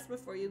 get some rest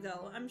before you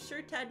go. I'm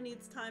sure Ted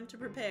needs time to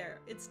prepare.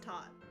 It's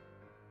Tot.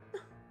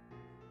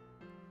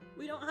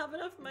 We don't have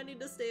enough money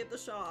to stay at the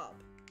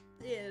shop.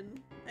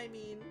 I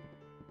mean...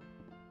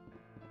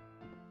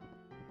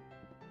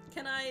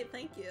 Can I...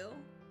 Thank you.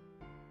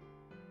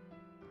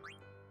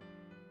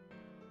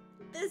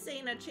 This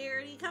ain't a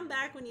charity. Come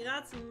back when you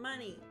got some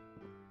money.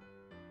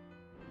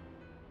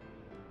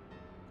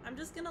 I'm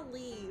just gonna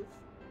leave.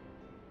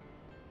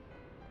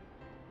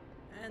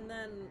 And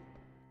then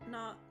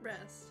not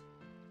rest.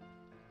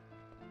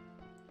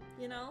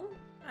 You know?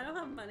 I don't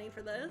have money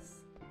for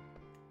this.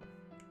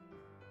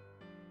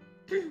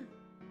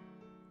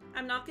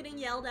 I'm not getting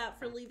yelled at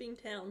for leaving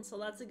town, so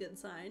that's a good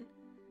sign.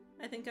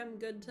 I think I'm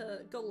good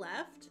to go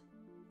left.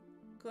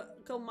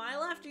 Go my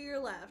left or your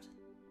left?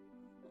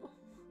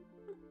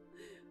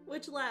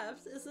 Which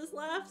left? Is this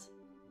left?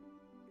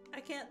 I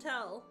can't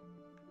tell.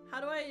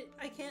 How do I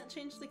can't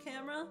change the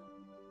camera?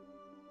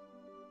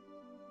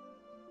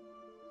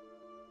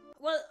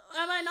 What,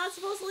 am I not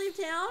supposed to leave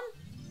town?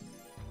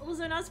 Was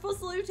I not supposed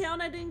to leave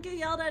town? I didn't get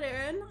yelled at,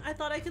 Aaron. I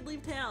thought I could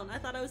leave town. I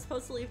thought I was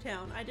supposed to leave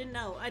town. I didn't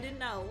know. I didn't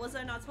know. Was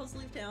I not supposed to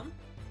leave town?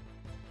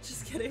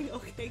 Just kidding.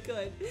 Okay,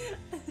 good.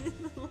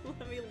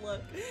 Let me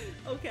look.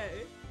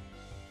 Okay.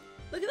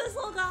 Look at this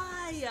little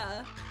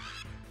guy.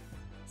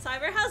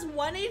 Cyber has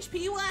 1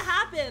 HP? What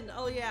happened?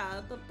 Oh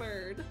yeah, the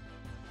bird.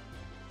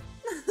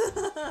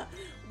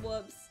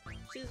 Whoops.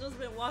 She's just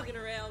been walking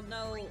around.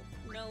 No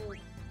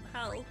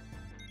health.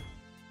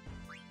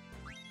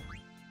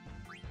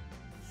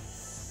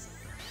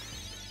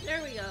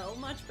 There we go.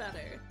 Much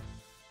better.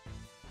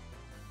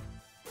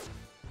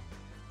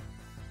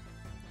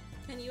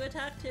 Can you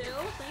attack too?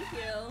 Thank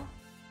you.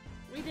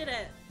 We did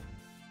it.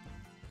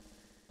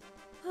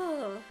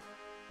 Oh.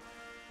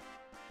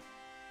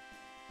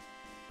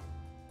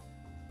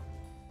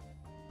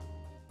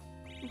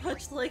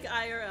 Much like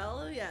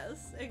IRL?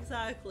 Yes,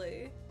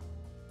 exactly.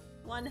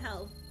 1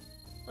 health.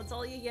 That's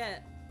all you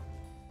get.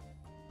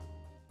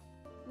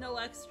 No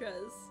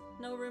extras.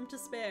 No room to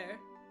spare.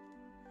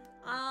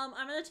 I'm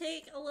gonna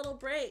take a little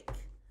break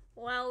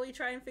while we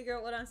try and figure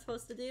out what I'm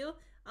supposed to do.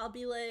 I'll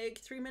be like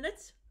 3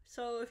 minutes.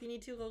 So if you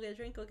need to, go get a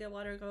drink, go get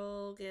water,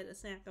 go get a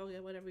snack, go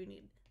get whatever you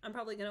need. I'm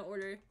probably gonna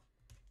order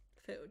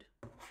food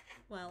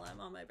while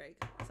I'm on my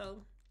break.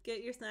 So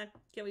get your snack,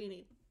 get what you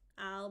need.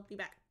 I'll be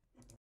back.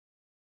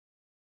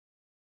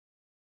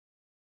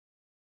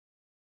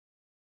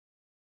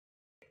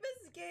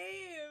 This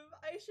game!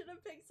 I should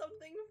have picked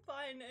something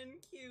fun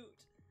and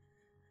cute.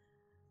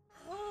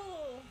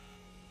 Oh.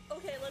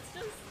 Okay, let's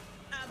just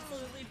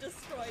absolutely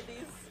destroy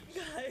these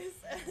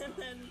guys and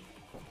then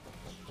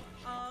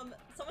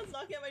someone's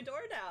knocking at my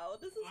door now.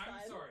 This is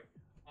fine. I'm sorry.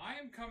 I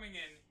am coming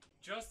in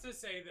just to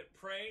say that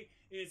Prey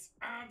is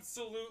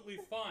absolutely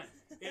fun.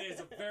 It is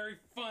a very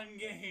fun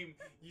game.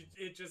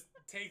 It just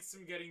takes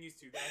some getting used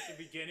to. At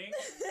the beginning,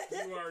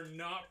 you are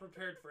not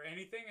prepared for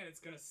anything and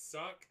it's gonna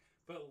suck,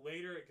 but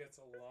later it gets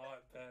a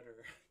lot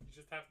better. You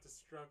just have to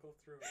struggle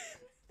through it.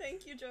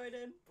 Thank you,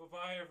 Jordan.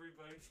 Bye-bye,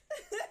 everybody.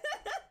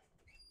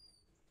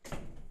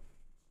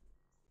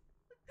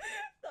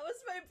 That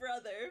was my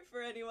brother,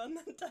 for anyone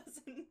that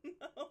doesn't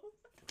know.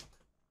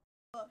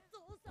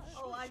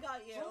 Oh, I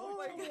got you.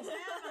 Oh, heavens!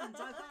 I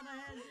thought I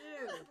had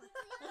you.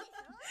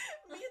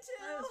 Me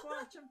too. I was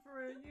watching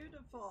for you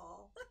to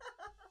fall.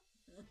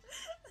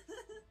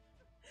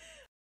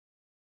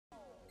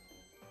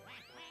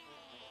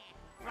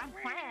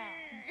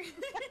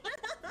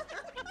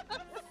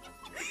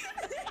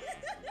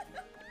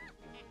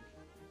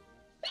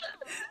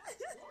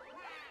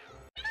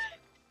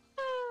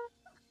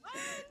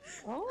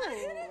 Oh. I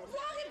hit it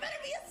wrong. It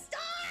better be a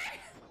star.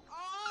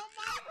 Oh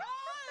my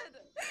god!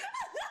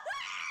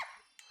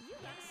 You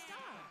got a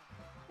star.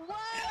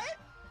 What?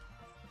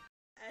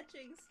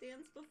 Etching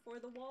stands before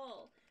the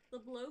wall. The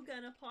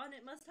blowgun upon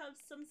it must have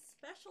some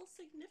special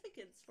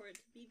significance for it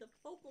to be the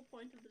focal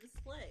point of the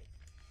display.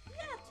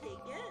 Yeah,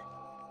 take it.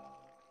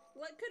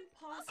 What could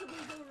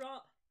possibly go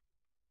wrong?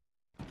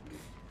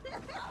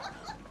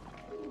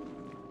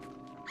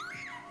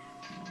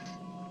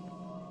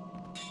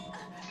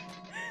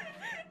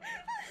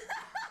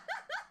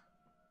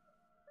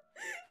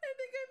 I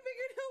think I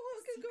figured out what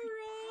could go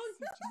wrong.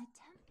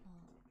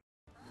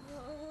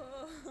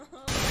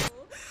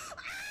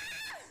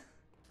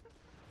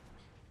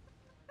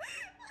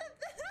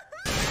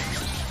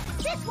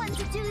 This one's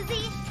a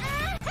doozy.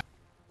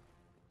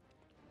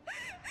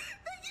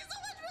 Thank you so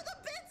much for the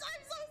bits.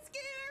 I'm so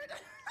scared.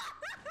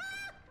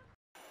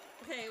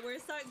 Okay,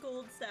 where's that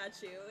gold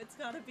statue? It's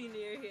gotta be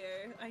near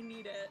here. I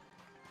need it.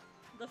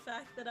 The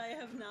fact that I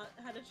have not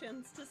had a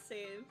chance to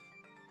save.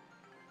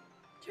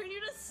 Turn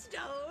you to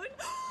stone?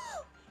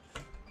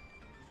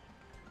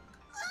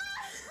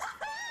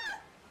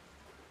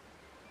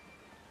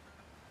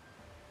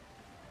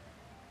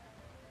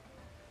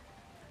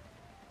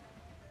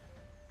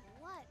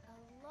 What a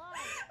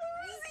large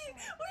Where is he?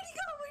 Where'd he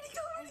go? Where'd he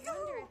go? Where'd he go? I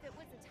wonder if it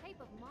was a type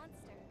of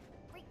monster.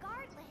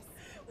 Regardless,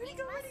 Where'd he we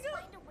go? Where'd he must go?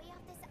 find a way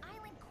off this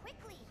island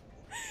quickly.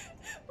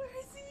 Where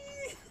is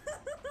he?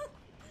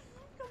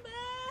 Come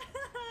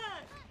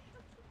back!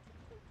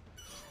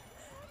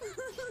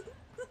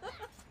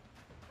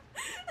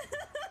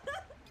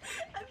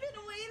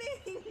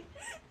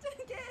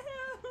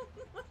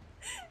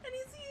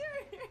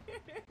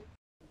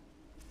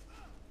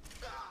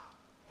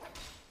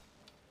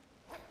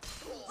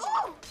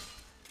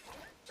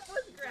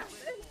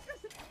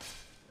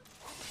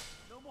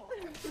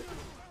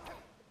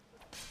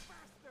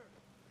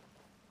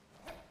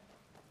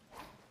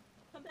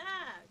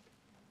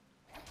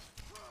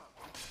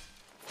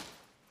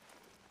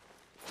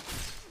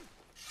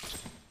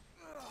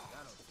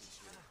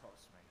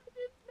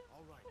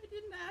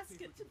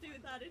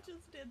 that. It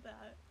just did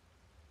that.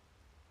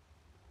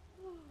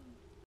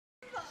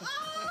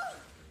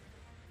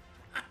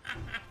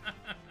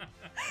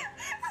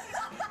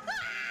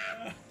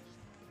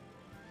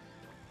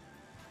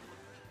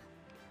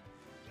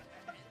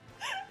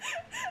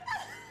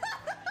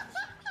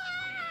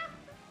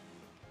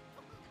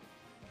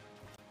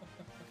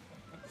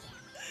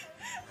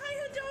 Hi,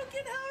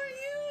 Hadouken, how are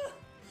you?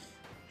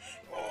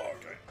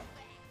 Okay.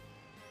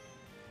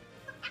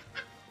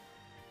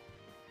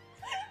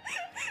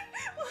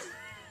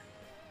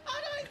 How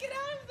do I get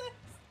out of this?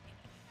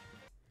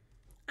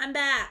 I'm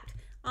back.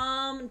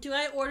 Do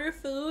I order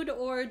food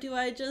or do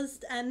I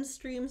just end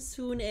stream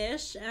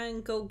soon-ish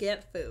and go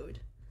get food?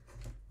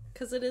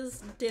 Because it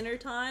is dinner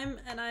time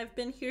and I've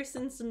been here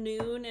since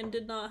noon and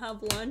did not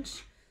have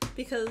lunch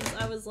because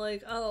I was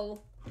like,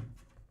 oh,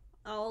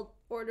 I'll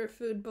order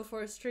food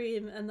before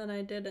stream and then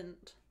I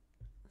didn't.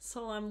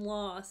 So I'm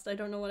lost. I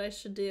don't know what I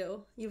should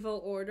do. You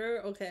vote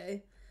order?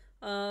 Okay.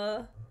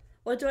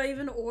 What do I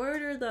even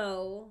order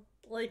though?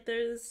 Like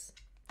there's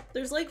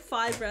like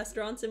 5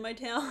 restaurants in my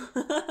town.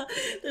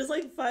 There's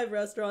like 5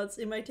 restaurants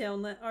in my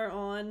town that are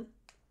on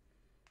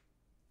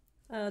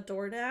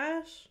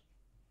DoorDash.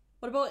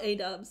 What about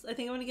A-dubs? I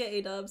think I'm gonna get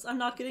A-dubs. I'm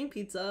not getting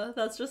pizza.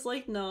 That's just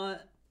like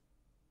not.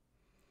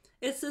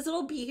 It says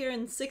it'll be here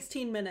in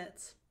 16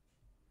 minutes.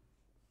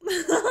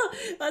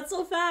 That's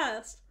so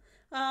fast.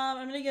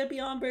 I'm gonna get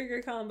Beyond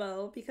Burger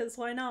combo because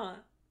why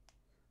not?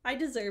 I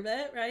deserve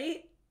it,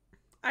 right?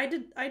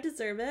 I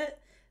deserve it.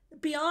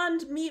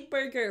 Beyond Meat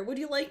Burger, would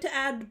you like to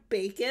add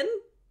bacon?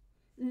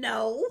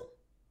 No.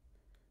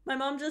 My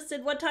mom just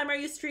said, what time are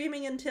you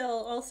streaming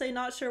until? I'll say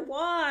not sure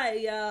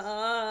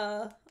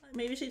why.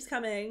 Maybe she's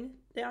coming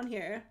down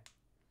here.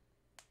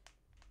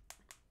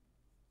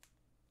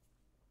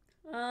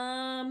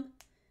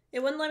 It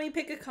wouldn't let me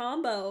pick a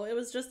combo. It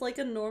was just like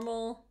a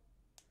normal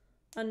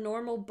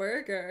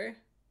burger.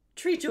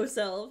 Treat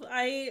yourself.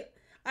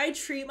 I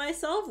treat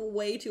myself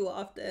way too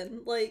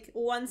often. Like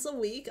once a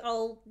week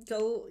I'll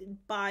go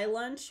buy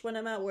lunch when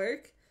I'm at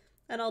work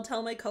and I'll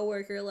tell my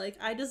coworker like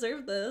I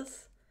deserve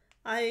this.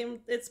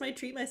 It's my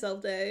treat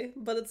myself day,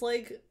 but it's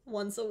like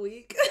once a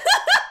week.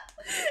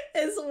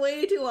 It's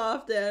way too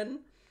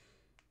often.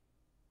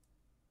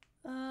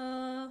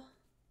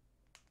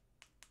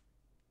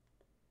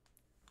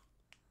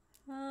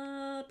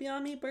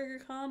 Beyond Meat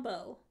Burger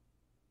combo.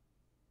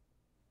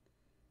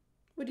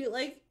 Would you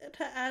like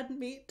to add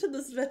meat to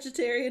this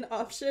vegetarian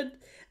option?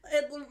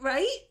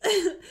 Right?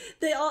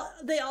 They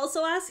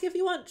also ask if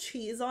you want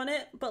cheese on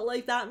it, but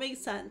like that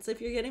makes sense.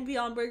 If you're getting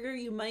Beyond Burger,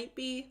 you might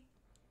be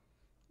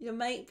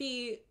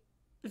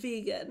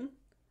vegan,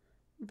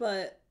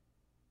 but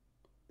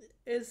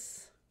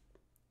it's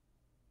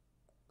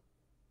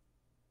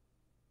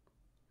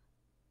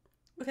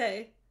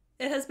okay.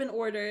 It has been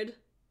ordered.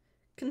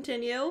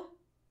 Continue.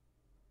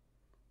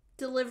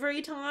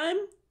 Delivery time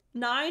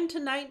 9 to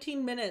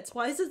 19 minutes.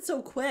 Why is it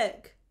so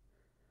quick?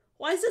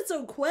 Why is it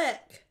so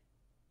quick?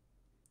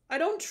 I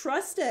don't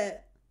trust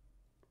it.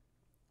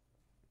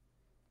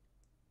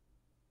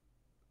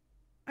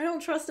 I don't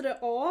trust it at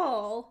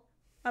all.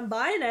 I'm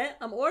buying it.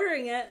 I'm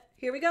ordering it.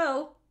 Here we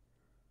go.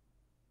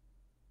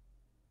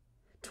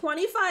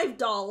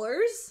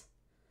 $25?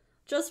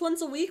 Just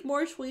once a week?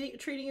 More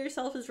treating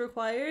yourself is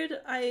required?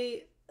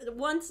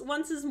 Once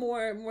is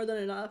more than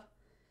enough.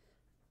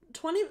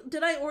 20.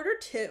 Did I order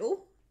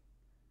 2?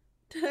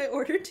 Did I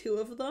order 2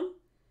 of them?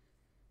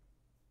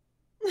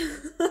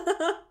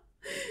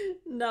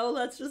 No,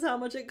 that's just how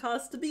much it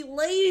costs to be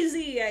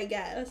lazy, I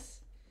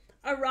guess.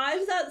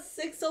 Arrives at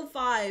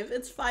 6:05.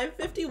 It's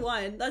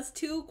 5:51. That's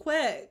too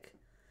quick.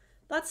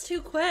 That's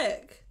too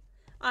quick.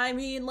 I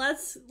mean,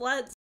 let's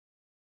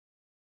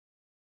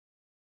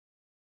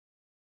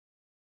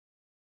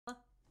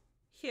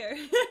here.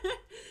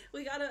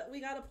 we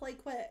gotta play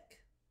quick.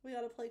 We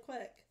gotta play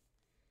quick.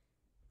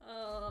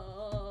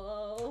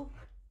 Oh.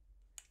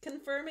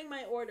 Confirming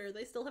my order.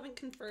 They still haven't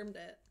confirmed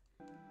it.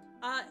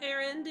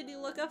 Aaron, did you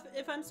look up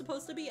if I'm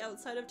supposed to be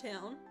outside of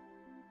town?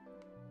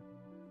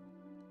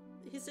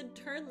 He said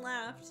turn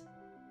left.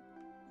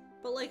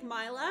 But like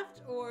my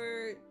left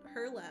or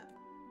her left?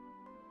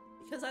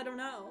 Because I don't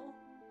know.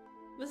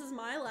 This is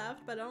my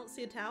left, but I don't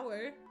see a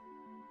tower.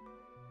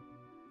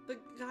 The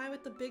guy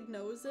with the big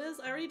noses?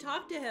 I already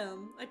talked to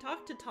him. I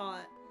talked to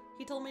Tot.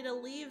 He told me to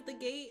leave the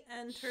gate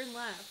and turn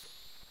left.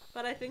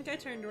 But I think I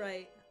turned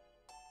right.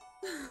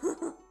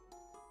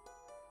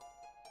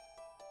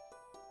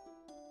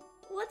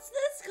 What's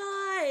this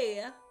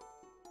guy?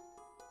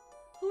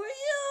 Who are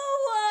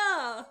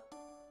you?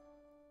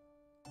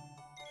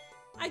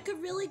 I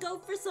could really go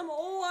for some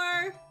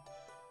ore.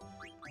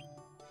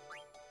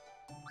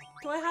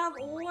 Do I have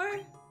ore?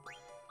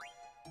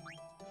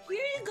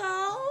 Here you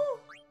go.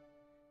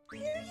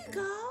 Here you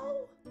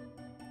go.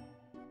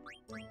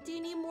 Do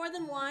you need more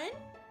than one?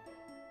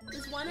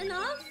 Is one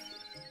enough?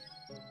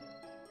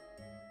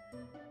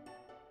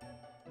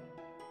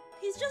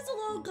 He's just a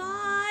little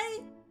guy.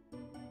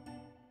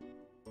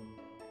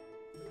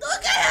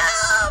 Look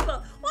at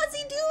him! What's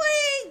he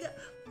doing?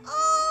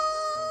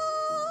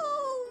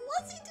 Oh,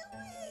 what's he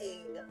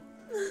doing?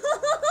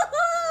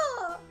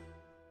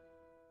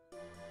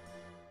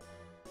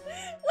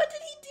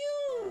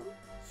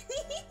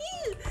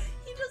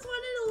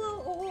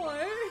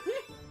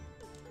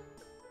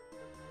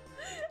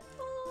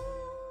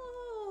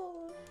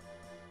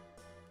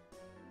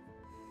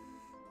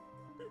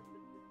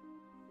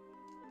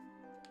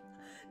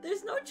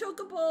 There's no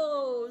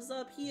chocobos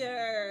up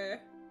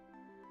here.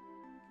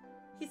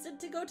 He said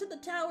to go to the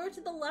tower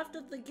to the left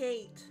of the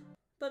gate.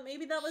 But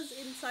maybe that was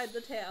inside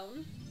the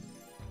town.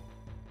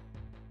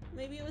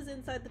 Maybe it was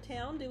inside the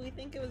town? Do we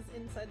think it was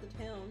inside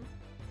the town?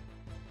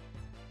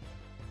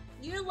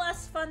 You're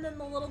less fun than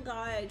the little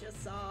guy I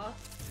just saw.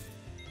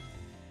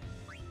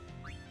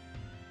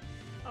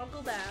 I'll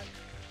go back.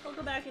 I'll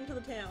go back into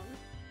the town.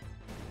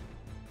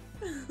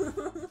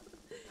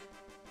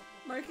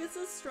 Marcus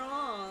is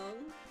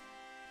strong.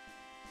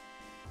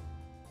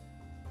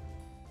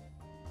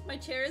 My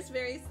chair is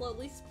very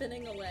slowly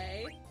spinning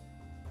away.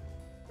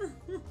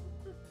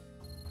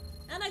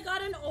 And I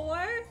got an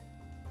ore!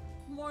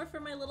 More for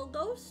my little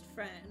ghost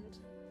friend.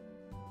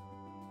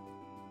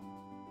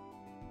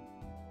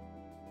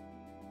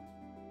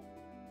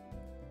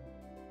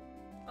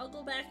 I'll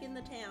go back in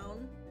the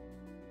town.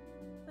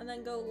 And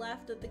then go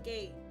left at the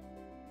gate.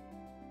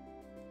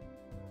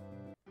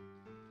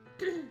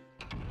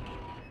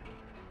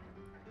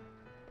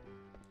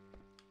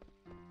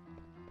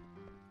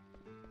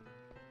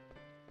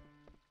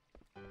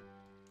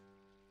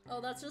 Oh,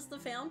 that's just the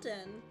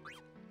fountain.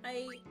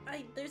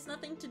 There's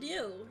nothing to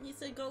do. He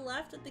said go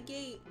left at the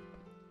gate.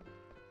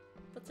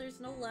 But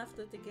there's no left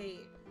at the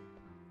gate.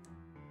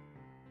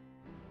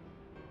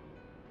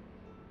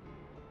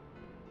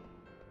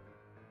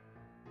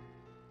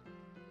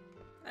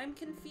 I'm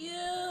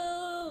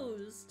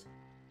confused.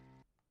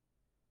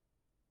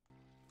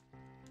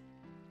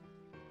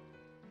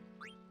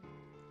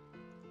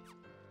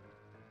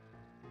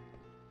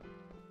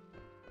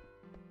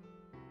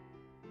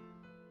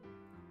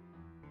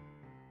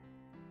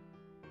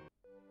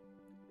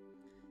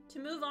 To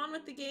move on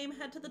with the game,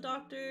 head to the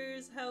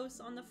doctor's house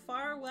on the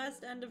far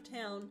west end of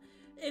town.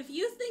 If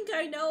you think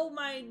I know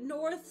my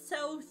north,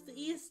 south,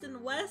 east,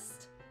 and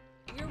west,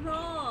 you're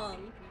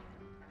wrong.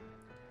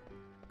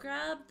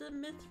 Grab the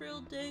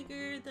mithril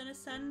dagger, then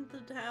ascend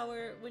the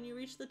tower. When you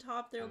reach the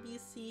top, there will be a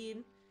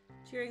scene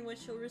during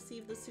which you'll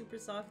receive the super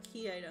soft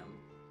key item.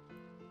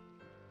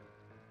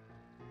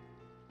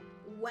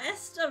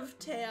 West of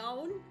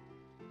town?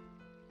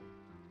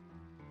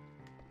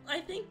 I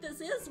think this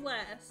is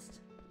west.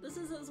 This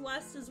is as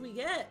west as we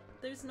get.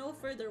 There's no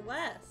further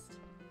west.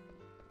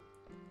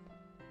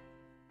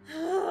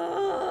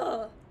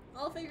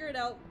 I'll figure it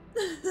out.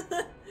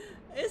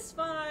 It's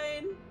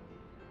fine.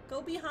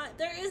 Go behind.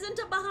 There isn't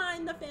a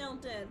behind the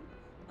fountain.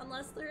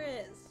 Unless there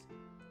is.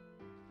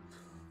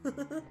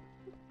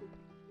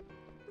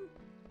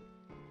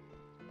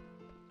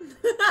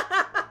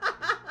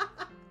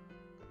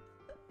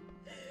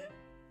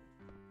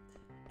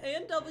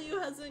 A&W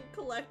hasn't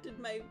collected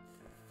my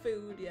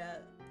food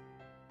yet.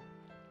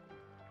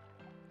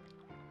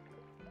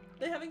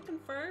 They haven't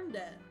confirmed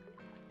it.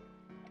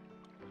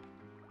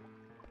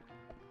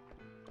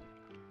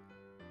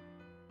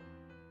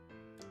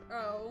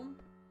 Oh.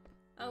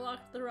 I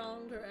walked the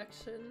wrong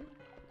direction.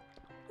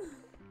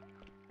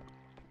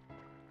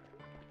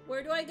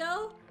 Where do I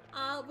go?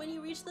 When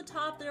you reach the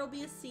top, there'll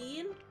be a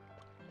scene.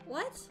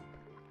 What?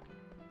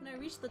 When I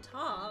reach the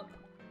top?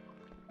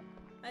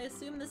 I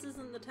assume this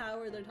isn't the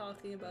tower they're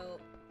talking about.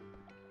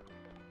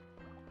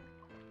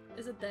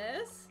 Is it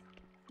this?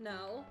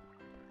 No.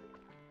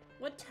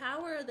 What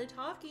tower are they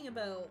talking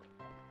about?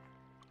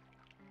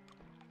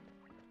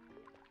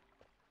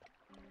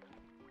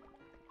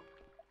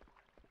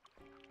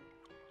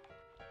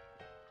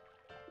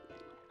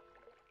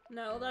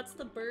 No, that's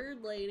the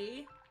bird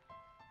lady.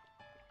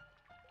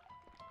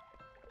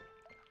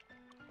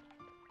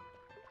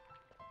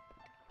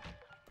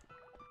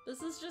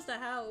 This is just a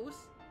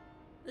house.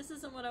 This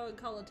isn't what I would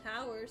call a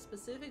tower,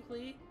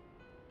 specifically.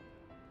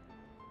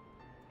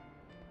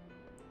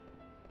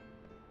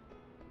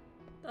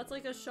 That's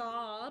like a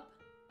shop.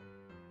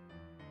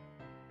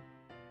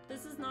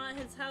 This is not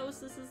his house,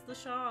 this is the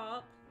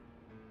shop.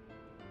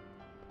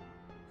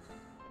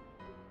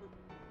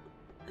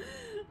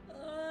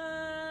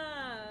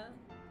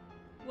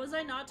 Was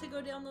I not to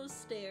go down those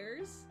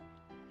stairs?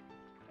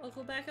 I'll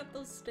go back up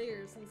those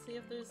stairs and see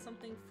if there's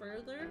something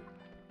further.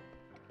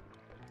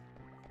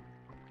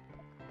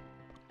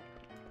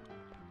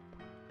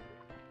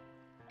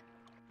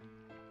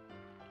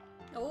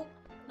 Oh,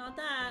 not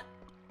that.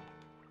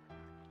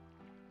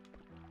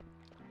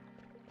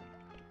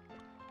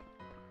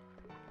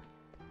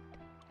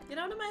 Get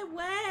out of my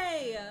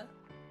way!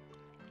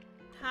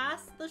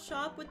 Past the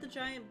shop with the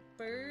giant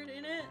bird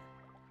in it?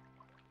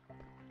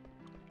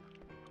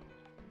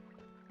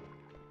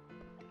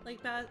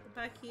 Like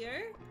back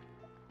here?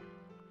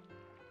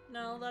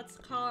 No, that's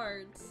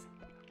cards.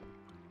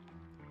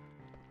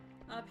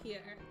 Up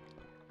here.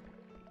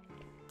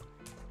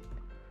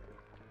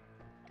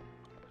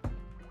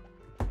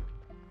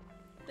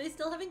 They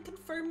still haven't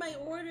confirmed my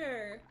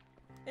order.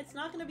 It's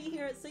not gonna be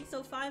here at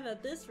 6:05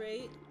 at this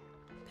rate.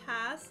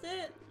 Past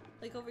it?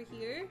 Like over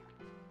here?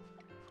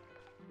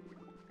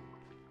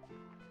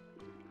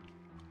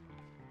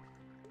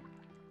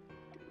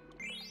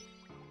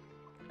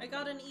 I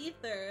got an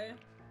ether.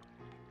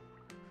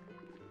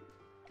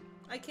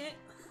 I can't...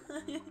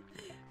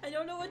 I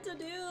don't know what to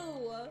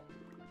do.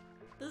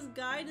 This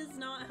guide is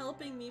not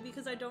helping me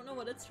because I don't know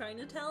what it's trying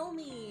to tell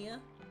me.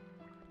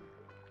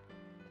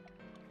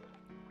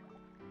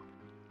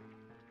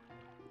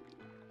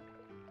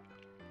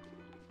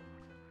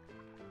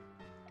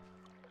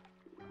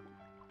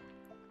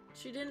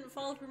 She didn't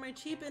fall for my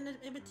cheap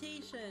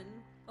imitation.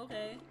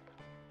 Okay.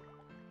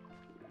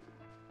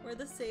 Where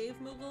the save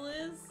Moogle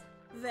is?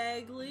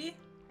 Vaguely.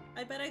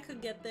 I bet I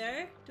could get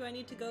there. Do I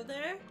need to go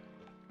there?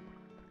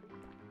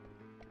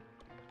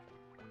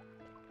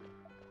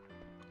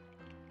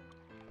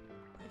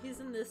 He's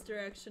in this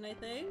direction, I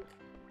think.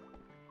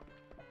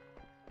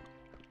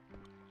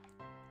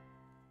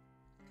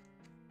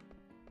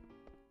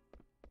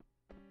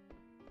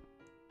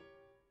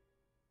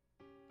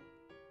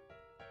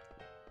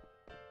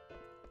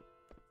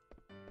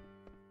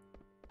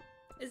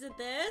 Is it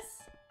this?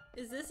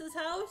 Is this his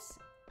house?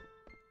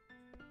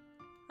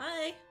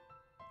 Hi.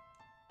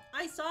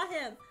 I saw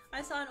him.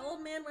 I saw an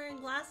old man wearing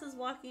glasses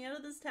walking out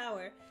of this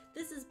tower.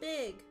 This is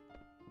big.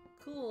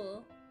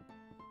 Cool.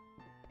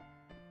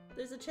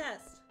 There's a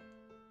chest.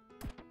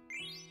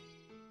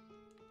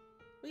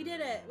 We did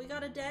it. We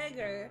got a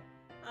dagger.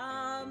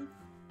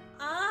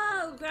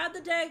 Oh, grab the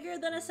dagger,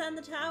 then ascend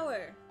the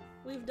tower.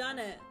 We've done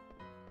it.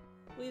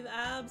 We've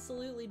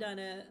absolutely done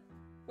it.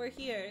 We're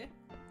here.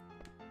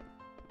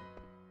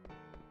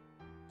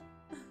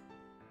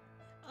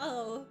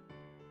 Oh.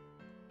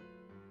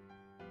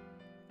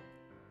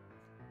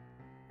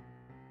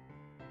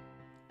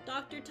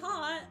 Dr.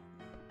 Tot?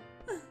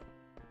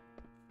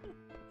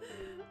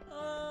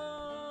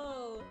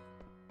 Oh.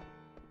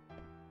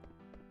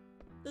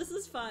 This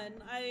is fun.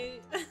 I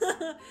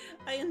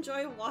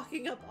enjoy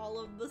walking up all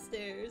of the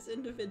stairs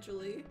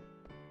individually.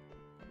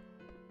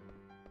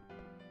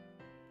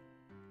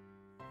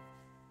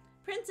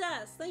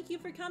 Princess, thank you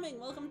for coming.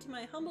 Welcome to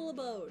my humble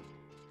abode.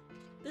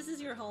 This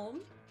is your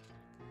home.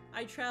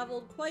 I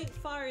traveled quite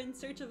far in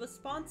search of a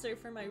sponsor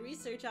for my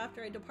research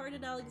after I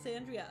departed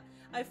Alexandria.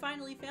 I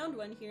finally found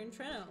one here in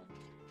Treno.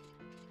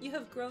 You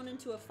have grown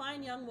into a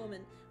fine young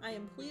woman. I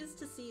am pleased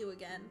to see you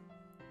again.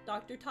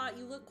 Dr. Tot,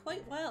 you look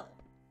quite well.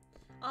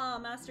 Ah,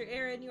 Master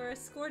Aaron, you are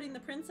escorting the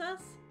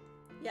princess?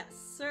 Yes,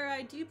 sir,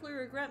 I deeply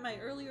regret my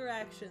earlier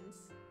actions.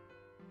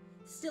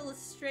 Still a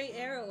stray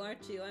arrow,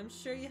 aren't you? I'm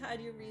sure you had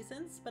your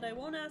reasons, but I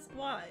won't ask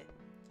why.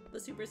 The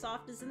Super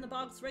Soft is in the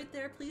box right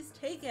there. Please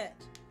take it.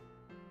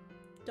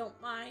 Don't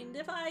mind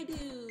if I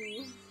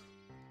do.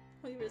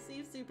 We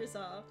receive Super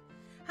Soft.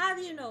 Have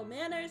you no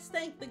manners?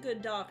 Thank the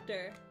good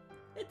doctor.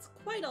 It's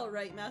quite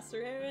alright,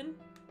 Master Aaron.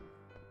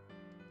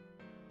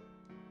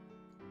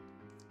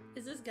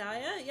 Is this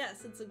Gaia?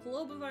 Yes, it's a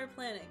globe of our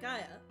planet,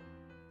 Gaia.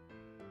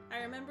 I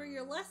remember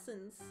your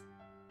lessons.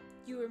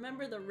 You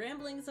remember the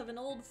ramblings of an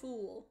old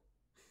fool.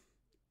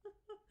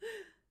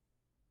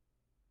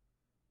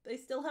 They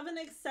still haven't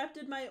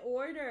accepted my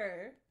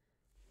order.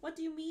 What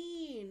do you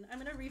mean? I'm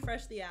gonna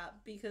refresh the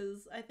app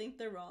because I think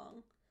they're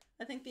wrong.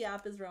 I think the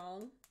app is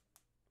wrong.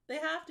 They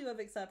have to have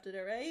accepted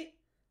it, right?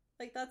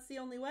 Like, that's the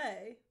only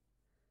way.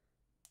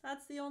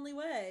 That's the only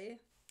way.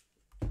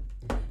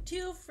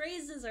 2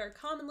 phrases are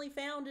commonly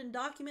found in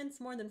documents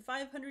more than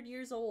 500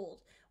 years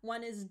old.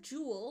 One is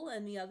jewel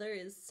and the other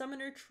is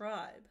summoner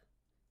tribe.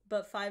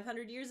 But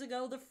 500 years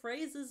ago, the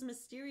phrases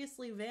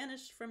mysteriously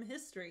vanished from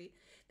history.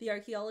 The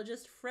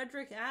archaeologist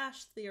Frederick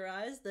Ashe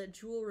theorized that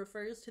jewel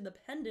refers to the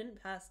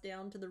pendant passed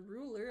down to the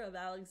ruler of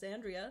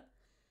Alexandria.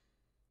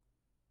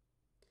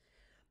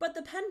 But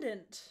the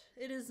pendant,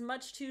 it is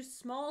much too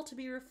small to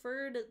be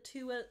referred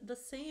to the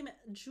same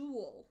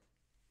jewel.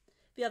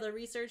 The other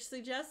research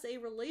suggests a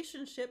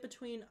relationship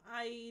between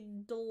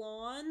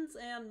eidolons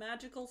and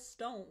magical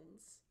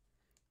stones.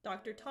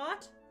 Dr.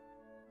 Tot?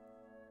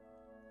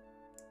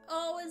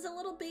 Oh, is a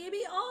little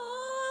baby?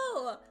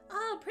 Oh!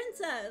 Ah,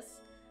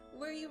 princess!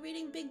 Were you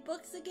reading big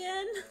books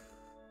again?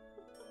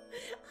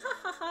 Ha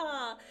ha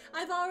ha!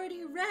 I've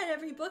already read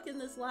every book in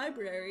this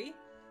library,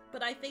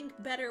 but I think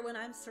better when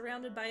I'm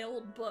surrounded by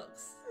old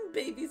books.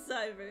 Baby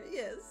Cyber,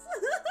 yes.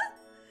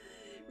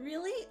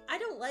 Really? I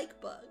don't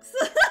like books.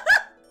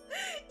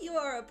 You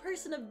are a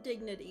person of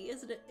dignity,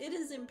 isn't it? It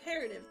is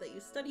imperative that you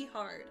study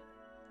hard.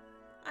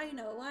 I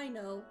know, I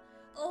know.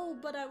 Oh,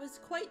 but I was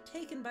quite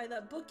taken by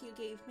that book you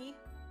gave me.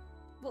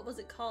 What was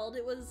it called?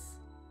 It was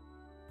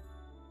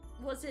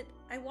it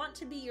I Want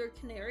to Be Your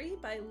Canary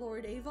by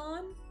Lord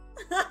Avon?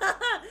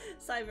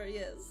 Cyber,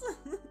 yes.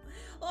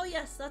 Oh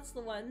yes, that's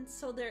the one.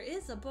 So there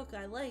is a book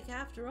I like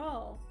after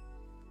all.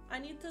 I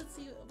need to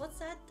see, what's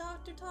that,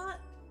 Dr. Tot?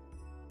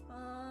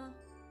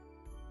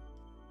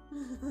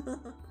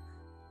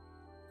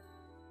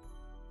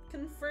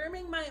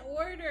 Confirming my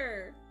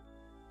order.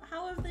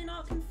 How have they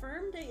not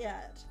confirmed it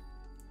yet?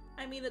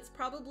 I mean, it's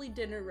probably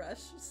dinner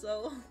rush,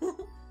 so...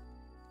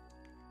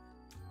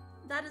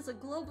 That is a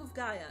globe of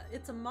Gaia.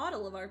 It's a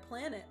model of our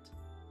planet.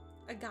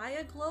 A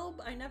Gaia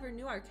globe? I never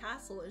knew our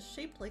castle is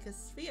shaped like a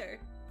sphere.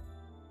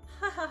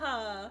 Ha ha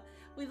ha!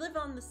 We live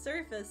on the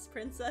surface,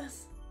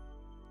 princess.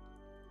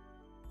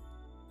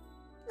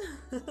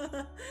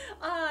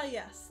 Ah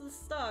yes, the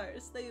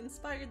stars. They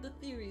inspired the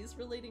theories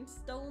relating to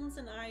stones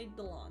and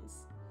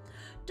eidolons.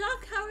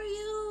 Duck, how are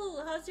you?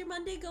 How's your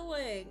Monday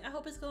going? I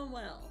hope it's going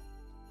well.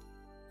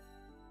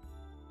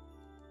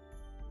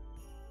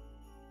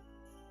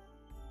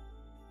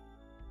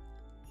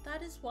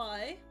 That is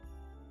why.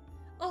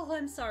 Oh,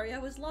 I'm sorry. I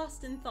was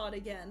lost in thought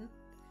again.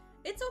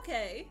 It's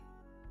okay.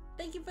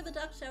 Thank you for the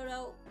duck shout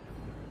out.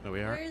 There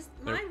we are. Where's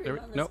my room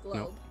on this nope, globe?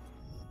 nope.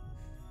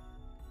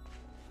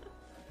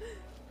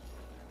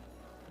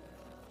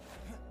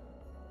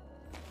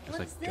 It's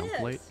What's like jump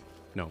this? late?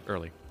 No,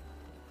 early.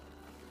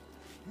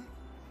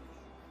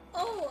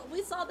 Oh,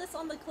 we saw this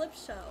on the clip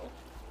show.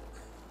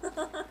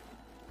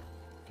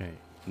 Okay,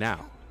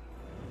 now.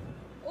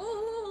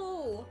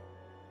 Oh!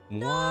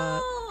 What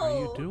are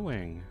you No!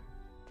 doing?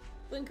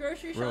 When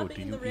grocery Bro, shopping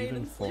do in the you rain even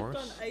and slipped on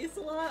force? ice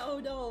a lot? Oh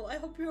no, I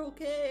hope you're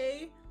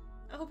okay.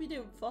 I hope you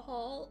didn't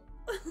fall.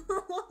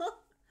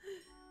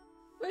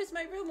 Where's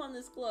my room on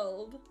this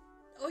globe?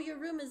 Oh, your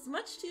room is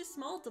much too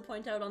small to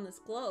point out on this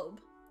globe.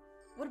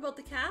 What about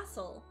the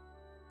castle?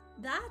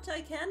 That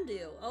I can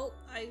do. Oh,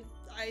 I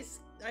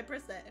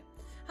pressed A.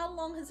 How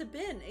long has it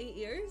been? 8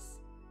 years?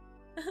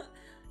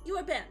 You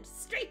are banned.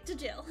 Straight to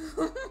jail.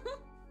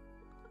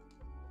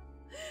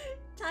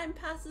 Time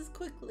passes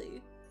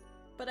quickly.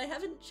 But I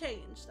haven't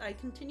changed. I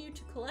continue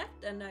to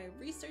collect and I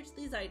research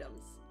these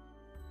items.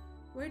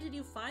 Where did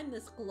you find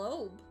this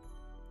globe?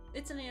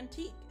 It's an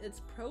antique.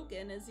 It's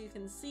broken, as you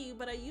can see,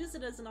 but I use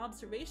it as an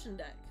observation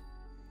deck.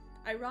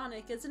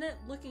 Ironic, isn't it?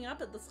 Looking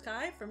up at the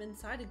sky from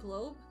inside a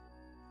globe?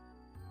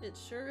 It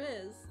sure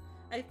is.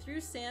 I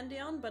threw sand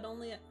down, but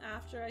only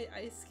after I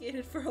ice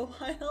skated for a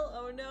while.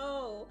 Oh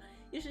no!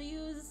 You should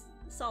use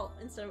salt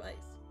instead of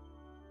ice.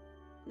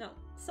 No,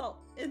 salt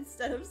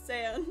instead of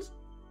sand.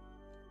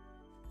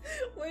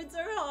 Words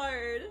are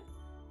hard.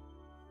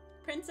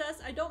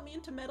 Princess, I don't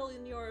mean to meddle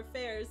in your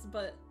affairs,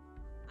 but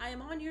I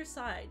am on your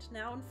side,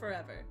 now and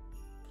forever.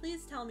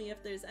 Please tell me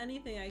if there's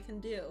anything I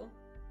can do.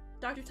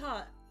 Dr.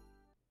 Tot.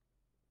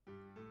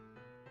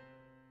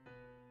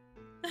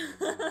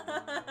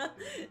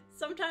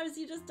 Sometimes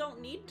you just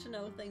don't need to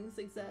know things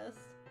exist.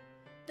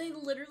 They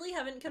literally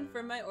haven't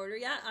confirmed my order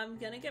yet. I'm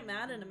gonna get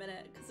mad in a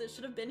minute, because it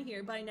should have been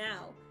here by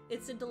now.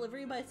 It's a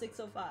delivery by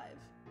 6:05.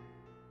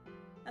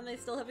 And they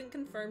still haven't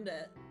confirmed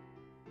it.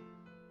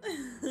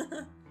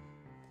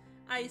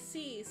 I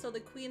see, so the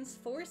Queen's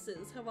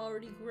forces have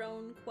already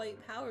grown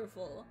quite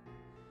powerful.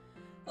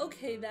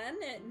 Okay then,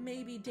 it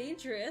may be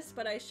dangerous,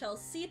 but I shall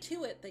see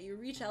to it that you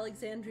reach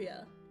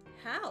Alexandria.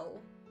 How?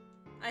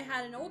 I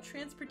had an old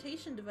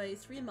transportation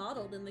device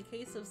remodeled in the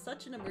case of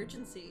such an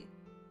emergency.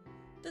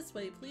 This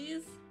way,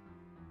 please.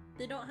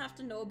 They don't have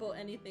to know about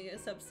anything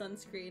except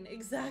sunscreen.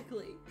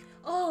 Exactly.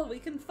 Oh, we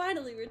can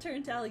finally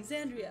return to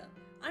Alexandria.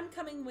 I'm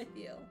coming with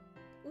you.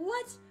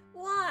 What?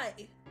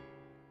 Why?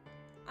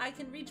 I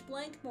can reach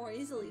Blank more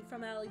easily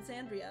from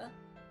Alexandria.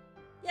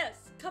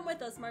 Yes, come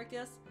with us,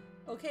 Marcus.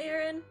 Okay,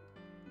 Aaron?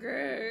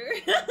 Grrr.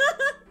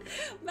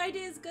 My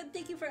day is good,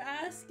 thank you for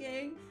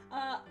asking.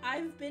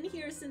 I've been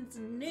here since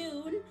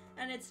noon,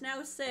 and it's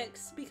now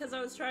 6 because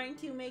I was trying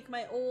to make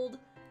my old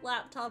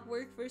laptop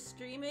work for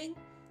streaming,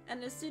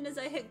 and as soon as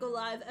I hit go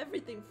live,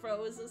 everything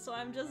froze, so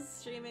I'm just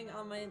streaming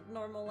on my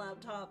normal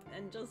laptop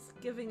and just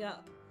giving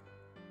up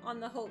on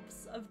the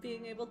hopes of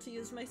being able to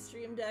use my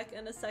stream deck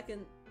and a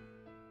second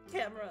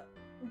camera.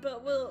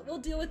 But we'll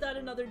deal with that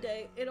another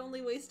day. It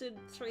only wasted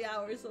 3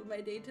 hours of my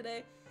day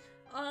today.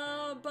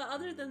 But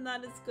other than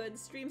that, it's good.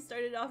 Stream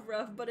started off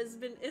rough, but it's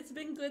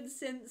been good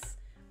since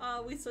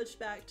we switched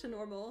back to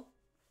normal.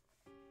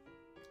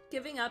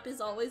 Giving up is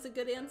always a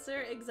good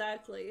answer.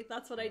 Exactly.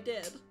 That's what I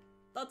did.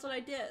 That's what I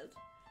did.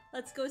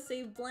 Let's go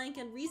save Blank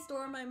and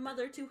restore my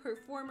mother to her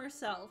former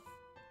self.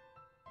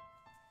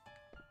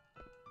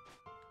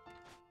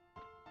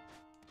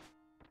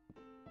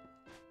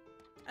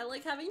 I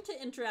like having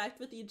to interact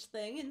with each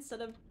thing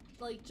instead of,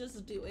 like,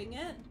 just doing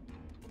it.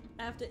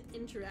 I have to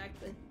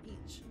interact with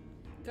each.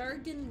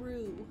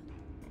 Garganroo.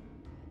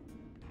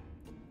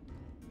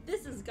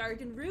 This is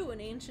Garganroo, an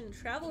ancient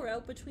travel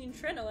route between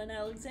Trino and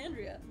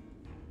Alexandria.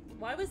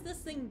 Why was this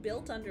thing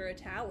built under a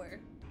tower?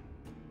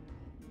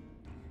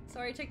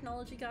 Sorry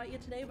technology got you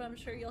today, but I'm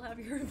sure you'll have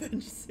your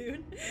revenge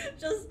soon.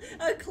 Just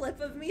a clip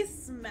of me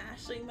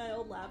smashing my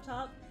old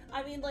laptop.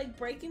 I mean, like,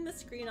 breaking the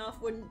screen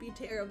off wouldn't be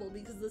terrible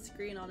because the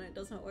screen on it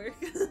doesn't work.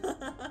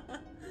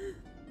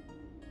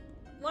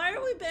 Why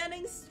are we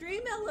banning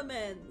stream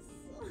elements?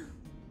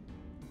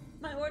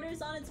 My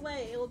order's on its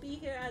way. It will be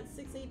here at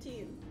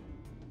 6:18.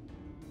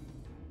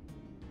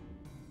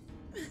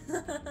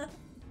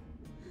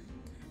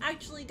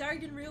 Actually,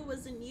 Garganroo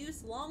was in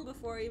use long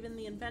before even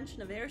the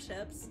invention of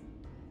airships.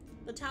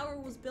 The tower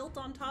was built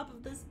on top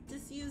of this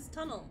disused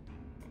tunnel,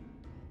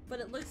 but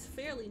it looks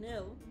fairly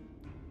new.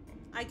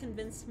 I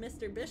convinced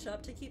Mr.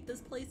 Bishop to keep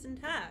this place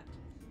intact.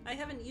 I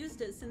haven't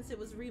used it since it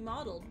was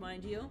remodeled,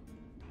 mind you.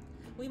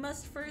 We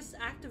must first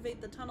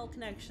activate the tunnel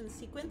connection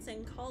sequence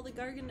and call the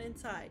Gargan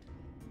inside.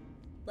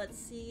 Let's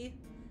see.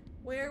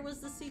 Where was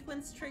the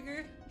sequence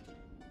trigger?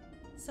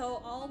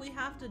 So all we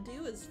have to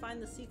do is find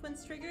the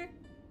sequence trigger?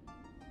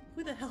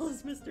 Who the hell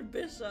is Mr.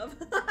 Bishop?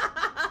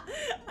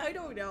 I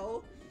don't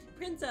know.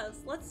 princess.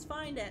 Let's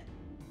find it.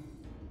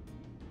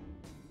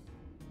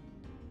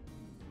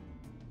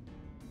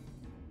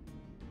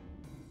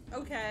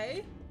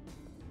 Okay.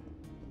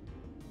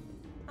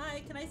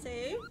 Hi, can I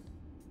save?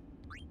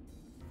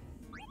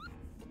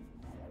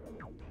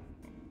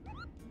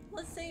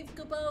 Let's save,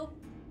 Kubo.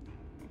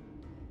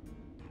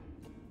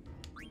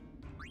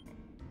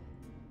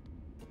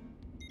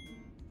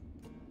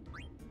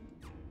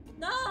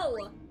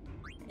 No!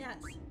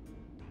 Yes.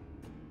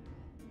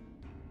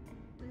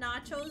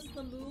 Nachos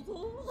the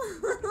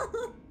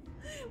Moogle?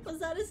 Was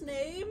that his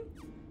name?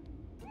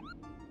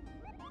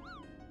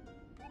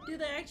 Do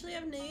they actually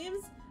have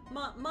names?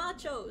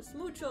 Machos,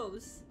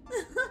 muchos.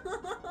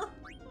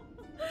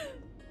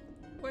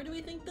 Where do we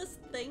think this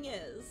thing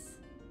is?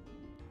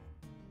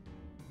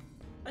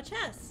 A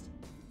chest.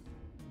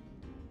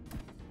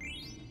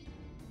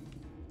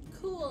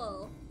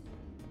 Cool.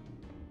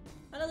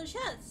 Another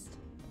chest.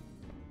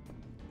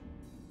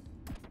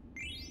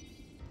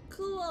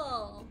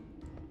 Cool.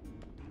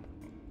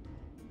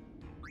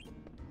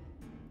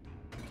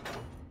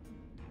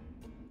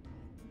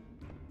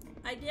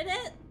 I did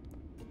it.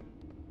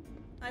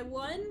 I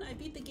won. I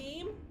beat the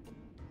game.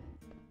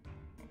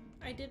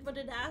 I did what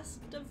it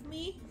asked of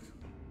me.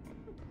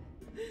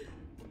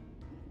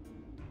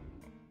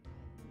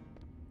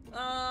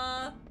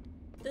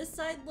 This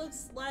side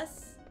looks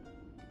less...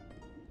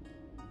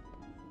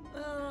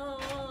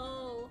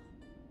 Oh.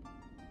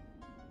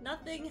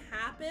 Nothing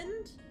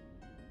happened?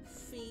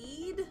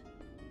 Feed?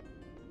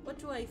 What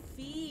do I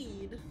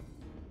feed?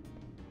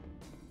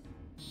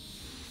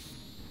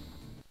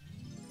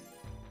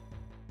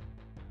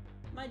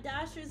 My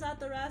Dasher's at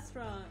the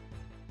restaurant.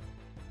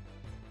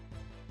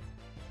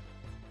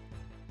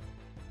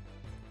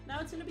 Now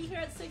it's gonna be here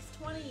at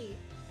 6:20.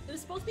 It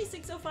was supposed to be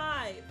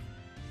 6:05.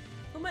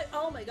 Oh my-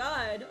 oh my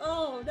god.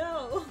 Oh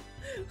no.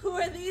 Who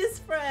are these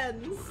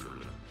friends?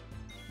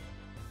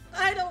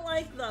 I don't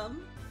like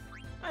them.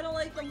 I don't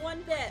like them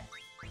one bit.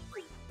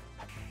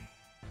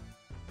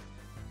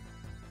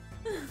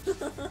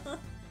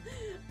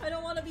 I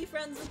don't want to be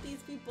friends with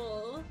these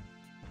people.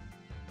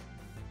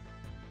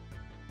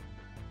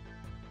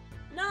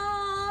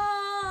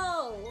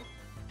 No!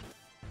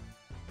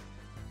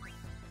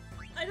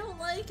 I don't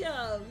like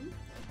him.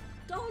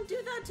 Don't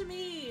do that to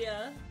me.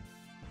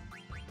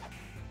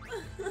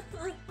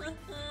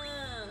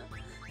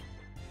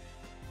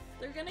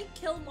 They're gonna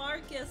kill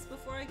Marcus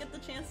before I get the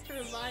chance to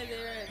revive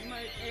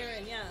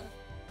Aaron, yeah.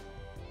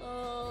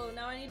 Oh,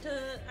 now I need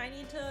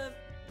to,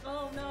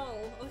 oh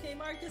no. Okay,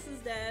 Marcus is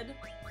dead.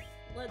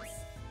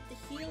 Let's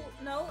heal,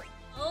 no.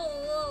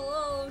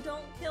 Oh,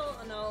 don't kill,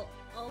 no.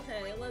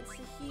 Okay, let's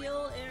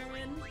heal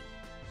Aaron.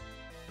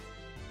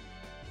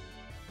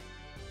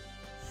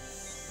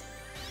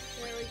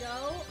 There we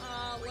go.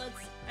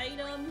 Let's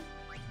item.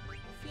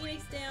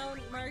 Phoenix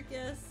down,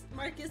 Marcus.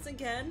 Marcus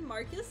again.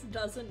 Marcus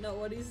doesn't know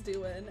what he's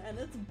doing, and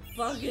it's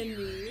bugging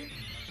me.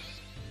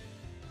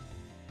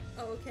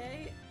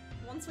 Okay.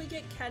 Once we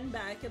get Ken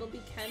back, it'll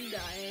be Ken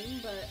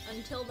dying, but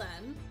until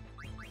then...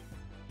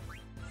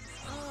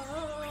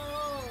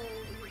 Oh,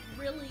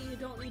 really? You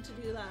don't need to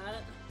do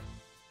that.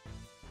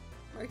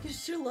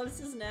 Marcus sure loves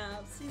his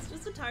naps. He's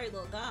just a tired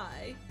little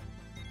guy.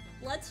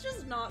 Let's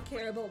just not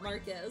care about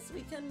Marcus.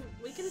 We can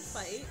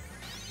fight.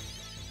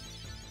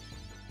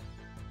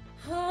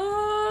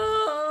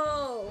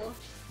 Oh!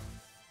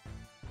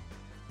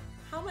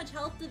 How much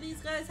health do these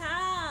guys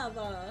have?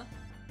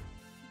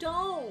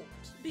 Don't!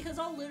 Because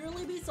I'll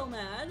literally be so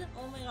mad.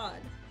 Oh my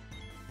god.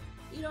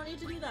 You don't need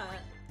to do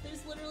that.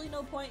 There's literally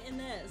no point in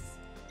this.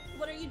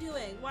 What are you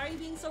doing? Why are you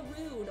being so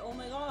rude? Oh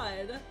my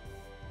god.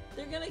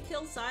 They're gonna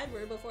kill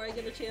Cyber before I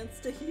get a chance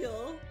to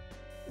heal.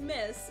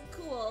 Miss.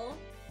 Cool.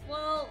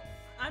 Well,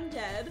 I'm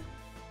dead.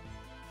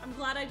 I'm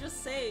glad I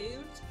just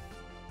saved.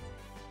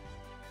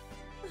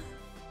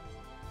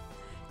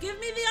 Give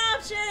me the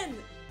option!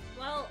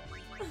 Well,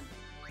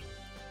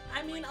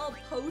 I mean, I'll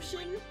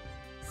potion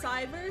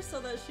Cyber so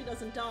that she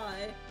doesn't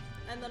die,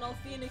 and then I'll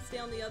Phoenix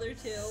down the other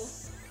two,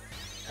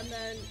 and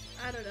then,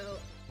 I don't know,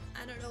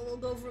 we'll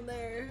go from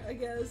there, I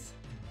guess.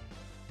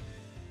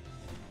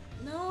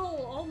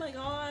 No! Oh my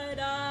god!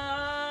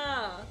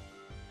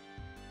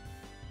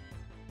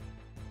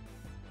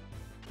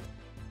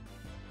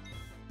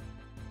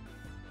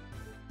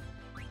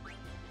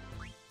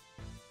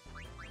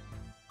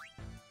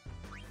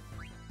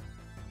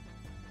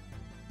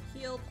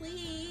 Heal,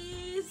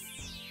 please!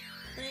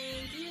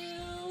 Thank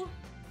you!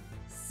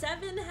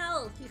 7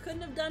 health! You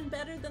couldn't have done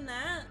better than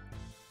that?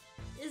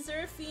 Is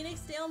there a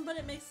Phoenix down but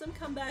it makes them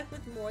come back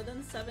with more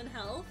than 7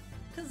 health?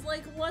 Cause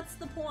like, what's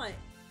the point?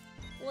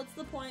 What's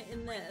the point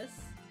in this?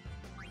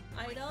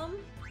 Item?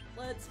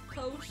 Let's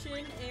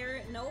potion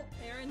Aaron. Nope,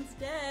 Aaron's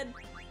dead.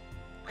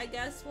 I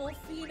guess we'll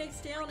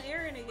Phoenix down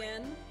Aaron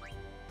again.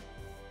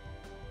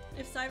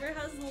 If Cyber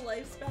has the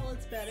life spell,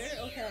 it's better.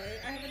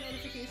 Okay, I have a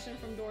notification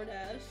from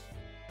DoorDash.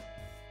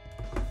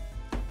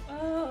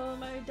 Oh,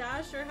 my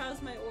Dasher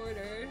has my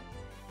order.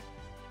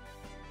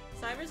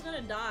 Cyber's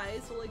gonna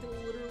die, so like it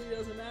literally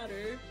doesn't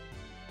matter.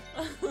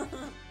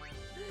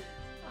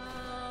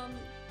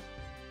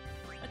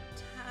 A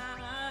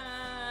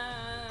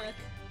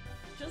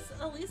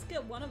at least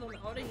get one of them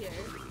out of here.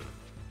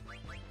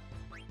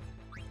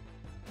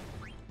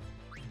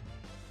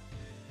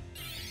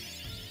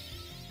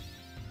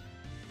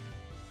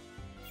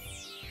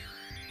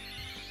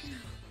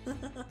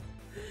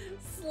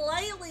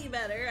 Slightly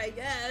better, I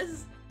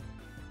guess.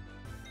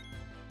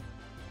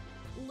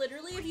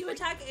 Literally, if you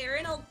attack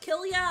Aaron, I'll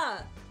kill ya!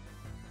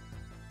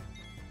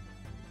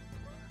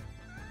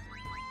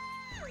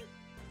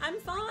 I'm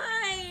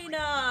fine!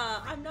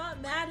 I'm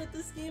not mad at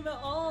this game at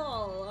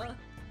all.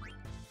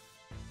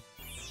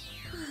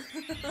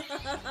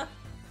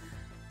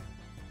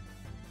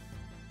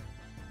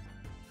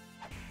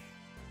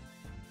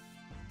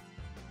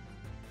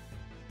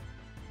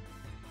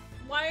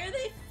 Why are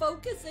they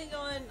focusing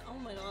on... Oh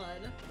my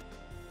god.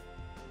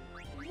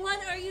 What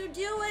are you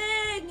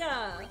doing?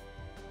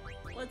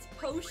 Let's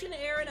potion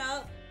Aaron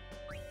up.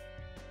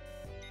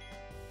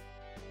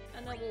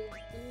 And then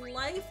we'll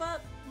life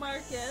up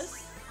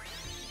Marcus.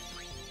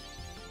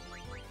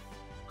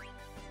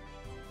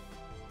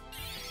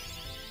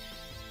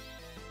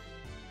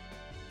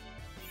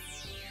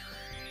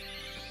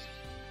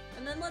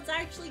 And then let's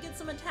actually get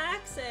some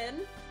attacks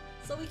in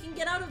so we can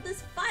get out of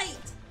this fight.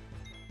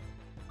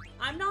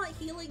 I'm not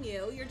healing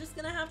you. You're just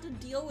gonna have to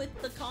deal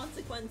with the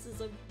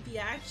consequences of the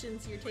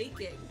actions you're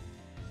taking.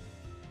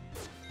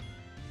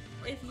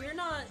 If you're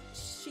not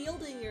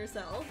shielding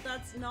yourself,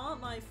 that's not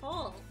my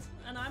fault.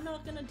 And I'm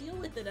not gonna deal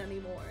with it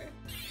anymore.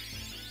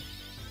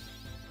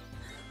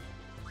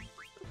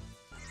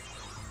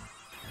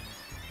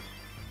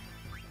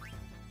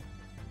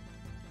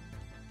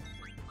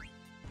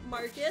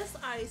 Marcus,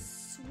 I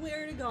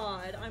swear to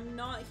God, I'm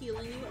not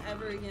healing you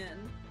ever again.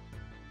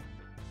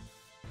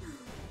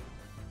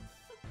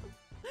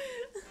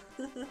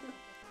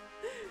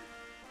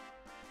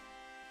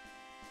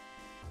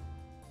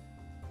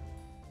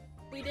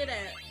 We did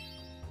it.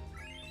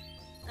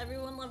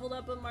 Everyone leveled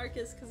up on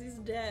Marcus because he's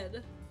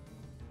dead.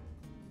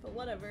 But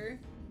whatever.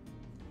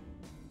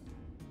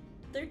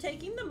 They're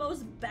taking the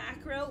most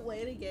back route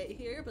way to get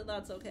here, but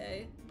that's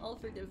okay. I'll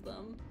forgive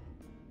them.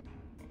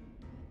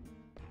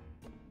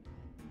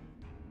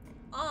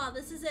 Ah,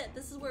 this is it.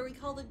 This is where we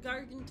call the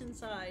Garganton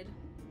side.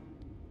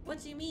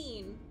 What do you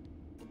mean?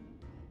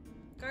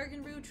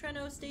 Garganroo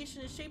Treno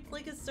Station is shaped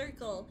like a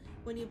circle.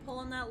 When you pull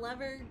on that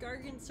lever,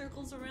 Gargant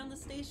circles around the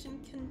station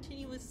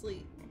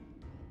continuously.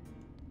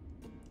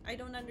 I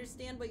don't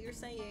understand what you're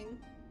saying.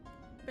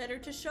 Better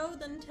to show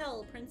than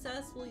tell,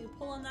 princess. Will you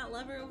pull on that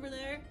lever over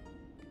there?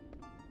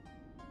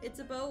 It's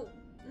about...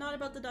 not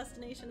about the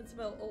destination, it's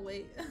about... oh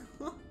wait.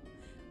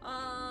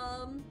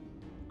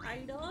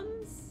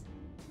 Items?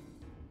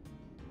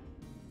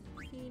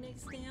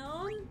 Phoenix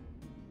down.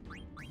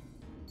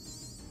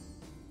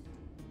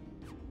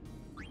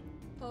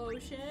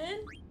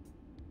 Potion.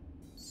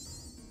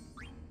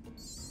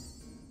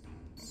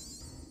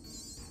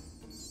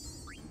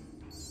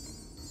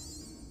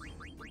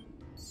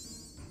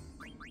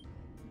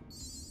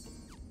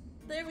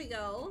 There we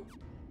go.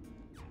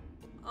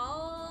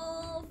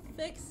 All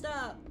fixed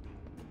up.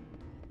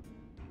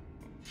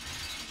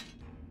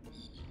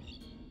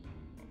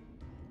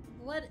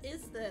 What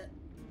is that?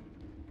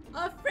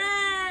 A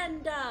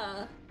friend!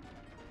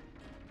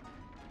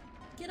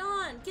 Get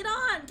on! Get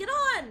on! Get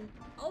on!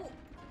 Oh,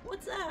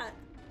 what's that?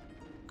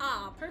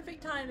 Ah,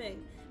 perfect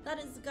timing. That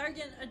is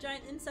Gargant, a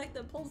giant insect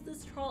that pulls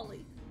this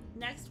trolley.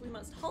 Next, we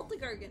must halt the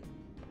Gargant.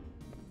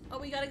 Oh,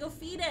 we gotta go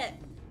feed it.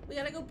 We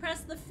gotta go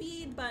press the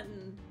feed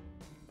button.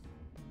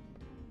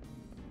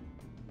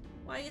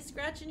 Why are you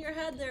scratching your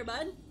head there,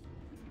 bud?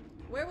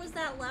 Where was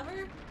that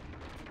lever?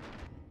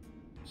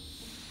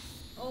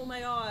 Oh my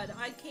god,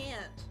 I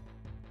can't.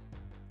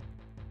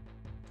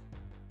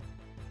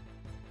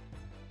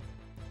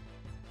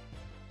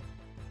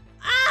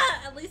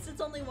 Ah! At least it's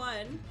only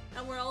one,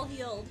 and we're all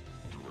healed.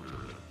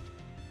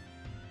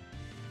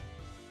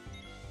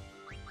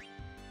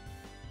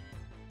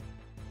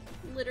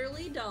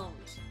 Literally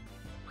don't.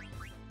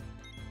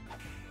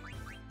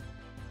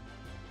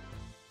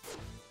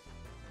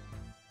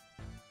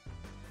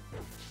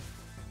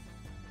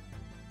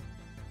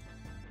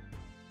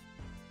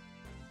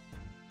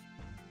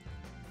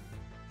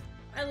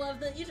 I love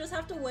that you just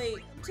have to wait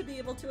to be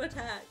able to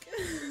attack.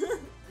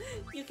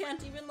 You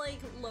can't even like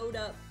load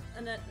up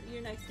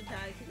your next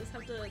attack, you just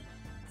have to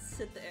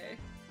sit there.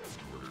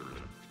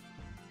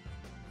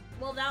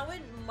 Well, that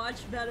went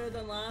much better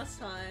than last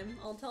time,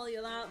 I'll tell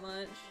you that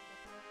much.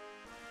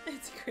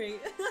 It's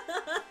great.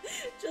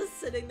 Just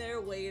sitting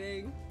there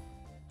waiting,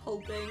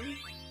 hoping.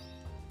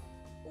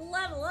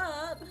 Level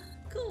up!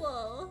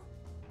 Cool!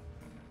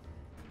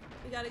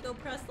 We gotta go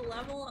press the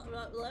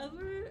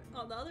lever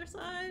on the other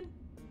side.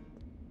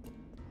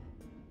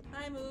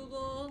 Hi,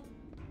 Moogle.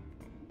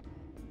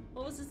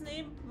 What was his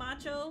name?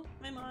 Macho?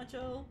 My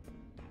Macho.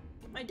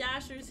 My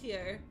Dasher's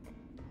here.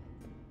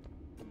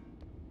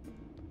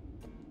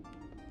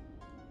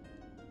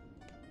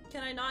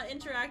 Can I not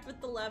interact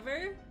with the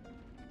lever?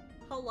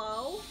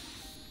 Hello?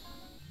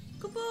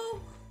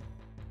 Kupo?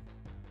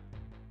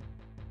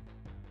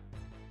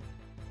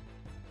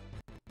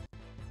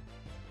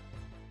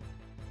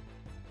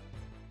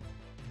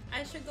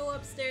 I should go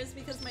upstairs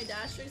because my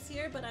dasher's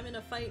here, but I'm in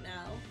a fight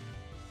now.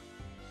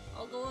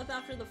 I'll go up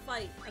after the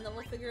fight, and then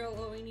we'll figure out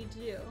what we need to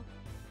do.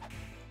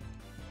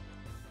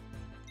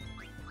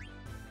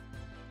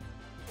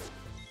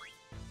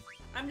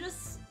 I'm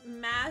just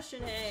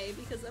mashing A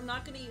because I'm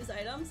not gonna use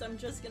items, I'm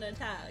just gonna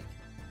attack.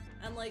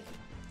 And like,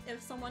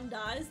 if someone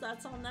dies,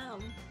 that's on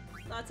them.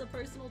 That's a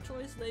personal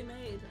choice they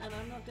made, and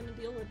I'm not gonna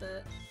deal with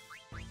it.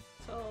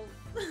 So...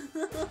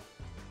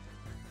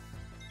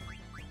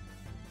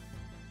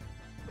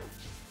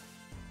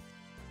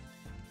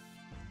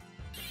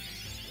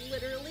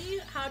 Literally,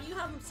 how do you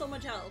have so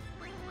much health?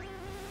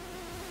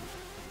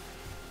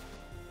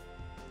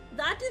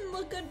 That didn't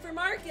look good for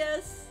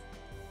Marcus!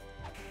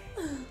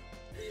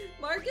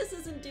 Marcus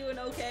isn't doing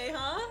okay,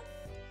 huh?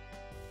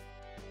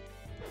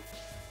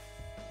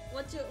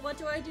 What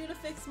do I do to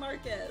fix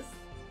Marcus?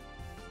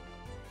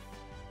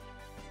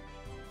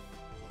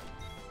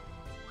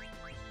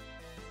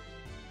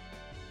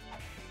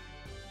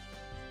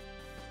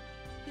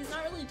 He's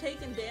not really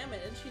taking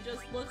damage, he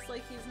just looks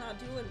like he's not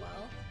doing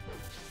well.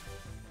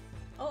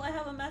 Oh, I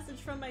have a message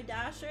from my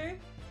dasher.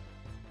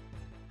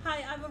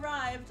 Hi, I've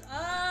arrived.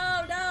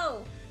 Oh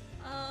no!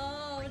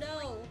 Oh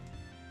no!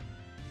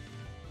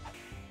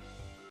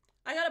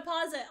 I gotta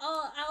pause it.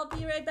 Oh, I'll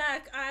be right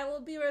back. I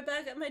will be right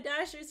back. My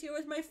dasher's here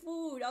with my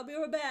food. I'll be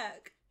right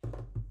back.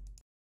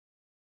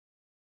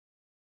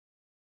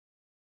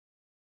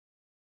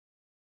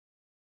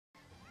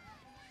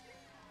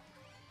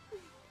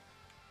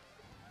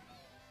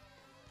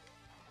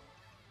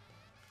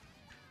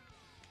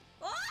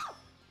 Oh!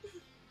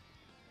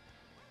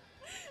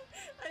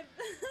 I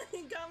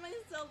got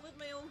myself with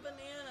my own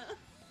banana.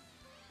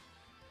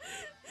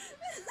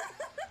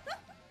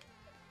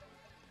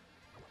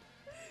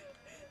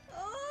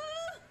 Oh!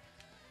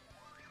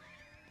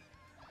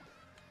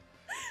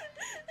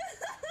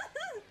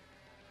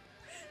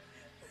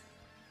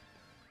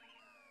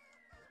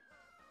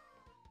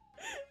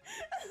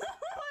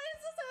 Why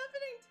is this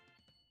happening?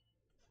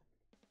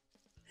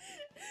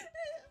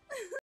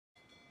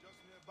 Just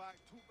nearby,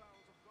 2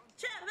 barrels of gun.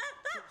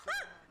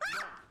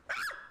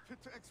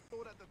 Fit to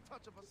explode at the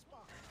touch of a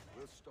spark.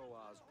 We'll stow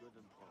ours good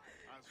and proper.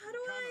 How do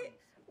I?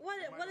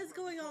 What is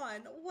going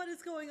on? What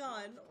is going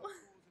on?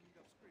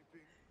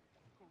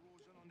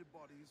 Corrosion on the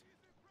bodies.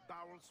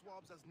 Barrel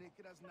swabs as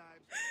naked as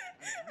knives.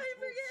 I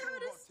forget how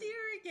to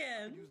steer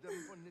again. Use them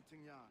for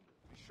knitting yarn.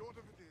 Be short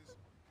of it is.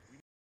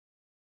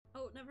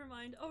 Oh, never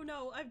mind. Oh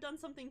no, I've done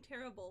something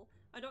terrible.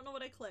 I don't know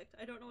what I clicked.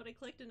 I don't know what I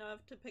clicked, and now I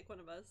have to pick one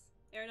of us.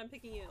 Aaron, I'm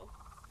picking you.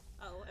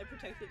 Oh, I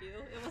protected you.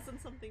 It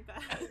wasn't something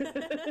bad.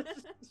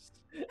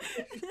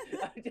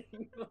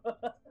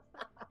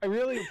 I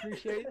really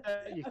appreciate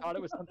that you thought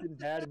it was something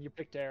bad and you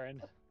picked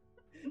Aaron.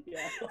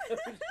 Yeah, I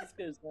was just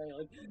gonna say,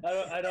 like,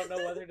 I don't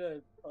know whether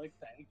to, like,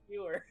 thank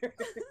you or...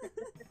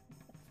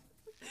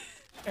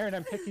 Aaron,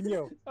 I'm picking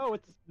you. Oh,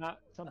 it's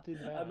not something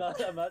bad.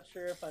 I'm not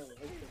sure if I like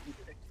that you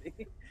picked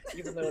me,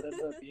 even though it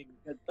ends up being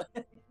a good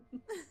thing.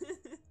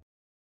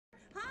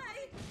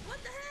 Hi! What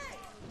the heck?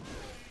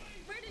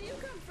 Where did you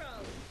come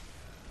from?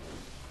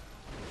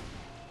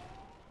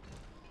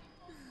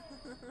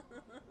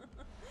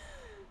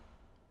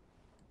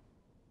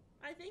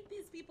 I think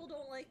these people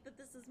don't like that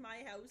this is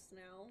my house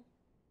now.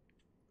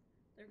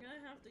 They're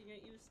gonna have to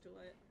get used to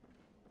it.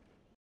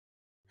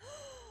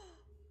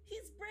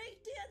 He's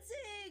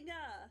breakdancing!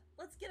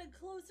 Let's get a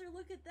closer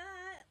look at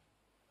that.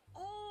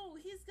 Oh,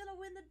 he's gonna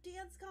win the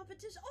dance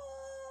competition.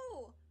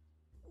 Oh!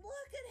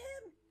 Look at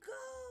him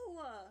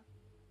go!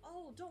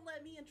 Oh, don't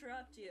let me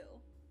interrupt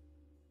you.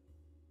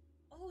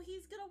 Oh,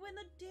 he's gonna win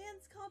the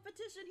dance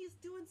competition. He's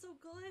doing so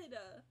good.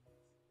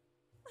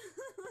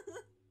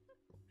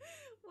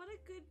 What a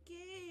good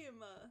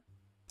game.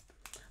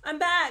 I'm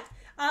back.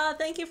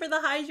 Thank you for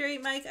the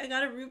hydrate, Mike. I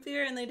got a root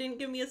beer and they didn't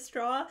give me a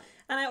straw.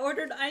 And I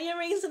ordered onion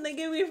rings and they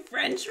gave me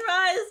french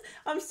fries.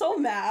 I'm so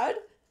mad.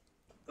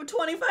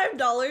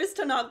 $25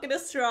 to not get a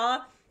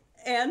straw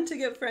and to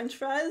get french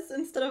fries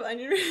instead of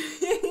onion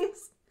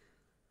rings.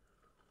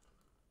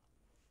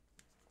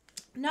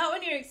 Not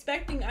when you're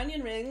expecting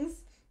onion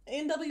rings.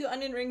 A&W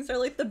onion rings are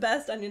like the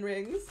best onion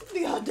rings.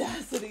 The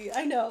audacity,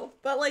 I know.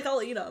 But like,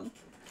 I'll eat them.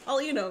 I'll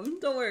eat them,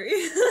 don't worry.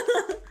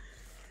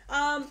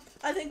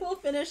 I think we'll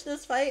finish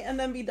this fight and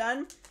then be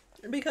done.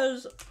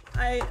 Because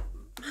I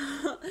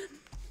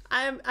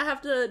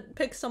have to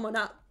pick someone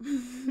up.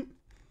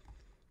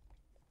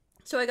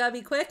 So I gotta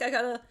be quick. I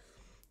gotta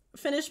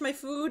finish my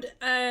food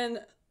and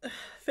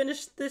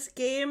finish this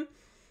game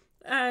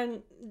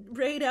and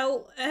raid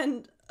out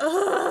and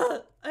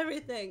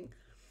everything.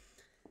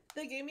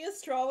 They gave me a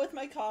straw with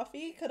my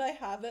coffee. Could I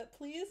have it,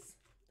 please?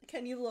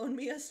 Can you loan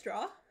me a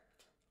straw?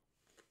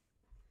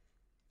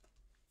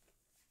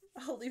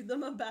 I'll leave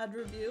them a bad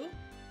review.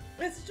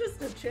 It's just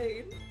a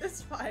chain.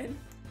 It's fine.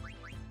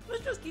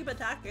 Let's just keep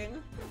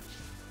attacking.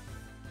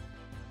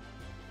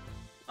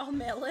 I'll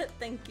mail it.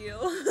 Thank you.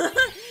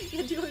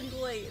 You're doing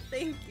great.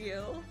 Thank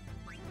you.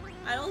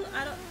 I don't.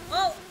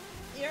 Oh!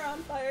 You're on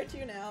fire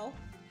too now.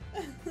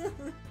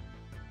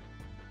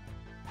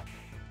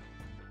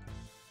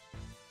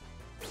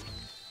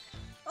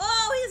 Oh!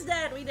 is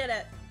dead! We did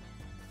it!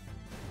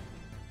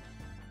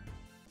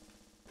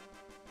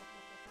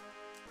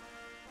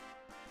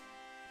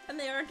 And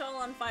they aren't all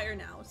on fire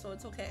now, so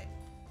it's okay.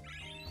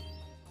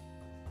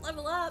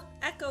 Level up!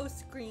 Echo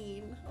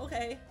screen.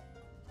 Okay.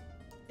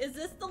 Is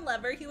this the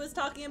lever he was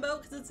talking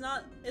about? Because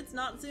it's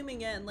not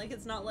zooming in, like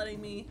it's not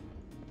letting me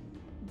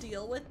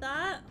deal with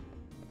that.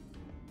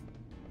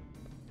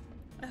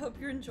 I hope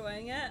you're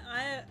enjoying it.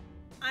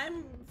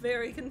 I'm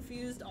very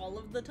confused all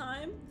of the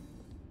time.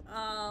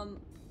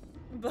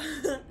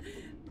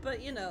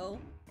 But you know,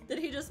 did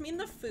he just mean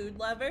the food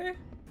lever?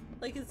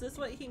 Like, is this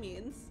what he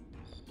means?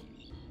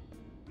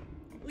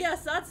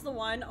 Yes, that's the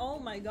one. Oh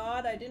my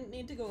god, I didn't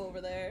need to go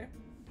over there.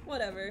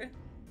 Whatever.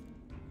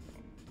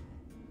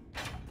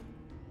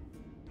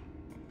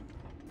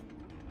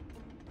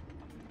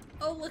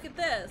 Oh, look at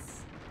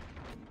this.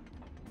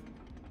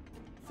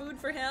 Food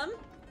for him?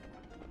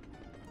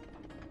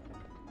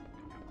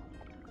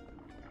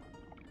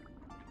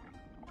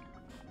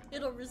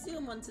 It'll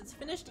resume once it's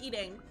finished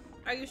eating.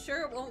 Are you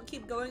sure it won't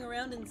keep going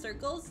around in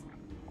circles?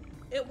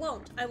 It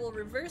won't. I will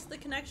reverse the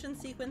connection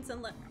sequence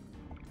and let...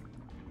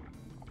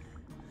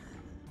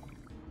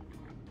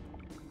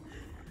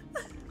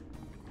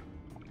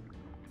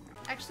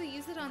 Actually,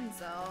 use it on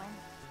Zoe.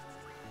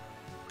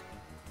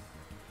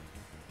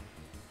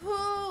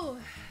 Oh,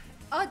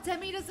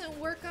 Demi doesn't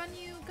work on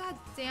you? God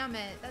damn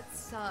it, that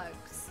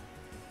sucks.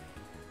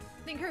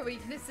 I think her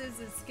weaknesses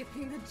is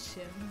skipping the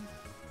gym.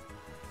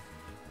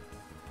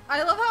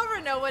 I love how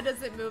Renoa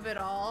doesn't move at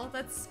all.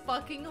 That's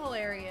fucking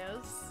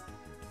hilarious.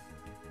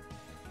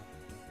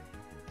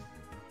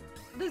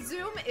 The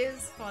zoom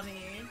is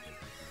funny.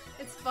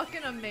 It's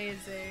fucking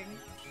amazing.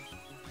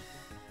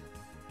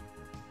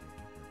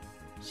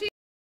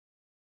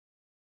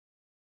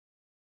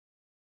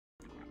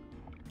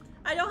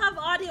 I don't have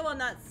audio on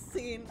that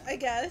scene, I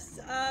guess.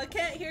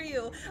 Can't hear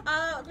you.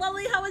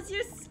 Lolly, how was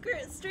your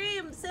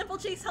stream? Sample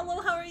Cheeks,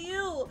 hello, how are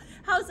you?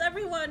 How's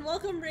everyone?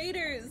 Welcome,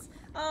 Raiders.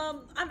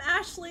 I'm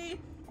Ashley.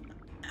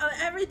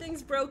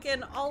 Everything's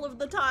broken all of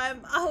the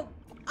time. I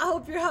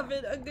hope you're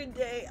having a good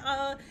day.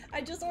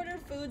 I just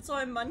ordered food, so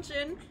I'm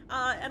munching.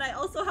 And I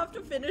also have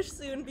to finish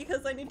soon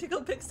because I need to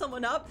go pick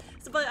someone up.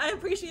 But I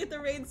appreciate the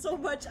raid so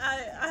much.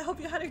 I hope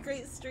you had a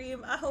great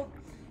stream. I hope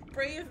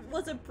Brave,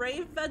 was it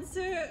Brave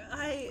Fencer?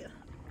 I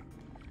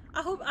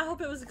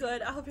hope it was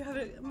good. I hope you're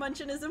having,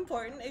 munching is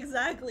important,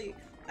 exactly.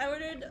 I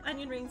ordered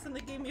onion rings and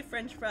they gave me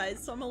french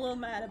fries, so I'm a little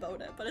mad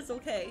about it, but it's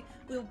okay.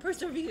 We'll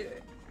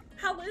persevere.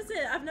 How is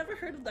it? I've never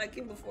heard of that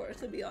game before,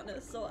 to be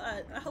honest, so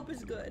I hope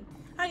it's good.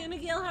 Hi,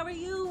 Unigale, how are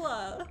you?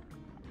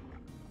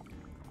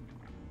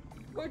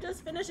 We're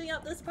just finishing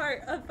up this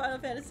part of Final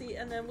Fantasy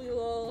and then we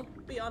will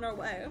be on our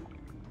way.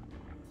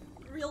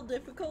 Real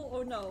difficult?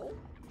 Oh no.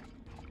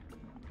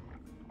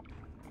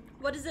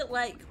 What is it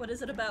like? What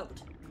is it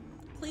about?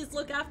 Please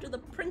look after the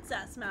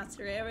princess,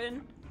 Master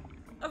Aaron.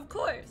 Of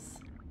course.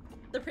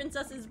 The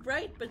princess is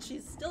bright, but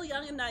she's still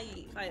young and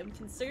naive. I am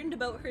concerned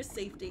about her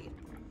safety.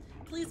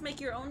 Please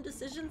make your own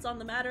decisions on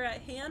the matter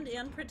at hand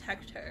and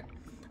protect her.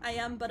 I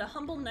am but a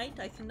humble knight.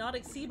 I cannot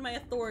exceed my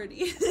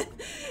authority.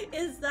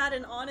 Is that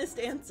an honest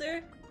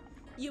answer?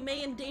 You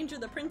may endanger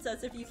the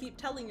princess if you keep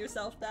telling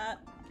yourself that.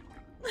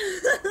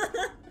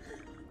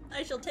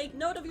 I shall take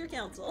note of your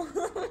counsel.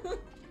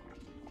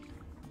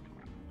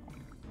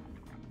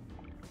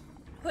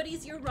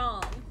 Hoodies, you're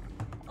wrong.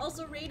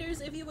 Also,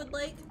 Raiders, if you would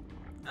like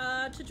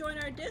to join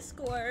our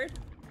Discord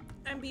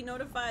and be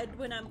notified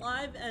when I'm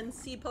live and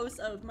see posts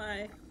of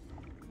my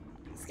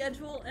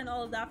schedule and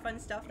all of that fun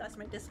stuff, that's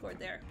my Discord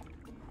there.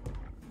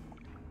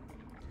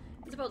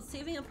 It's about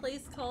saving a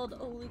place called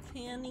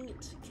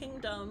Lucanite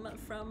Kingdom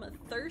from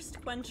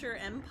Thirst Quencher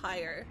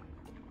Empire.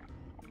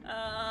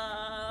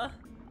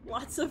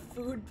 Lots of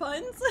food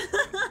puns.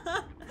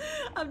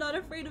 I'm not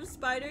afraid of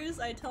spiders,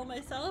 I tell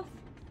myself.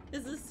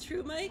 Is this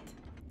true, Mike?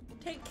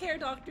 Take care,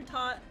 Dr.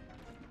 Tot.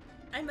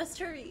 I must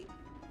hurry.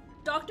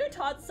 Dr.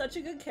 Tot's such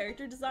a good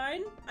character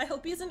design. I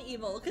hope he isn't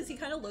evil, because he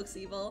kind of looks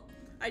evil.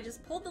 I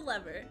just pulled the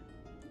lever.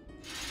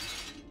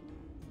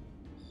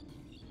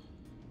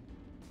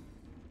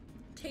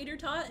 Tater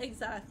Tot?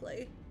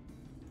 Exactly.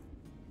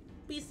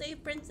 Be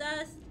safe,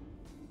 princess.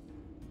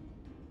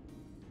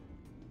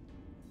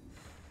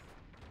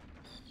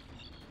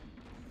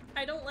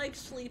 I don't like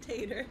Schlee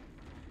Tater.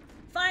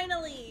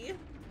 Finally!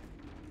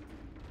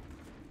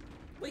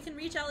 We can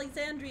reach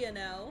Alexandria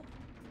now.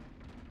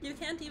 You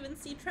can't even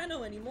see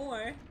Treno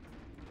anymore.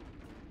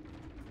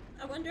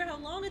 I wonder how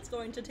long it's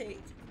going to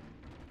take.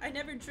 I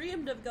never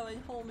dreamed of going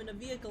home in a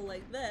vehicle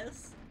like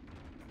this.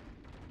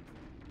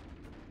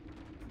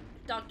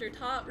 Dr.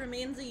 Tot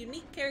remains a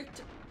unique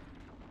character.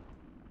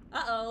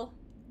 Uh-oh.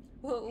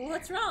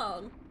 What's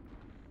wrong?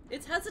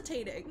 It's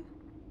hesitating.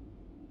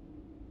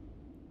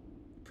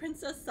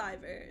 Princess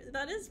Cyver.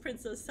 That is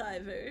Princess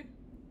Cyver.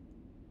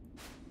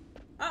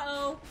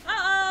 Uh-oh.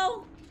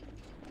 Uh-oh!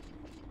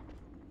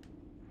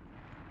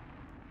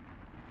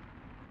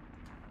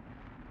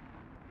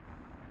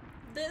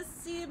 This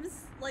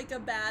seems like a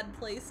bad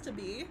place to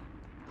be.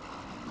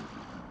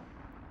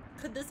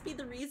 Could this be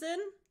the reason?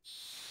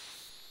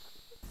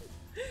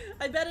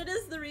 I bet it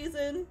is the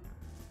reason.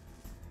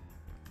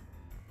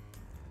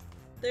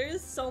 There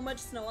is so much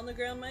snow on the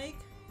ground, Mike.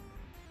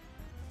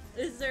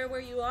 Is there where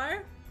you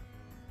are?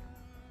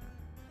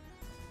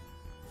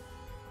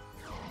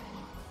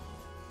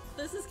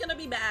 This is gonna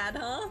be bad,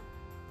 huh?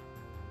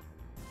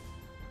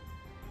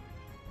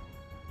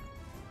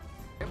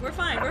 We're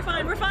fine, we're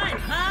fine, we're fine!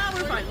 Ah,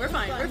 we're fine, we're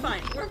fine, we're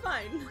fine, we're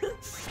fine!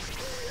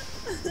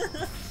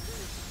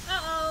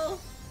 Uh-oh!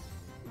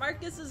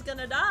 Marcus is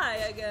gonna die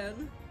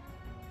again.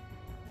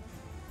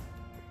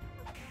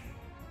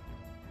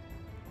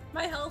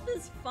 My health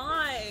is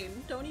fine.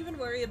 Don't even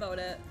worry about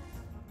it.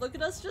 Look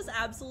at us just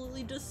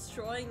absolutely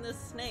destroying this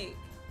snake.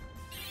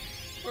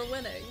 We're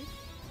winning.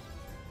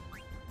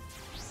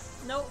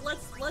 No,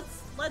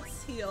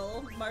 let's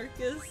heal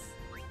Marcus.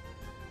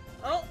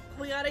 Oh,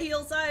 we gotta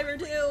heal Cyber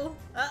too.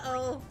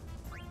 Uh-oh.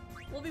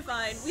 We'll be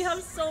fine. We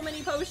have so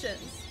many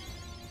potions.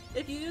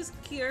 If you use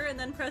Cure and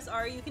then press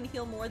R, you can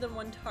heal more than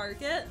one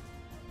target.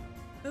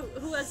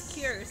 Who has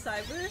Cure?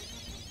 Cyber?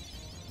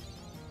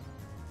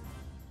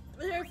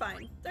 They're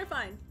fine. They're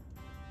fine.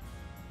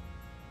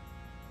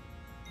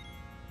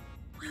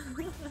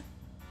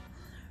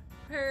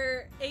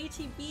 Her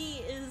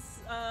ATB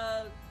is,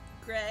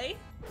 gray.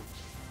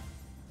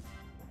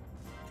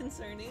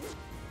 Concerning.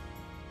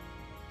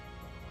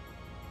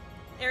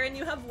 Aaron,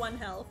 you have 1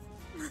 health.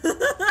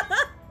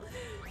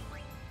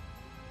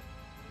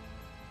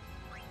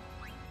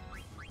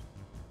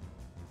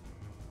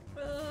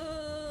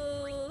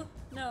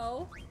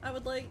 No. I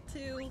would like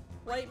to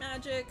white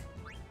magic,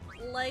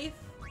 life,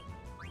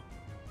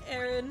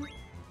 Aaron.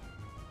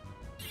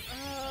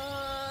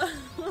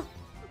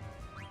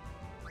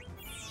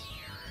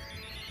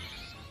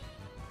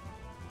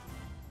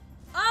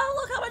 Oh,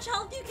 look how much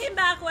health you came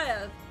back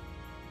with!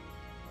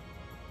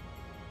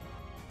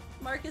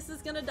 Marcus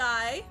is gonna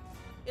die.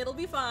 It'll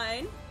be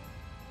fine.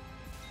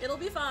 It'll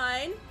be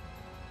fine.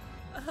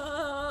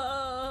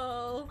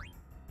 Oh.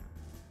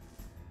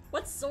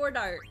 What's Sword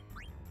Art?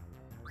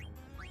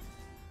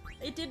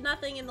 It did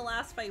nothing in the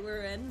last fight we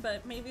were in,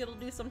 but maybe it'll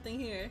do something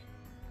here.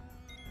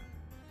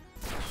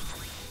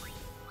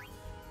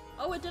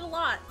 Oh, it did a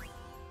lot.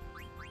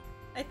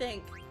 I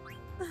think.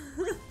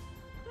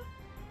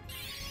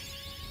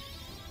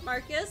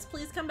 Marcus,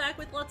 please come back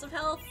with lots of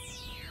health.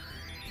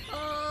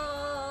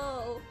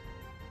 Oh.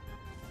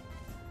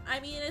 I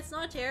mean, it's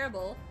not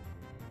terrible.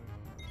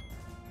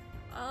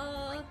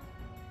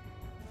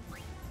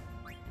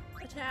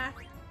 Attack.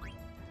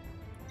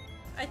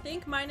 I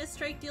think minus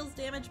strike deals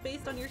damage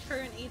based on your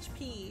current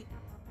HP.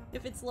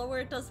 If it's lower,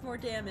 it does more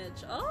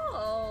damage.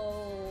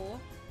 Oh.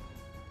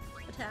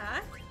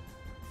 Attack.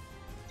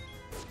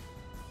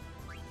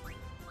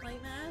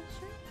 Light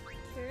magic.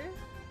 Cure.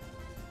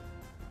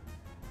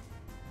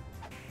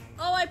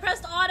 Oh, I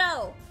pressed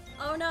auto!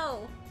 Oh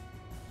no.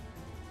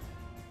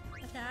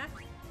 Attack.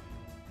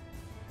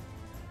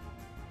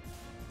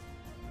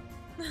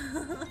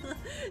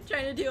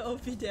 Trying to do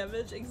OP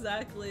damage,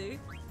 exactly.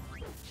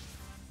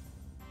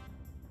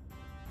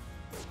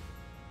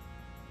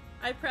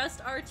 I pressed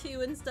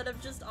R2 instead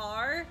of just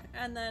R,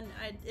 and then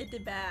it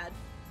did bad.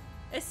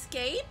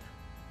 Escape?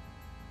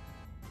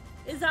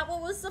 Is that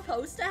what was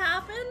supposed to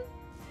happen?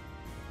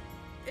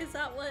 Is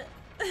that what...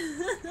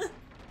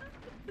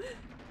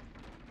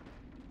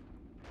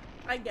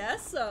 I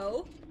guess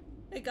so.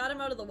 It got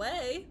him out of the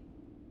way.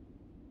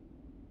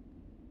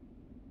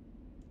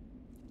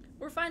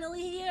 We're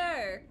finally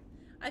here!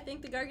 I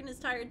think the Gargan is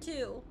tired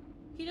too.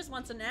 He just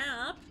wants a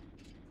nap.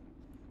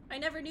 I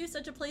never knew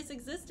such a place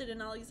existed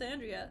in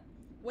Alexandria.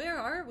 Where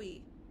are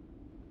we?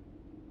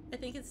 I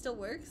think it still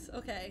works?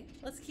 Okay,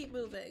 let's keep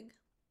moving.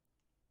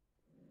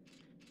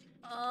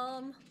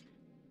 I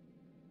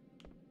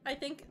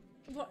think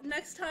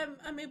next time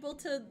I'm able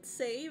to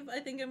save, I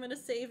think I'm gonna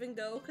save and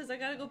go, because I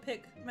gotta go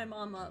pick my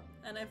mom up,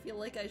 and I feel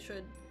like I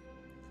should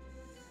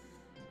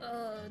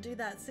do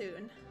that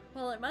soon.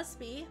 Well, it must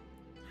be.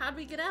 How'd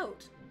we get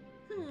out?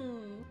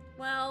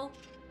 Well,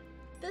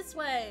 this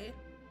way.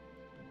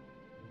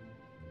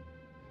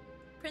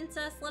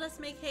 Princess, let us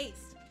make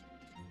haste.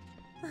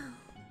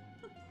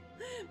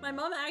 My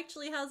mom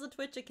actually has a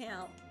Twitch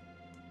account.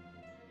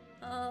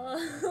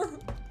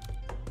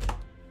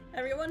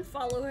 Everyone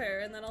follow her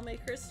and then I'll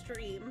make her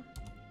stream.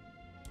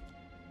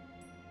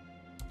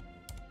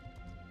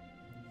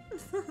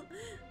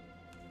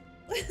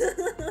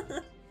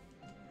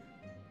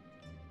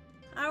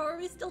 How are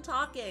we still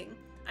talking?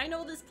 I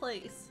know this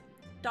place.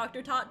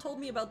 Dr. Tot told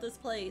me about this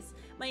place.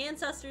 My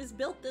ancestors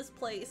built this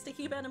place to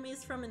keep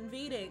enemies from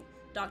invading.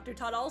 Dr.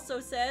 Tot also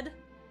said,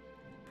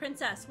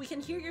 Princess, we can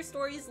hear your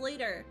stories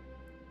later.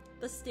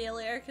 The stale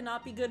air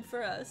cannot be good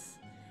for us.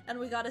 And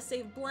we gotta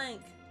save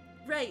Blank.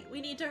 Right,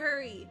 we need to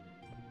hurry.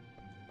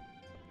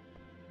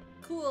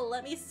 Cool,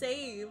 let me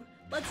save.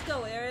 Let's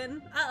go,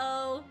 Aaron.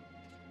 Uh-oh.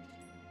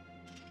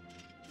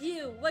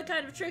 You, what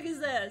kind of trick is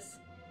this?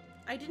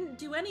 I didn't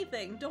do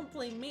anything. Don't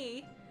blame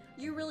me.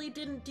 You really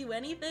didn't do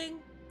anything?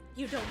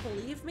 You don't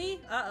believe me?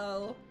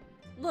 Uh-oh.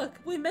 Look,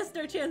 we missed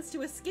our chance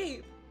to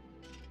escape.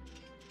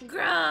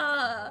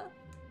 Grah!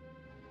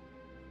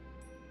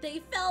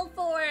 They fell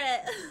for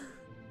it.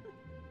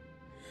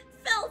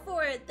 Fell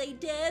for it, they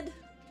did.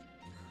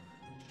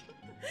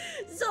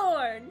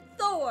 Zorn,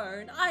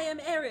 Thorn, I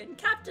am Aaron,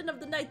 captain of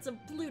the Knights of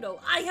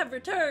Pluto. I have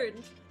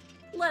returned.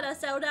 Let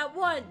us out at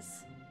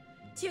once.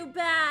 Too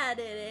bad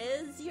it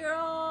is. You're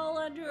all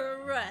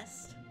under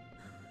arrest.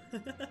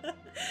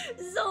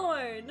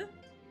 Zorn,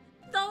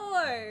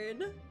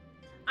 Thorn.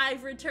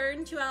 I've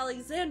returned to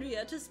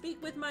Alexandria to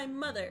speak with my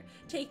mother.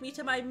 Take me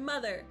to my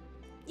mother.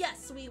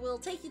 Yes, we will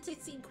take you to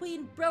see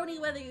Queen Brony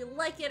whether you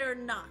like it or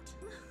not.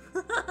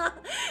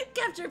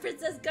 Capture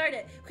Princess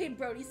Garnet. Queen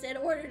Brony said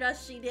ordered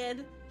us, she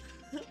did.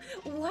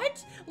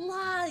 What?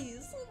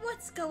 Lies.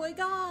 What's going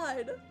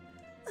on?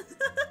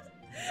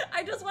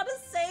 I just want to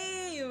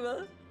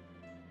save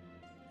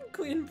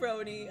Queen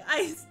Brony.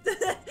 I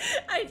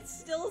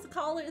still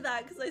call her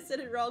that because I said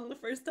it wrong the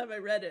first time I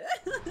read it.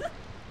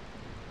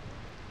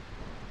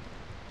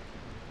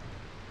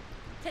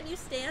 Can you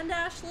stand,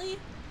 Ashley?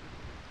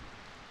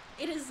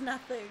 It is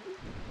nothing.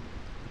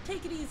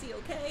 Take it easy,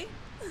 okay?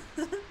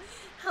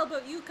 How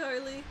about you,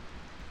 Carly?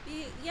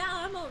 Yeah,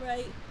 I'm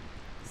alright.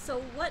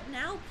 So what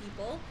now,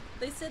 people?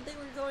 They said they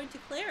were going to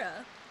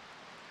Clara.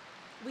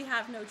 We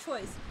have no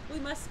choice. We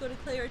must go to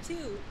Clara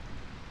too.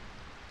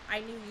 I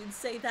knew you'd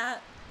say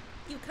that.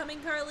 You coming,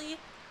 Carly?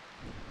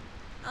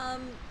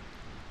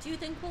 Do you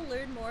think we'll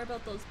learn more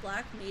about those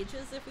black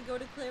mages if we go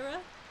to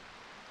Clara?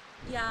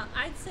 Yeah,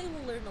 I'd say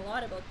we'll learn a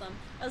lot about them,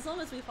 as long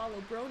as we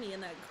follow Brony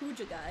and that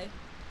Kuja guy.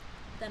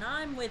 Then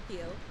I'm with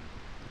you.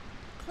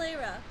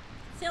 Clara,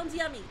 sounds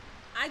yummy.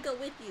 I go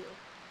with you.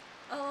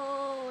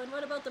 Oh, and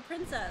what about the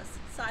princess?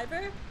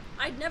 Cyber?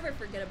 I'd never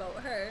forget about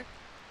her.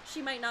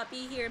 She might not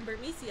be here in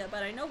Burmecia,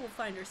 but I know we'll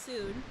find her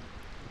soon.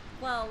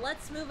 Well,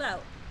 let's move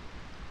out.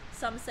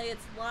 Some say it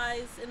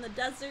lies in the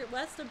desert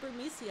west of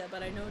Burmecia,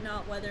 but I know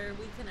not whether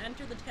we can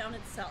enter the town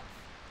itself.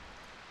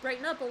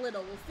 Brighten up a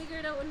little. We'll figure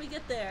it out when we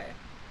get there.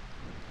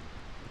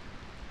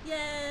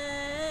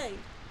 Yay!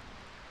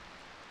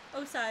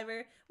 Oh,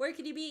 Cyber, where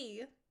could you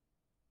be?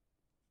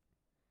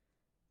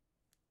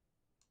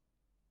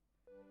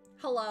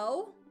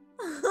 Hello?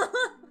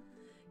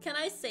 Can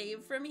I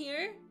save from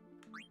here?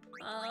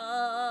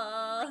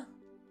 How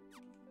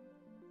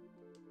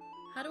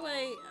do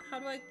I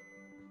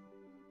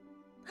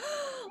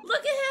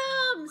Look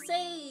at him!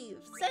 Save!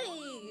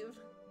 Save!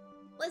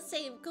 Let's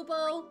save,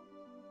 Kupo.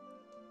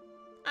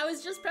 I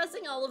was just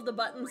pressing all of the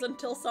buttons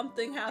until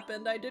something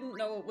happened. I didn't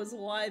know it was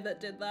Y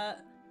that did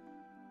that.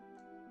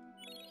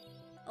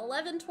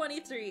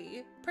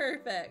 11:23.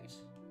 Perfect.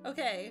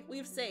 Okay,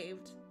 we've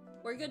saved.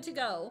 We're good to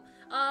go.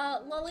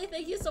 Lolly,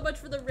 thank you so much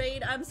for the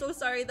raid. I'm so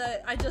sorry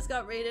that I just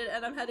got raided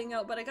and I'm heading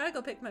out, but I gotta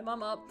go pick my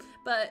mom up.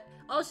 But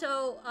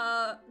also,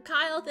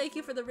 Kyle, thank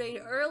you for the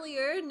raid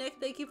earlier. Nick,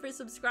 thank you for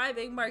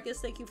subscribing. Marcus,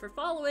 thank you for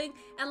following.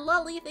 And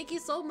Lolly, thank you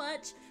so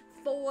much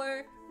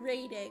for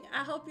raiding.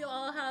 I hope you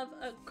all have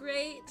a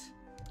great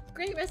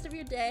rest of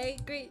your day.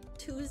 Great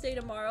Tuesday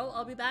tomorrow.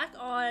 I'll be back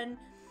on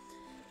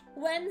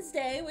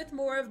Wednesday with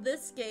more of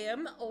this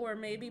game, or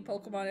maybe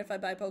Pokemon if I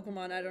buy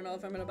Pokemon. I don't know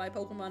if I'm gonna buy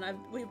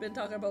Pokemon. We've been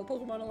talking about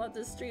Pokemon a lot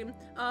this stream,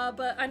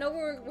 but I know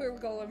we're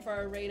going for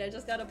our raid. I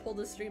just gotta pull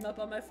the stream up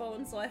on my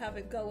phone so I have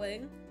it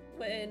going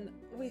when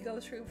we go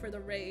through for the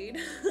raid.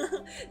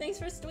 Thanks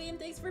for Stream.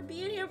 Thanks for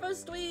being here for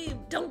Stream.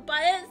 Don't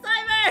buy it,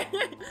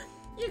 Cyber.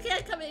 You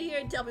can't come in here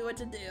and tell me what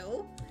to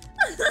do.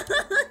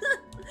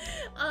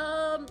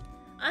 I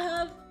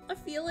have a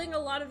feeling a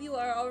lot of you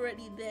are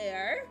already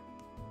there.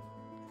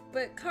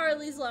 But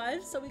Carly's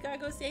live, so we gotta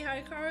go say hi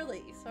to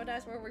Carly. So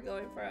that's where we're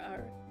going for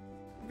our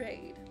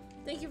raid.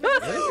 Thank you for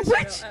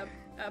the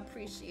I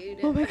appreciate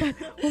it. Oh my god,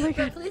 oh my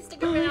god. Please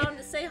stick around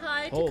to say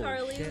hi to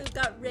Carly, who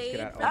got raid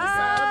for the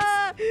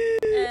subs.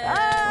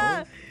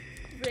 And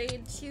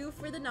raid 2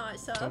 for the not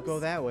subs. Don't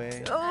go that way.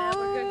 We're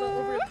gonna go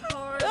over to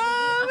Carly. I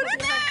hope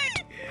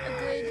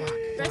you have a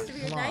good rest of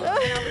your night, and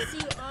I will see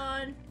you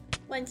on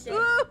Wednesday.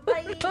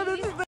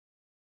 Bye!